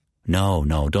said, No,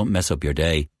 don't mess up your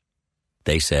day.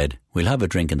 They said, we'll have a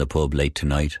drink in the pub late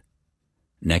tonight.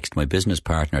 Next, my business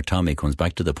partner Tommy comes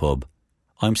back to the pub.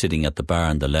 I'm sitting at the bar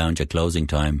in the lounge at closing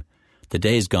time. The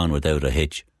day's gone without a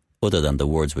hitch, other than the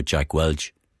words with Jack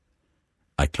Welch.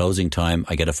 At closing time,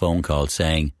 I get a phone call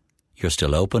saying, You're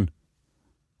still open?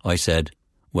 I said,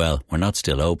 Well, we're not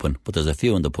still open, but there's a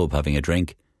few in the pub having a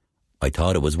drink. I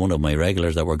thought it was one of my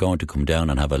regulars that were going to come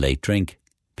down and have a late drink.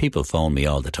 People phone me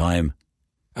all the time.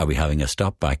 Are we having a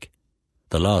stop back?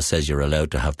 The law says you're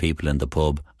allowed to have people in the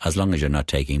pub as long as you're not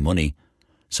taking money.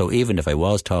 So even if I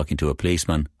was talking to a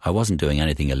policeman, I wasn't doing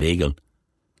anything illegal.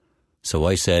 So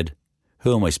I said,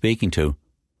 Who am I speaking to?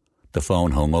 The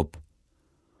phone hung up.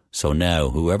 So now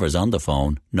whoever's on the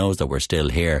phone knows that we're still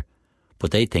here,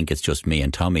 but they think it's just me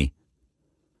and Tommy.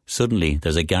 Suddenly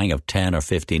there's a gang of 10 or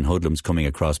 15 hoodlums coming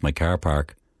across my car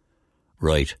park.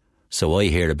 Right, so I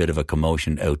hear a bit of a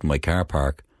commotion out in my car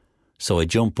park. So I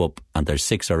jump up and there's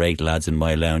 6 or 8 lads in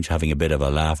my lounge having a bit of a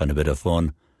laugh and a bit of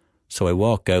fun. So I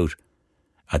walk out.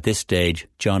 At this stage,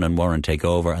 John and Warren take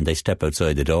over and they step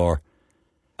outside the door.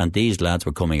 And these lads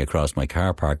were coming across my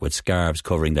car park with scarves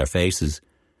covering their faces.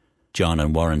 John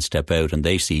and Warren step out and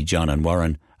they see John and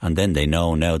Warren, and then they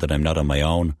know now that I'm not on my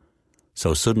own.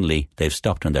 So suddenly they've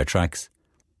stopped in their tracks.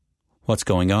 What's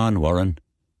going on, Warren?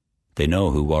 They know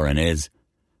who Warren is.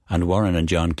 And Warren and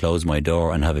John close my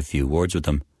door and have a few words with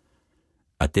them.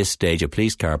 At this stage a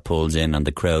police car pulls in and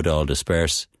the crowd all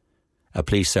disperse. A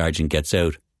police sergeant gets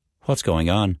out. What's going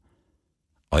on?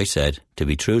 I said, to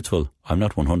be truthful, I'm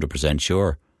not 100%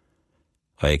 sure.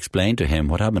 I explained to him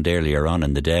what happened earlier on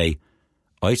in the day.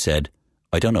 I said,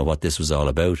 I don't know what this was all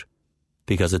about.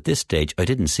 Because at this stage I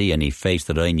didn't see any face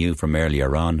that I knew from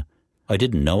earlier on. I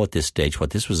didn't know at this stage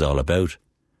what this was all about.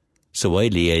 So I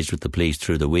liaised with the police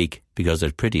through the week because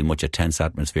there's pretty much a tense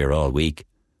atmosphere all week.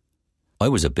 I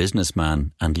was a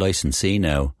businessman and licensee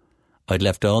now. I'd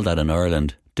left all that in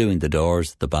Ireland, doing the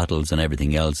doors, the battles and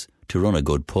everything else, to run a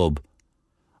good pub.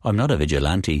 I'm not a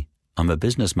vigilante. I'm a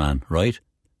businessman, right?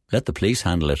 Let the police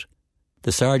handle it.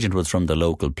 The sergeant was from the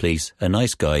local police, a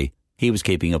nice guy. He was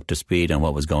keeping up to speed on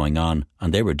what was going on,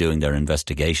 and they were doing their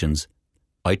investigations.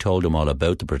 I told him all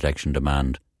about the protection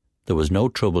demand. There was no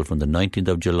trouble from the 19th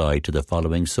of July to the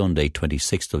following Sunday,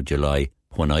 26th of July,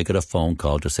 when I got a phone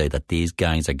call to say that these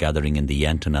gangs are gathering in the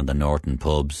Yenton and the Norton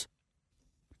pubs.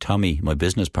 Tommy, my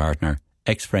business partner,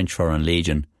 ex-French Foreign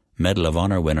Legion, Medal of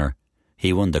Honour winner,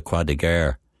 he won the Croix de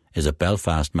Guerre, is a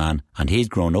Belfast man, and he's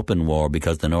grown up in war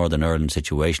because the Northern Ireland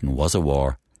situation was a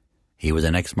war. He was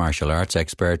an ex-martial arts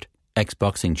expert,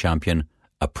 ex-boxing champion,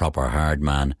 a proper hard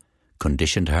man,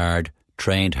 conditioned hard,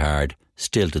 trained hard,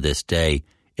 still to this day,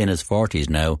 in his 40s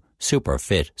now, super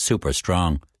fit, super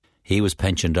strong. He was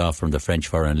pensioned off from the French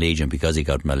Foreign Legion because he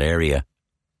got malaria.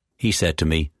 He said to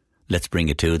me, let's bring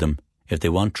it to them. If they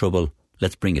want trouble,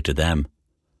 let's bring it to them.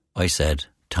 I said,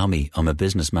 Tommy, I'm a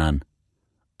businessman.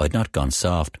 I'd not gone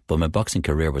soft, but my boxing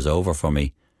career was over for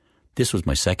me. This was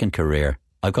my second career.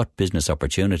 I've got business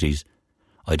opportunities.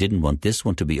 I didn't want this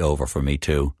one to be over for me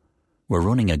too. We're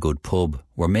running a good pub.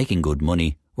 We're making good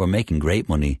money. We're making great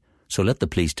money. So let the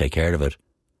police take care of it.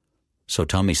 So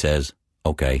Tommy says,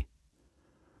 OK.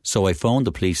 So I phoned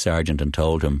the police sergeant and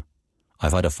told him,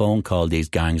 I've had a phone call these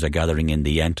gangs are gathering in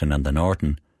the Yenton and the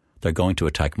Norton. They're going to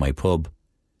attack my pub.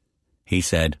 He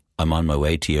said, I'm on my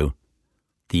way to you.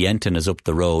 The Yenton is up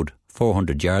the road,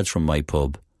 400 yards from my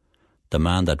pub. The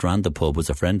man that ran the pub was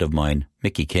a friend of mine,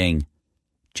 Mickey King.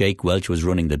 Jake Welch was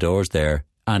running the doors there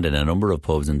and in a number of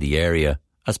pubs in the area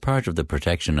as part of the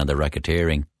protection and the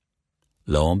racketeering.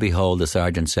 Lo and behold, the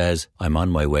sergeant says, I'm on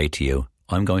my way to you.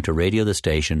 I'm going to radio the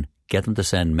station, get them to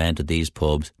send men to these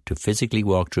pubs to physically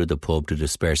walk through the pub to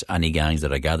disperse any gangs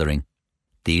that are gathering.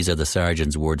 These are the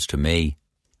sergeant's words to me.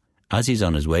 As he's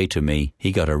on his way to me,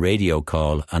 he got a radio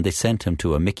call and they sent him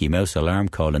to a Mickey Mouse alarm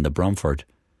call in the Bromford.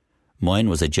 Mine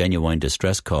was a genuine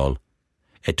distress call.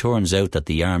 It turns out that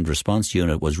the armed response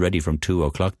unit was ready from 2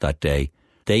 o'clock that day.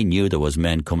 They knew there was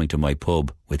men coming to my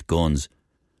pub with guns.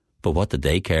 But what did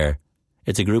they care?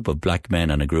 It's a group of black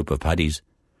men and a group of paddies.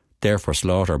 They're for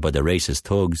slaughter by the racist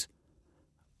thugs.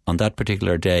 On that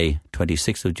particular day,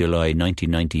 26th of July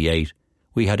 1998,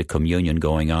 we had a communion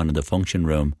going on in the function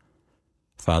room.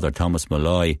 Father Thomas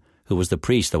Malloy, who was the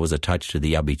priest that was attached to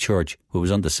the Abbey Church, who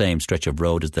was on the same stretch of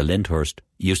road as the Lyndhurst,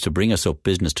 used to bring us up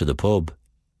business to the pub.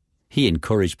 He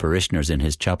encouraged parishioners in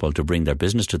his chapel to bring their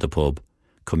business to the pub.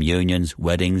 Communions,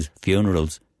 weddings,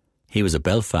 funerals. He was a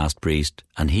Belfast priest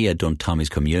and he had done Tommy's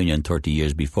communion 30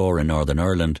 years before in Northern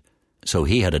Ireland, so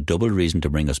he had a double reason to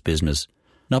bring us business,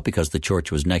 not because the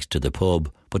church was next to the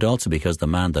pub, but also because the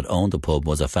man that owned the pub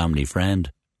was a family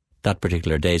friend. That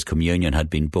particular day's communion had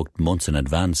been booked months in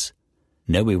advance.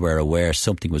 Now we were aware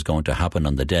something was going to happen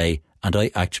on the day, and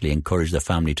I actually encouraged the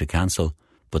family to cancel,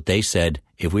 but they said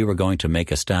if we were going to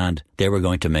make a stand, they were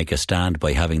going to make a stand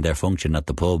by having their function at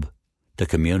the pub. The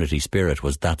community spirit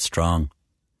was that strong.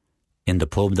 In the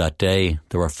pub that day,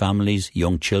 there were families,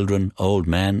 young children, old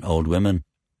men, old women.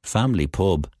 Family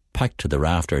pub, packed to the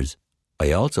rafters.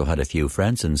 I also had a few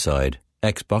friends inside,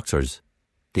 ex-boxers.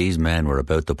 These men were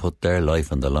about to put their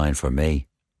life on the line for me.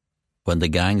 When the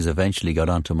gangs eventually got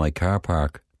onto my car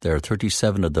park, there are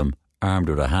 37 of them, armed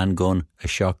with a handgun, a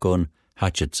shotgun,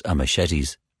 hatchets and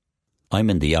machetes. I'm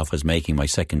in the office making my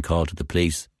second call to the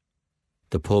police.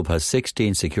 The pub has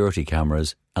 16 security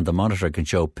cameras and the monitor can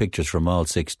show pictures from all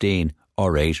 16,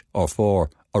 or 8, or 4,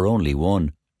 or only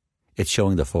one. It's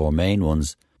showing the 4 main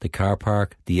ones, the car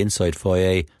park, the inside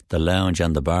foyer, the lounge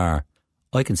and the bar.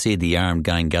 I can see the armed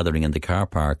gang gathering in the car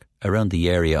park, around the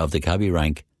area of the cabbie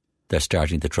rank. They're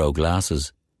starting to throw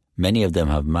glasses. Many of them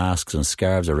have masks and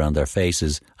scarves around their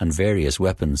faces and various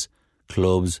weapons,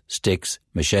 clubs, sticks,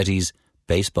 machetes,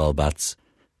 baseball bats.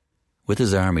 With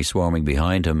his army swarming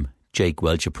behind him, Jake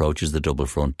Welch approaches the double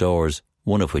front doors,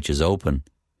 one of which is open.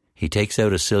 He takes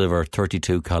out a silver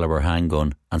 .32 caliber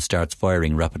handgun and starts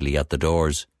firing rapidly at the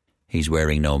doors. He's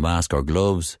wearing no mask or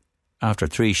gloves. After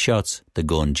 3 shots, the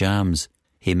gun jams.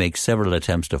 He makes several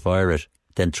attempts to fire it,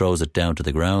 then throws it down to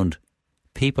the ground.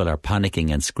 People are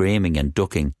panicking and screaming and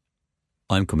ducking.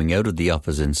 I'm coming out of the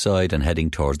office inside and heading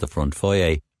towards the front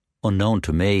foyer. Unknown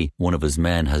to me, one of his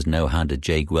men has now handed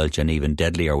Jake Welch an even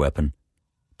deadlier weapon.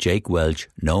 Jake Welch,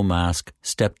 no mask,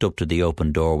 stepped up to the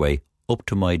open doorway, up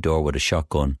to my door with a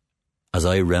shotgun. As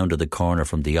I rounded the corner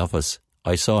from the office,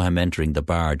 I saw him entering the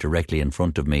bar directly in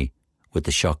front of me, with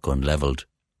the shotgun levelled.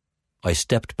 I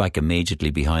stepped back immediately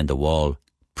behind the wall,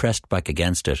 pressed back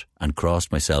against it, and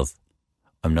crossed myself.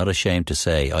 I'm not ashamed to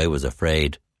say I was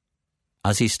afraid.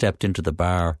 As he stepped into the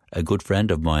bar, a good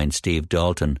friend of mine, Steve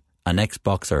Dalton, an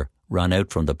ex-boxer, ran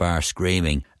out from the bar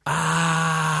screaming,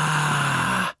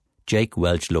 "Ah!" Jake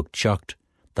Welch looked shocked.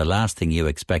 The last thing you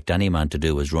expect any man to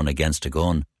do is run against a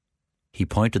gun. He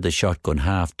pointed the shotgun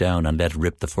half down and let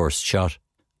rip the first shot.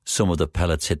 Some of the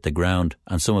pellets hit the ground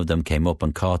and some of them came up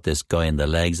and caught this guy in the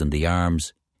legs and the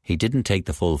arms. He didn't take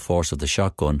the full force of the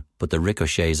shotgun, but the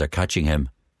ricochets are catching him.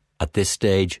 At this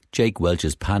stage, Jake Welch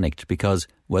is panicked because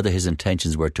whether his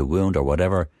intentions were to wound or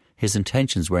whatever, his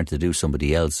intentions weren't to do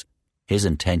somebody else. His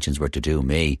intentions were to do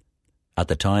me. At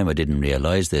the time I didn't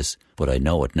realise this, but I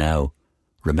know it now.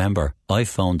 Remember, I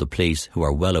phoned the police who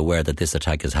are well aware that this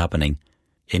attack is happening.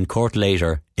 In court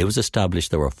later, it was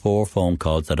established there were 4 phone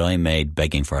calls that I made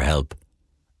begging for help.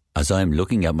 As I'm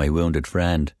looking at my wounded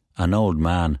friend, an old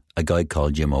man, a guy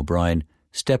called Jim O'Brien,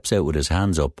 steps out with his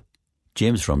hands up.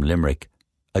 Jim's from Limerick,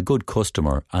 a good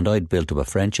customer, and I'd built up a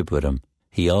friendship with him.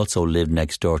 He also lived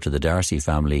next door to the Darcy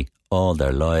family all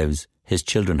their lives. His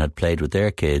children had played with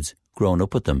their kids, grown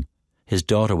up with them. His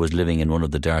daughter was living in one of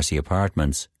the Darcy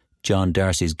apartments. John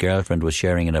Darcy's girlfriend was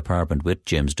sharing an apartment with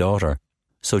Jim's daughter.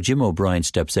 So Jim O'Brien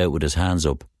steps out with his hands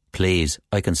up. Please,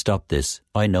 I can stop this.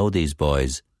 I know these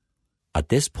boys. At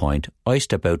this point, I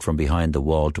step out from behind the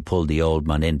wall to pull the old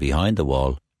man in behind the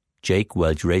wall. Jake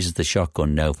Welch raises the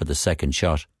shotgun now for the second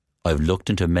shot. I've looked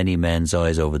into many men's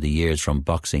eyes over the years from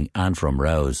boxing and from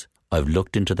rows. I've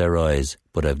looked into their eyes,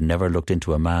 but I've never looked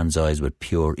into a man's eyes with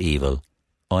pure evil.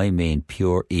 I mean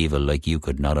pure evil like you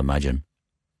could not imagine.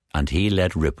 And he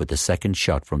let rip with the second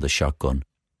shot from the shotgun.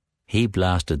 He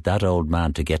blasted that old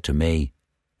man to get to me.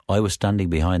 I was standing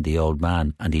behind the old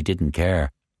man and he didn't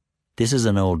care. This is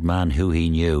an old man who he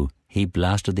knew. He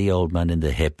blasted the old man in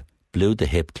the hip, blew the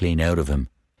hip clean out of him.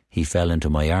 He fell into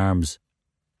my arms.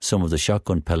 Some of the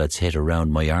shotgun pellets hit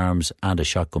around my arms and a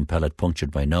shotgun pellet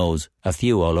punctured my nose, a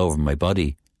few all over my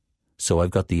body. So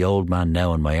I've got the old man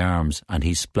now in my arms and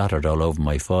he's splattered all over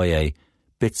my foyer,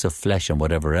 bits of flesh and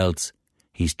whatever else.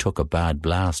 He's took a bad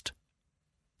blast.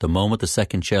 The moment the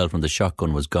second shell from the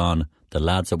shotgun was gone, the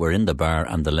lads that were in the bar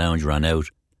and the lounge ran out.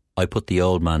 I put the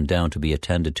old man down to be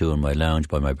attended to in my lounge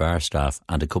by my bar staff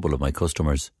and a couple of my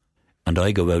customers. And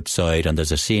I go outside and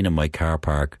there's a scene in my car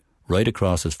park. Right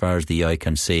across as far as the eye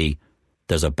can see,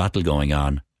 there's a battle going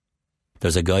on.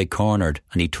 There's a guy cornered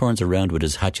and he turns around with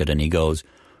his hatchet and he goes,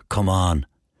 "Come on."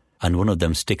 And one of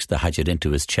them sticks the hatchet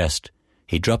into his chest.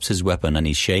 He drops his weapon and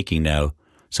he's shaking now.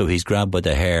 So he's grabbed by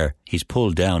the hair, he's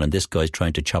pulled down and this guy's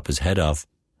trying to chop his head off.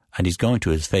 And he's going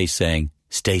to his face saying,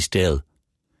 "Stay still."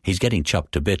 He's getting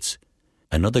chopped to bits.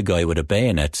 Another guy with a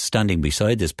bayonet standing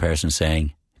beside this person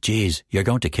saying, "Geez, you're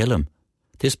going to kill him."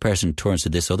 This person turns to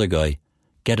this other guy,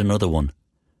 "Get another one."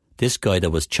 This guy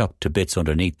that was chopped to bits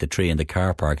underneath the tree in the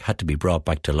car park had to be brought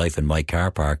back to life in my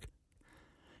car park.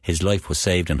 His life was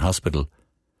saved in hospital.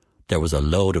 There was a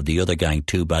load of the other gang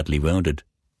too badly wounded.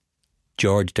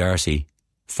 George Darcy,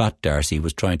 Fat Darcy,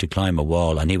 was trying to climb a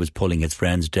wall and he was pulling his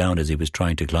friends down as he was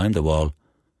trying to climb the wall.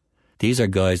 These are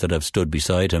guys that have stood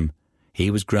beside him.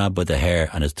 He was grabbed by the hair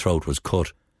and his throat was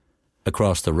cut.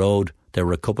 Across the road, there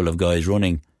were a couple of guys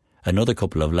running. Another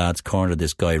couple of lads cornered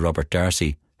this guy, Robert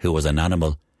Darcy, who was an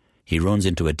animal. He runs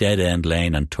into a dead-end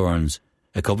lane and turns.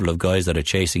 A couple of guys that are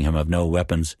chasing him have no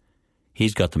weapons.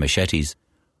 He's got the machetes.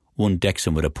 One decks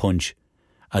him with a punch.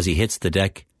 As he hits the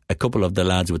deck, a couple of the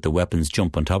lads with the weapons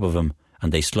jump on top of him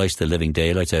and they slice the living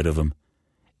daylights out of him.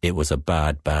 It was a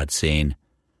bad, bad scene.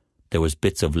 There was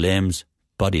bits of limbs,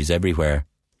 bodies everywhere.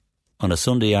 On a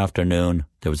Sunday afternoon,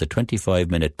 there was a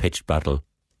 25-minute pitched battle.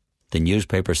 The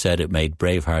newspaper said it made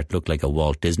Braveheart look like a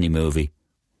Walt Disney movie.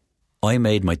 I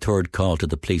made my third call to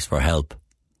the police for help.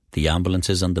 The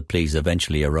ambulances and the police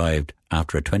eventually arrived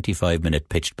after a 25-minute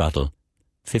pitched battle.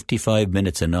 55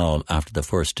 minutes in all after the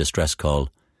first distress call.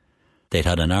 They'd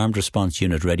had an armed response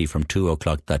unit ready from 2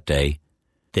 o'clock that day.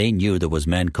 They knew there was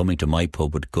men coming to my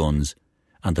pub with guns,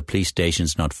 and the police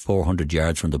station's not 400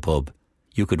 yards from the pub.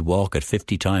 You could walk it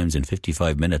 50 times in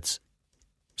 55 minutes.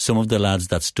 Some of the lads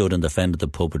that stood in the fend of the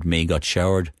pub with me got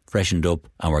showered, freshened up,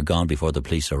 and were gone before the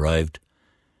police arrived.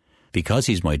 Because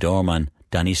he's my doorman,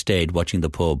 Danny stayed watching the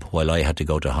pub while I had to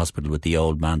go to hospital with the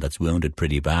old man that's wounded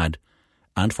pretty bad,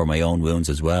 and for my own wounds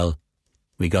as well.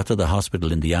 We got to the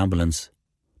hospital in the ambulance.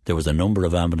 There was a number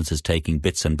of ambulances taking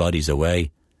bits and bodies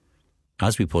away.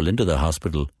 As we pull into the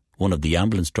hospital, one of the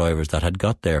ambulance drivers that had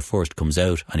got there first comes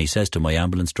out and he says to my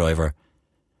ambulance driver,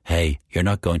 "Hey, you're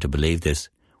not going to believe this.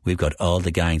 We've got all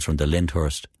the gangs from the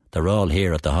Lyndhurst. They're all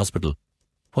here at the hospital."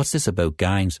 "What's this about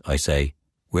gangs?" I say.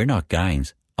 "We're not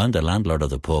gangs. I'm the landlord of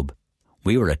the pub.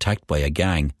 We were attacked by a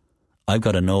gang. I've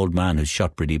got an old man who's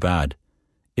shot pretty bad.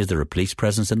 Is there a police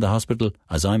presence in the hospital,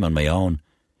 as I'm on my own?"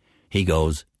 He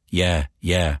goes,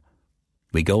 Yeah.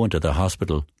 We go into the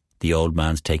hospital. The old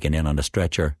man's taken in on a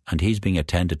stretcher and he's being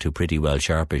attended to pretty well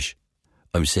sharpish.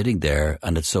 I'm sitting there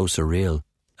and it's so surreal.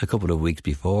 A couple of weeks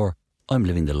before, I'm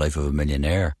living the life of a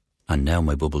millionaire and now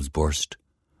my bubble's burst.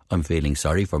 I'm feeling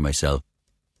sorry for myself.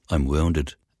 I'm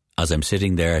wounded. As I'm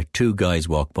sitting there, two guys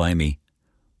walk by me.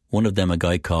 One of them a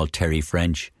guy called Terry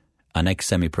French, an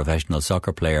ex-semi-professional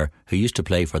soccer player who used to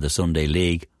play for the Sunday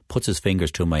League, puts his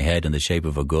fingers to my head in the shape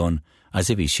of a gun, as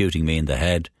if he's shooting me in the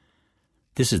head.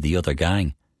 This is the other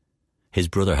gang. His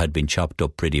brother had been chopped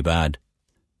up pretty bad.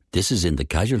 This is in the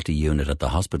casualty unit at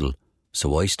the hospital,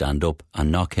 so I stand up and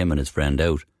knock him and his friend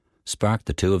out, spark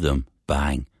the two of them,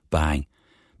 bang, bang.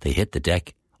 They hit the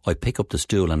deck. I pick up the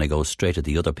stool and I go straight at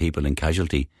the other people in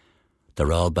casualty.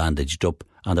 They're all bandaged up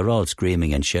and they're all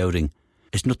screaming and shouting,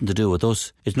 "It's nothing to do with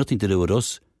us, it's nothing to do with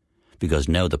us." Because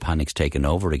now the panic's taken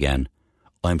over again.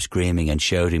 I'm screaming and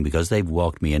shouting because they've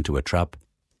walked me into a trap.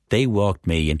 They walked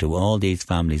me into all these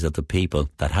families of the people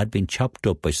that had been chopped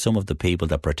up by some of the people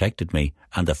that protected me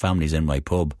and the families in my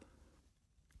pub.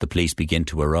 The police begin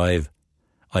to arrive.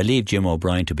 I leave Jim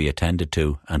O'Brien to be attended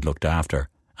to and looked after,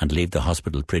 and leave the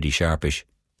hospital pretty sharpish.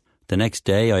 The next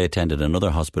day I attended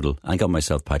another hospital and got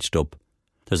myself patched up.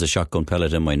 There's a shotgun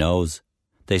pellet in my nose.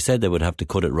 They said they would have to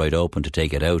cut it right open to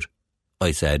take it out.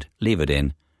 I said, leave it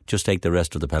in, just take the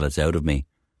rest of the pellets out of me.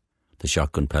 The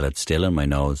shotgun pellet's still in my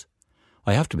nose.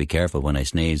 I have to be careful when I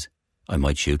sneeze. I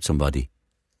might shoot somebody.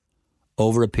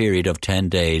 Over a period of 10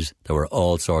 days, there were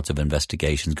all sorts of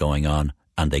investigations going on,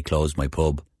 and they closed my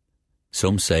pub.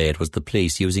 Some say it was the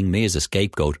police using me as a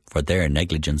scapegoat for their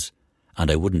negligence, and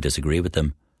I wouldn't disagree with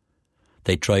them.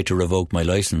 They tried to revoke my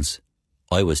licence.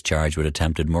 I was charged with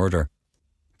attempted murder.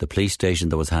 The police station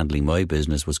that was handling my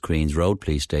business was Queen's Road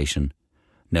Police Station.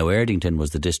 Now Erdington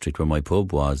was the district where my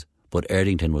pub was, but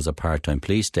Erdington was a part-time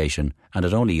police station and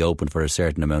it only opened for a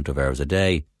certain amount of hours a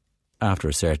day. After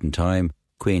a certain time,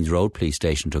 Queen's Road Police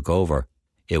Station took over.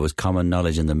 It was common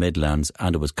knowledge in the Midlands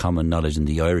and it was common knowledge in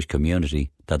the Irish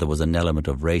community that there was an element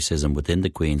of racism within the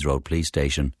Queen's Road Police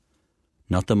Station.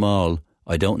 Not them all.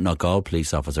 I don't knock all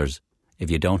police officers. If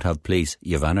you don't have police,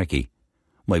 you've anarchy.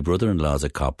 My brother-in-law's a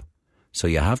cop, so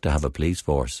you have to have a police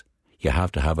force. You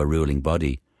have to have a ruling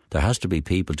body. There has to be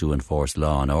people to enforce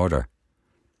law and order.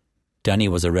 Danny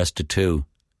was arrested too.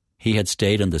 He had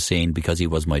stayed on the scene because he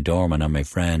was my doorman and my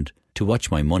friend, to watch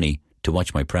my money, to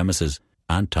watch my premises,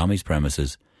 and Tommy's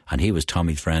premises, and he was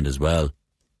Tommy's friend as well.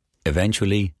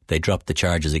 Eventually, they dropped the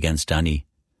charges against Danny.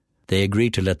 They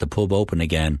agreed to let the pub open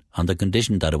again on the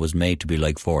condition that it was made to be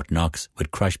like Fort Knox,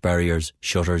 with crash barriers,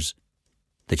 shutters.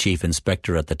 The chief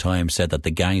inspector at the time said that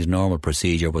the gang's normal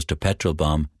procedure was to petrol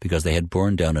bomb because they had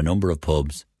burned down a number of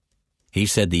pubs. He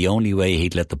said the only way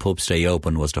he'd let the pub stay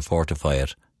open was to fortify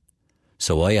it.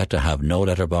 So I had to have no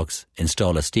letterbox,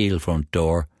 install a steel front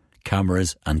door,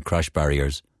 cameras and crash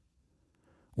barriers.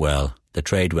 Well, the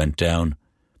trade went down,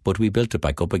 but we built it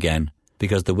back up again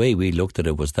because the way we looked at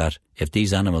it was that if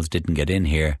these animals didn't get in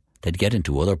here, they'd get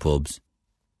into other pubs.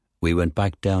 We went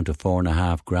back down to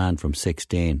 $4,500 from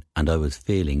 16 and I was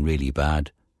feeling really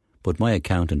bad. But my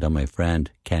accountant and my friend,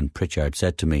 Ken Pritchard,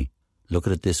 said to me, look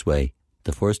at it this way.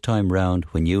 The first time round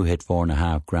when you hit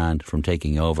 $4,500 from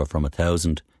taking over from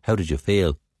 1,000, how did you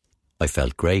feel? I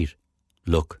felt great.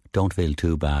 Look, don't feel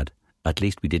too bad. At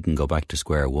least we didn't go back to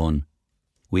square one.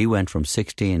 We went from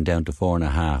 16 down to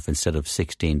 4,500 instead of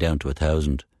 16 down to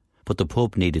 1,000. But the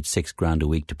pub needed $6,000 a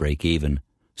week to break even,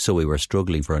 so we were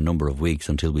struggling for a number of weeks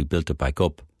until we built it back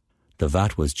up. The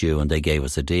VAT was due and they gave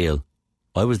us a deal.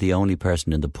 I was the only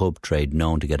person in the pub trade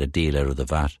known to get a deal out of the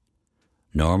VAT.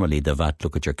 Normally the VAT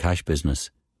look at your cash business.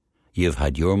 You've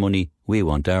had your money, we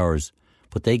want ours.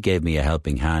 But they gave me a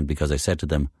helping hand because I said to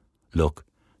them, look,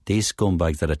 these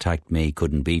scumbags that attacked me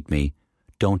couldn't beat me.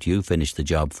 Don't you finish the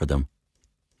job for them.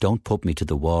 Don't put me to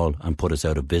the wall and put us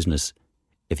out of business.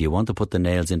 If you want to put the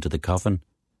nails into the coffin,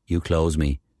 you close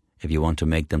me. If you want to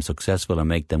make them successful and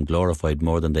make them glorified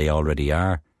more than they already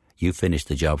are, you finish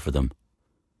the job for them.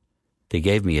 They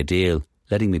gave me a deal,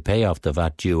 letting me pay off the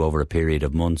VAT due over a period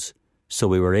of months. So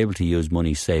we were able to use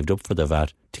money saved up for the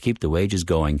VAT to keep the wages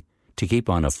going, to keep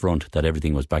on a front that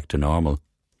everything was back to normal.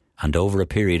 And over a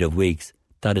period of weeks,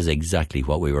 that is exactly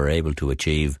what we were able to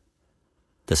achieve.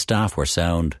 The staff were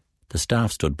sound. The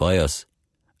staff stood by us.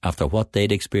 After what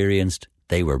they'd experienced,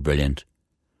 they were brilliant.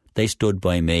 They stood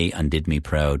by me and did me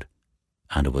proud.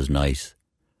 And it was nice.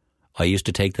 I used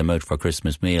to take them out for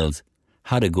Christmas meals,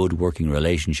 had a good working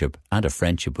relationship and a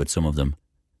friendship with some of them.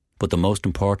 But the most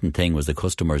important thing was the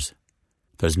customers.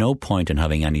 There's no point in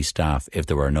having any staff if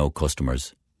there were no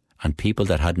customers. And people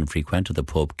that hadn't frequented the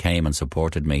pub came and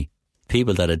supported me.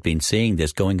 People that had been seeing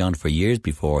this going on for years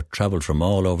before travelled from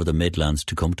all over the Midlands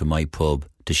to come to my pub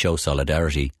to show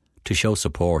solidarity, to show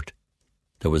support.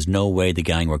 There was no way the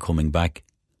gang were coming back.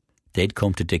 They'd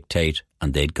come to dictate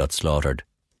and they'd got slaughtered.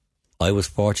 I was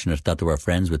fortunate that there were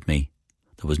friends with me.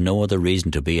 There was no other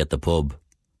reason to be at the pub.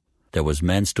 There was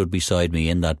men stood beside me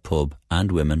in that pub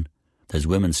and women. There's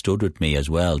women stood with me as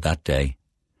well that day.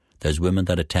 There's women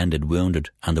that attended wounded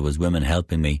and there was women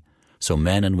helping me. So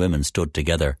men and women stood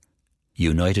together.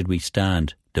 United we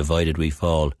stand, divided we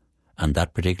fall. And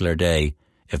that particular day,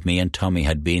 if me and Tommy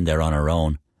had been there on our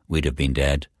own, we'd have been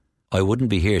dead. I wouldn't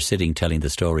be here sitting telling the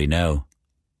story now.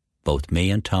 Both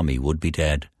me and Tommy would be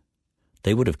dead.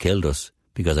 They would have killed us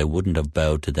because I wouldn't have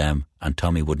bowed to them and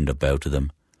Tommy wouldn't have bowed to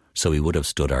them. so we would have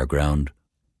stood our ground.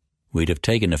 We'd have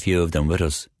taken a few of them with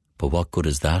us, but what good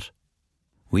is that?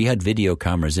 We had video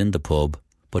cameras in the pub,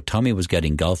 but Tommy was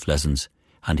getting golf lessons,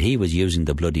 and he was using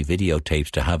the bloody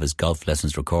videotapes to have his golf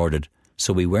lessons recorded,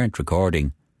 so we weren't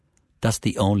recording. That's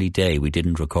the only day we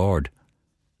didn't record.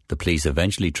 The police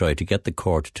eventually tried to get the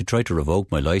court to try to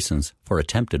revoke my licence for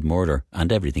attempted murder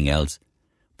and everything else,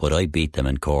 but I beat them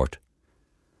in court.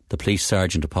 The police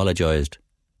sergeant apologised.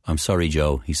 "I'm sorry,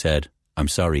 Joe," he said. "I'm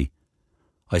sorry."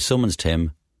 I summonsed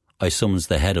him. I summonsed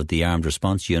the head of the armed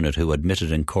response unit, who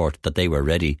admitted in court that they were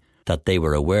ready, that they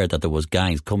were aware that there was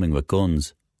gangs coming with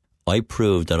guns. I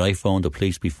proved that I phoned the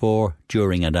police before,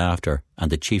 during and after, and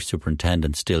the chief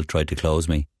superintendent still tried to close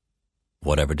me.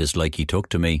 Whatever dislike he took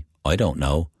to me, I don't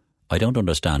know. I don't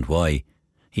understand why.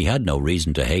 He had no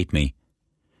reason to hate me.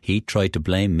 He tried to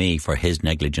blame me for his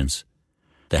negligence.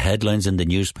 The headlines in the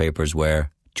newspapers were,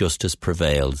 "Justice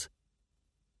prevails."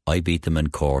 I beat them in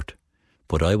court,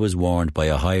 but I was warned by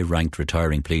a high-ranked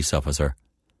retiring police officer.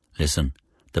 "Listen,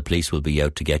 the police will be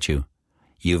out to get you.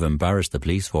 You've embarrassed the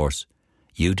police force.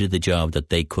 You did the job that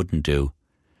they couldn't do.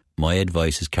 My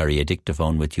advice is carry a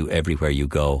dictaphone with you everywhere you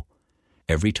go.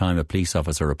 Every time a police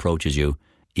officer approaches you,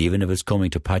 even if it's coming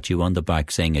to pat you on the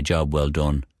back saying a job well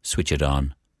done, switch it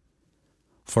on."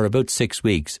 For about 6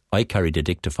 weeks, I carried a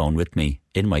dictaphone with me,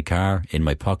 in my car, in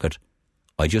my pocket.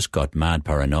 I just got mad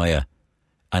paranoia.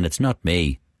 And it's not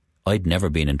me. I'd never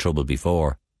been in trouble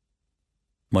before.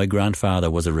 My grandfather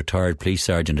was a retired police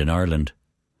sergeant in Ireland.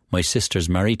 My sister's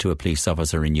married to a police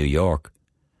officer in New York.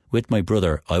 With my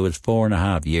brother, I was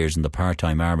 4.5 years in the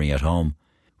part-time army at home,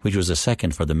 which was a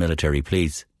second for the military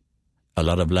police. A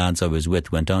lot of lads I was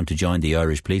with went on to join the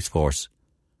Irish police force.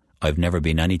 I've never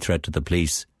been any threat to the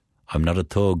police. I'm not a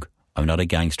thug. I'm not a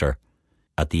gangster.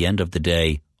 At the end of the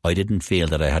day, I didn't feel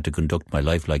that I had to conduct my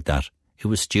life like that. It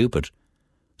was stupid.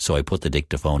 So I put the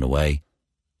dictaphone away.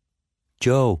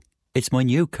 "Joe, it's my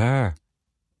new car."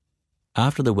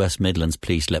 After the West Midlands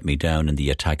police let me down in the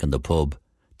attack on the pub,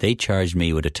 they charged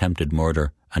me with attempted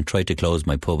murder and tried to close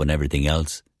my pub and everything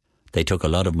else. They took a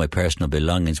lot of my personal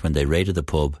belongings when they raided the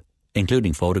pub,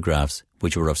 including photographs,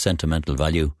 which were of sentimental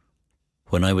value.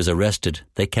 When I was arrested,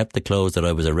 they kept the clothes that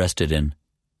I was arrested in.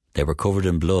 They were covered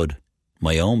in blood,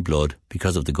 my own blood,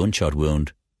 because of the gunshot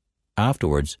wound.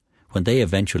 Afterwards, when they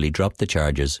eventually dropped the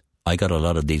charges, I got a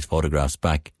lot of these photographs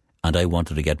back, and I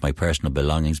wanted to get my personal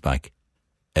belongings back.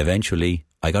 Eventually,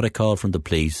 I got a call from the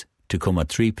police to come at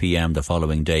 3 p.m. the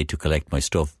following day to collect my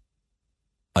stuff.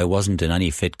 I wasn't in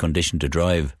any fit condition to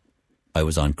drive. I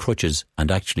was on crutches, and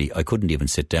actually I couldn't even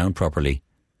sit down properly.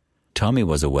 Tommy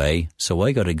was away, so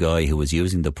I got a guy who was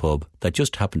using the pub that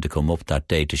just happened to come up that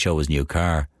day to show his new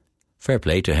car. Fair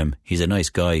play to him, he's a nice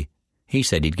guy. He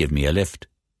said he'd give me a lift.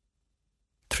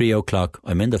 3:00,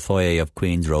 I'm in the foyer of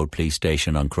Queen's Road Police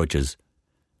Station on crutches.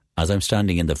 As I'm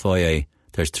standing in the foyer,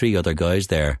 there's 3 other guys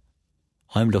there.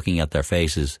 I'm looking at their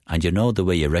faces, and you know the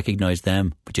way you recognise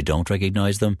them, but you don't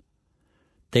recognise them?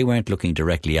 They weren't looking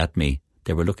directly at me,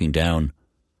 they were looking down.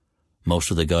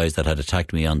 Most of the guys that had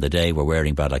attacked me on the day were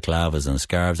wearing balaclavas and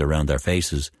scarves around their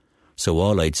faces, so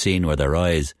all I'd seen were their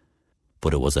eyes.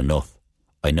 But it was enough.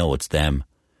 I know it's them.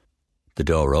 The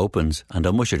door opens, and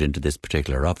I'm ushered into this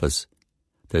particular office.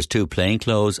 There's 2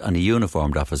 plainclothes and a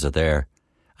uniformed officer there,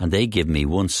 and they give me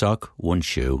 1 sock, 1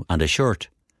 shoe and a shirt.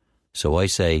 So I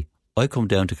say, "I come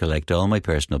down to collect all my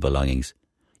personal belongings.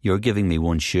 You're giving me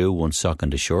 1 shoe, 1 sock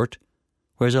and a shirt?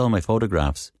 Where's all my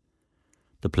photographs?"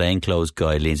 The plainclothes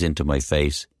guy leans into my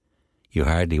face. "You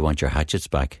hardly want your hatchets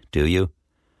back, do you?"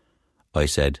 I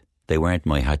said, "They weren't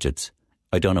my hatchets.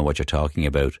 I don't know what you're talking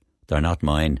about. They're not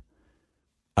mine."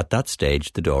 At that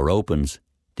stage, the door opens.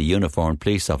 The uniformed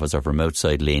police officer from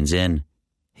outside leans in.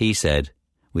 He said,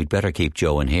 "We'd better keep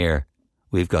Joe in here.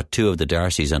 We've got 2 of the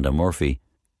Darcys and a Murphy.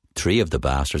 3 of the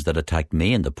bastards that attacked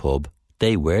me in the pub,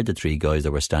 they were the 3 guys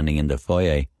that were standing in the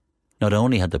foyer. Not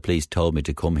only had the police told me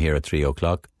to come here at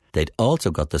 3:00, they'd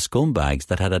also got the scumbags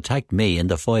that had attacked me in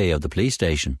the foyer of the police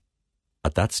station."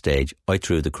 At that stage, I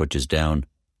threw the crutches down.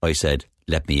 I said,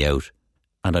 "Let me out."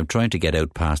 And I'm trying to get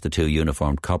out past the 2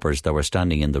 uniformed coppers that were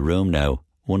standing in the room now,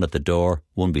 one at the door,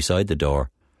 one beside the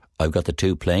door. I've got the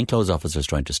 2 plainclothes officers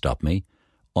trying to stop me.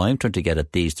 I'm trying to get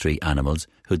at these 3 animals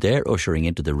who they're ushering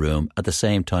into the room at the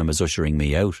same time as ushering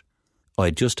me out.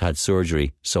 I'd just had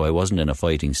surgery, so I wasn't in a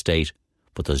fighting state,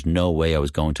 but there's no way I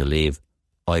was going to leave.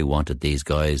 I wanted these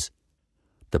guys.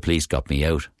 The police got me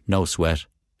out, no sweat.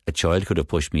 A child could have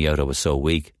pushed me out, I was so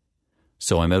weak.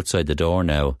 So I'm outside the door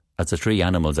now, as the 3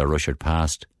 animals are ushered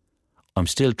past. I'm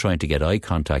still trying to get eye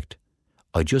contact.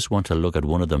 I just want to look at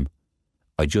one of them.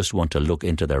 I just want to look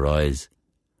into their eyes.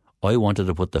 I wanted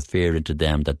to put the fear into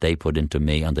them that they put into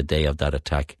me on the day of that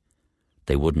attack.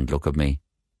 They wouldn't look at me.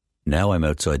 Now I'm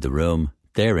outside the room.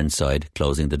 They're inside,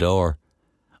 closing the door.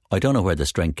 I don't know where the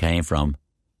strength came from.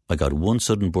 I got one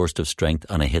sudden burst of strength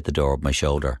and I hit the door with my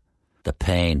shoulder. The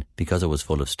pain, because I was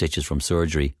full of stitches from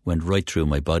surgery, went right through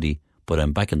my body, but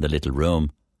I'm back in the little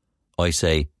room. I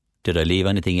say, "Did I leave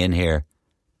anything in here?"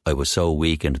 I was so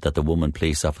weakened that the woman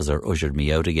police officer ushered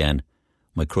me out again.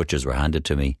 My crutches were handed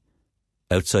to me.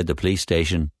 Outside the police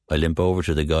station, I limp over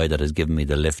to the guy that has given me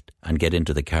the lift and get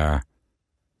into the car.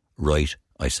 "Right,"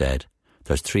 I said.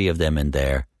 "There's 3 of them in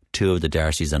there, 2 of the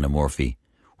Darcys and a Murphy.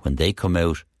 When they come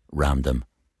out, ram them."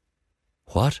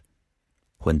 "What?"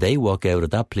 "When they walk out of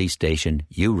that police station,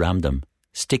 you ram them,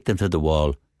 stick them to the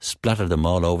wall, splatter them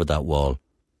all over that wall."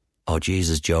 "Oh,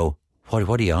 Jesus, Joe,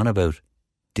 what are you on about?"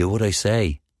 "Do what I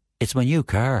say. It's my new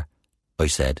car." I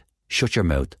said, "Shut your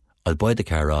mouth. I'll buy the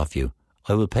car off you.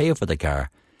 I will pay you for the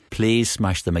car. Please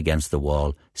smash them against the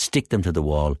wall, stick them to the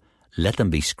wall, let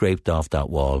them be scraped off that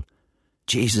wall."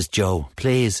 "Jesus, Joe,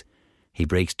 please." He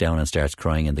breaks down and starts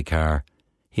crying in the car.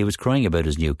 He was crying about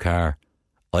his new car.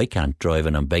 I can't drive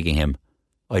and I'm begging him.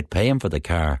 I'd pay him for the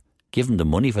car, give him the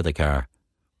money for the car.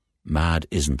 Mad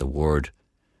isn't the word.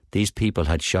 These people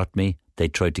had shot me,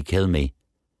 they'd tried to kill me.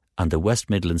 And the West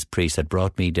Midlands priest had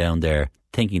brought me down there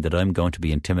thinking that I'm going to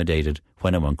be intimidated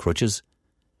when I'm on crutches.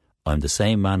 I'm the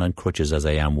same man on crutches as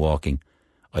I am walking.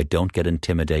 I don't get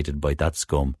intimidated by that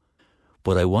scum.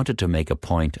 But I wanted to make a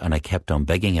point and I kept on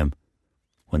begging him.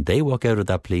 When they walk out of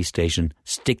that police station,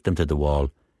 stick them to the wall.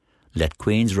 Let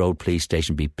Queen's Road Police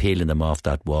Station be peeling them off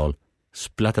that wall.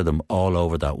 Splatter them all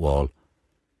over that wall.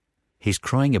 He's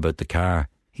crying about the car.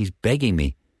 He's begging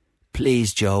me.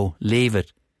 "Please, Joe, leave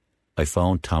it." I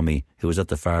phoned Tommy, who was at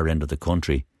the far end of the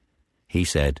country. He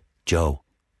said, "Joe,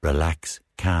 relax,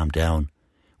 calm down.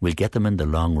 We'll get them in the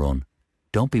long run.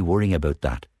 Don't be worrying about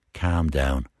that. Calm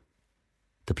down."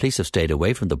 The police have stayed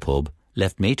away from the pub,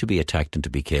 left me to be attacked and to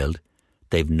be killed.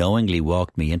 They've knowingly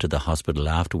walked me into the hospital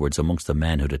afterwards amongst the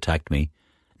men who'd attacked me.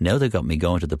 Now they've got me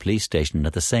going to the police station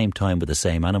at the same time with the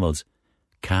same animals.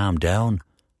 Calm down.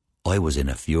 I was in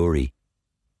a fury.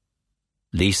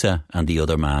 Lisa and the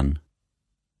other man.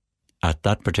 At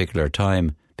that particular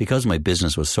time, because my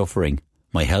business was suffering,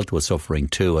 my health was suffering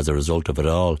too as a result of it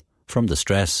all, from the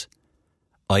stress.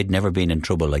 I'd never been in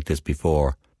trouble like this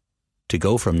before. To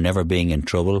go from never being in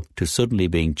trouble to suddenly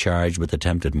being charged with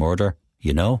attempted murder,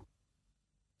 you know?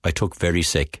 I took very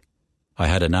sick. I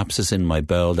had an abscess in my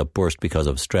bowel that burst because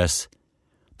of stress.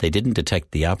 They didn't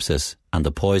detect the abscess and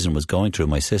the poison was going through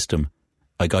my system.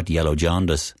 I got yellow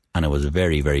jaundice and I was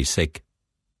very, very sick.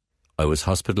 I was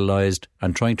hospitalised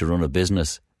and trying to run a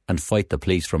business and fight the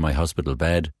police from my hospital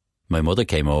bed. My mother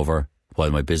came over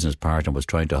while my business partner was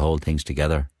trying to hold things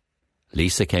together.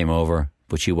 Lisa came over,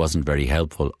 but she wasn't very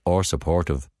helpful or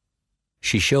supportive.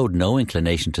 She showed no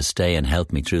inclination to stay and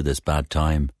help me through this bad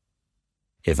time.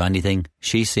 If anything,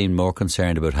 she seemed more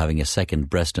concerned about having a second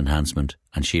breast enhancement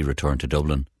and she returned to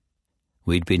Dublin.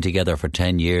 We'd been together for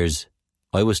 10 years.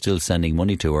 I was still sending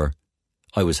money to her.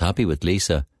 I was happy with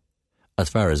Lisa. As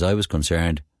far as I was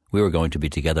concerned, we were going to be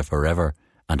together forever,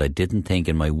 and I didn't think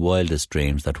in my wildest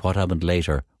dreams that what happened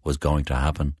later was going to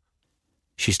happen.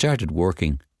 She started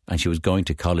working, and she was going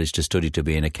to college to study to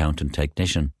be an accountant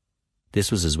technician.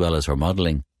 This was as well as her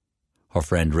modelling. Her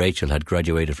friend Rachel had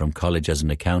graduated from college as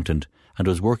an accountant and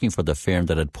was working for the firm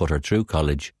that had put her through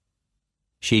college.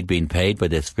 She'd been paid by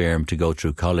this firm to go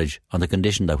through college on the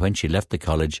condition that when she left the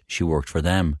college, she worked for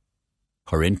them.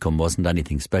 Her income wasn't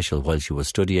anything special while she was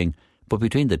studying, but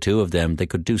between the two of them, they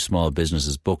could do small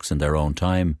businesses books in their own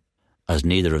time. As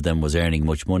neither of them was earning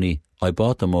much money, I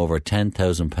bought them over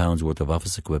 £10,000 worth of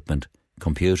office equipment,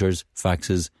 computers,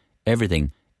 faxes,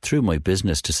 everything, through my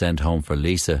business to send home for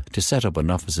Lisa to set up an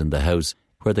office in the house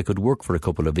where they could work for a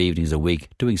couple of evenings a week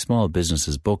doing small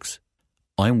businesses books.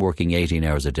 I'm working 18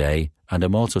 hours a day and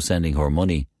I'm also sending her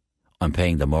money. I'm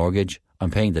paying the mortgage,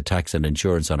 I'm paying the tax and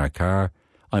insurance on her car,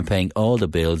 I'm paying all the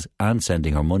bills and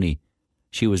sending her money.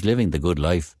 She was living the good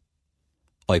life.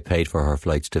 I paid for her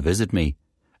flights to visit me,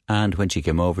 and when she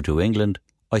came over to England,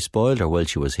 I spoiled her while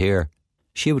she was here.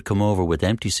 She would come over with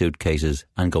empty suitcases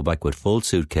and go back with full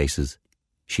suitcases.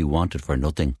 She wanted for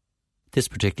nothing. This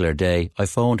particular day, I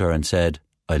phoned her and said,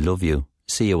 "I love you,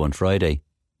 see you on Friday."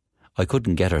 I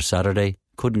couldn't get her Saturday,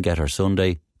 couldn't get her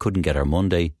Sunday, couldn't get her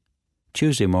Monday.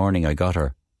 Tuesday morning I got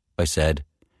her. I said,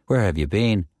 "Where have you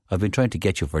been? I've been trying to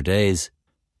get you for days."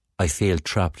 "I feel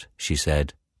trapped," she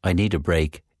said. "I need a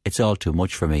break. It's all too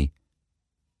much for me."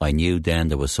 I knew then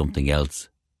there was something else.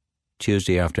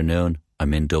 Tuesday afternoon,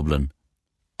 I'm in Dublin.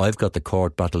 I've got the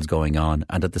court battles going on,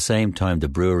 and at the same time the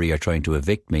brewery are trying to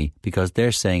evict me because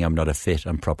they're saying I'm not a fit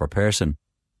and proper person.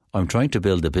 I'm trying to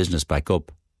build the business back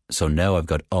up, so now I've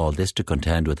got all this to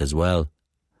contend with as well.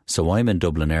 So I'm in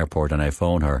Dublin Airport and I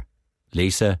phone her.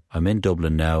 Lisa, I'm in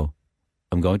Dublin now.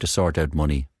 I'm going to sort out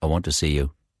money. I want to see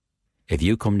you. If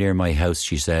you come near my house,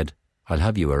 she said, I'll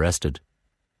have you arrested.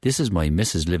 This is my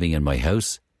missus living in my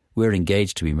house. We're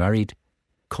engaged to be married.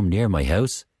 Come near my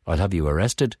house, I'll have you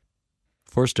arrested.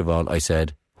 First of all, I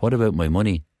said, what about my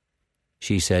money?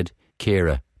 She said,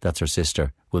 Ciara, that's her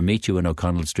sister, will meet you in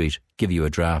O'Connell Street, give you a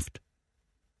draft.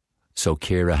 So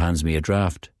Ciara hands me a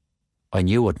draft. I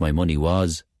knew what my money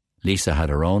was. Lisa had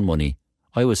her own money.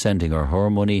 I was sending her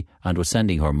money and was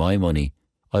sending her my money.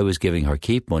 I was giving her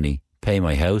keep money, pay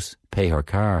my house, pay her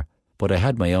car, but I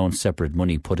had my own separate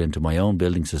money put into my own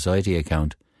building society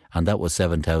account, and that was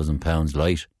 £7,000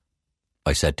 light.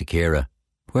 I said to Ciara,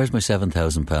 where's my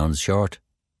 £7,000 short?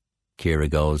 Ciara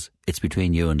goes, it's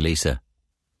between you and Lisa.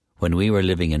 When we were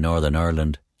living in Northern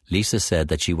Ireland, Lisa said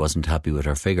that she wasn't happy with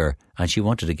her figure and she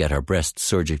wanted to get her breasts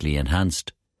surgically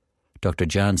enhanced. Dr.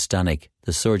 Jan Stanek,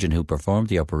 the surgeon who performed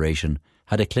the operation,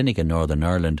 had a clinic in Northern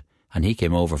Ireland and he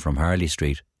came over from Harley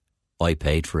Street. I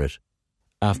paid for it.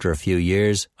 After a few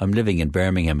years, I'm living in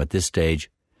Birmingham at this stage.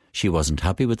 She wasn't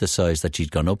happy with the size that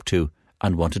she'd gone up to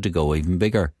and wanted to go even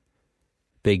bigger.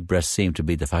 Big breasts seemed to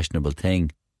be the fashionable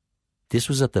thing. This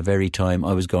was at the very time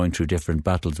I was going through different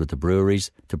battles with the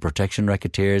breweries, the protection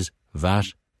racketeers, VAT,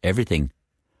 everything.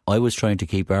 I was trying to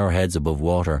keep our heads above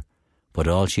water, but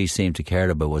all she seemed to care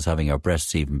about was having her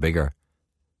breasts even bigger.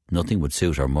 Nothing would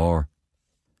suit her more.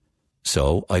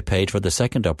 So I paid for the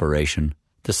second operation,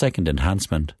 the second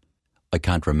enhancement. I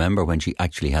can't remember when she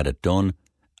actually had it done.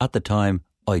 At the time,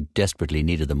 I desperately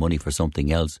needed the money for something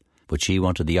else, but she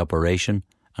wanted the operation,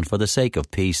 and for the sake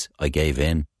of peace, I gave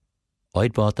in.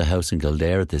 I'd bought the house in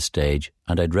Kildare at this stage,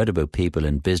 and I'd read about people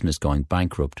in business going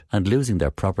bankrupt and losing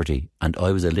their property, and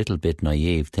I was a little bit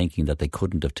naive thinking that they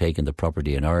couldn't have taken the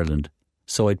property in Ireland.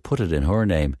 So I'd put it in her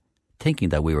name, thinking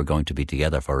that we were going to be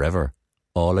together forever.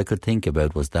 All I could think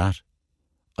about was that.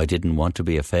 I didn't want to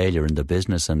be a failure in the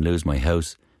business and lose my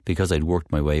house, because I'd worked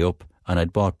my way up and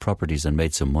I'd bought properties and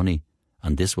made some money,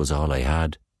 and this was all I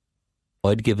had.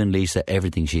 I'd given Lisa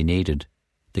everything she needed.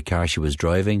 The car she was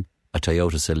driving, a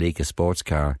Toyota Celica sports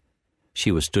car.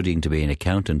 She was studying to be an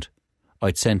accountant.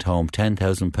 I'd sent home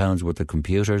 £10,000 worth of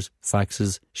computers,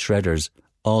 faxes, shredders,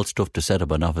 all stuff to set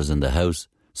up an office in the house,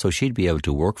 so she'd be able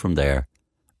to work from there.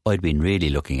 I'd been really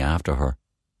looking after her.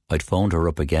 I'd phoned her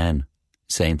up again.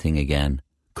 Same thing again.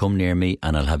 Come near me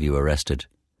and I'll have you arrested.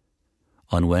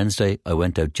 On Wednesday, I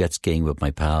went out jet skiing with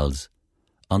my pals.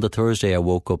 On the Thursday, I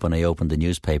woke up and I opened the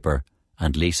newspaper,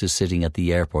 and Lisa's sitting at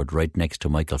the airport right next to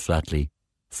Michael Flatley,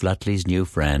 Flatley's new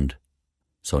friend.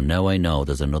 So now I know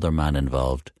there's another man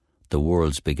involved, the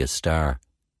world's biggest star.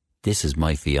 This is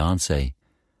my fiancé.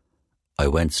 I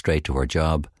went straight to her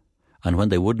job, and when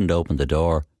they wouldn't open the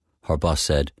door, her boss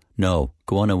said, "No,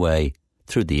 go on away,"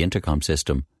 through the intercom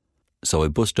system. So I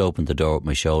bust open the door with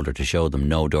my shoulder to show them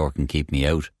no door can keep me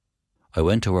out. I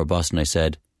went to her boss and I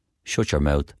said, "Shut your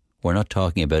mouth. We're not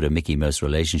talking about a Mickey Mouse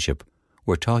relationship.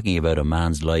 We're talking about a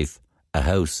man's life, a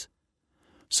house."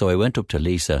 So I went up to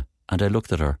Lisa and I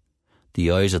looked at her.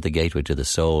 The eyes are the gateway to the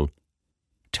soul.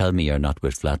 Tell me you're not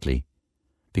with Flatley.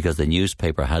 Because the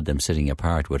newspaper had them sitting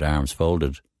apart with arms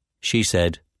folded. She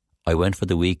said, "I went for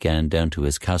the weekend down to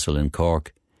his castle in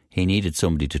Cork. He needed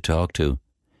somebody to talk to.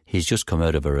 He's just come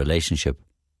out of a relationship."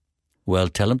 "Well,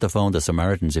 tell him to phone the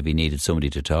Samaritans if he needed somebody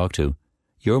to talk to.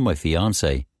 You're my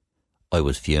fiancé." I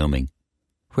was fuming.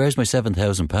 "Where's my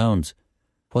 £7,000?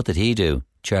 What did he do?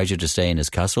 Charge you to stay in his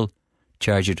castle?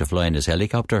 Charge you to fly in his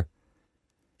helicopter?"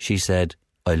 She said,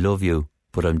 "I love you,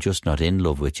 but I'm just not in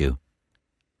love with you."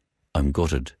 I'm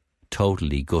gutted,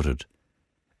 totally gutted.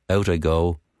 Out I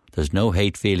go. There's no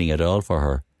hate feeling at all for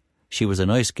her. She was a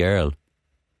nice girl.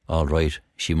 All right,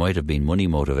 she might have been money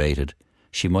motivated.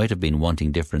 She might have been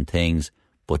wanting different things,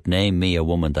 but name me a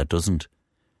woman that doesn't.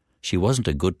 She wasn't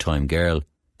a good time girl,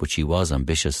 but she was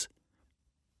ambitious.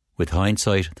 With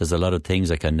hindsight, there's a lot of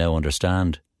things I can now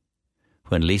understand.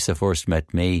 When Lisa first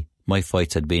met me, my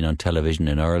fights had been on television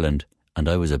in Ireland, and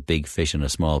I was a big fish in a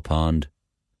small pond.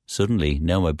 Suddenly,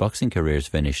 now my boxing career's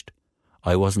finished.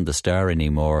 I wasn't the star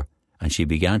anymore, and she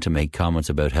began to make comments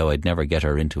about how I'd never get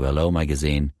her into Hello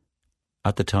magazine.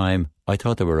 At the time, I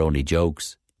thought they were only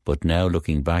jokes, but now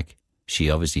looking back, she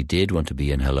obviously did want to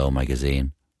be in Hello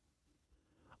magazine.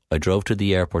 I drove to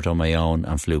the airport on my own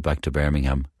and flew back to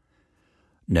Birmingham.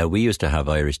 Now, we used to have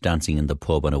Irish dancing in the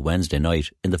pub on a Wednesday night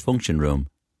in the function room.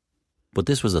 But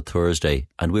this was a Thursday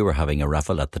and we were having a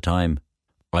raffle at the time.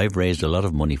 I've raised a lot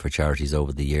of money for charities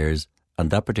over the years, and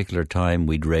that particular time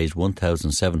we'd raised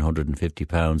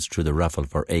 £1,750 through the raffle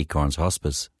for Acorns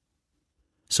Hospice.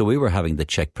 So we were having the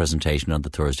cheque presentation on the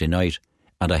Thursday night,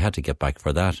 and I had to get back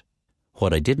for that.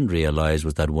 What I didn't realise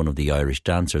was that one of the Irish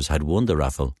dancers had won the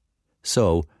raffle.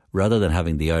 So, rather than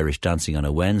having the Irish dancing on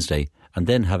a Wednesday and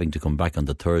then having to come back on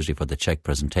the Thursday for the cheque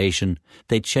presentation,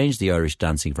 they'd changed the Irish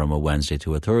dancing from a Wednesday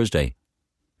to a Thursday.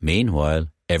 Meanwhile,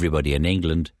 everybody in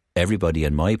England, everybody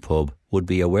in my pub would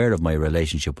be aware of my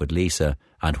relationship with Lisa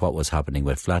and what was happening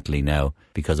with Flatley now,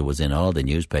 because it was in all the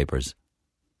newspapers.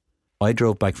 I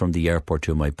drove back from the airport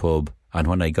to my pub, and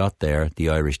when I got there, the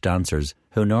Irish dancers,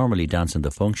 who normally dance in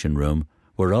the function room,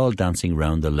 were all dancing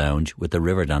round the lounge with the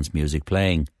Riverdance music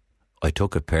playing. I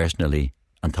took it personally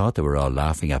and thought they were all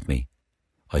laughing at me.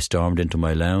 I stormed into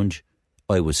my lounge.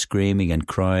 I was screaming and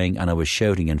crying, and I was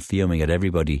shouting and fuming at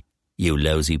everybody, "You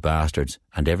lousy bastards,"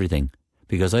 and everything,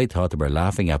 because I thought they were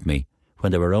laughing at me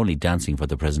when they were only dancing for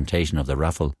the presentation of the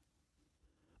raffle.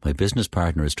 My business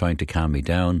partner is trying to calm me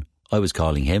down. I was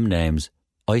calling him names.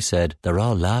 I said, "They're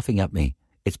all laughing at me.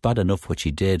 It's bad enough what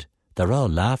she did. They're all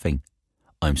laughing."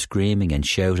 I'm screaming and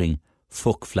shouting,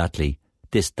 "Fuck Flatley,"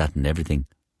 this, that and everything.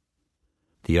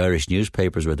 The Irish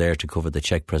newspapers were there to cover the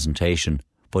cheque presentation,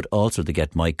 but also to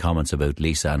get my comments about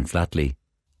Lisa and Flatley.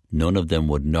 None of them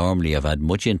would normally have had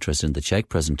much interest in the cheque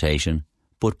presentation,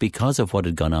 but because of what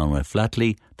had gone on with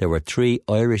Flatley, there were 3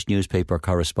 Irish newspaper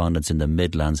correspondents in the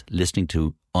Midlands listening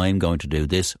to, "I'm going to do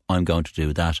this, I'm going to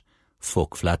do that,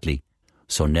 fuck Flatley."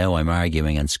 So now I'm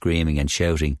arguing and screaming and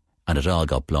shouting, and it all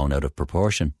got blown out of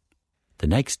proportion. The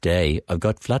next day, I've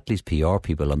got Flatley's PR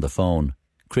people on the phone.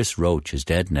 Chris Roach is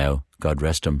dead now, God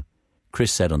rest him.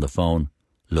 Chris said on the phone,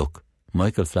 "Look,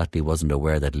 Michael Flatley wasn't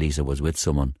aware that Lisa was with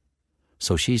someone.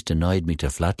 So she's denied me to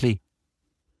Flatley.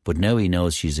 But now he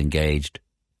knows she's engaged.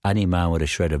 Any man with a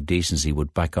shred of decency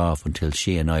would back off until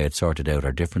she and I had sorted out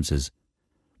our differences.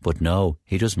 But no,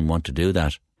 he doesn't want to do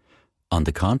that. On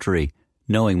the contrary,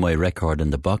 knowing my record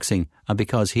in the boxing, and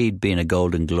because he'd been a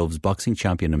Golden Gloves boxing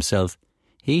champion himself,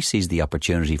 he sees the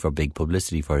opportunity for big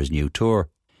publicity for his new tour.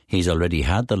 He's already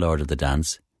had the Lord of the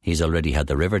Dance. He's already had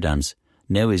the Riverdance.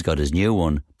 Now he's got his new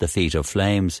one, the Feet of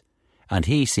Flames, and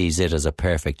he sees it as a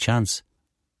perfect chance.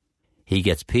 He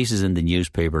gets pieces in the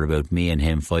newspaper about me and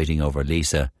him fighting over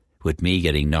Lisa, with me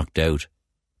getting knocked out.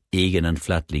 Egan and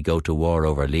Flatley go to war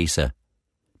over Lisa.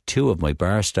 2 of my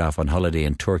bar staff on holiday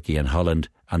in Turkey and Holland,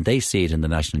 and they see it in the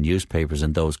national newspapers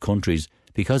in those countries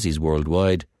because he's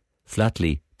worldwide.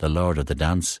 Flatley, the Lord of the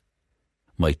Dance.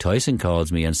 Mike Tyson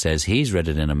calls me and says he's read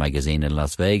it in a magazine in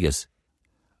Las Vegas.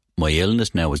 My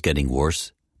illness now was getting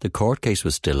worse. The court case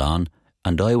was still on,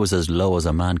 and I was as low as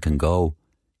a man can go.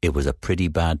 It was a pretty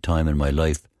bad time in my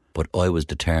life, but I was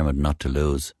determined not to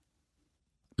lose.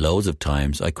 Loads of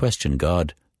times I question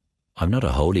God. I'm not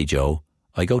a holy Joe.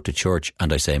 I go to church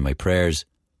and I say my prayers.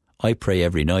 I pray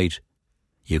every night.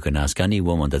 You can ask any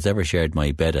woman that's ever shared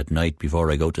my bed at night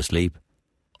before I go to sleep.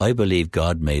 I believe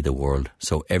God made the world,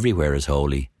 so everywhere is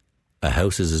holy. A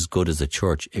house is as good as a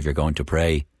church if you're going to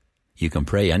pray. You can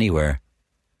pray anywhere.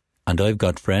 And I've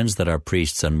got friends that are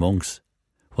priests and monks.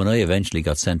 When I eventually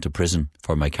got sent to prison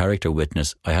for my character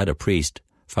witness, I had a priest,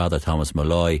 Father Thomas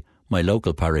Malloy, my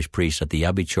local parish priest at the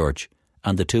Abbey Church,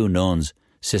 and the 2 nuns,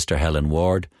 Sister Helen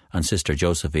Ward and Sister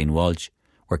Josephine Walsh,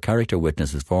 were character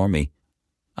witnesses for me,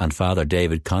 and Father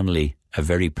David Connolly, a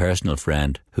very personal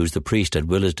friend, who's the priest at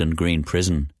Willesden Green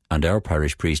Prison, and our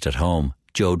parish priest at home,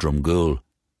 Joe Drumgoole.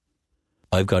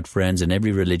 I've got friends in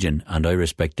every religion, and I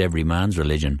respect every man's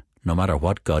religion, no matter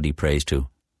what God he prays to.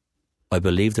 I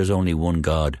believe there's only one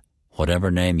God,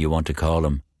 whatever name you want to call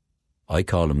him. I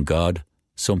call him God,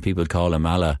 some people call him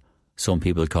Allah, some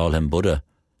people call him Buddha,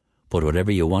 but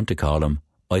whatever you want to call him,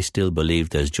 I still believe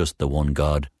there's just the one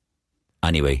God.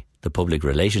 Anyway, the public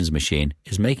relations machine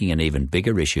is making an even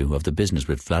bigger issue of the business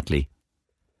with Flatley.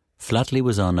 Flatley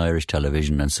was on Irish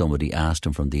television and somebody asked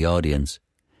him from the audience,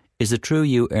 "Is it true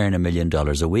you earn $1 million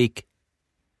a week?"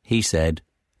 He said,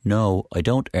 "No, I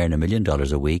don't earn $1 million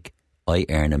a week. I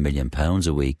earn £1 million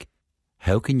a week."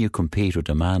 How can you compete with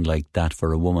a man like that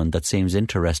for a woman that seems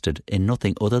interested in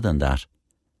nothing other than that?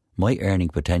 My earning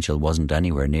potential wasn't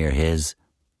anywhere near his.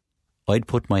 I'd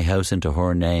put my house into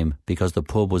her name because the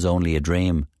pub was only a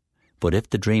dream. But if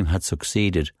the dream had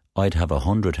succeeded, I'd have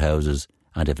 100 houses,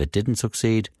 and if it didn't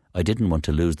succeed, I didn't want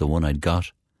to lose the one I'd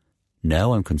got.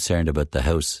 Now I'm concerned about the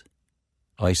house.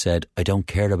 I said, I don't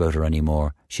care about her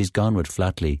anymore. She's gone with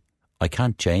Flatley. I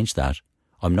can't change that.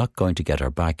 I'm not going to get her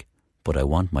back, but I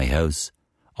want my house.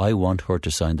 I want her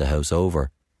to sign the house over.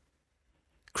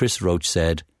 Chris Roach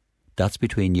said, "That's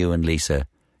between you and Lisa.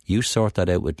 You sort that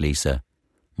out with Lisa.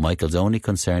 Michael's only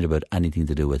concerned about anything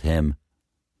to do with him.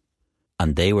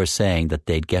 And they were saying that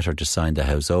they'd get her to sign the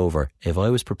house over if I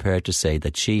was prepared to say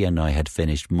that she and I had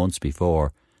finished months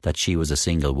before, that she was a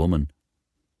single woman.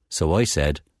 So I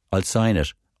said, I'll sign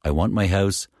it. I want my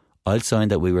house. I'll sign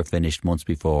that we were finished months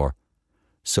before.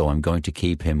 So I'm going to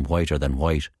keep him whiter than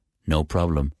white. No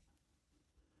problem.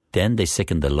 Then they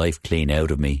sickened the life clean out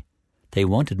of me. They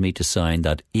wanted me to sign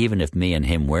that even if me and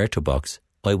him were to box,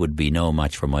 I would be no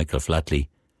match for Michael Flatley.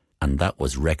 And that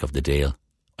was wreck of the deal.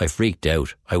 I freaked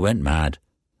out. I went mad.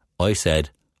 I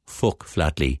said, fuck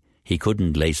Flatley. He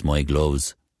couldn't lace my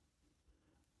gloves.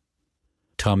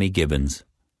 Tommy Gibbons.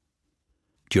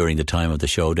 During the time of the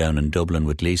showdown in Dublin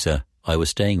with Lisa, I was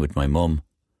staying with my mum.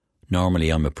 Normally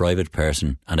I'm a private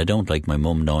person and I don't like my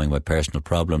mum knowing my personal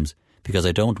problems because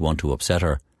I don't want to upset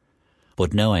her.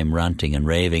 But now I'm ranting and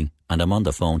raving and I'm on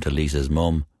the phone to Lisa's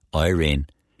mum, Irene,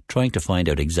 trying to find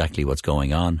out exactly what's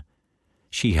going on.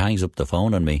 She hangs up the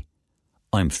phone on me.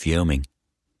 I'm fuming.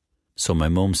 So my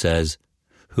mum says,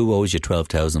 who owes you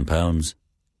 £12,000?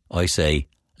 I say,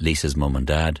 Lisa's mum and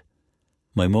dad.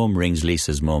 My mum rings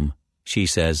Lisa's mum. She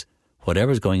says,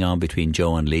 whatever's going on between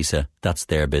Joe and Lisa, that's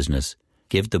their business.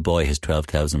 Give the boy his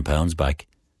 £12,000 back.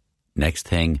 Next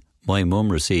thing, my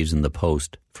mum receives in the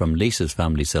post from Lisa's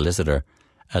family solicitor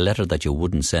a letter that you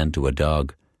wouldn't send to a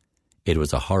dog. It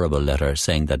was a horrible letter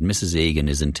saying that Mrs. Egan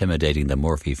is intimidating the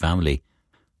Murphy family.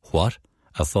 What?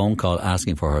 A phone call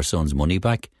asking for her son's money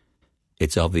back?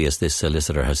 It's obvious this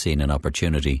solicitor has seen an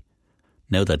opportunity.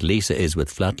 Now that Lisa is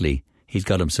with Flatley, he's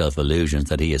got himself illusions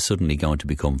that he is suddenly going to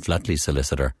become Flatley's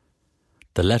solicitor.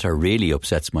 The letter really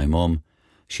upsets my mum.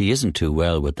 She isn't too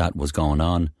well with that was going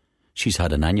on. She's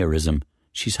had an aneurysm.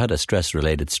 She's had a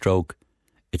stress-related stroke.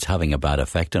 It's having a bad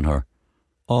effect on her.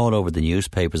 All over the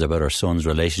newspapers about her son's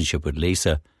relationship with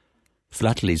Lisa.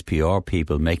 Flatley's PR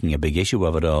people making a big issue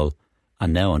of it all.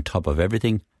 And now on top of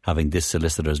everything, having this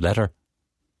solicitor's letter.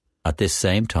 At this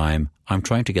same time, I'm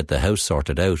trying to get the house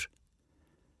sorted out.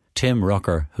 Tim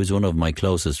Rocker, who's one of my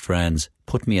closest friends,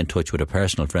 put me in touch with a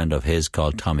personal friend of his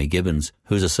called Tommy Gibbons,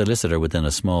 who's a solicitor within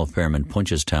a small firm in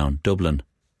Punchestown, Dublin.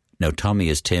 Now Tommy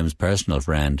is Tim's personal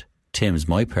friend. Tim's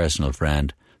my personal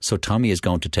friend. So Tommy is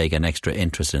going to take an extra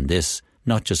interest in this,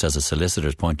 not just as a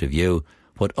solicitor's point of view,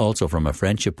 but also from a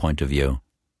friendship point of view.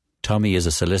 Tommy is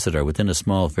a solicitor within a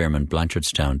small firm in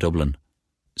Blanchardstown, Dublin.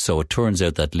 So it turns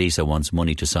out that Lisa wants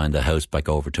money to sign the house back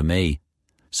over to me.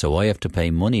 So I have to pay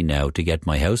money now to get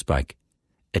my house back.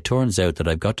 It turns out that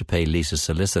I've got to pay Lisa's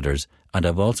solicitors and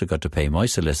I've also got to pay my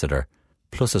solicitor,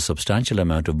 plus a substantial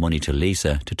amount of money to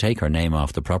Lisa to take her name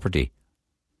off the property.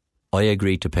 I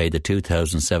agreed to pay the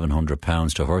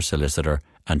 £2,700 to her solicitor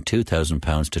and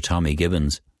 £2,000 to Tommy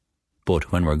Gibbons.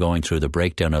 But when we're going through the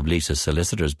breakdown of Lisa's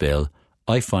solicitor's bill,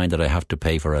 I find that I have to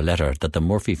pay for a letter that the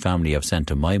Murphy family have sent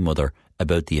to my mother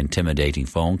about the intimidating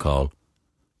phone call.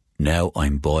 Now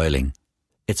I'm boiling.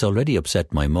 It's already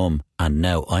upset my mum, and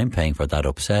now I'm paying for that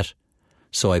upset.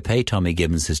 So I pay Tommy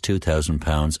Gibbons his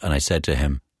 £2,000 and I said to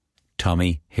him,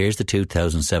 Tommy, here's the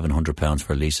 £2,700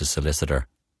 for Lisa's solicitor.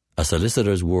 A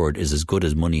solicitor's word is as good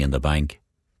as money in the bank.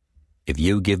 If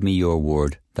you give me your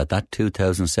word that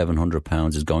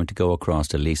 £2,700 is going to go across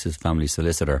to Lisa's family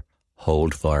solicitor,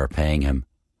 hold fire paying him.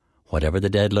 Whatever the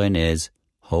deadline is,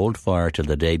 hold fire till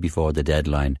the day before the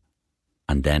deadline,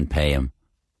 and then pay him.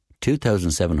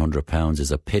 £2,700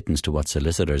 is a pittance to what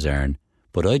solicitors earn,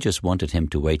 but I just wanted him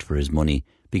to wait for his money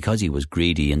because he was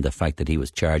greedy in the fact that he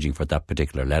was charging for that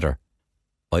particular letter.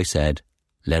 I said,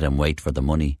 let him wait for the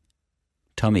money.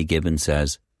 Tommy Gibbons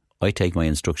says, I take my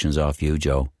instructions off you,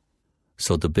 Joe.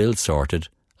 So the bill's sorted,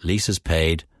 Lisa's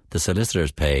paid, the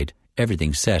solicitor's paid,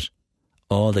 everything's set.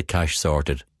 All the cash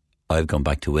sorted. I've gone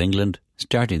back to England,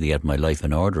 starting to get my life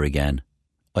in order again.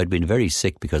 I'd been very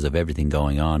sick because of everything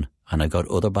going on, and I got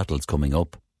other battles coming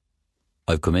up.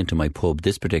 I've come into my pub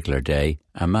this particular day,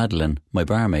 and Madeline, my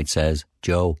barmaid, says,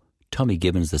 Joe, Tommy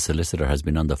Gibbons, the solicitor, has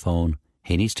been on the phone.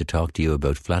 He needs to talk to you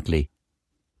about Flatley.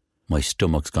 My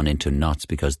stomach's gone into knots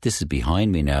because this is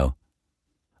behind me now.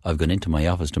 I've gone into my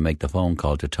office to make the phone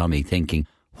call to Tommy thinking,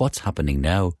 what's happening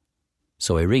now?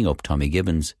 So I ring up Tommy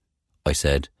Gibbons. I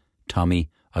said, Tommy,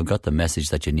 I've got the message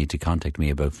that you need to contact me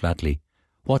about Flatley.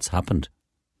 What's happened?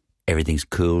 Everything's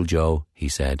cool, Joe, he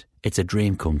said. It's a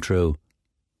dream come true.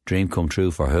 Dream come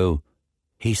true for who?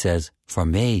 He says, for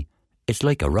me. It's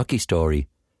like a Rocky story.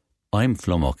 I'm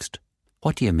flummoxed.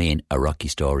 What do you mean, a Rocky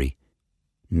story?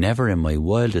 Never in my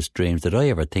wildest dreams did I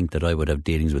ever think that I would have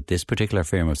dealings with this particular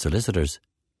firm of solicitors.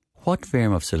 What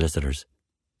firm of solicitors?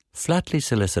 Flatley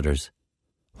Solicitors.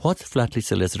 What's Flatley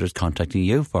Solicitors contacting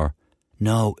you for?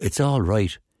 No, it's all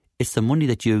right. It's the money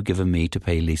that you've given me to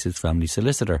pay Lisa's family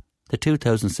solicitor. the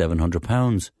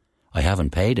 £2,700. I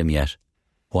haven't paid him yet.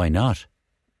 Why not?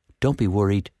 Don't be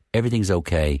worried. Everything's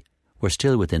okay. We're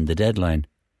still within the deadline.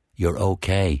 You're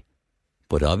okay.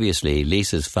 But obviously,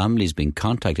 Lisa's family's been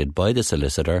contacted by the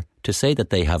solicitor to say that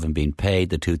they haven't been paid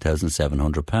the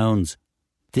 £2,700.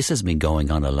 This has been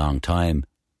going on a long time.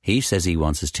 He says he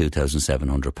wants his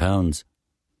 £2,700.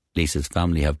 Lisa's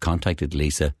family have contacted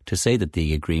Lisa to say that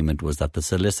the agreement was that the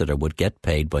solicitor would get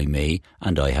paid by me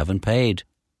and I haven't paid.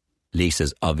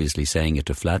 Lisa's obviously saying it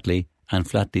to Flatley, and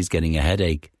Flatley's getting a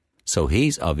headache. So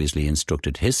he's obviously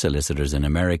instructed his solicitors in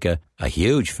America, a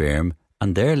huge firm,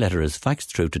 and their letter is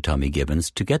faxed through to Tommy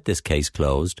Gibbons to get this case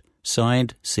closed,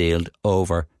 signed, sealed,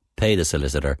 over, pay the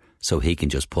solicitor so he can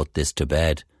just put this to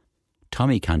bed.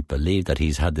 Tommy can't believe that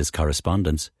he's had this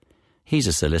correspondence. He's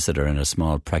a solicitor in a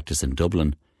small practice in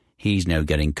Dublin. He's now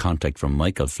getting contact from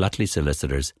Michael Flatley's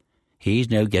solicitors. He's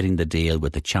now getting the deal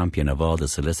with the champion of all the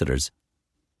solicitors.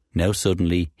 Now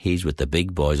suddenly he's with the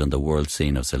big boys on the world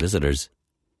scene of solicitors.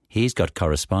 He's got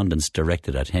correspondence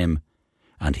directed at him,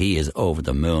 and he is over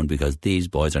the moon because these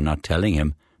boys are not telling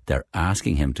him, they're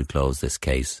asking him to close this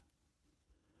case.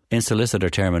 In solicitor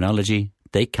terminology,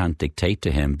 they can't dictate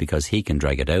to him because he can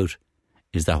drag it out.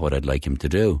 Is that what I'd like him to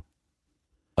do?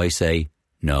 I say,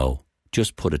 no,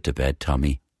 just put it to bed,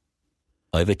 Tommy.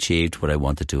 I've achieved what I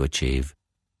wanted to achieve.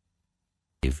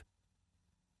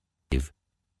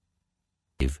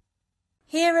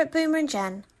 Here at Boomer &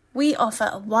 Jen, we offer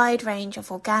a wide range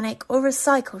of organic or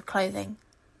recycled clothing.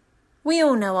 We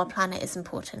all know our planet is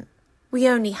important. We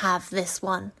only have this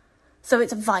one, so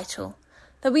it's vital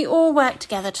that we all work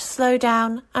together to slow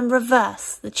down and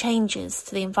reverse the changes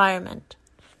to the environment.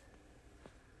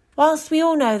 Whilst we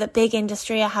all know that big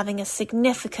industry are having a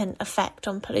significant effect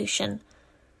on pollution,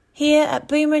 here at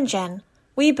Boomer & Jen,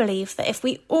 we believe that if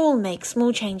we all make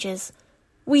small changes,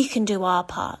 we can do our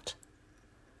part.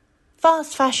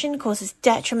 Fast fashion causes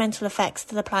detrimental effects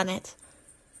to the planet.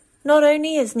 Not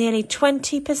only is nearly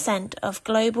 20% of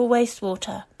global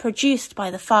wastewater produced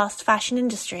by the fast fashion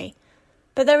industry,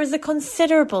 but there is a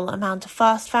considerable amount of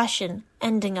fast fashion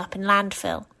ending up in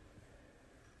landfill.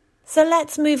 So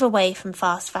let's move away from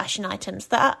fast fashion items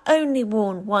that are only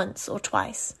worn once or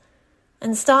twice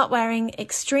and start wearing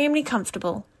extremely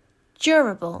comfortable,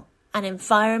 durable and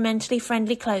environmentally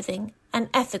friendly clothing and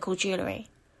ethical jewellery.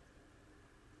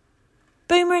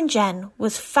 Boomer & Jen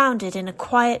was founded in a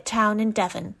quiet town in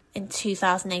Devon in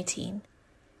 2018.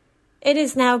 It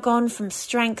has now gone from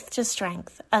strength to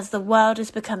strength as the world is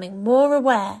becoming more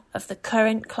aware of the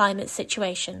current climate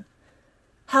situation,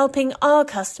 helping our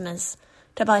customers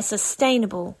to buy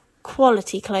sustainable,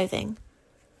 quality clothing.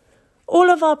 All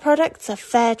of our products are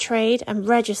fair trade and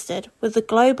registered with the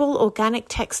Global Organic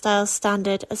Textiles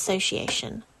Standard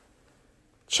Association.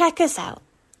 Check us out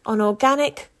on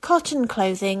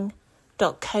organiccottonclothing.co.uk.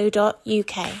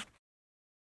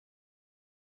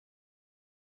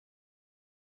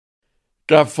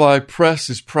 Gadfly Press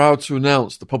is proud to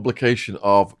announce the publication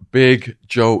of Big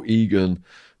Joe Egan,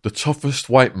 the toughest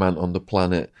white man on the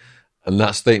planet. And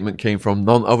that statement came from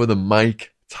none other than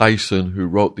Mike Tyson, who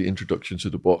wrote the introduction to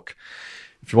the book.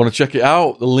 If you want to check it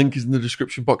out, the link is in the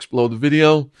description box below the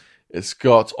video. It's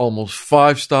got almost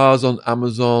 5 stars on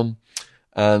Amazon,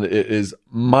 and it is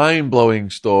mind-blowing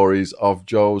stories of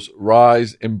Joe's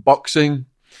rise in boxing.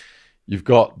 You've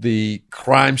got the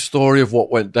crime story of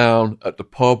what went down at the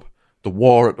pub, the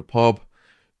war at the pub,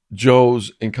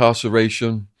 Joe's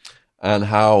incarceration, and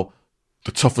how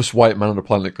the toughest white man on the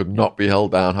planet could not be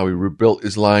held down, how he rebuilt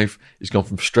his life. He's gone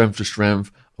from strength to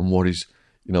strength, and what he's,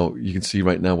 you can see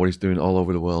right now what he's doing all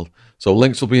over the world. So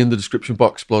links will be in the description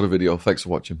box below the video. Thanks for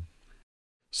watching.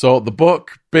 So the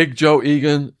book, Big Joe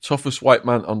Egan, Toughest White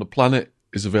Man on the Planet,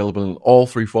 is available in all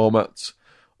 3 formats: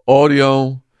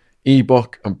 audio,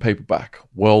 ebook, and paperback,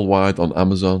 worldwide on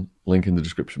Amazon. Link in the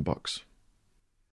description box.